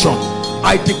promotion,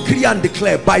 I decree and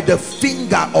declare, by the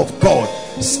finger of God,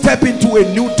 step into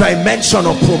a new dimension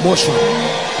of promotion.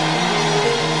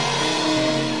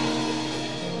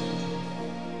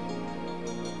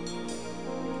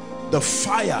 The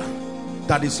fire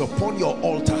that is upon your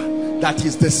altar, that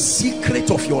is the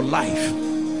secret of your life.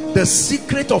 The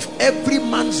secret of every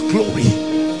man's glory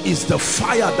is the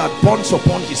fire that burns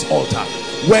upon his altar.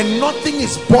 When nothing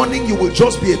is burning, you will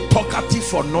just be a talkative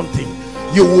for nothing.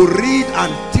 You will read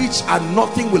and teach and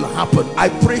nothing will happen. I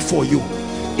pray for you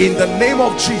in the name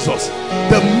of Jesus,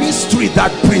 the mystery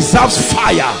that preserves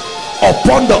fire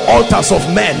upon the altars of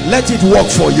men, let it work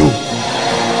for you.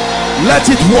 Let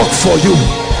it work for you.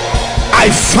 I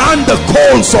fan the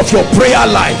coals of your prayer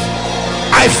life.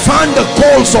 I fan the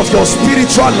coals of your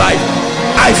spiritual life.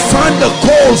 I fan the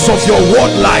coals of your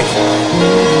word life.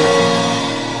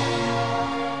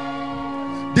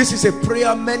 This is a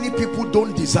prayer many people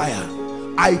don't desire.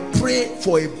 I pray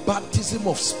for a baptism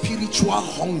of spiritual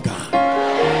hunger.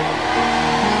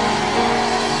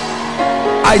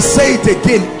 I say it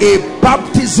again, a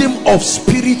baptism of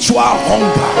spiritual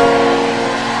hunger.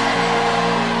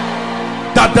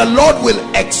 That the Lord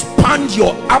will expand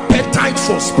your appetite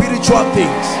for spiritual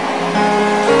things.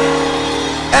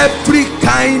 Every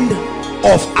kind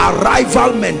of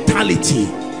arrival mentality,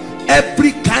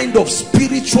 every kind of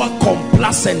spiritual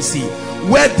complacency,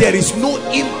 where there is no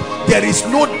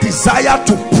desire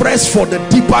to press for the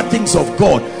deeper things of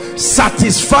God,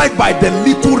 satisfied by the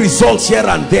little results here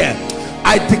and there.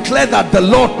 I declare that the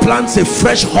Lord plants a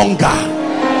fresh hunger,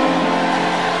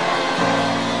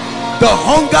 the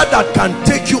hunger that can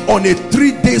take you on a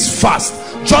 3 days fast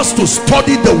just to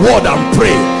study the word and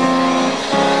pray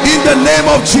in the name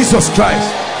of Jesus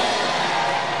Christ.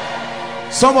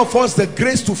 Some of us, the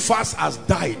grace to fast has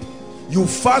died. You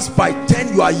fast by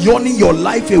 10, you are yawning your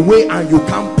life away and you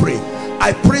can't pray.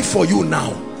 I pray for you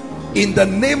now in the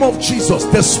name of Jesus.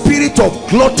 The spirit of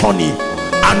gluttony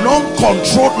and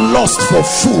uncontrolled lust for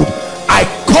food, I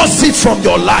curse it from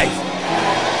your life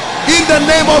in the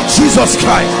name of Jesus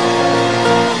Christ.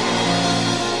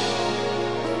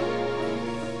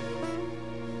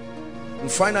 And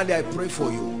finally, I pray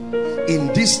for you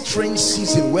in this strange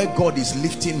season where God is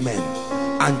lifting men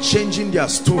and changing their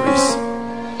stories.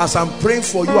 As I'm praying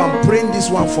for you, I'm praying this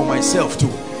one for myself too.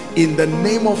 In the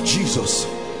name of Jesus,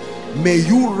 may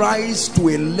you rise to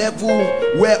a level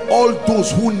where all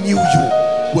those who knew you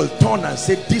will turn and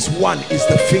say, this one is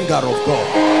the finger of God.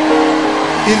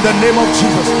 In the name of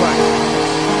Jesus Christ.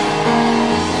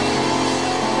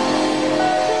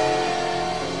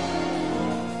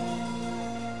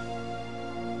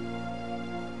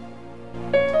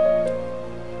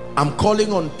 I'm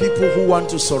calling on people who want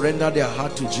to surrender their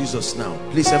heart to Jesus now.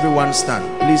 Please everyone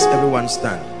stand. Please everyone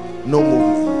stand. No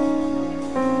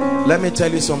movement. Let me tell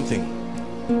you something.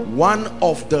 One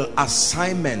of the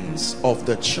assignments of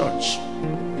the church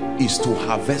is to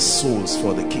harvest souls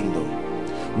for the kingdom.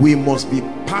 We must be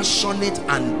passionate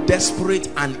and desperate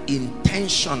and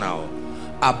intentional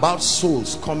about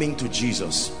souls coming to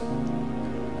Jesus.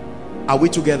 Are we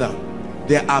together?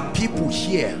 There are people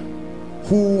here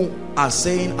who are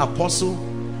saying, Apostle,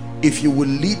 if you will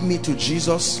lead me to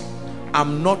Jesus,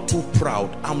 I'm not too proud,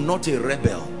 I'm not a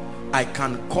rebel, I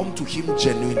can come to him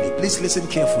genuinely. Please listen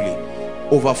carefully.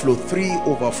 Overflow 3,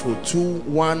 overflow 2,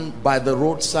 1 by the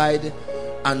roadside,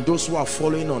 and those who are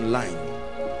following online.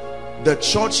 The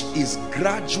church is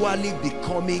gradually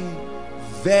becoming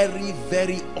very,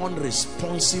 very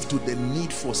unresponsive to the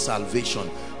need for salvation.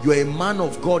 You're a man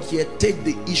of God here. Take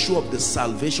the issue of the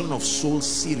salvation of souls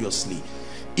seriously.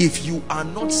 If you are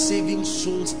not saving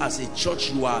souls as a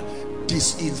church, you are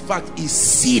in fact is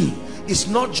sin. It's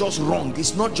not just wrong,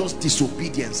 it's not just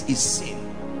disobedience, it's sin.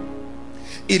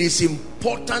 It is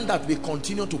important that we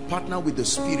continue to partner with the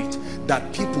Spirit,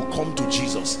 that people come to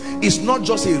Jesus. It's not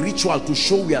just a ritual to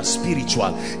show we are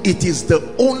spiritual. It is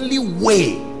the only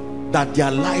way that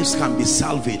their lives can be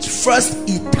salvaged, first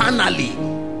eternally,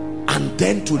 and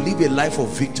then to live a life of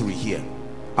victory here.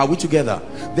 Are we together?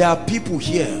 There are people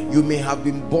here, you may have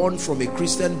been born from a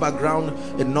Christian background,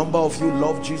 a number of you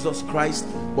love Jesus Christ,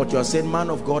 but you are saying, man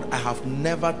of God, I have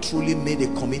never truly made a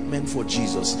commitment for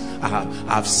Jesus.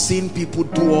 I've seen people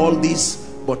do all this,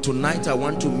 but tonight I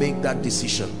want to make that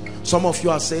decision. Some of you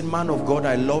are saying, man of God,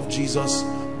 I love Jesus,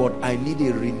 but I need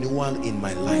a renewal in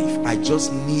my life. I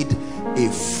just need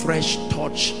a fresh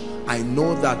touch. I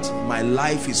know that my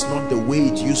life is not the way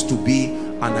it used to be,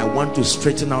 and I want to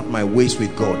straighten out my ways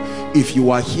with God. If you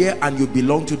are here and you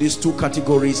belong to these two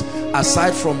categories,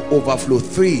 aside from overflow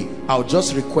 3, I'll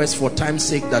just request for time's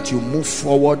sake that you move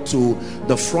forward to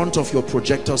the front of your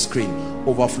projector screen.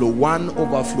 Overflow 1,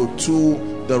 overflow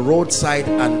 2, the roadside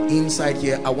and inside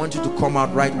here. I want you to come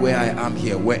out right where I am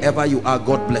here. Wherever you are,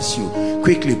 God bless you.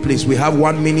 Quickly, please, we have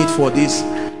 1 minute for this.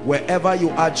 Wherever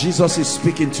you are, Jesus is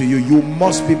speaking to you. You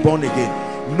must be born again.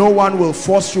 No one will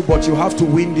force you, but you have to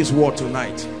win this war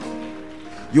tonight.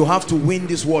 You have to win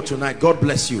this war tonight. God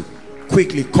bless you.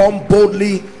 Quickly, come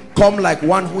boldly. Come like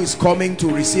one who is coming to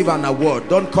receive an award.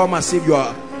 Don't come as if you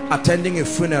are attending a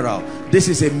funeral. This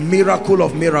is a miracle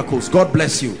of miracles. God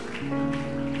bless you.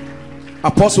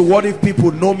 Apostle, what if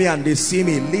people know me and they see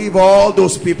me? Leave all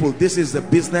those people. This is the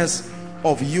business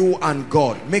of you and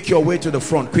God. Make your way to the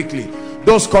front quickly.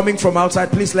 Those coming from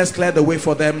outside, please, let's clear the way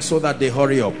for them so that they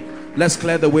hurry up. Let's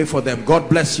clear the way for them. God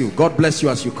bless you. God bless you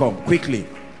as you come. Quickly.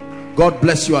 God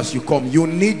bless you as you come. You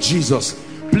need Jesus.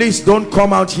 Please don't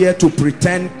come out here to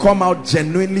pretend. Come out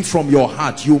genuinely from your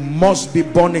heart. You must be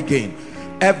born again.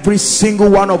 Every single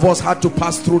one of us had to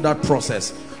pass through that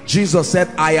process. Jesus said,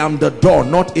 I am the door,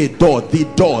 not a door, the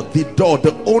door,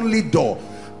 the only door.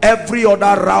 Every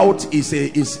other route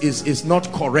is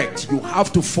not correct. You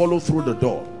have to follow through the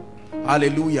door.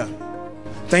 Hallelujah.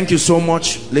 Thank you so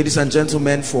much, ladies and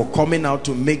gentlemen, for coming out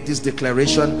to make this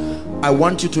declaration. I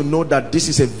want you to know that this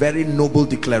is a very noble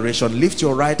declaration. Lift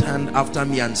your right hand after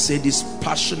me and say this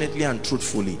passionately and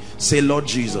truthfully. Say, Lord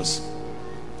Jesus.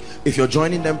 If you're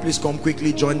joining them, please come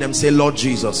quickly, join them. Say, Lord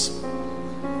Jesus,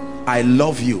 I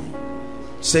love you.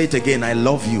 Say it again. I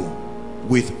love you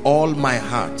with all my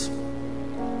heart.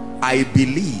 I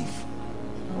believe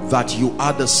that you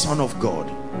are the Son of God,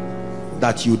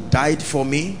 that you died for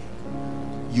me,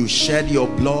 you shed your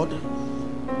blood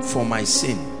for my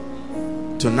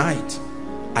sin. Tonight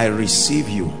I receive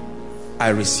you. I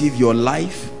receive your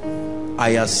life.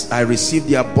 I receive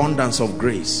the abundance of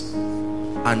grace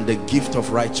and the gift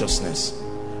of righteousness,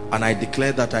 and I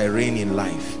declare that I reign in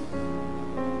life.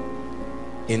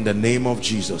 In the name of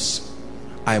Jesus,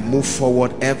 I move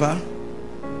forward ever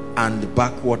and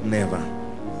backward never.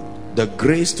 The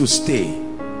grace to stay,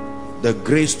 the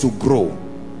grace to grow,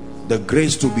 the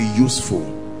grace to be useful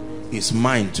is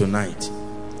mine tonight,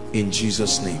 in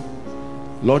Jesus' name.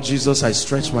 Lord Jesus, I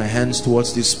stretch my hands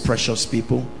towards these precious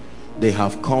people. They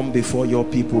have come before your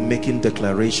people, making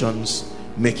declarations,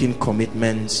 making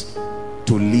commitments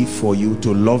to live for you,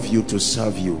 to love you, to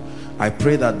serve you. I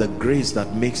pray that the grace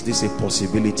that makes this a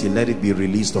possibility, let it be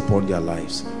released upon their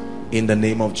lives. In the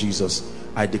name of Jesus,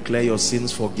 I declare your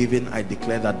sins forgiven. I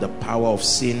declare that the power of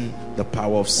sin, the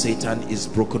power of Satan is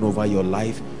broken over your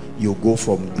life. You go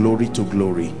from glory to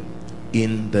glory,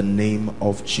 in the name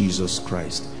of Jesus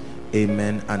Christ.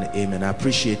 Amen and amen. I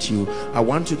appreciate you. I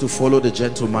want you to follow the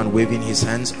gentleman waving his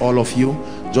hands. All of you,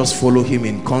 just follow him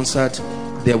in concert.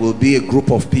 There will be a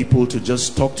group of people to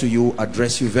just talk to you,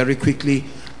 address you very quickly,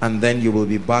 and then you will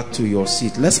be back to your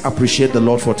seat. Let's appreciate the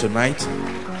Lord for tonight.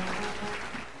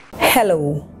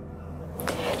 Hello.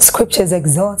 Scriptures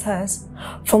exhort us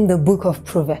from the book of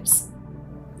Proverbs.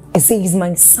 It says,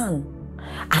 my son,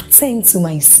 attend to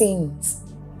my sayings.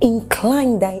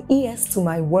 Incline thy ears to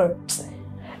my words.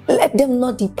 Let them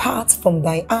not depart from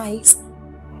thy eyes,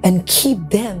 and keep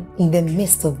them in the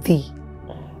midst of thee.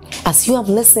 As you have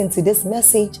listened to this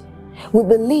message, we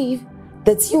believe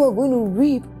that you are going to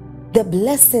reap the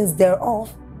blessings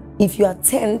thereof if you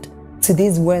attend to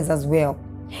these words as well.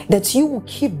 That you will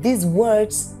keep these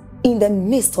words in the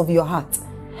midst of your heart.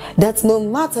 That no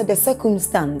matter the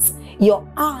circumstance, your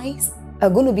eyes are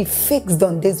going to be fixed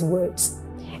on these words.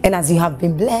 And as you have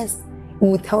been blessed, we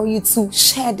will tell you to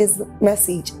share this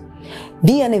message.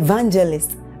 Be an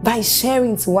evangelist by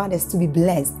sharing to others to be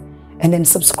blessed. And then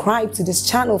subscribe to this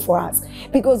channel for us,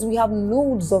 because we have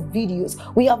loads of videos,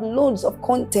 we have loads of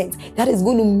content that is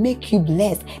going to make you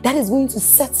blessed, that is going to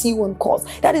set you on course,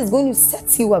 that is going to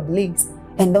set you ablaze.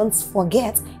 And don't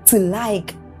forget to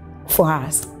like for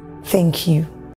us. Thank you.